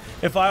it.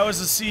 If I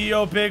was a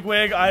CEO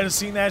bigwig, I'd have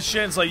seen that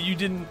shit. It's like, you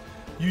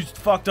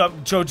fucked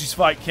up Choji's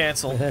fight,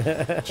 cancel.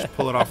 Just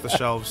pull it off the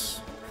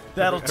shelves.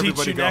 That'll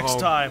teach you next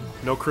time.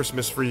 No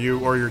Christmas for you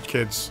or your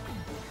kids.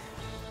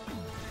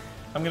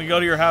 I'm gonna go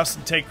to your house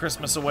and take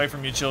Christmas away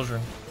from you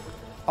children.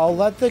 I'll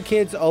let the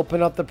kids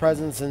open up the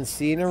presents and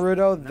see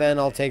Naruto, then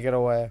I'll take it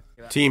away.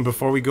 Team,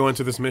 before we go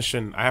into this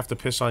mission, I have to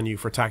piss on you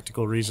for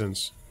tactical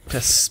reasons.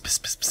 Piss, piss,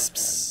 piss, piss,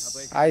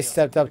 piss. I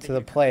stepped up to the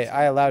plate.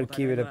 I allowed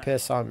Kiba to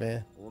piss on me.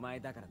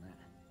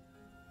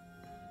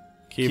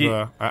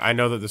 Kiba, I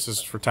know that this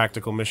is for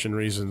tactical mission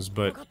reasons,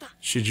 but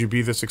should you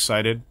be this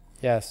excited?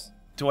 Yes.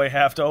 Do I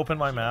have to open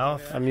my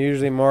mouth? I'm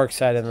usually more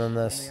excited than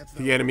this.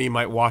 The enemy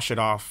might wash it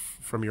off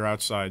from your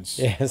outsides.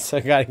 Yes,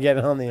 I gotta get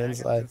it on the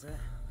inside.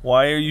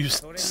 Why are you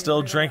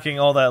still drinking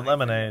all that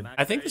lemonade?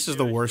 I think this is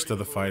the worst of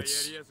the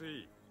fights.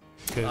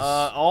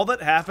 All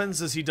that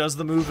happens is he does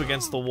the move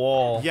against the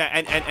wall. Yeah,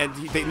 and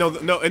they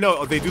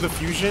they do the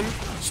fusion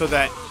so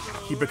that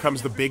he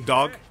becomes the big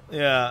dog.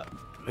 Yeah.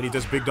 And he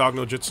does big dog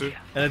no jutsu.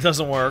 And it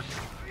doesn't work.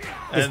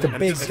 It's the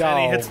big dog.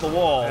 And he hits the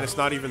wall. And it's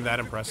not even that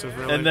impressive,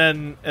 really.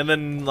 And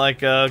then like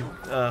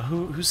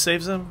who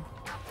saves him?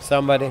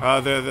 Somebody.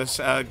 The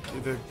sound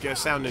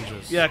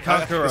ninjas. Yeah,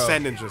 Kankuro. The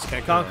sand ninjas.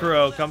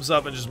 Kankuro comes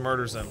up and just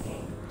murders him.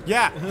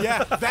 Yeah,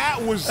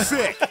 that was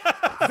sick.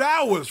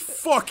 That was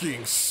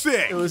fucking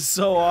sick. It was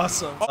so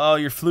awesome. Oh,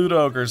 you're flute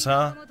ogres,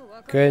 huh?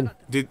 Good.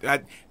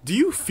 Do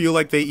you feel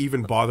like they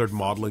even bothered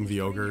modeling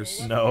the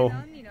ogres? No.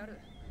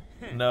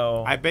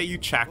 No. I bet you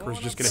Chakra's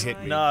just gonna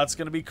hit me. No, it's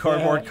gonna be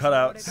cardboard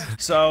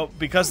cutouts. So,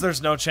 because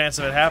there's no chance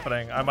of it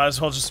happening, I might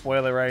as well just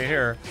spoil it right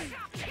here.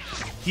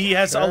 He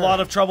has a lot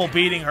of trouble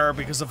beating her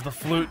because of the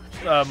flute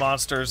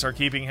monsters are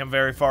keeping him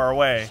very far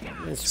away.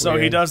 So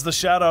he does the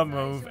shadow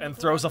move and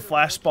throws a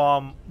flash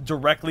bomb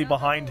directly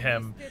behind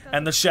him,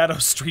 and the shadow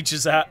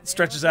stretches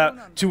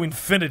out to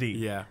infinity.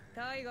 Yeah.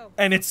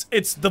 And it's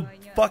the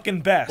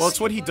fucking best. Well, it's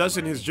what he does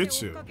in his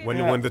jutsu.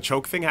 When the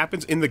choke thing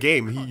happens in the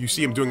game, you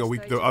see him doing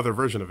the other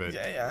version of it.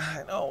 Yeah,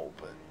 I know,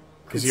 but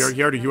because you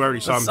already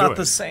saw him do it. It's not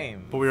the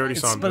same. But we already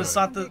saw him do it. But it's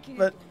not the.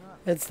 But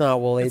it's not,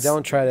 Woolie.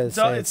 Don't try to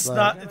say it's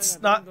not.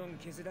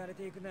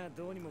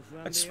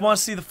 I just want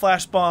to see the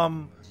flash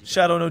bomb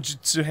Shadow no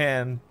Jutsu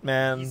hand,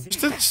 man.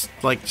 Just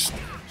like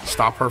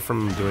stop her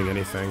from doing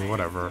anything.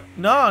 Whatever.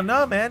 No,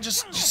 man.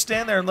 Just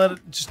stand there and let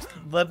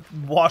it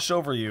wash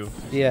over you.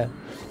 Yeah.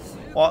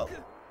 Well,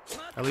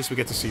 at least we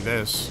get to see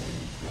this.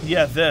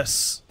 Yeah,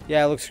 this.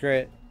 Yeah, it looks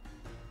great.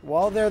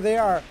 Well, there they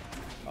are.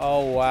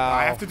 Oh wow.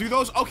 I have to do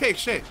those. Okay,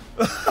 shit.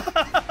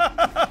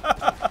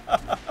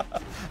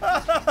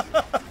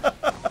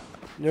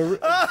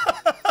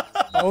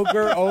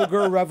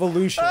 Ogre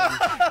revolution.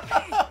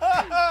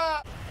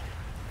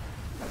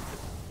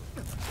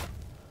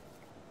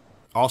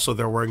 Also,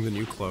 they're wearing the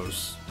new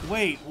clothes.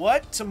 Wait,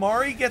 what?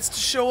 Tamari gets to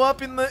show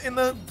up in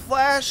the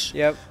Flash?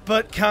 Yep.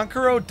 But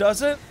Kankuro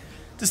doesn't?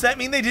 Does that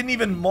mean they didn't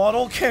even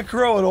model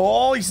Kankuro at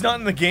all? He's not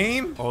in the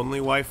game? Only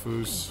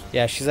waifus.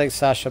 Yeah, she's like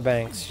Sasha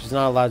Banks. She's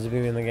not allowed to be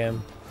in the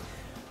game.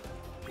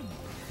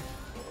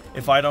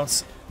 If I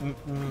don't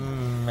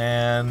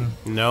man.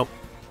 Nope.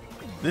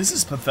 This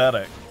is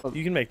pathetic.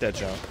 You can make that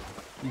jump.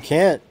 You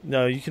can't.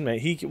 No, you can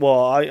make...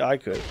 Well, I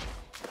could.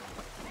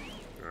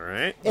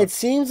 Alright. It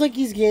seems like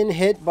he's getting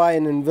hit by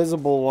an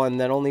invisible one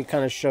that only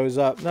kind of shows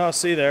up. No,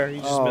 see there.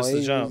 He just missed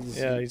the jump.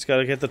 Yeah, he's got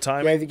to get the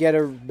timing. You have to get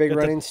a big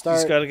running start.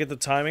 He's got to get the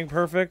timing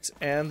perfect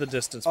and the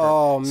distance perfect.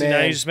 Oh, man. See,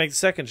 now you just make the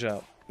second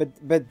jump.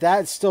 But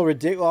that's still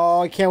ridiculous.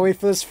 Oh, I can't wait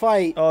for this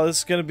fight. Oh, this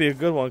is going to be a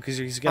good one because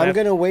he's going to... I'm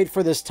going to wait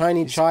for this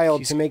tiny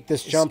child to make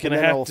this jump and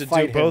then I'll fight him. He's going to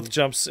have to do both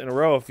jumps in a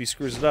row if he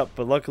screws it up,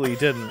 but luckily he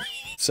didn't.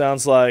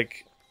 Sounds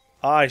like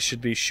I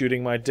should be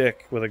shooting my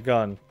dick with a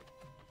gun.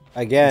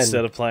 Again.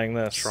 Instead of playing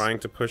this. Trying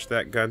to push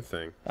that gun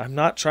thing. I'm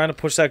not trying to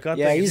push that gun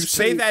thing. You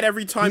say that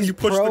every time you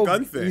push the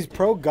gun thing. He's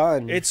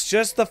pro-gun. It's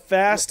just the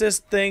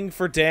fastest thing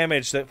for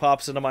damage that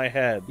pops into my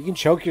head. You can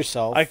choke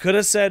yourself. I could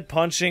have said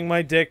punching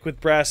my dick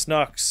with brass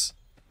knucks.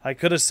 I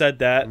could have said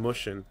that.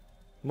 Mushing.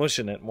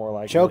 Mushing it, more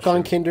like choke mushing.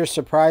 on Kinder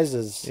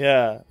Surprises.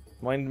 Yeah.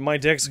 My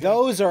dick's...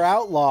 Those are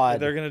outlawed.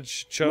 They're gonna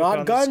choke Not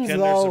on guns, this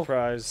Kinder though.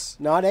 Surprise.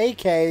 Not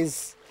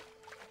AKs.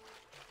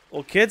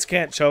 Well, kids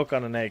can't choke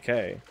on an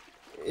AK.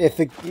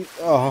 If it...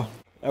 Oh,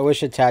 I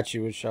wish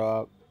Itachi would show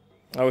up.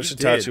 I wish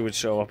Itachi would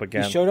show up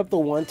again. He showed up the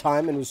one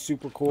time and it was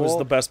super cool. It was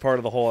the best part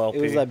of the whole LP.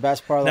 It was the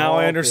best part of the whole LP.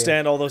 Now I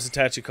understand all those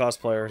Itachi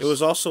cosplayers. It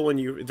was also when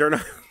you... They're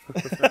not...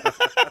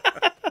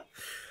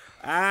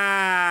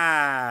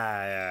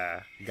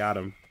 yeah. Got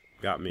him.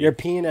 Got me. You're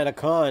peeing at a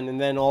con, and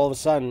then all of a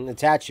sudden,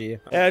 Itachi.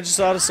 Yeah, I just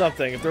thought of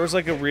something. If there was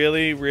like a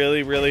really,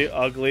 really, really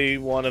ugly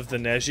one of the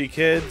Neji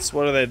kids,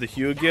 what are they, the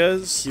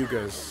Hyugas?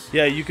 Hyugas.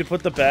 Yeah, you could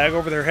put the bag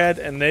over their head,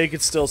 and they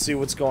could still see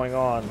what's going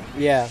on.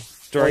 Yeah.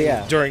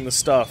 During the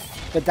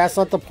stuff. But that's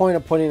not the point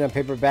of putting a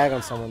paper bag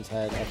on someone's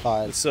head, I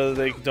thought. So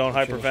they don't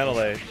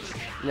hyperventilate.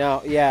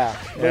 No, yeah.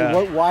 Yeah.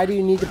 Wait, why do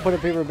you need to put a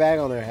paper bag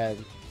on their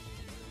head?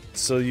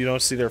 So you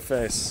don't see their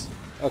face.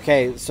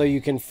 Okay, so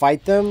you can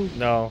fight them?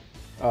 No.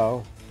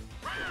 Oh.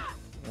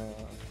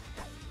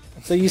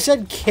 So you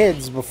said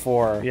kids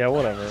before. Yeah,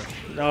 whatever.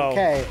 No.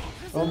 Okay.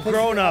 Well,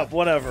 grown up,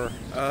 whatever.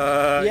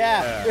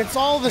 Yeah, it's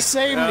all the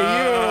same to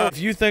you. If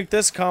you think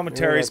this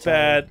commentary's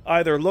bad,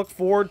 either look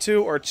forward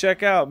to or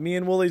check out me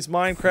and Woolie's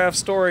Minecraft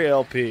Story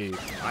LP.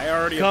 I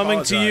already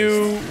coming to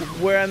you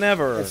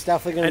whenever. It's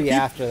definitely going to be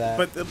after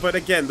that. But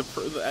again,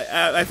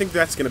 I think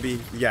that's going to be...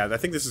 Yeah, I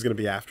think this is going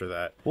to be after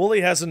that.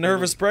 Woolie has a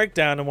nervous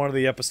breakdown in one of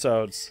the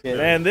episodes. Yeah.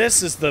 Man,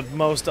 this is the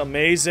most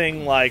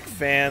amazing, like,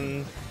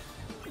 fan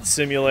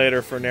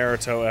simulator for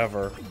Naruto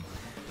ever.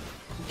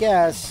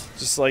 Guess.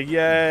 Just like,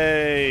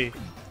 yay.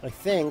 I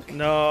think.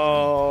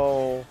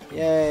 No.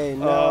 Yay,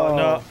 no.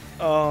 No.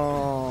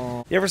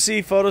 Oh. You ever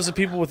see photos of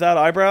people without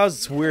eyebrows?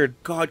 It's weird.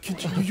 God,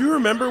 could you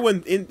remember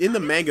when in the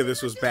manga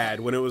this was bad?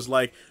 When it was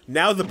like,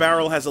 now the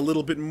barrel has a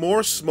little bit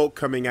more smoke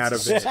coming out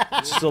of it.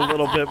 Just a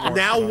little bit more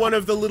Now smoke. one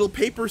of the little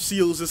paper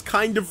seals is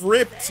kind of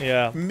ripped.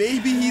 Yeah.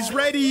 Maybe he's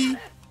ready.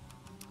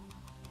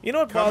 You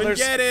know what Come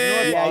bothers... and get you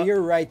know it. what Yeah,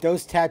 you're right.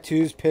 Those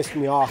tattoos pissed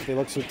me off. They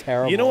look so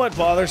terrible. You know what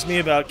bothers me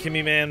about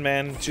Kimi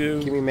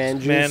Manju? Kimi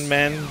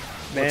Manjuice?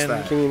 What's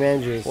that? Kimi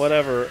Manjuice.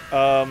 Whatever.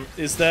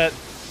 Is that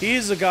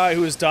he's a guy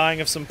who is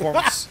dying of some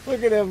forms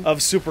Look at him.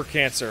 of super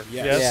cancer.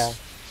 Yes.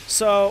 Yes.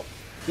 So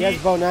He has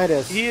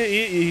bonitis.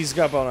 he's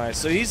got bonitis.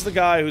 So he's the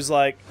guy who's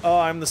like, oh,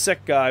 I'm the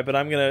sick guy, but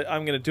I'm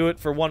gonna do it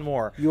for one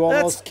more. You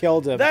almost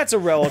killed him. That's a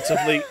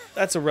relatively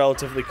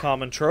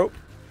common trope,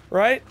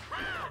 right?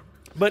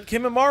 But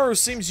Kimimaro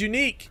seems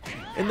unique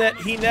in that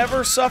he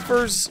never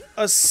suffers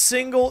a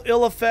single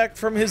ill effect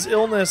from his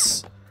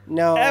illness.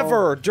 No.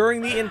 Ever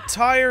during the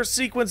entire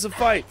sequence of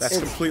fights. That's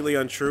completely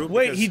untrue.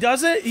 Wait, he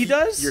does it? He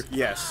does?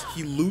 Yes.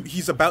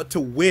 He's about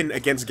to win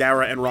against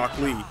Gaara and Rock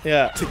Lee.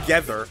 Yeah.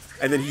 Together,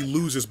 and then he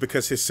loses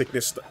because his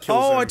sickness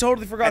kills him. Oh, I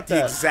totally forgot at that.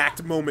 the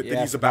exact moment Yeah, that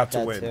I he's about to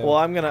forgot win. that too. Well,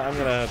 I'm gonna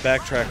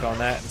backtrack on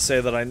that and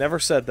say that I never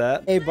said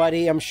that. Hey,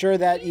 buddy, I'm sure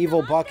that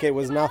evil bucket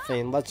was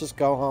nothing. Let's just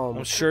go home.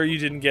 I'm sure you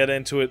didn't get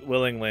into it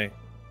willingly.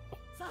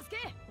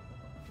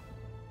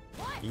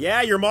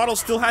 Yeah, your model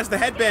still has the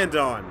headband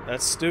on.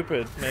 That's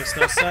stupid. Makes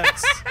no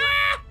sense.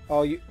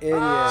 Oh, you idiot.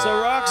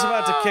 So Rock's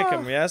about to kick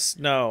him, yes?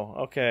 No.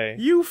 Okay.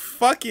 You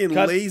fucking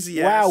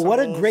lazy Wow, assholes. what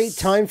a great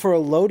time for a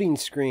loading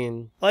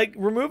screen. Like,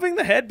 removing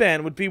the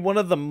headband would be one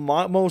of the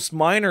most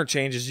minor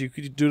changes you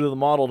could do to the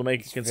model to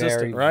make it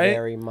consistent, right?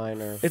 Very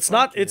minor. It's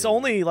not, it's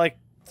only like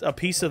a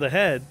piece of the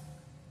head.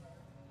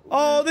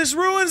 Oh, this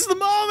ruins the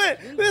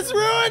moment! This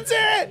ruins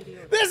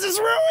it! This is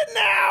ruined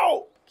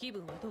now!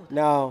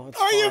 No, it's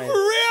Are you fine. for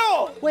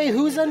real? Wait,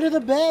 who's under the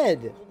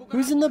bed?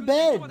 Who's in the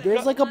bed?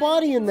 There's like a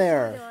body in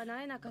there.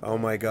 Oh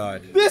my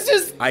god. This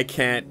is... I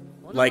can't,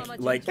 like...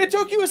 It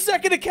took you a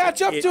second to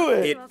catch up to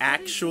it. It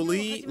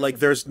actually, like,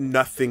 there's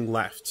nothing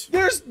left.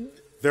 There's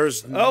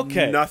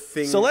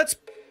nothing... So let's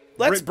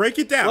break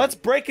it down. Let's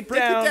break it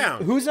down. Break it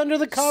down. Who's under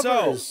the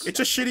covers? It's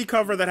a shitty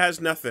cover that has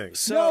nothing.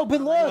 So, no,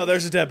 but look. No,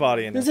 there's a dead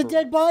body in there. There's a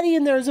dead body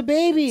in there. There's a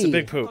baby. It's a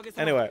big poop.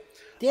 Anyway.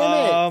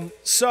 Damn it.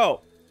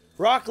 So,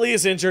 Rock Lee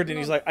is injured, and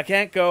he's like, I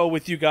can't go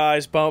with you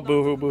guys.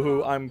 Boo-hoo,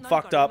 boo-hoo. I'm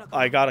fucked up.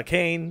 I got a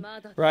cane,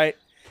 right?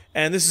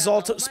 And this is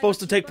all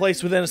supposed to take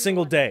place within a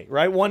single day,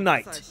 right? One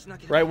night,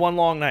 right? One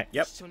long night.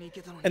 Yep.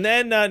 And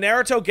then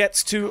Naruto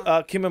gets to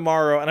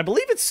Kimimaro, and I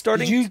believe it's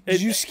starting...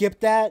 Did you skip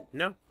that?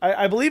 No.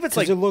 I believe it's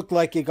like... It looked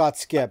like it got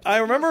skipped. I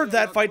remember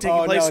that fight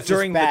taking place it's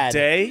during the just bad.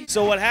 day.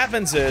 So what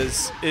happens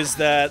is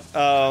that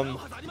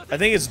I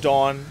think it's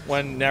dawn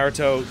when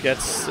Naruto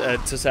gets to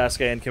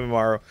Sasuke and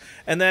Kimimaro,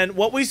 and then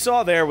what we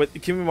saw there with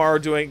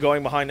Kimimaro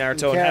going behind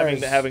Naruto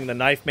and having the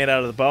knife made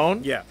out of the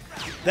bone. Yeah,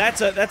 that's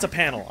a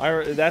panel.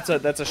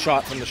 That's a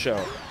shot from the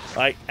show.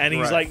 Like, and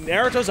he's like,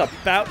 Naruto's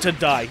about to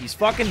die. He's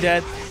fucking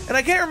dead. And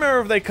I can't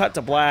remember if they cut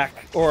to black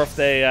or if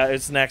they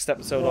it's next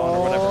episode on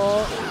or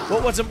whatever.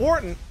 But what's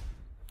important.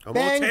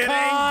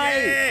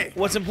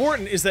 What's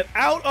important is that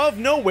out of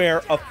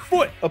nowhere, a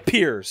foot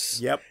appears.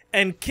 Yep.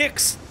 And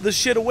kicks the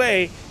shit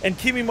away, and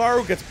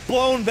Kimimaro gets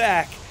blown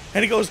back,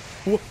 and he goes,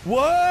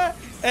 what?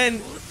 And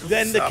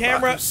then the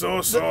camera,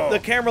 the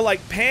camera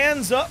like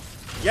pans up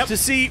to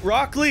see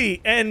Rock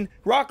Lee, and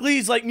Rock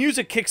Lee's like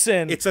music kicks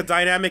in. It's a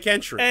dynamic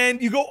entry. And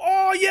you go,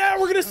 oh yeah,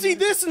 we're gonna see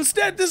this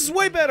instead. This is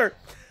way better.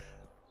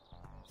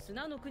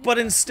 But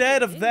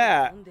instead of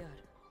that,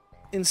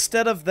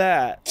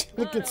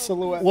 look at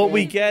silhouette. what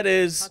we get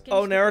is,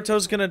 oh,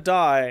 Naruto's gonna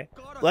die.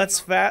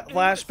 Let's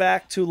flash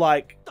back to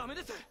like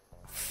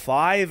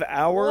 5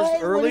 hours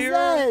earlier.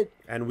 What is that?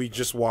 And we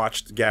just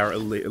watched Garrett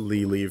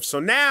Lee leave. So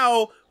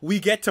now we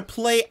get to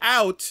play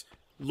out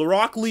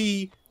Rock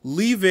Lee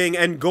leaving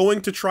and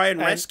going to try and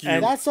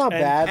rescue. That's not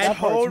bad. That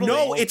part's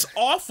no, it's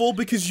awful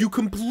because you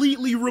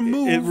completely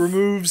remove. It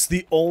removes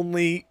the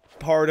only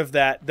part of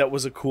that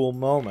was a cool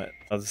moment.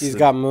 He's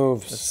got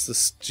moves. It's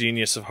this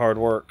genius of hard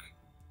work.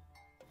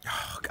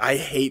 I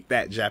hate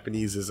that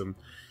Japaneseism.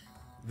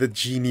 The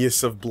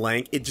genius of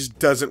blank. It just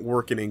doesn't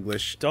work in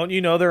English. Don't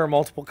you know there are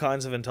multiple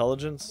kinds of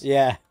intelligence?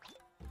 Yeah.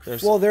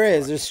 Well, there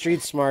is. There's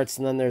street smarts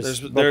and then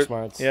there's book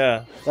smarts.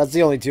 Yeah. That's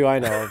the only two I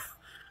know of.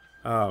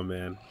 Oh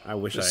man, I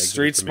wish I.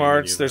 Street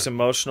smarts. There's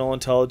emotional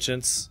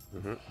intelligence.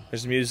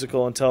 There's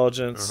musical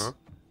intelligence.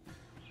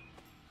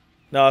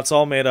 No, it's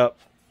all made up.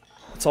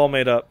 It's all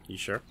made up. You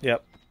sure?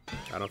 Yep.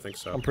 I don't think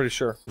so. I'm pretty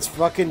sure. It's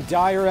fucking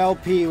dire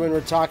LP when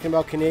we're talking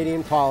about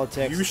Canadian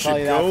politics. You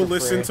should go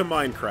listen to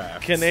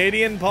Minecraft.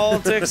 Canadian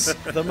politics,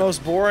 the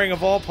most boring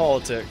of all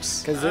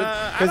politics. Because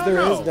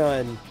there is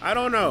none. I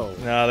don't know.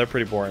 No, they're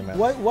pretty boring, man.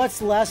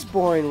 What's less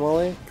boring,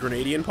 Woolie?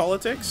 Canadian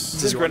politics?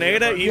 Does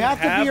Grenada even You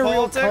have to be a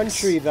politics? real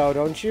country, though,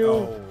 don't you?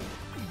 Oh.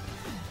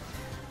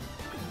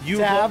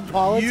 To have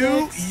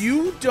politics?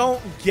 You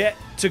don't get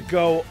to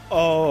go,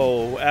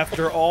 oh,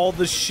 after all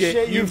the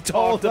shit you've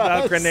told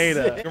about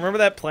Grenada. Remember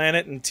that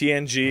planet in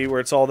TNG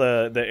where it's all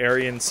the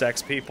Aryan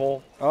sex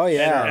people? Oh,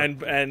 yeah.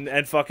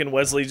 And fucking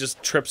Wesley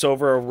just trips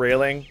over a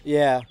railing?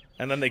 Yeah.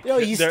 And then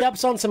he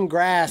steps on some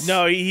grass.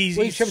 No,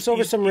 he trips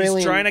over some railing.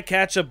 He's trying to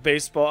catch a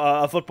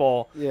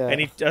football. Yeah.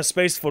 And a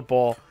space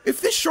football.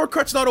 If this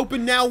shortcut's not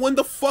open now, when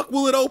the fuck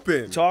will it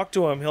open? Talk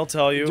to him, he'll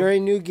tell you.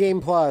 During New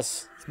Game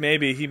Plus.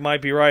 Maybe, he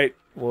might be right.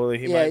 Well,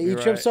 he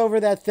trips over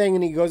that thing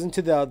and he goes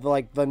into the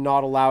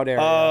not allowed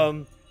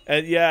area.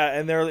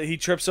 And he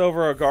trips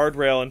over a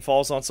guardrail and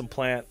falls on some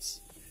plants.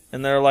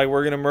 And they're like,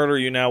 "We're gonna murder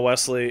you now,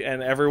 Wesley."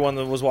 And everyone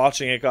that was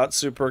watching it got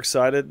super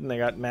excited and they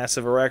got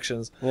massive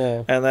erections.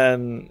 Yeah. And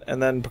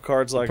then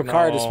Picard's like,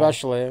 Picard no.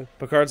 especially.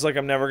 Picard's like,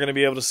 "I'm never gonna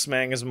be able to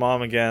smang his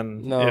mom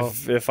again. No.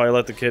 If I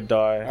let the kid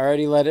die." I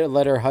already let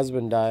her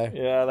husband die.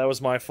 Yeah, that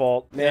was my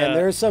fault. Man,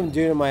 there was some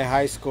dude in my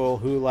high school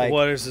who like.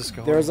 What is this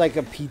going? There was like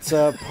a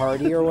pizza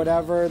party or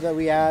whatever that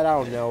we had. I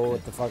don't know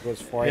what the fuck it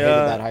was for. I hated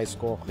that high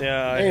school.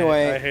 Yeah.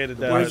 Anyway, I hated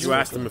that. Why did you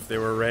ask them if they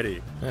were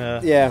ready?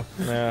 Yeah.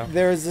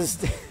 There was this.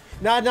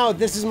 No,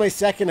 this is my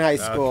second high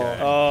school.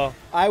 Okay.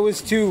 I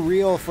was too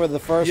real for the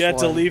first one. You had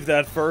to leave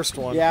that first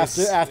one. Yeah,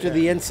 after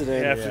the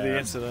incident. After the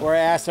incident. Where I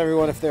asked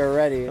everyone if they were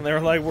ready. And they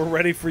were like, "We're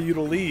ready for you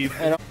to leave."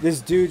 And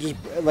this dude just,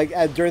 like,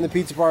 during the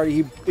pizza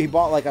party, he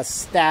bought, like, a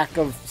stack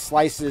of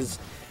slices.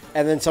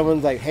 And then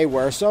someone's like, "Hey,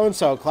 where's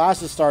so-and-so?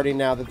 Class is starting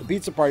now that the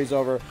pizza party's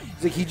over."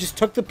 He's like, he just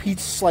took the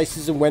pizza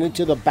slices and went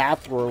into the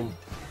bathroom.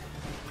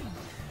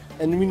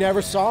 And we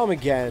never saw him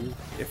again.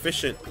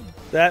 Efficient.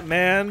 That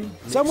man.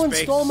 Someone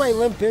stole my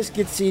Limp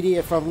Bizkit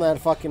CD from that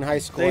fucking high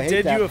school. They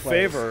did you a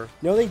favor.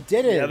 No, they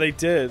didn't. Yeah, they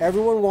did.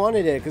 Everyone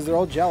wanted it because they're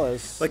all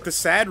jealous. Like, the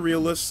sad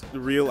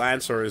real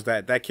answer is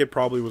that that kid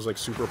probably was, like,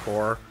 super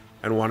poor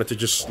and wanted to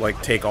just,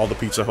 like, take all the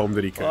pizza home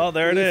that he could. Oh,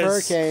 there it is.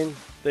 Hurricane.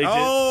 They did.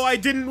 Oh, I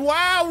didn't.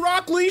 Wow,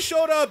 Rock Lee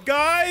showed up,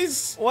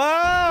 guys.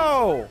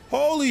 Wow.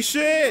 Holy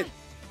shit.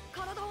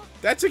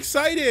 That's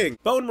exciting.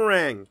 Bone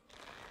meringue.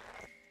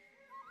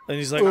 And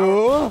he's like,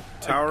 oh.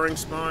 Towering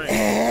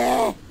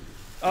spine.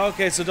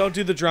 Okay, so don't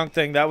do the drunk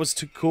thing. That was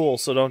too cool,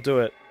 so don't do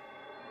it.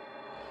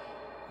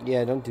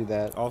 Yeah, don't do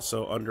that.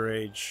 Also,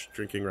 underage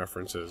drinking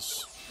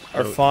references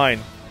Are fine.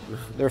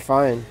 They're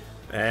fine.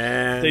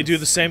 And They do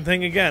the same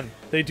thing again.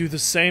 They do the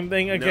same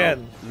thing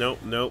again.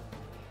 Nope.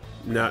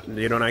 Not,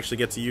 you don't actually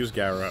get to use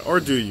Gara. Or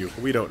do you?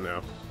 We don't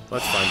know.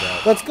 Let's find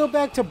out. Let's go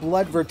back to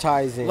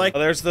bloodvertising. Like,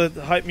 there's the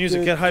hype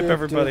music. Get hype,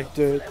 everybody.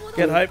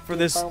 Get hype for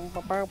this.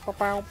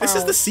 This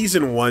is the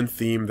season 1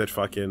 theme that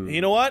fucking...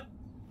 You know what?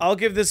 I'll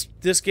give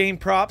this game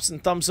props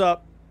and thumbs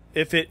up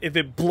if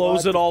it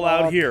blows it all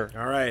out here.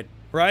 Alright.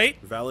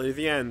 Right? Valid at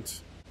the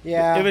end.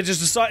 Yeah. If it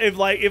just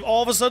if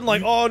all of a sudden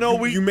like, oh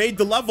no, you made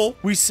the level.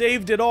 We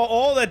saved it all.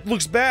 Oh, that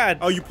looks bad.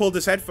 Oh, you pulled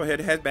this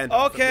headband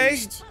off, okay. at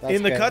least.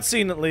 In the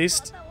cutscene at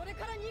least.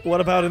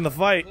 What about in the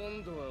fight?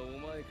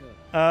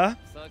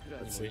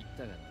 Let's see.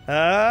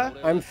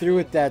 I'm through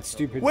with that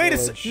stupid Wait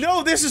village.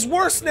 no, this is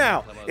worse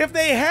now. If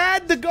they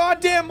had the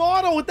goddamn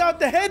model without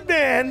the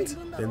headband,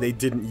 and they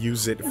didn't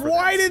use it.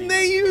 Why didn't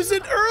they use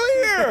it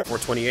earlier?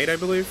 428, I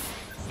believe.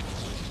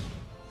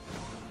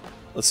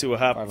 Let's see what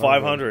happened.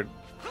 500.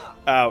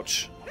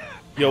 Ouch.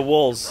 Yo,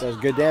 Wolves. That's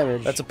good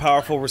damage. That's a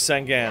powerful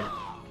Rasengan.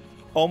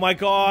 Oh my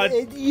god.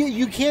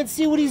 You can't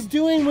see what he's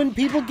doing when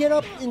people get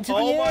up into the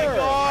air. Oh my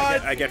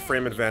god. I get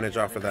frame advantage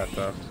off of that,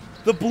 though.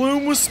 The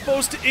bloom was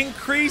supposed to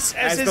increase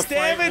as his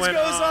damage goes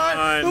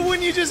on, but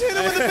when you just hit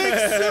him with a big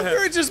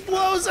super, it just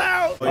blows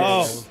out.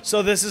 Oh,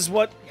 so this is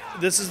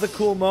the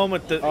cool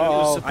moment that it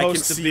was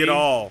supposed to be. I can see it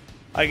all.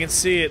 I can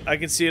see it. I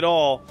can see it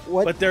all.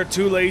 What? But they're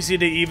too lazy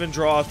to even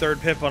draw a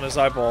third pip on his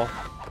eyeball.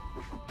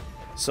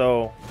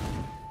 So.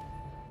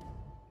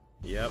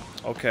 Yep.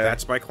 Okay.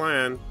 That's my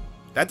clan.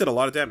 That did a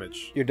lot of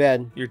damage. You're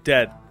dead. You're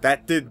dead.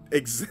 That did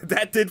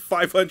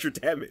 500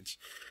 damage.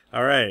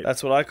 All right.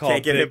 That's what I call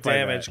big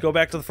damage. Go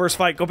back to the first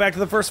fight. Go back to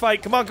the first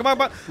fight. Come on, come on,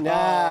 come on.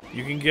 Nah.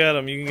 You can get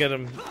him. You can get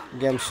him.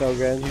 Get him so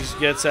good. You just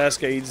get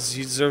Sasuke. He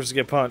deserves to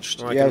get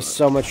punched. You have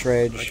so much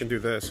rage. I can do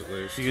this at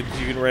least. You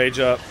can rage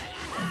up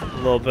a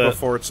little bit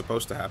before it's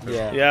supposed to happen.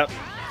 Yeah. Yep.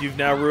 You've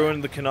now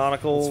ruined the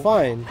canonical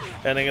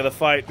ending of the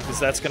fight because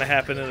that's going to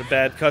happen in a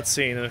bad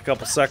cutscene in a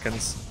couple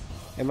seconds.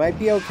 It might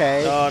be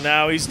okay. Oh,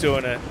 now he's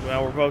doing it.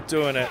 Now we're both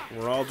doing it.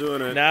 We're all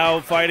doing it. Now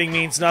fighting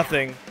means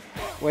nothing.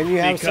 When you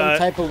have some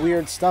type of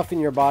weird stuff in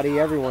your body,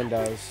 everyone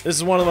does. This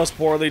is one of the most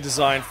poorly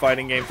designed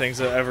fighting game things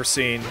I've ever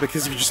seen.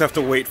 Because you just have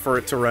to wait for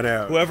it to run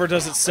out. Whoever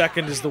does it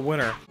second is the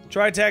winner.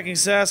 Try attacking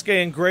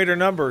Sasuke in greater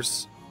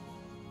numbers.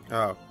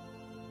 Oh.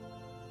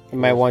 I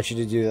might want you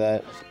to do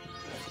that.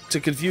 To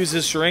confuse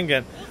his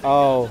Sharingan.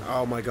 Oh.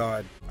 Oh my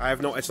god. I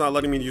have no... It's not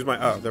letting me use my...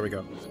 Oh, there we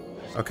go.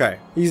 Okay.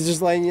 He's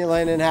just letting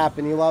it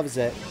happen. He loves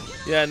it.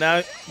 Yeah,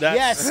 now...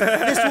 Yes!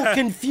 This will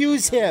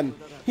confuse him!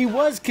 He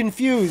was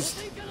confused.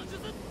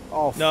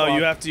 Oh, no, fuck.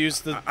 You have to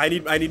use the... I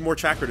need more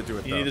chakra to do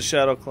it, You need a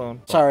shadow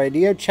clone. Sorry, do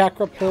you have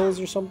chakra pills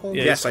or something?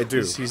 Yeah, yes, I do.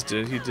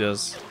 He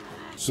does.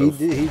 So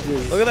he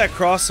does. Look at that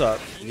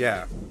cross-up.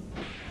 Yeah.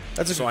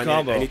 That's a good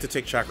combo. I need to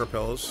take chakra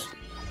pills.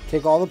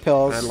 Take all the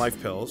pills. And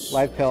life pills.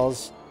 Life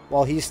pills.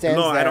 While he stands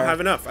there. No, I don't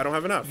have enough. I don't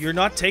have enough. You're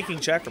not taking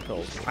chakra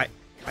pills.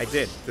 I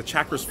did. The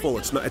chakra's full.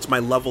 It's my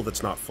level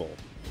that's not full.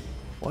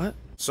 What?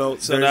 So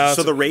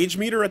the rage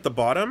meter at the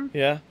bottom.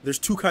 Yeah. There's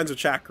 2 kinds of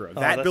chakra.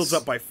 That builds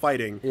up by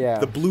fighting. Yeah.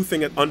 The blue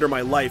thing under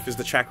my life is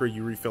the chakra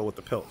you refill with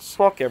the pills.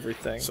 Fuck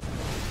everything. So,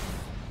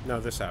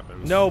 no, this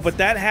happens. No, but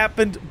that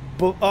happened.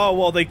 Oh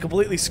well, they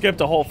completely skipped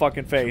a whole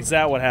fucking phase. Is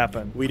that what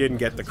happened? We didn't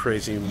get the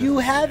crazy. You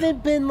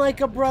haven't been like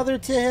a brother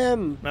to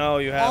him. No,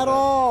 you haven't. At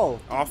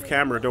all. Off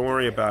camera. Don't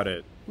worry about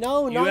it.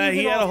 No, not even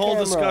he had a whole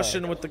camera.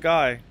 discussion with the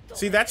guy.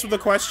 See, that's the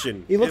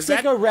question. He looks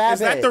like a rabbit. Is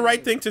that the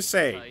right thing to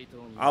say?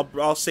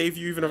 I'll save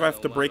you even if I have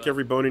to break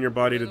every bone in your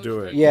body to do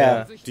it.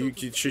 Yeah.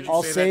 Should you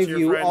I'll say save that to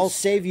your friends? I'll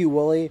save you,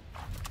 Woolie.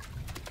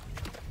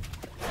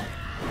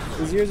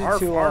 His ears are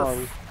too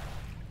long.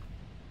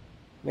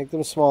 Make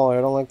them smaller.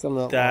 I don't like them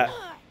that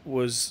long.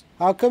 Was...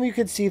 How come you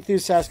could see through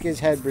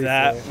Sasuke's head briefly?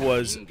 That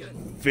was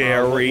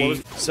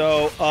very...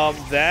 So,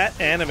 that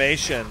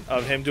animation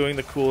of him doing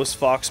the coolest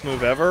fox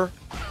move ever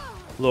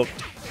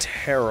looked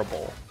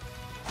terrible.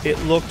 It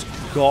looked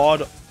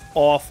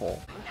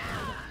god-awful.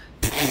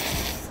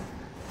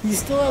 He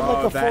still had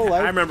like a full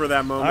life. I remember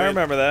that moment. I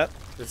remember that.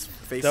 His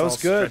face that was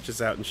all good. stretches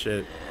out and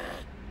shit.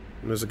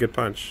 It was a good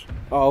punch.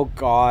 Oh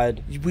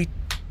god.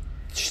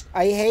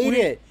 I hate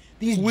it.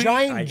 These we,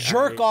 giant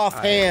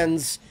jerk-off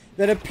hands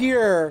that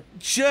appear.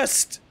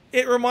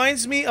 It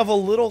reminds me of a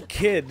little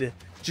kid.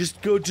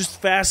 Just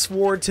fast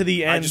forward to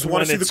the end. I just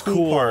want to see the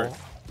cool part.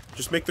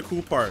 Just make the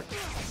cool part.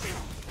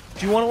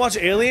 Do you want to watch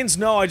Aliens?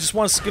 No, I just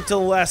want to skip to the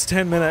last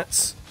 10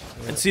 minutes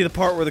and see the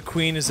part where the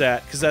queen is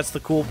at, because that's the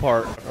cool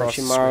part.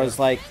 Orochimaru's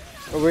like,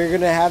 we're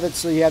gonna have it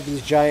so you have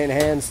these giant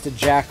hands to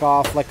jack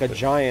off like a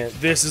giant.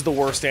 This is the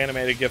worst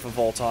animated GIF of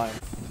all time.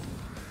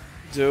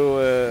 Do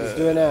it. Let's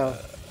do it now.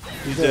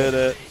 You did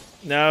it.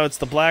 Now it's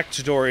the black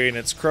Chidori and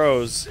it's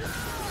crows.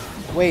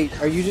 Wait,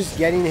 are you just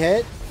getting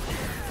hit?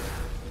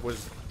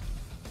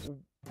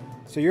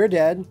 So you're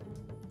dead.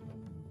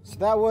 So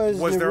that was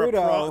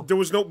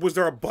Naruto. Was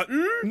there a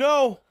button?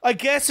 No, I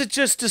guess it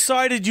just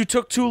decided you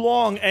took too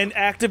long and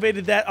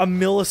activated that a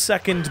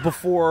millisecond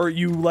before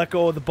you let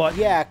go of the button.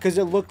 Yeah, because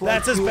it looked like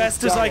that's as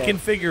best as I can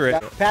figure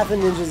it. Path of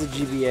Ninja's a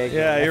GBA game.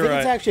 Yeah, you're right. I think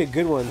it's actually a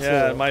good one too.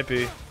 Yeah, it might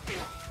be.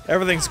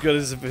 Everything's good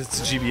as if it's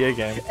a GBA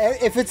game.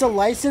 If it's a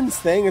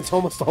licensed thing, it's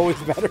almost always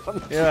better on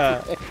the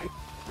GBA.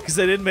 Because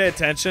they didn't pay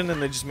attention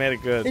and they just made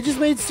it good. They just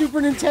made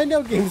Super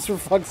Nintendo games for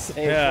fuck's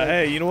sake. Yeah, like,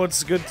 hey, you know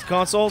what's a good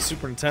console?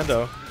 Super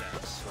Nintendo.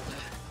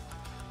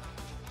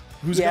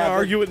 Who's gonna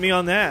argue with me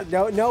on that?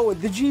 No,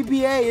 the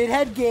GBA, it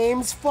had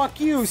games. Fuck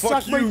you,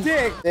 suck my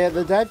dick. Yeah,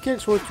 the dive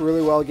kicks worked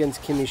really well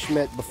against Kimmy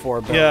Schmidt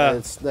before, but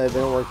they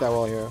don't work that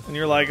well here. And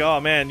you're like, oh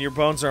man, your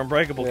bones are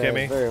unbreakable,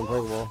 Kimmy. Very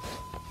unbreakable.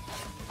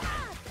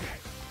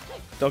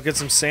 Don't get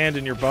some sand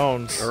in your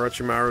bones.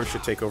 Orochimaru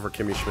should take over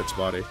Kimmy Schmidt's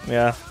body.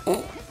 Yeah.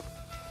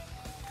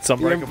 It's unbreakable.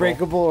 The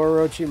unbreakable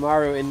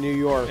Orochimaru in New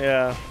York.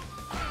 Yeah.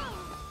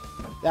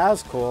 That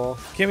was cool.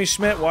 Kimmy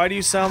Schmidt, why do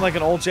you sound like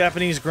an old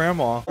Japanese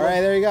grandma?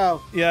 Alright, there you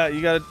go. Yeah,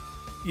 you don't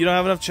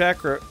have enough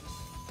chakra.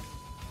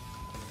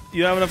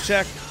 You don't have enough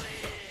chakra.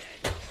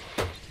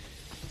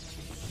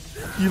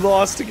 You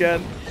lost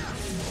again.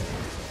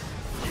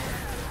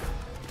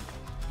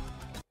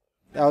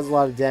 That was a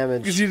lot of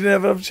damage. Because you didn't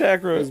have enough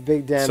chakra. It was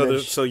big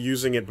damage. So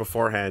using it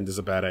beforehand is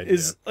a bad idea.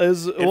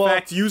 In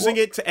fact, using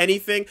it to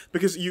anything,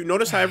 because you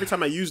notice how every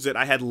time I used it,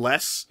 I had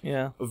less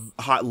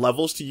hot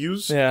levels to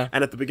use, and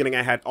at the beginning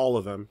I had all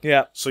of them.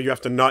 Yeah. So you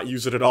have to not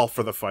use it at all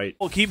for the fight.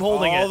 Well, keep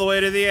holding it. All the way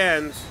to the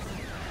end.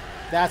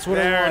 That's what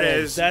there I wanted. It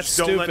is. That's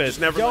stupid.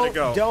 Just never let it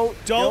go.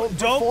 Don't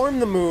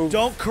perform the move.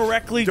 Don't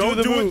correctly do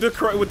the move.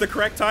 With the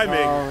correct timing.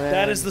 Oh,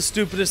 that is the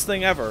stupidest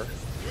thing ever.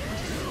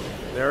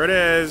 There it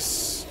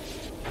is.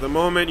 The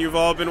moment you've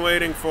all been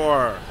waiting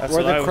for. That's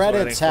where the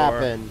credits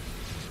happen.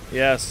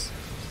 Yes.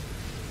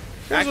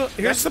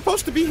 Here's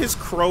supposed to be his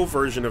crow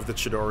version of the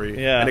Chidori.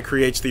 Yeah. And it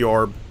creates the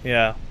orb.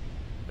 Yeah.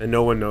 And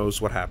no one knows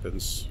what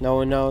happens. No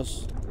one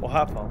knows. Well,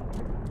 have fun.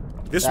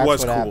 This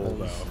was cool,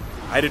 though.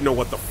 I didn't know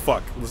what the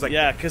fuck. It was like,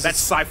 that's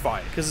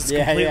sci-fi. Because it's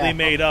completely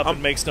made up. It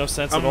makes no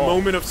sense at all. A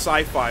moment of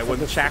sci-fi when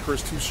the chakra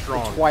is too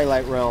strong. The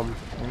Twilight Realm.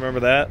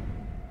 Remember that?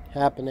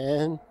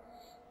 Happening.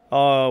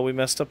 Oh, we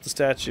messed up the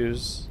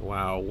statues.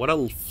 Wow, what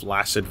a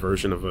flaccid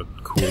version of a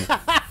cool...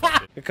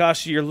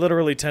 Kakashi, you're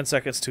literally 10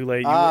 seconds too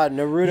late.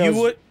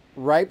 Naruto's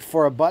ripe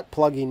for a butt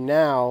plugging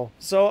now.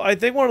 So, I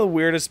think one of the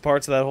weirdest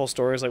parts of that whole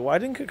story is like, why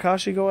didn't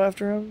Kakashi go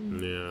after him?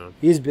 Yeah.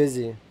 He's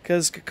busy.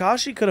 Because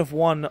Kakashi could have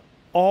won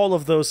all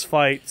of those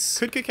fights.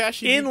 Could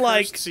Kakashi in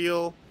like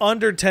seal?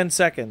 Under 10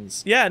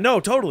 seconds? Yeah, no,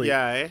 totally.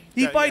 Yeah,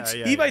 He fights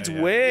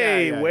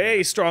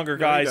way stronger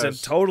guys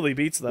and totally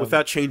beats them.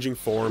 Without changing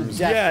forms.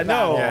 Yeah,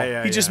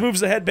 no. He just moves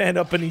the headband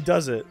up and he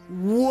does it.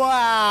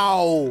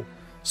 Wow!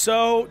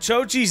 So,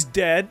 Choji's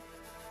dead.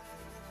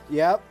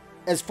 Yep.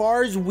 As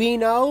far as we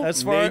know,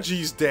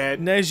 Neji's dead.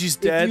 Neji's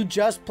dead. If you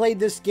just played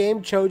this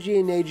game, Choji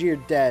and Neji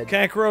are dead.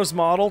 Kankuro's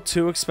model,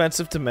 too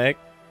expensive to make.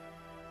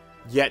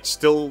 Yet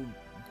still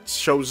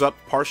shows up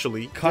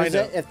partially. Kind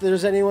of. If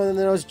there's anyone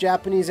that knows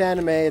Japanese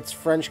anime, it's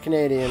French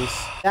Canadians.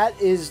 that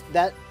is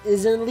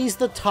in at least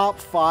the top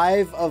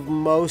 5 of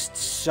most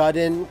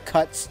sudden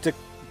cuts to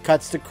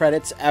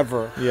credits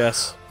ever.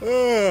 Yes.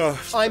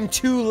 I'm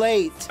too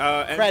late.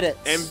 Credits.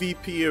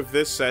 MVP of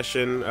this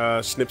session,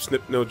 Snip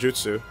Snip no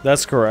Jutsu.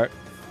 That's correct.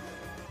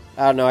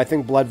 I don't know. I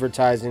think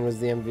Bloodvertising was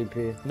the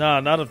MVP. No,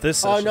 not of this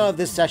session. Oh no,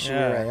 this session.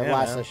 You're right.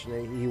 Last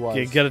session he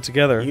was. Get it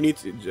together. You need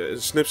to,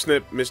 Snip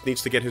Snip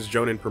needs to get his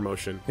Jonin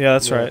promotion. Yeah,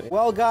 that's right.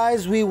 Well,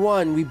 guys, we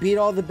won. We beat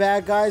all the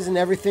bad guys, and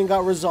everything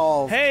got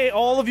resolved. Hey,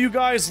 all of you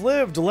guys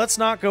lived. Let's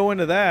not go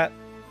into that.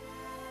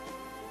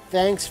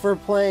 Thanks for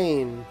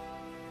playing.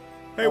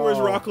 Hey, where's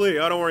Rock Lee?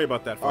 Oh, don't worry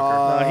about that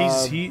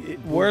fucker.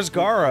 Where's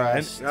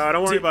Gaara? No,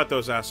 don't worry about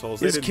those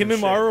assholes. Is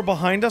Kimimaro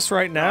behind us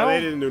right now? No, they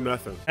didn't do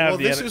nothing. Well,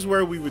 this is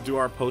where we would do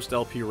our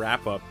post-LP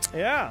wrap-up.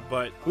 Yeah.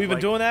 But we've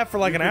been doing that for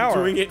like an hour.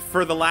 We've been doing it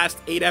for the last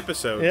 8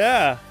 episodes.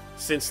 Yeah.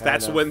 Since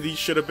that's when these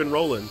should have been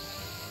rolling.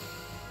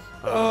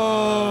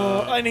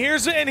 And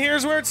here's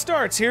where it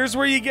starts. Here's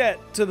where you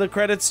get to the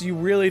credits you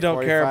really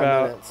don't care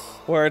about. Minutes.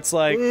 Where it's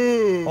like,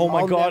 oh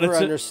my god, I'll never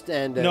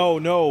understand it.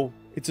 No,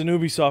 it's an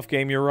Ubisoft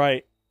game. You're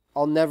right.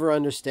 I'll never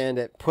understand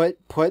it. Put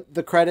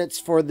the credits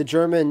for the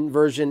German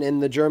version in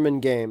the German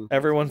game.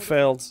 Everyone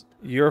failed.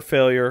 You're a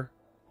failure.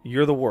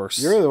 You're the worst.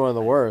 You're the one of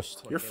the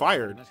worst. You're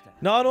fired.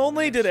 Not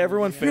only did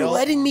everyone fail... You're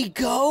letting me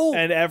go!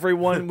 And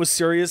everyone was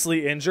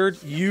seriously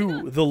injured,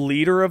 you, the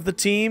leader of the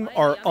team,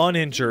 are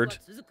uninjured.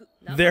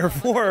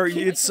 Therefore,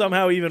 it's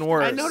somehow even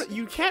worse. I know that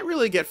you can't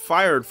really get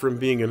fired from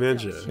being a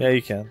ninja. Yeah,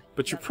 you can.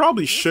 But you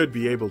probably should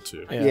be able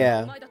to.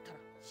 Yeah.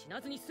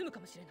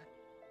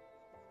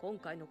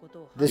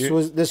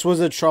 This was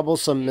a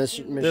troublesome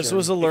mission. This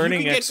was a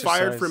learning if you can get exercise.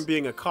 fired from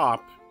being a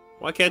cop,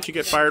 why can't you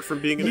get fired from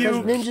being a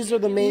ninja? Because ninjas are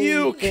the main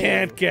You thing.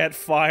 can't get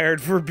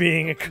fired for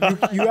being a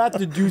cop. You have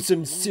to do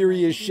some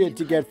serious shit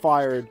to get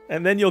fired.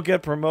 And then you'll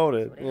get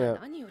promoted. Yeah.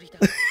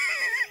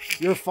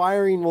 Your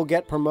firing will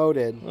get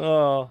promoted.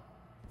 Oh.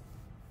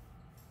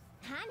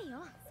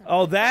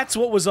 Oh, that's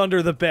what was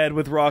under the bed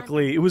with Rock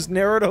Lee. It was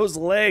Naruto's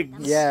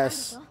legs.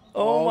 Yes.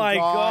 Oh my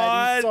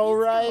god. He's so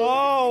right.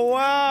 Oh,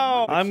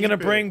 wow. I'm gonna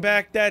bring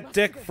back that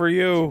dick for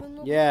you.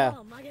 Yeah.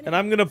 And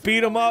I'm gonna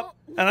beat him up.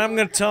 And I'm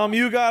gonna tell him,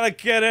 you gotta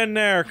get in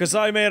there, because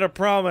I made a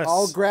promise.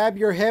 I'll grab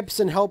your hips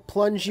and help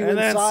plunge you and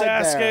inside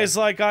then Sasuke's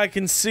there. like, I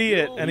can see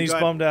it. And he's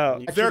bummed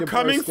out. They're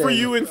coming for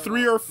you in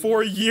 3 or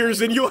 4 years,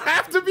 and you'll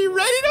have to be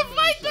ready to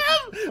fight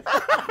them!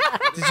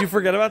 Did you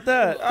forget about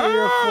that? 3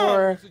 or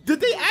 4.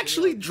 Did they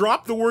actually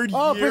drop the word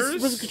Oh, years?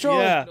 press control.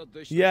 Yeah.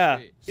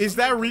 Yeah. Is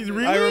that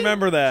really? I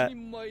remember that.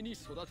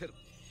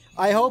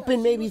 I hope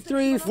in maybe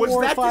 3,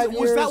 4, 5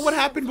 years. Was that what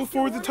happened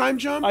before the time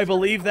jump? I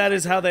believe that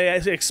is how they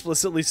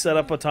explicitly set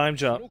up a time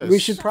jump. We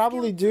should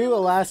probably do a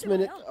last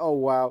minute. Oh,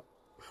 wow.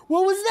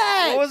 What was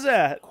that? What was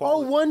that? Oh,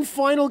 one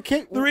final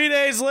kick. 3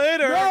 days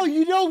later. No,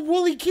 you don't,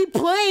 Woolie. Keep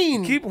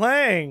playing. Keep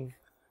playing.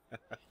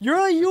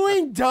 You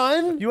ain't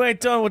done. You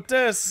ain't done with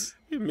this.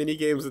 Mini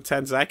games of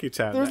Tanzaku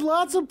Town. There's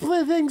lots of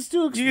things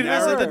to explore. You can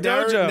visit the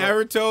dojo.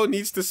 Naruto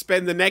needs to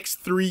spend the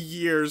next 3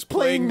 years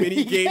playing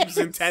mini games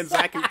in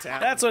Tanzaku Town.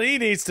 That's what he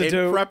needs to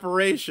do. In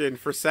preparation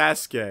for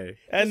Sasuke.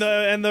 And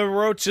the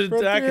Rocha For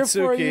 3 or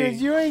 4 years, Akatsuki.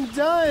 you ain't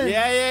done.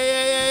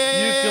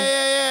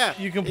 Yeah.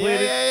 You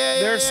completed.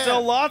 There's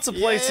still lots of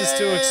places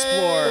to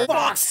explore.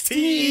 Fox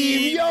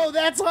Team. Yo,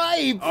 that's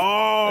hype.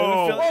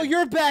 Oh, Oh,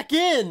 you're back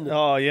in.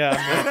 Oh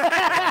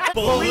yeah.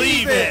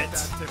 believe it.